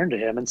Jesus turned to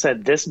him and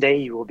said, this day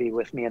you will be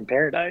with me in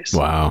paradise.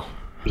 Wow.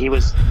 He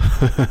was,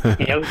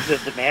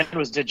 the man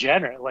was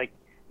degenerate. Like,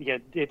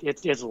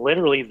 it's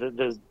literally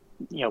the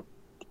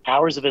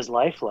hours of his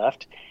life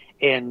left.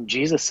 And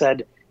Jesus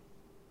said,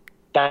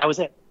 that was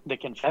it. The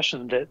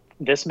confession that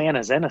this man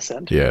is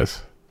innocent.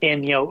 Yes.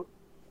 And,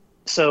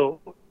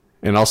 so...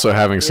 And also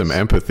having some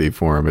empathy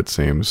for him, it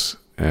seems,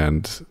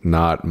 and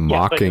not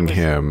mocking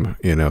him,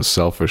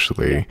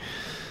 selfishly. Yeah.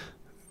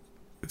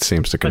 It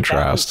seems to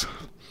contrast.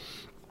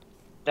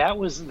 That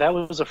was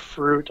a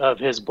fruit of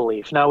his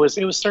belief. Now,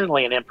 it was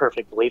certainly an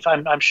imperfect belief.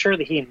 I'm sure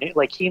that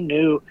he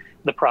knew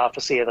the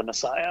prophecy of the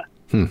Messiah,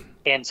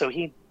 and so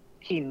he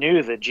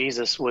knew that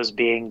Jesus was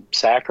being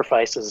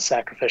sacrificed as a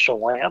sacrificial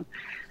lamb.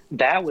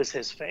 That was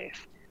his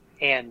faith,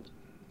 and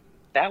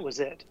that was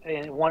it.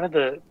 And one of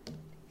the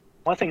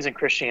things in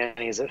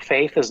Christianity is that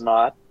faith is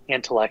not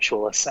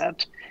intellectual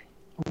assent.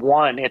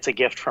 One, it's a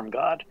gift from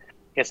God.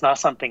 It's not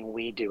something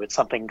we do. It's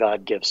something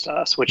God gives to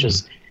us, which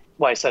is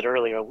why I said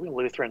earlier,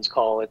 Lutherans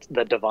call it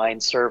the divine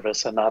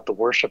service and not the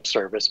worship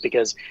service,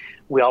 because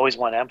we always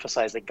want to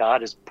emphasize that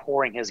God is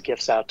pouring his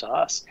gifts out to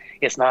us.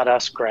 It's not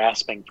us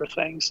grasping for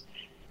things.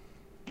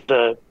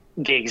 The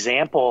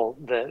example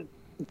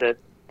that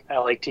I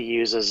like to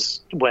use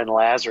is when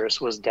Lazarus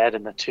was dead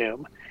in the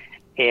tomb,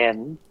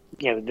 and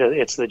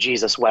it's the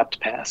Jesus wept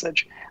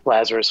passage.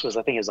 Lazarus was,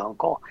 I think, his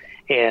uncle,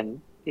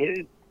 and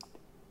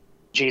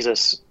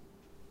Jesus'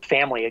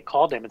 family had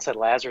called him and said,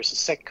 Lazarus is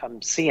sick,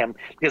 come see him,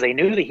 because they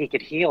knew that he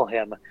could heal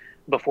him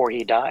before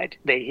he died.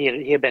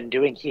 He had been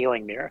doing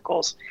healing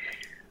miracles.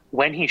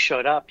 When he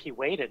showed up, he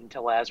waited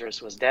until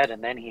Lazarus was dead,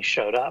 and then he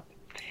showed up.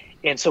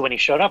 And so when he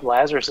showed up,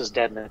 Lazarus is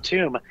dead in the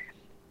tomb,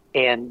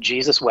 and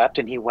Jesus wept,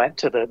 and he went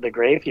to the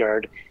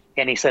graveyard,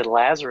 and he said,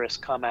 Lazarus,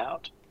 come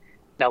out.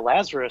 Now,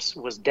 Lazarus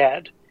was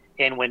dead,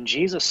 and when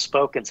Jesus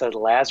spoke and said,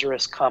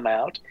 Lazarus, come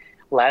out,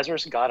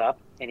 Lazarus got up,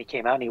 and he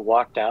came out, and he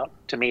walked out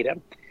to meet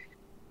him.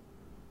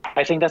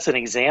 I think that's an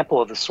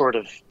example of the sort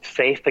of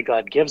faith that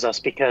God gives us,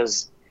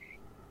 because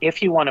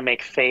if you want to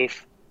make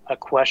faith a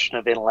question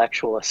of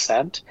intellectual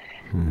assent,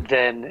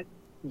 then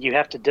you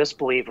have to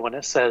disbelieve when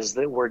it says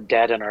that we're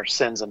dead in our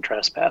sins and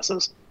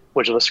trespasses,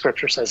 which the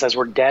scripture says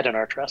we're dead in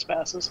our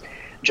trespasses,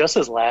 just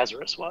as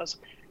Lazarus was.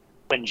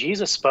 When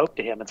Jesus spoke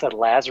to him and said,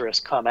 Lazarus,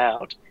 come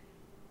out,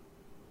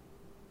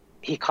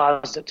 he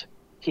caused it.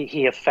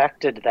 He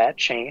affected that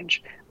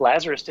change.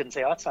 Lazarus didn't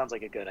say, oh, that sounds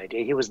like a good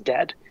idea. He was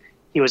dead.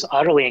 He was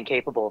utterly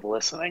incapable of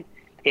listening.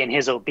 And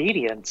his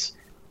obedience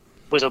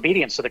was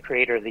obedience to the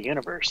creator of the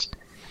universe,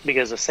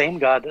 because the same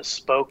God that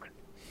spoke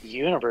the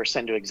universe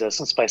into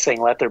existence by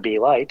saying, let there be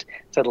light,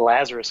 said,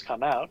 Lazarus,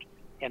 come out.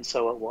 And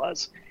so it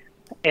was.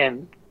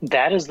 And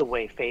that is the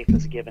way faith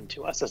is given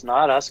to us. It's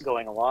not us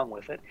going along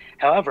with it.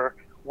 However,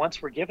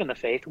 once we're given the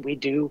faith, we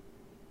do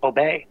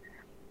obey.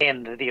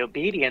 And the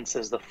obedience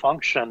is the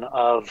function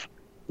of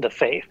the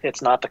faith.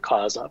 It's not the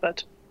cause of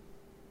it.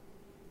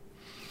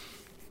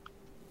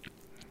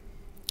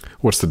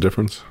 What's the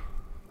difference?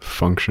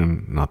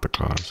 Function, not the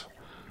cause.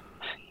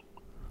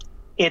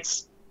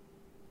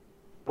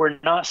 We're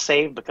not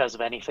saved because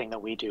of anything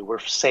that we do. We're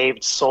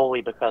saved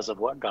solely because of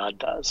what God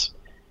does.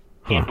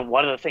 And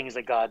one of the things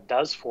that God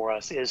does for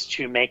us is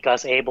to make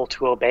us able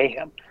to obey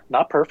him.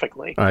 Not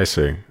perfectly. I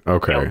see.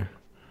 Okay.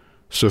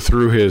 So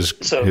through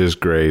his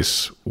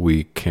grace,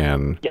 we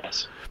can...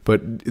 Yes.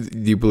 But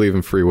do you believe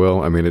in free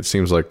will? I mean, it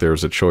seems like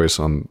there's a choice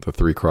on the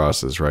three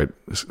crosses, right?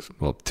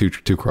 Well, two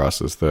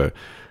crosses. The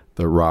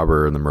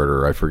robber and the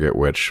murderer, I forget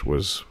which,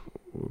 was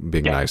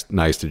being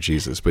nice to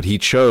Jesus. But he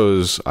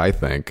chose, I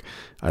think,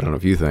 I don't know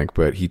if you think,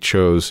 but he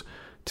chose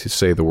to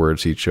say the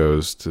words he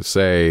chose to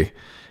say,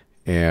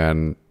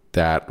 and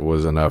that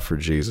was enough for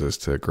Jesus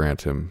to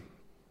grant him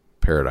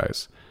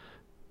paradise.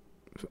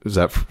 Is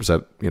that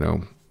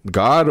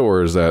God,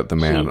 or is that the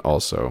man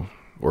also,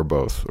 or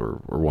both,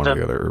 or one or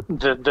the other?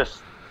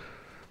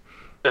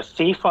 The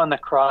thief on the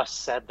cross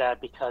said that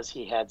because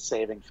he had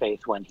saving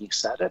faith when he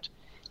said it.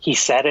 He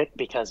said it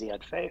because he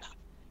had faith.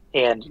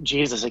 And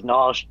Jesus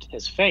acknowledged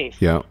his faith,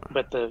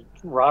 but the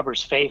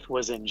robber's faith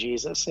was in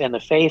Jesus. And the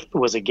faith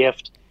was a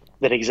gift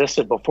that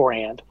existed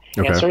beforehand,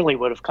 and certainly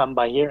would have come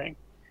by hearing.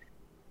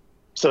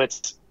 So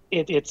it's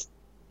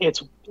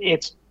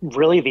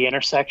really the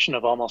intersection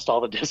of almost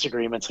all the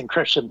disagreements in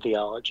Christian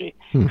theology.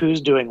 Who's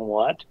doing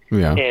what?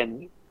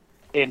 And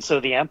so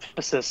the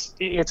emphasis,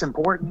 it's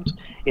important.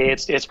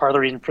 It's part of the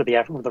reason for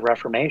the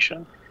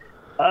Reformation.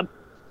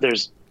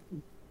 There's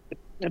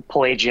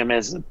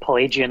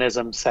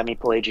Pelagianism,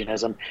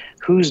 semi-Pelagianism.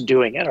 Who's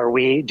doing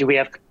it? Do we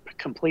have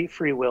complete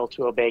free will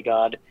to obey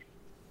God?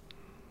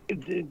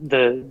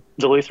 The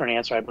Lutheran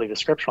answer, I believe the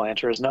scriptural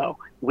answer, is no.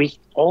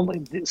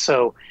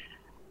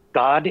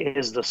 God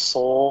is the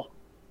sole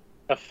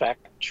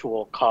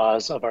effectual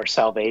cause of our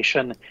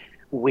salvation.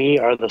 We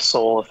are the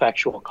sole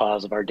effectual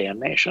cause of our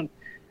damnation.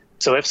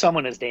 So if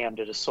someone is damned,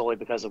 it is solely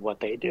because of what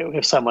they do.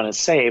 If someone is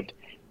saved,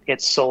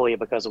 it's solely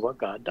because of what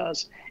God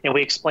does. And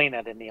we explain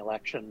that in the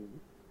election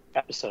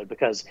episode,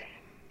 because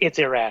it's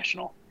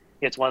irrational.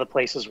 It's one of the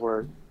places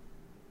where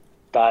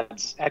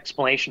God's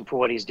explanation for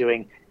what he's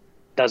doing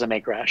doesn't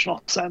make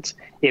rational sense.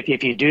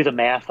 If you do the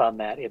math on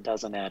that, it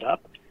doesn't add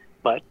up.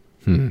 But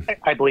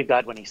I believe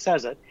God when he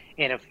says it.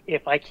 And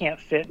if I can't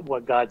fit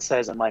what God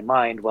says in my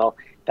mind, well,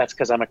 that's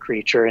because I'm a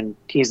creature and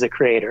he's the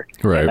creator.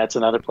 Right. And that's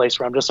another place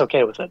where I'm just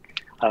okay with it.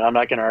 I'm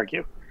not going to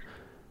argue.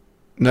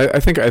 No, I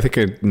think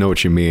I know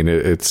what you mean.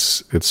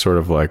 It's sort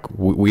of like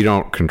we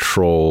don't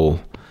control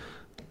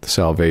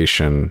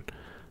salvation.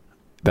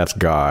 That's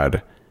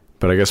God.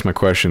 But I guess my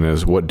question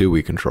is, what do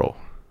we control?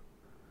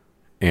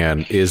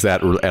 And is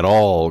that at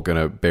all going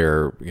to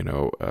bear,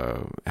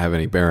 have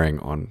any bearing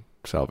on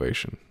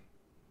salvation?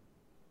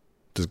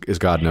 Is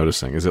God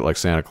noticing? Is it like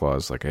Santa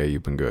Claus, like, hey,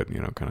 you've been good,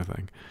 kind of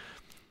thing?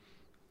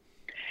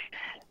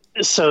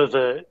 So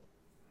the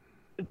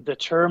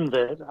term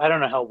that, I don't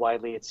know how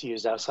widely it's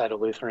used outside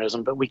of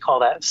Lutheranism, but we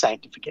call that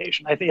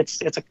sanctification. I think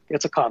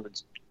it's a common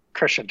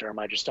Christian term.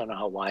 I just don't know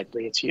how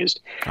widely it's used.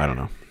 I don't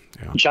know.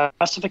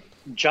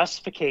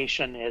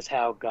 Justification is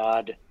how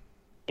God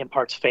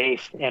imparts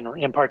faith and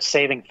imparts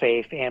saving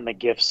faith and the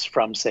gifts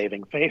from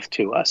saving faith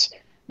to us.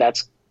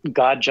 That's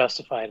God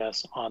justified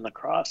us on the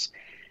cross.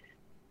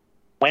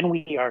 When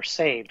we are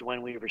saved,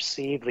 when we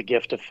receive the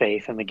gift of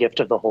faith and the gift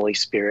of the Holy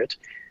Spirit,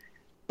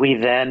 we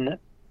then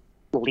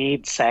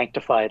lead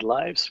sanctified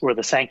lives, where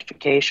the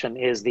sanctification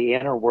is the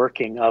inner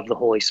working of the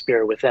Holy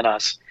Spirit within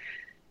us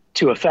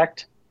to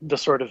affect the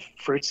sort of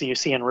fruits that you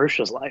see in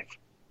Rush's life.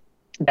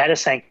 That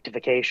is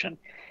sanctification.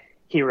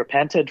 He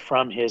repented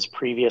from his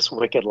previous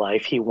wicked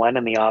life. He went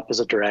in the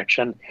opposite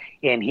direction,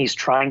 and he's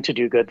trying to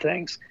do good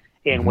things.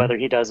 And whether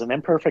he does them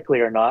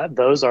imperfectly or not,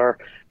 those are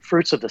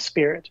fruits of the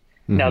Spirit.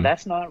 Now,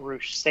 that's not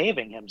Rush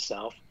saving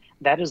himself.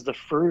 That is the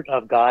fruit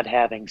of God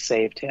having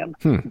saved him,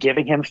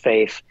 giving him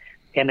faith.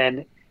 And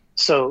then,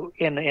 so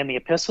in the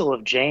Epistle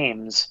of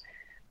James,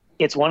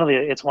 it's one of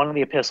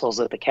the epistles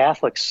that the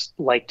Catholics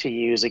like to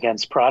use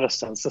against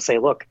Protestants to say,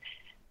 look,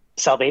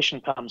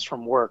 salvation comes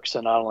from works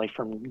and not only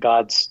from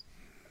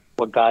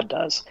what God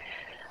does.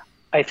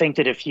 I think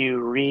that if you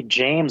read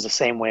James the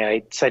same way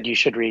I said you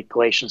should read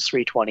Galatians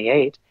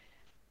 3:28,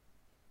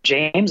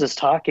 James is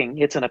talking,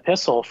 it's an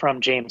epistle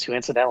from James, who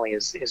incidentally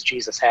is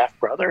Jesus'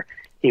 half-brother.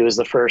 He was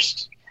the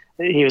first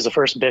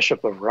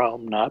bishop of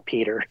Rome, not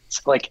Peter.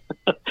 It's like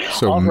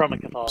all Roman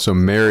Catholicism. So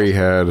Mary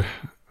had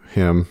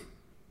him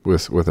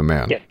with a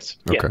man. Yes.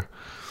 Okay.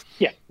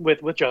 Yeah,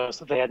 with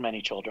Joseph, they had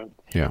many children.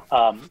 Yeah.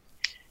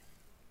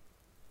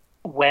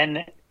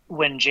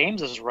 When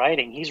James is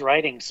writing, he's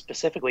writing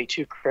specifically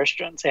to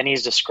Christians, and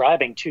he's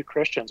describing to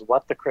Christians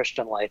what the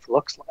Christian life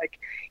looks like.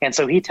 And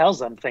so he tells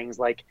them things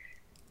like,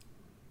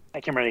 I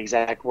can't remember the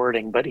exact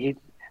wording, but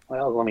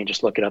let me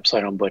just look it up so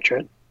I don't butcher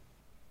it.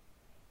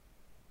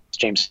 It's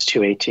James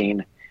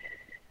 2:18.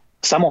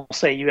 Some will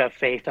say, you have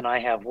faith and I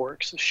have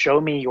works. Show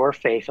me your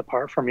faith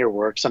apart from your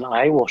works, and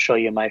I will show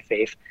you my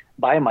faith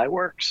by my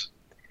works.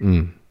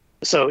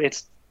 So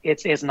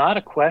it's not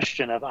a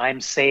question of I'm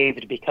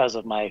saved because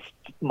of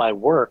my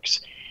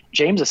works.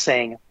 James is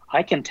saying,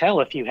 I can tell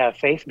if you have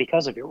faith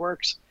because of your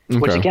works,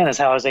 which again is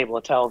how I was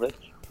able to tell that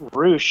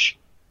Rush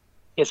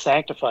is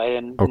sanctified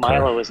and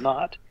Milo is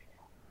not,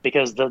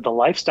 because the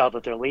lifestyle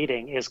that they're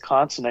leading is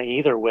consonant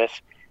either with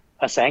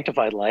a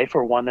sanctified life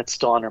or one that's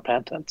still in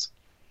repentance.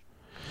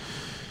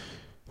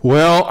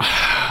 Well,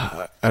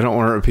 I don't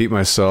want to repeat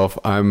myself.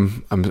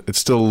 It's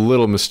still a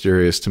little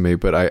mysterious to me,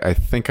 but I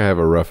think I have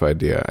a rough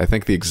idea. I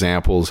think the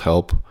examples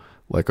help.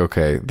 Like,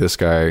 okay, this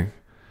guy,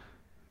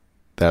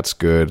 that's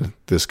good.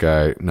 This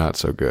guy, not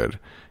so good.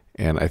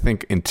 And I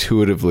think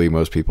intuitively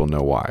most people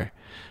know why.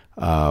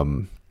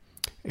 And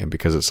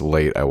because it's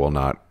late, I will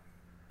not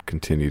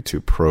continue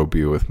to probe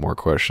you with more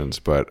questions.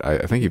 But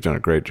I think you've done a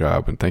great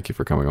job, and thank you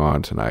for coming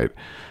on tonight.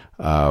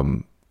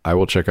 I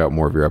will check out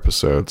more of your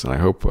episodes, and I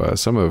hope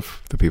some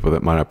of the people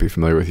that might not be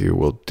familiar with you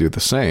will do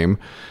the same,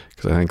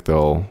 because I think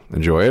they'll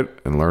enjoy it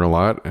and learn a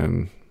lot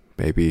and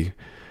maybe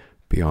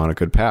be on a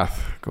good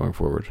path going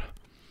forward.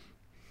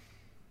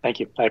 Thank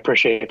you. I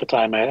appreciate the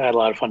time. I had a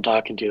lot of fun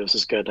talking to you. This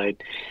is good. I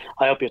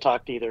hope you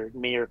talk to either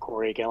me or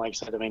Corey again. Like I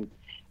said, I mean,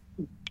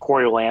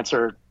 Corey will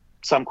answer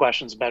some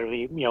questions better.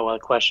 One of the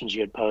questions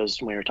you had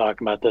posed when we were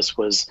talking about this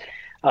was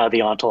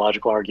the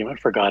ontological argument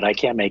for God. I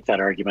can't make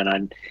that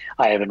argument.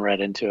 I haven't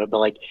read into it, but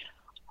like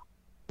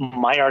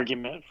my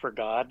argument for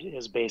God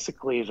is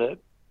basically that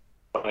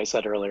what I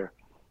said earlier.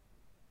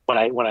 When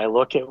I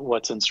look at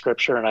what's in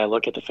Scripture and I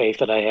look at the faith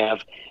that I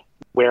have,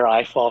 where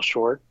I fall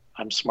short,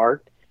 I'm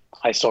smart.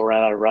 I still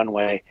ran out of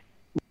runway.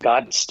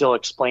 God still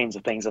explains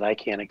the things that I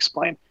can't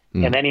explain,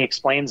 and then He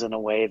explains in a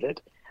way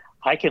that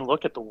I can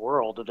look at the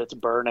world that's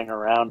burning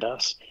around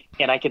us,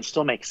 and I can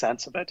still make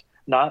sense of it,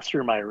 not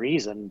through my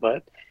reason,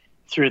 but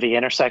through the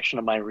intersection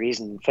of my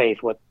reason and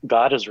faith, what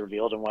God has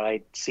revealed and what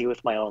I see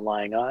with my own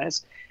lying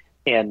eyes.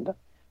 And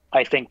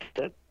I think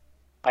that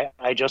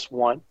I just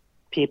want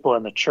people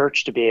in the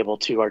church to be able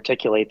to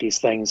articulate these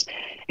things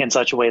in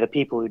such a way that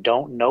people who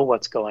don't know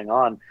what's going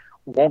on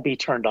won't be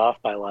turned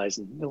off by lies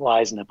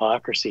and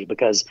hypocrisy.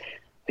 Because,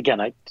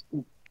 again,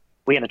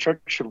 we in the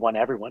church should want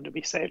everyone to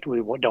be saved. We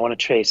don't want to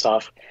chase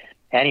off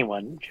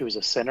anyone who's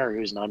a sinner,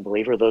 who's an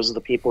unbeliever. Those are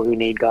the people who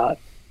need God.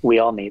 We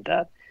all need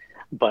that.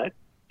 But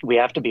we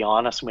have to be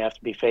honest and we have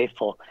to be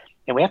faithful.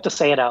 And we have to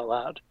say it out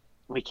loud.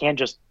 We can't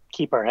just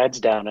keep our heads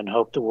down and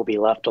hope that we'll be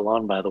left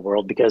alone by the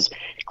world, because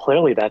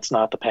clearly that's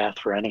not the path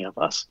for any of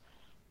us.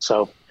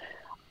 So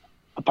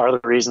a part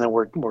of the reason that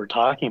we're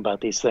talking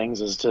about these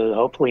things is to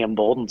hopefully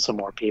embolden some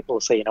more people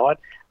to say, you know what,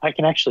 I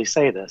can actually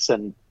say this.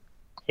 And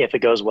if it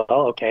goes well,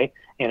 okay.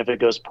 And if it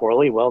goes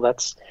poorly, well,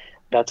 that's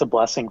a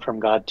blessing from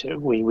God too.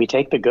 We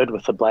take the good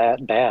with the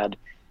bad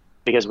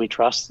because we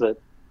trust that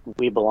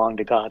we belong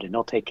to God and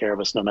He'll take care of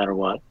us no matter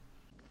what.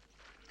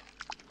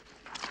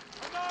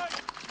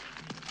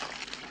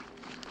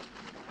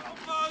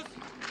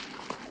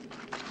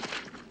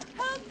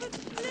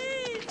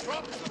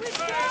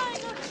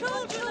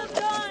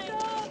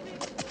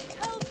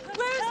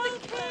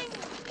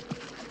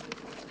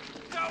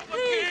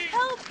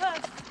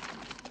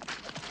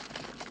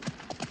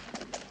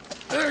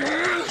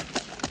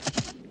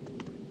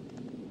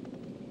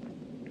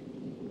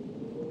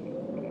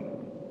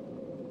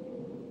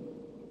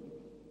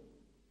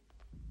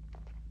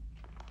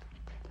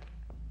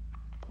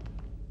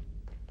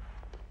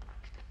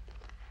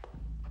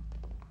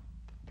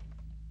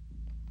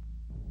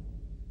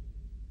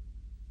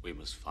 We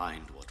must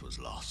find what was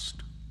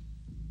lost.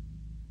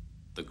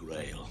 The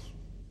Grail.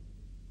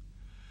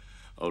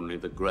 Only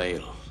the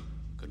Grail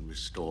can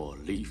restore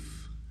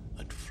leaf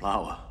and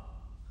flower.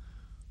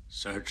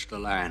 Search the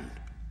land,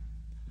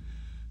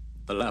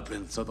 the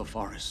labyrinths of the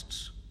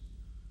forests,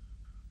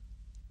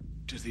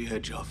 to the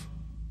edge of,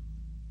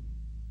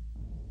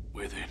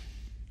 within.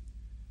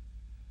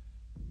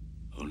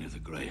 Only the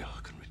Grail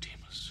can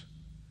redeem us.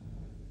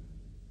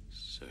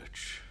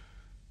 Search.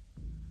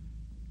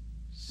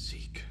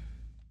 Seek.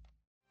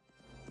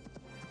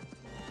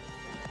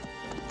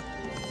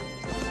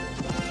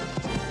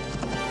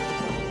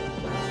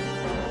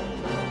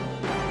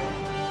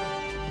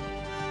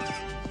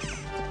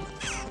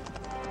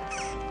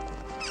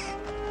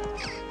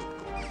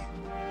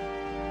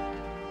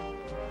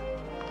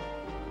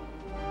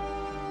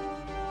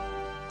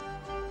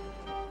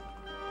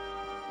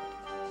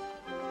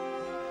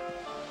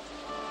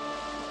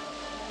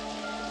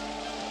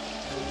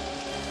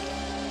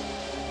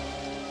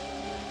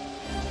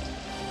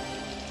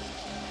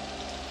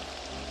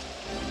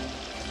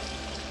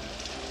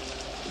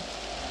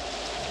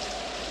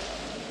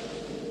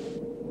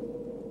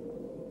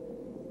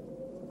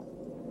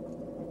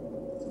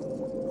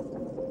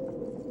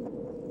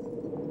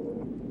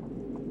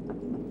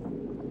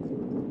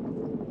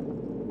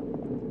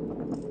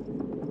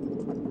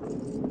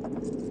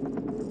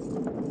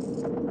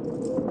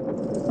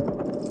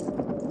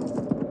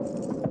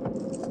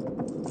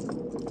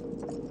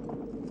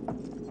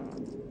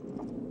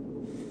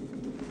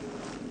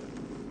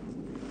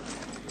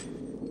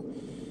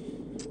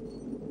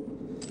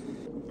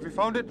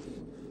 Found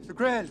it? The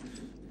Grail.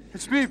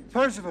 It's me,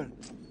 Percival.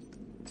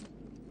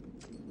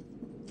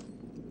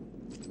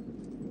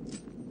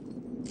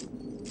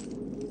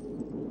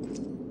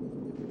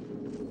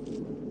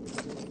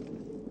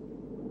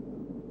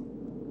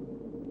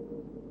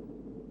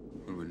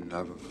 We will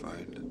never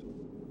find it.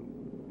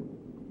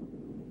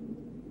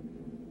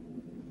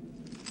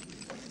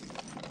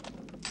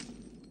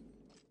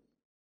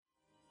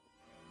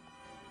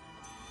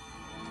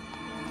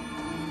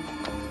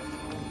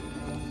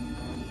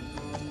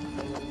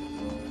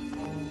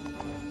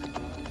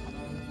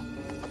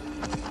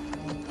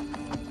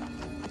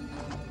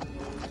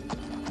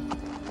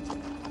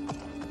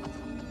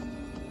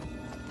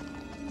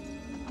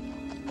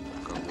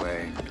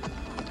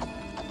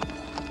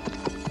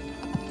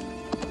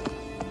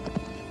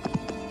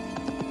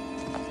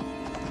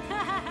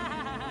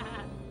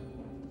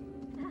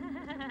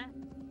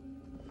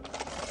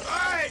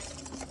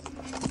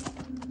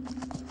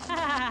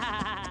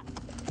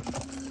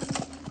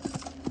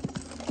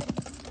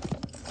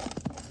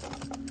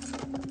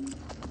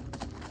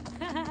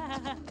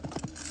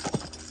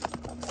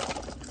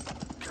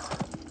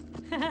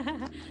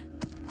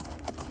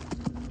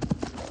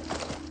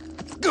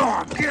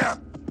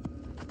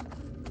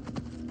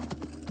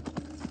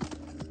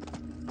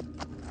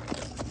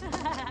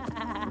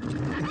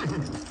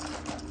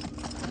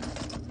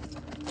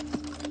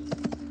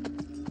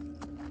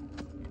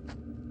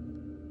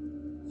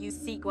 You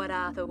seek what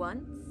Arthur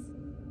wants?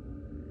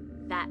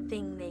 That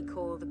thing they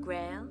call the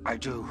Grail? I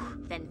do.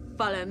 Then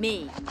follow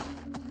me.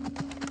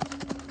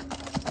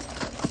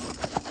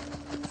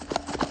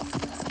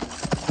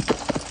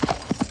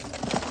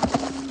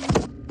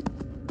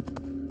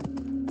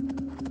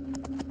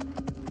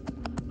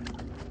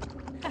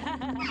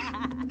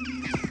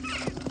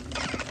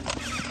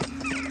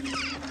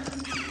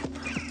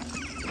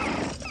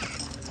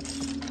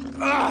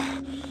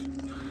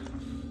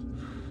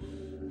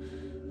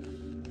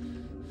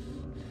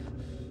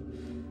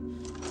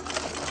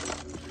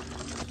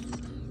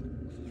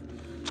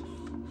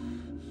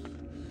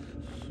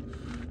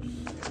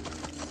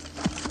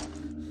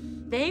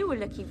 They were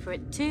looking for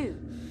it too,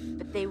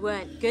 but they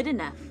weren't good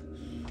enough.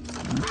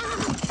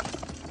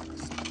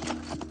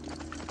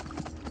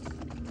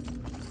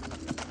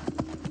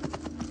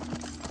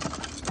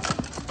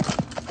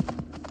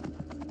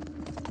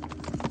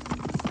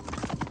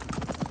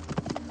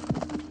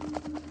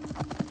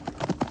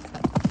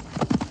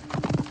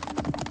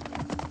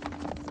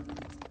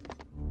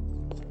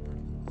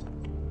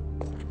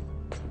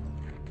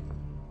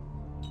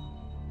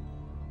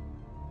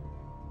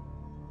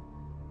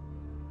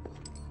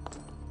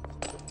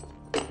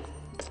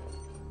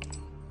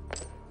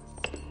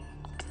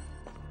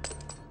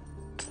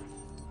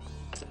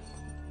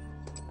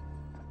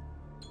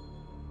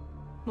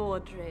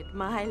 Mordred,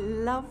 my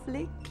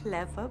lovely,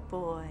 clever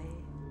boy.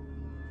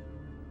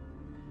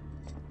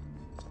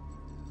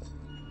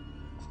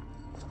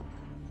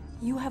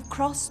 You have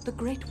crossed the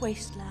great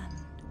wasteland.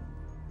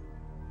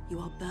 You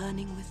are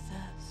burning with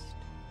thirst.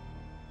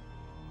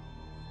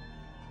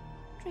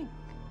 Drink.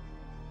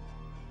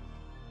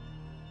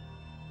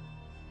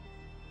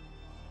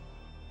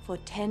 For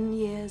 10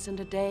 years and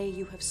a day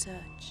you have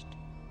searched.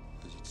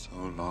 Is it so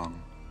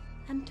long?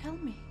 And tell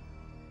me,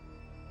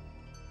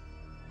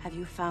 have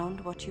you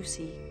found what you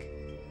seek?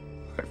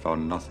 I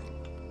found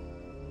nothing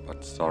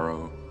but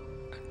sorrow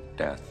and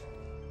death.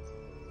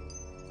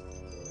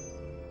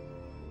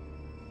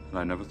 And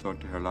I never thought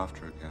to hear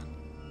laughter again.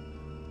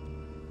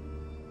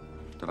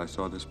 that I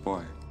saw this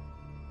boy.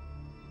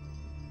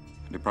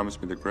 And he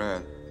promised me the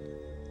Grail.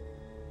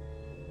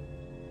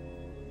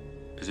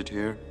 Is it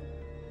here?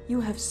 You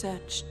have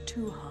searched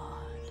too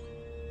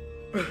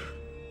hard.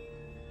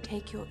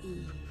 Take your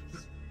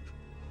ease.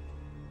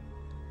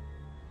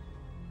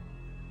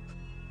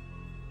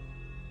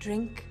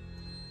 Drink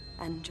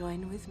and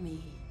join with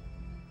me.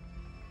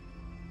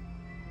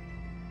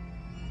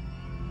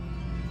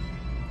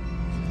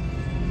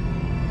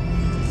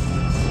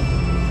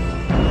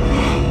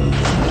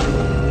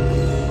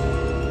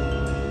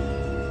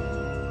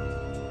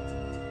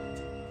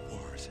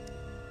 Wars.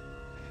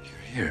 You're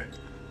here.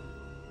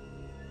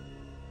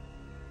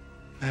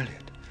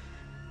 Elliot.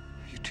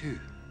 You too.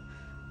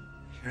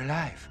 You're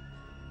alive.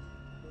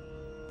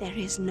 There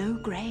is no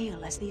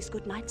grail, as these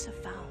good knights have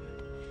found.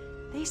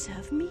 They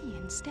serve me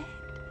instead.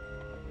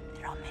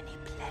 There are many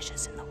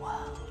pleasures in the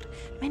world,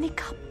 many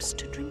cups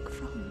to drink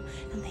from,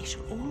 and they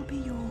shall all be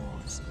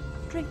yours.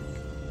 Drink.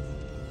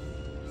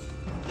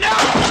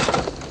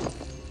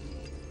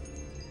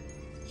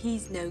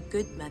 He's no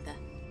good, Mother.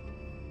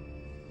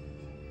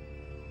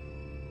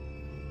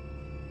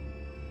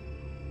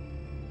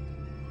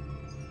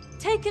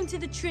 Take him to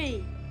the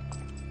tree.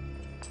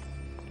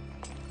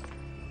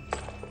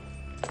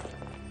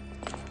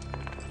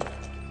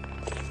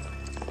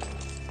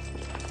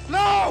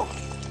 No!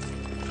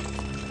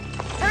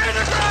 Hurry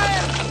the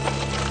Grail!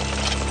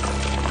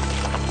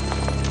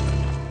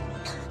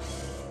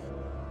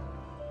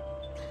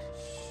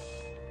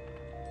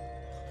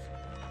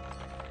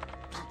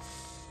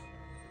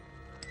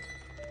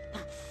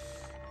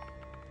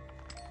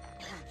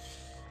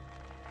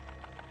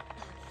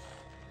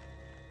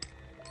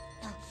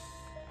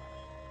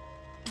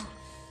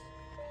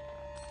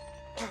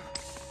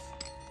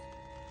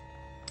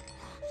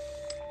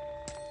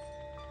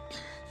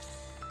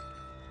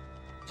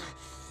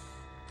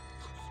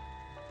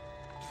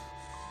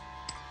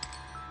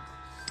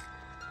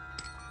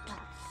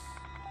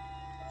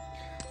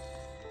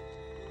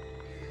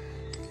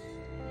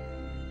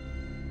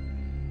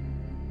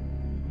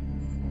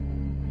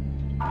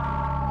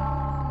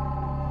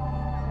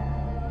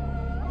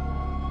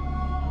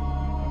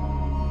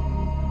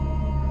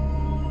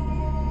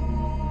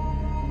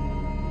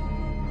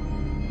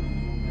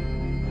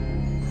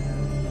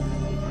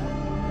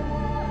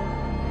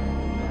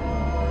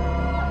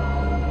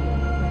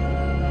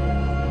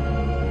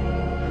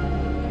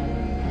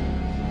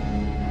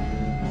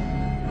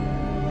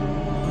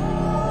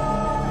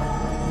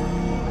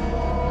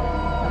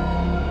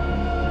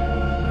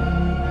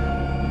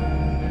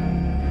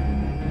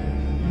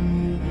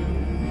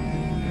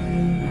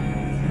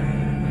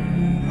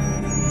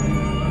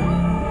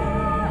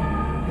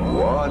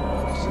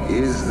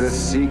 is the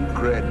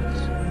secret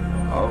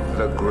of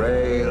the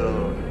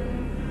Grail?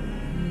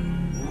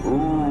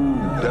 Who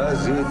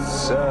does it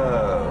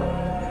serve?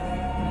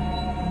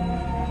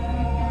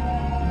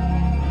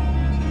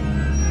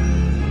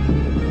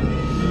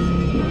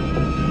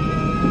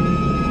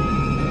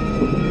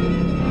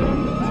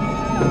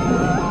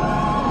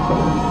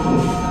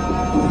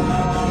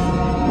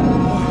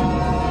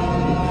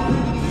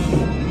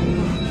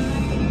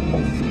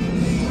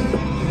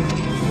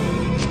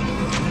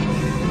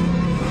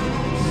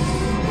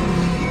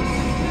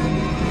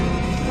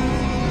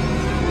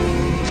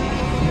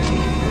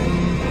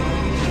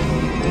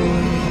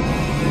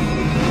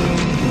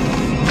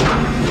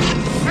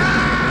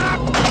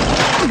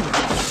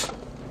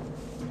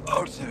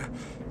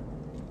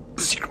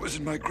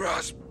 My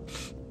grasp.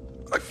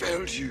 I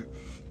failed you.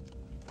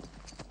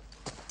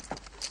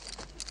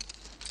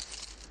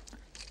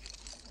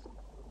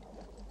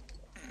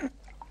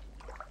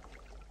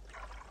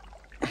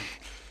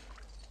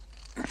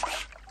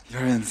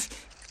 Lorenz.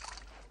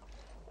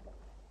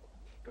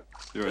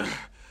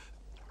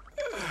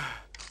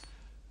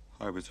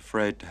 I was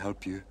afraid to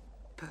help you.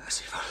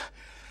 Percival,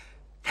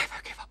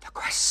 never give up the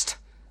quest.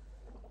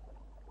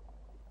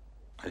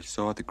 I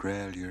saw the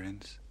Grail,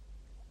 Lorenz.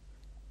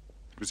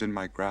 It was in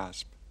my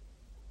grasp.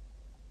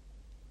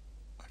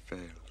 I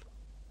failed.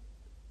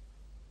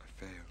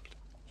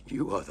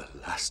 You are the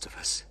last of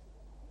us.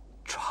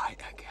 Try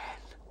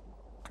again.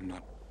 I'm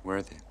not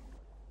worthy.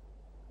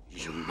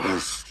 You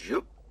must.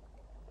 You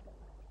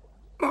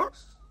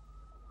must.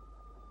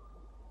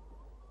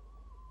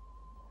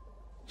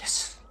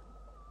 Listen.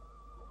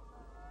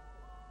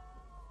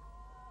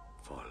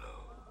 Follow.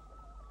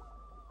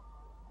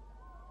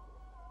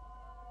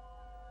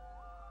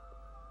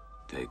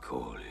 They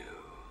call you.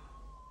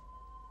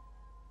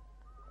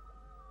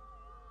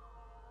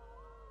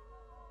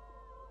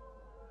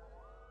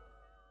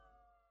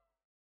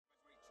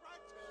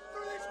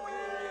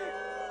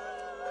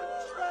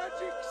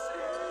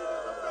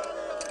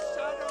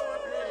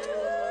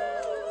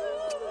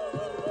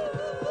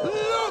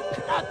 Look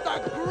at the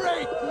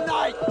great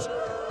night!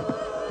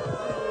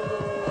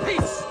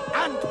 Peace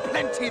and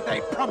plenty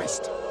they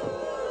promised.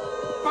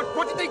 But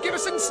what did they give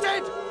us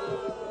instead?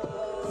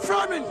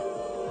 Famine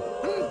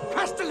and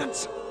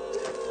pestilence.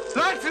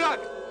 Lancelot!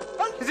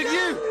 Is it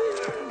you?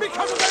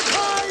 Because of their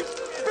pride!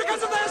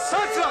 Because of their sin!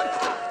 Lancelot!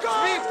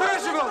 God, Me,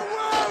 Percival!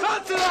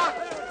 Lancelot!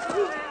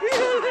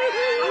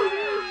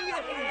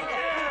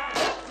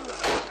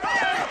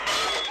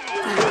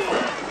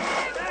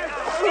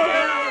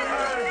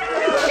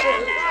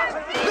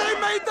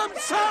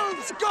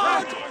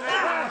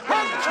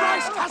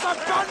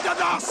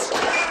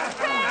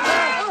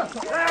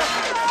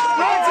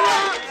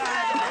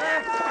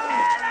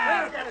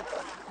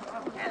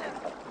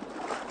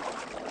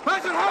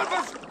 Lancelot, help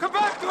us! Come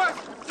back to us!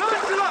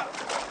 Lancelot!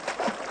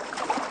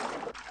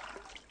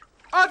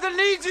 Arthur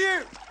needs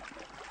you!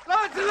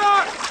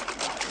 Lancelot!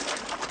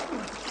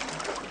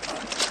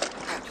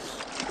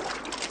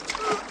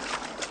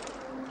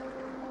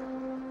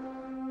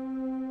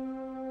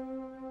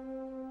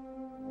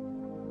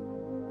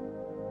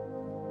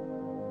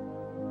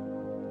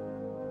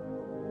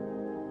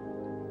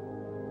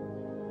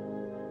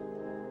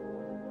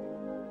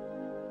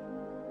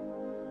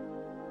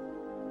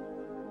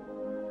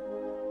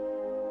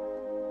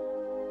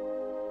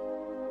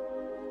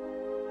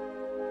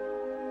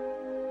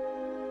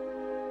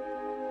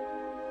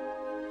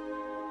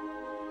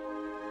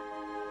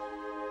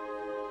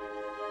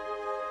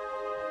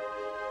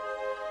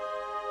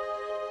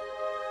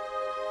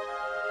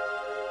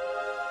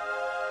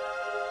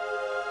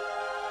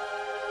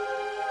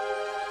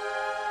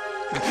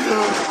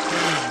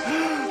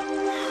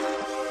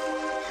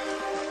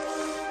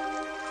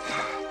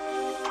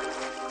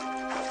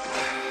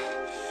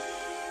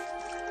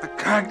 I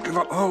can't give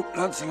up hope,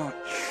 Lancelot.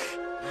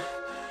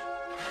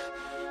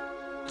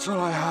 It's all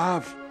I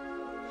have.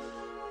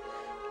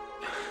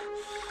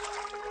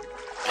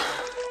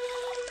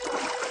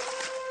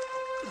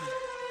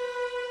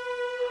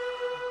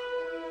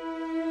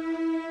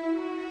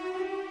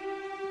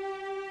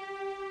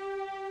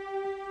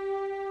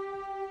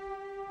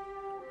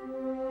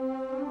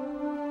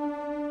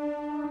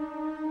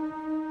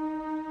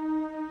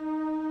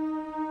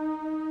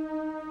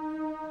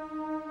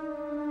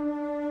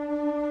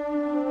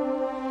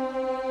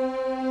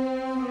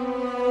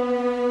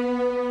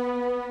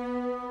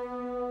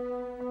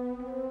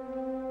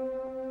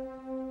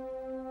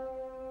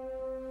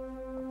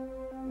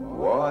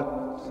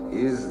 What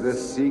is the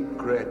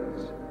secret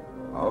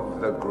of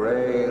the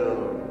Grail?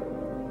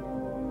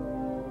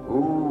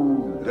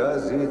 Who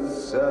does it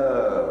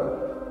serve?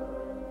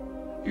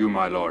 You,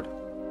 my lord.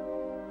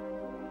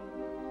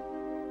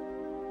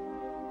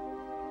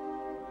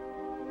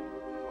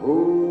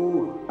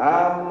 Who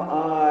am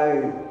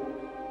I?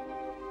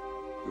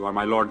 You are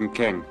my lord and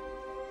king.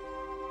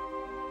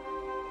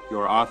 You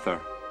are Arthur.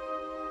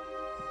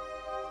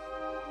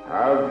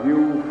 Have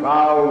you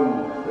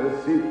found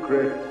the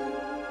secret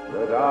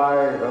that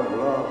I have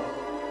lost?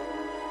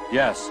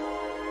 Yes.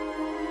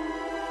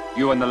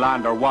 You and the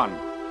land are one.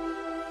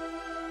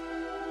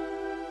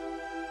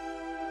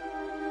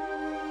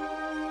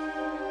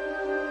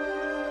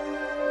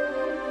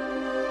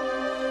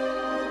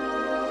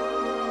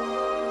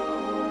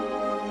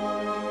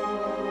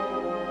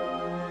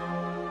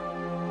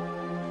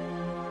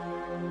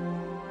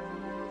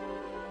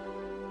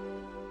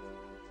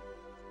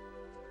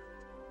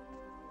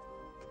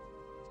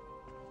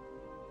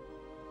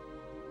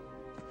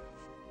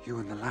 You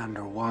and the land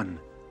are one.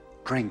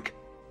 Drink.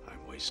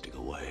 I'm wasting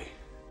away.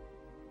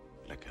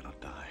 And I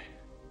cannot die.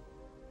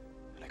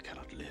 And I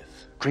cannot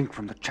live. Drink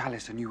from the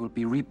chalice and you will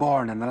be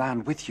reborn and the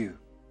land with you.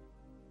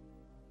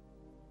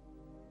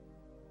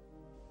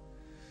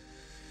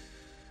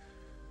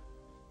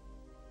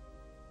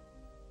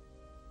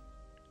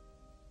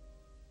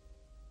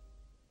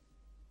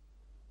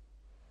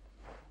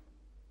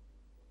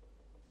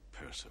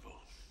 Percival.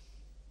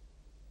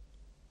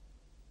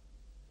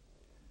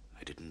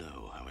 I didn't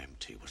know how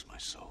empty was my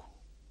soul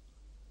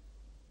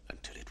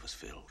until it was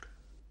filled.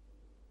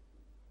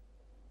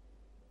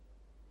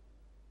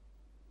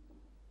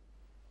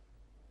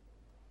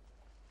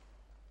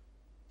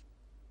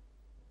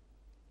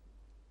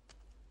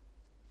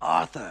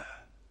 Arthur!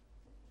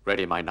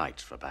 Ready my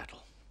knights for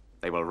battle.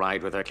 They will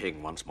ride with their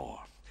king once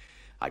more.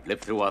 I've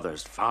lived through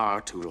others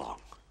far too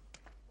long.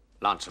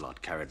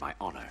 Lancelot carried my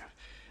honor,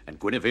 and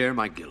Guinevere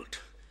my guilt.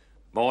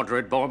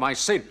 Mordred bore my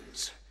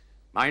sins.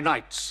 My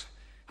knights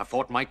have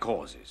fought my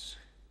causes.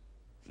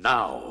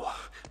 Now,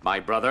 my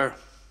brother,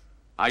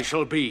 I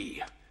shall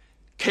be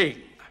king.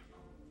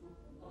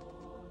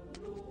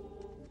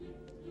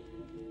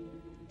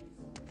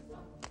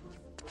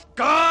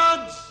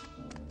 Guards!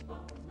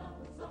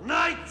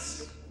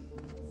 Knights!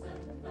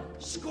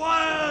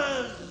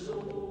 Squires!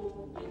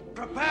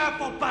 Prepare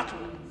for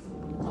battle!